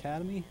within the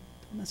academy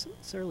don't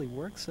necessarily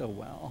work so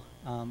well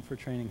for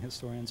training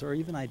historians or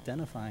even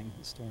identifying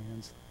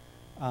historians.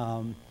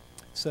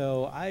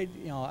 So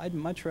I'd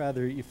much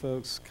rather you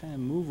folks kind of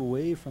move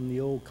away from the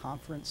old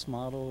conference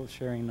model of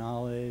sharing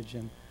knowledge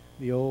and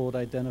the old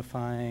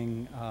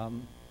identifying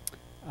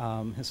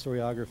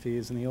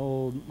historiographies and the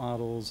old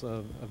models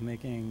of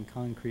making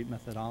concrete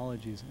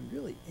methodologies, and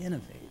really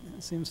innovate. And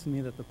it seems to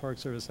me that the Park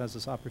Service has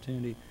this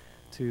opportunity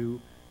to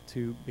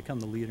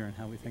become the leader in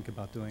how we think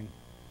about doing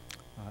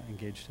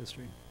engaged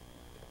history.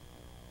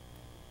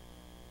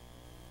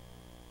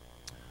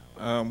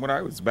 When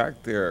I was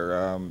back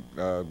there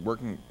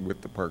working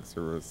with the Park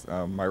Service,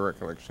 my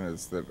recollection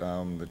is that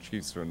the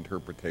chiefs of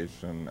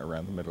interpretation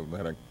around the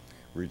Mid-Atlantic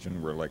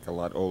region were like a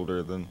lot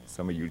older than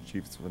some of you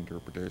chiefs of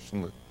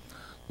interpretation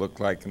look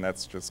like, and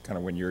that's just kind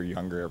of when you're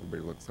younger,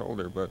 everybody looks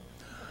older. But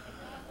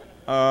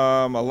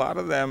a lot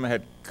of them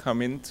had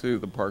come into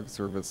the Park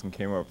Service and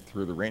came up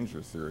through the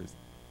Ranger series.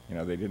 You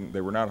know,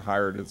 they were not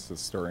hired as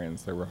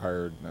historians. They were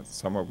hired.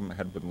 Some of them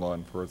had been law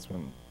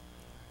enforcement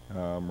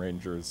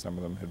rangers. Some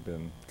of them had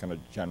been kind of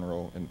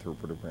general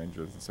interpretive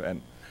rangers,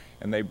 and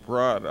they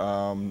brought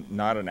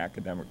not an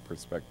academic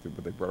perspective,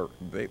 but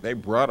they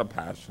brought a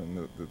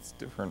passion that's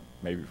different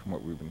maybe from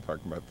what we've been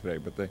talking about today.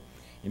 But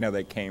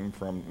they came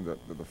from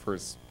the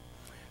first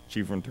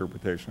chief of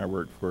interpretation I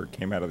worked for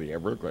came out of the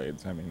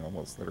Everglades. I mean,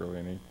 almost literally,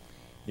 and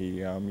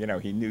he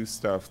knew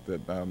stuff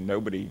that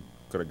nobody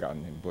could have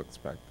gotten in books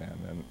back then.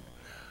 And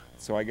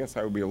so I guess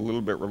I would be a little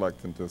bit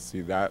reluctant to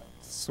see that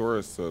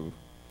source of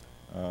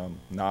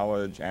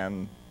knowledge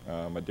and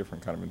a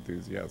different kind of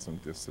enthusiasm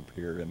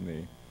disappear in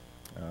the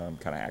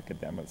kind of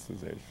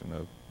academicization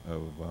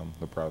of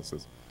the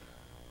process.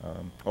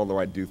 Although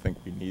I do think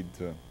we need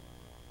to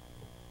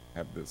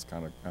have this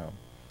kind of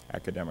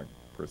academic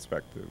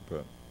perspective,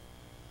 but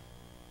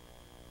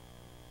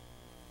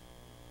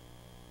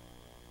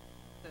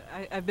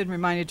I've been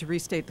reminded to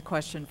restate the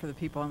question for the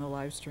people on the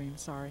live stream.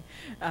 Sorry.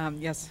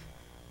 Yes.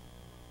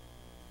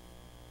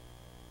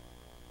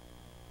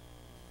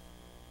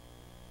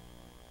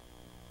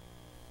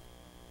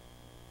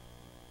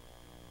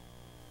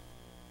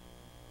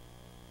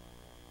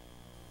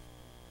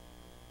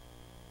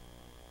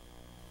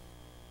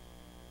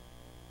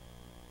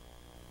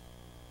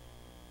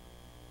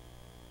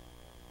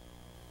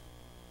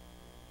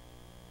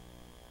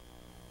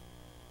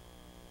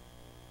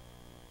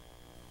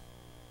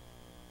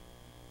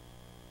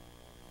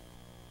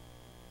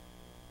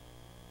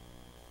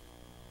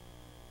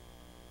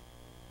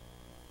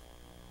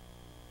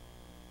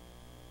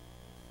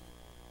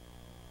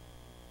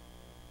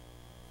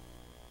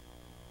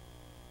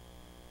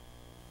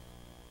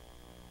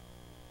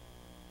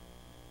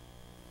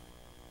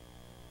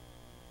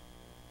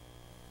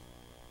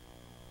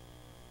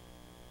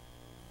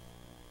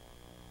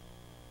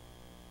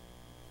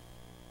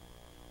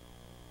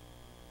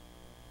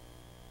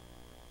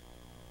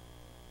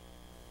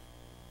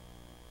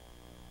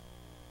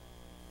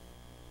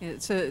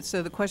 So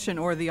the question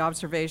or the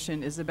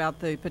observation is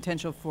about the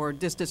potential for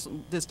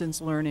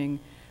distance learning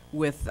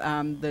with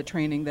the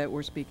training that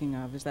we're speaking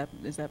of. Is that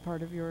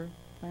part of your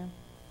plan?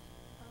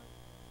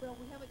 Well,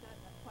 we haven't gotten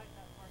quite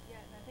that far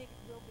yet, and I think it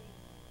will be.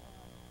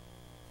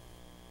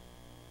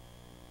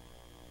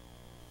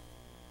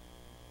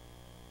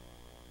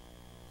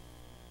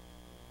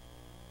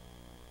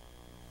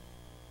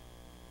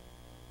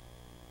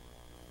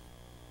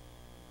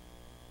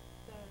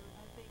 So I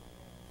think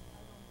I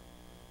don't.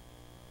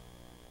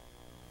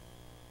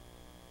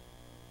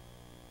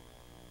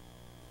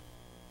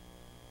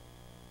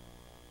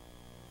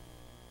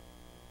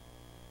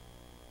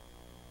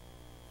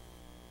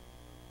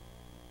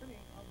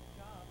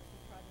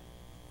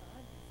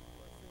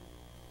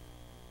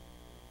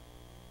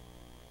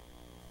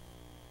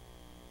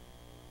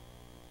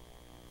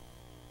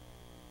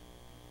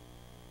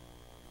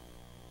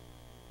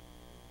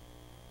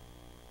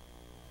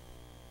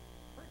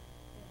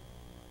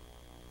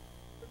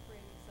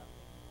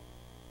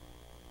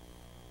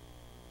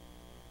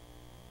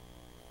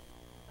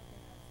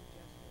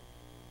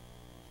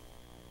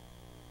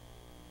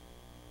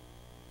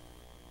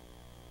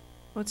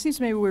 Well, it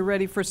seems maybe we're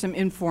ready for some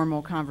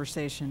informal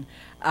conversation.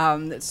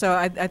 So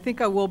I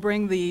think I will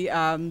bring the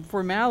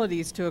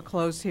formalities to a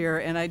close here,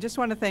 and I just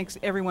want to thank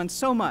everyone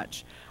so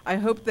much. I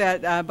hope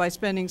that by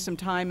spending some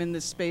time in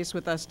this space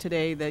with us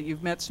today that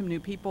you've met some new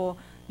people,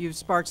 you've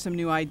sparked some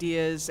new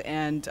ideas,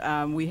 and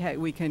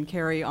we can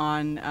carry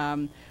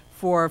on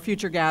for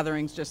future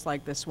gatherings just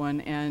like this one.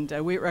 And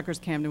we at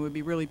Rutgers-Camden would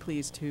be really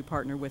pleased to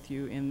partner with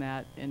you in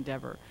that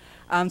endeavor.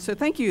 So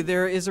thank you.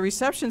 There is a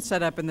reception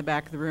set up in the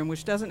back of the room,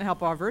 which doesn't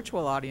help our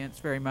virtual audience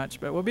very much,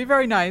 but will be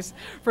very nice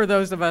for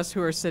those of us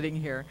who are sitting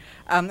here.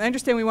 I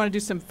understand we want to do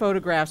some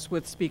photographs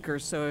with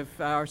speakers, so if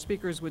our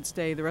speakers would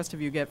stay, the rest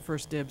of you get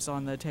first dibs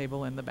on the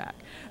table in the back.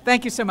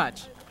 Thank you so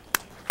much.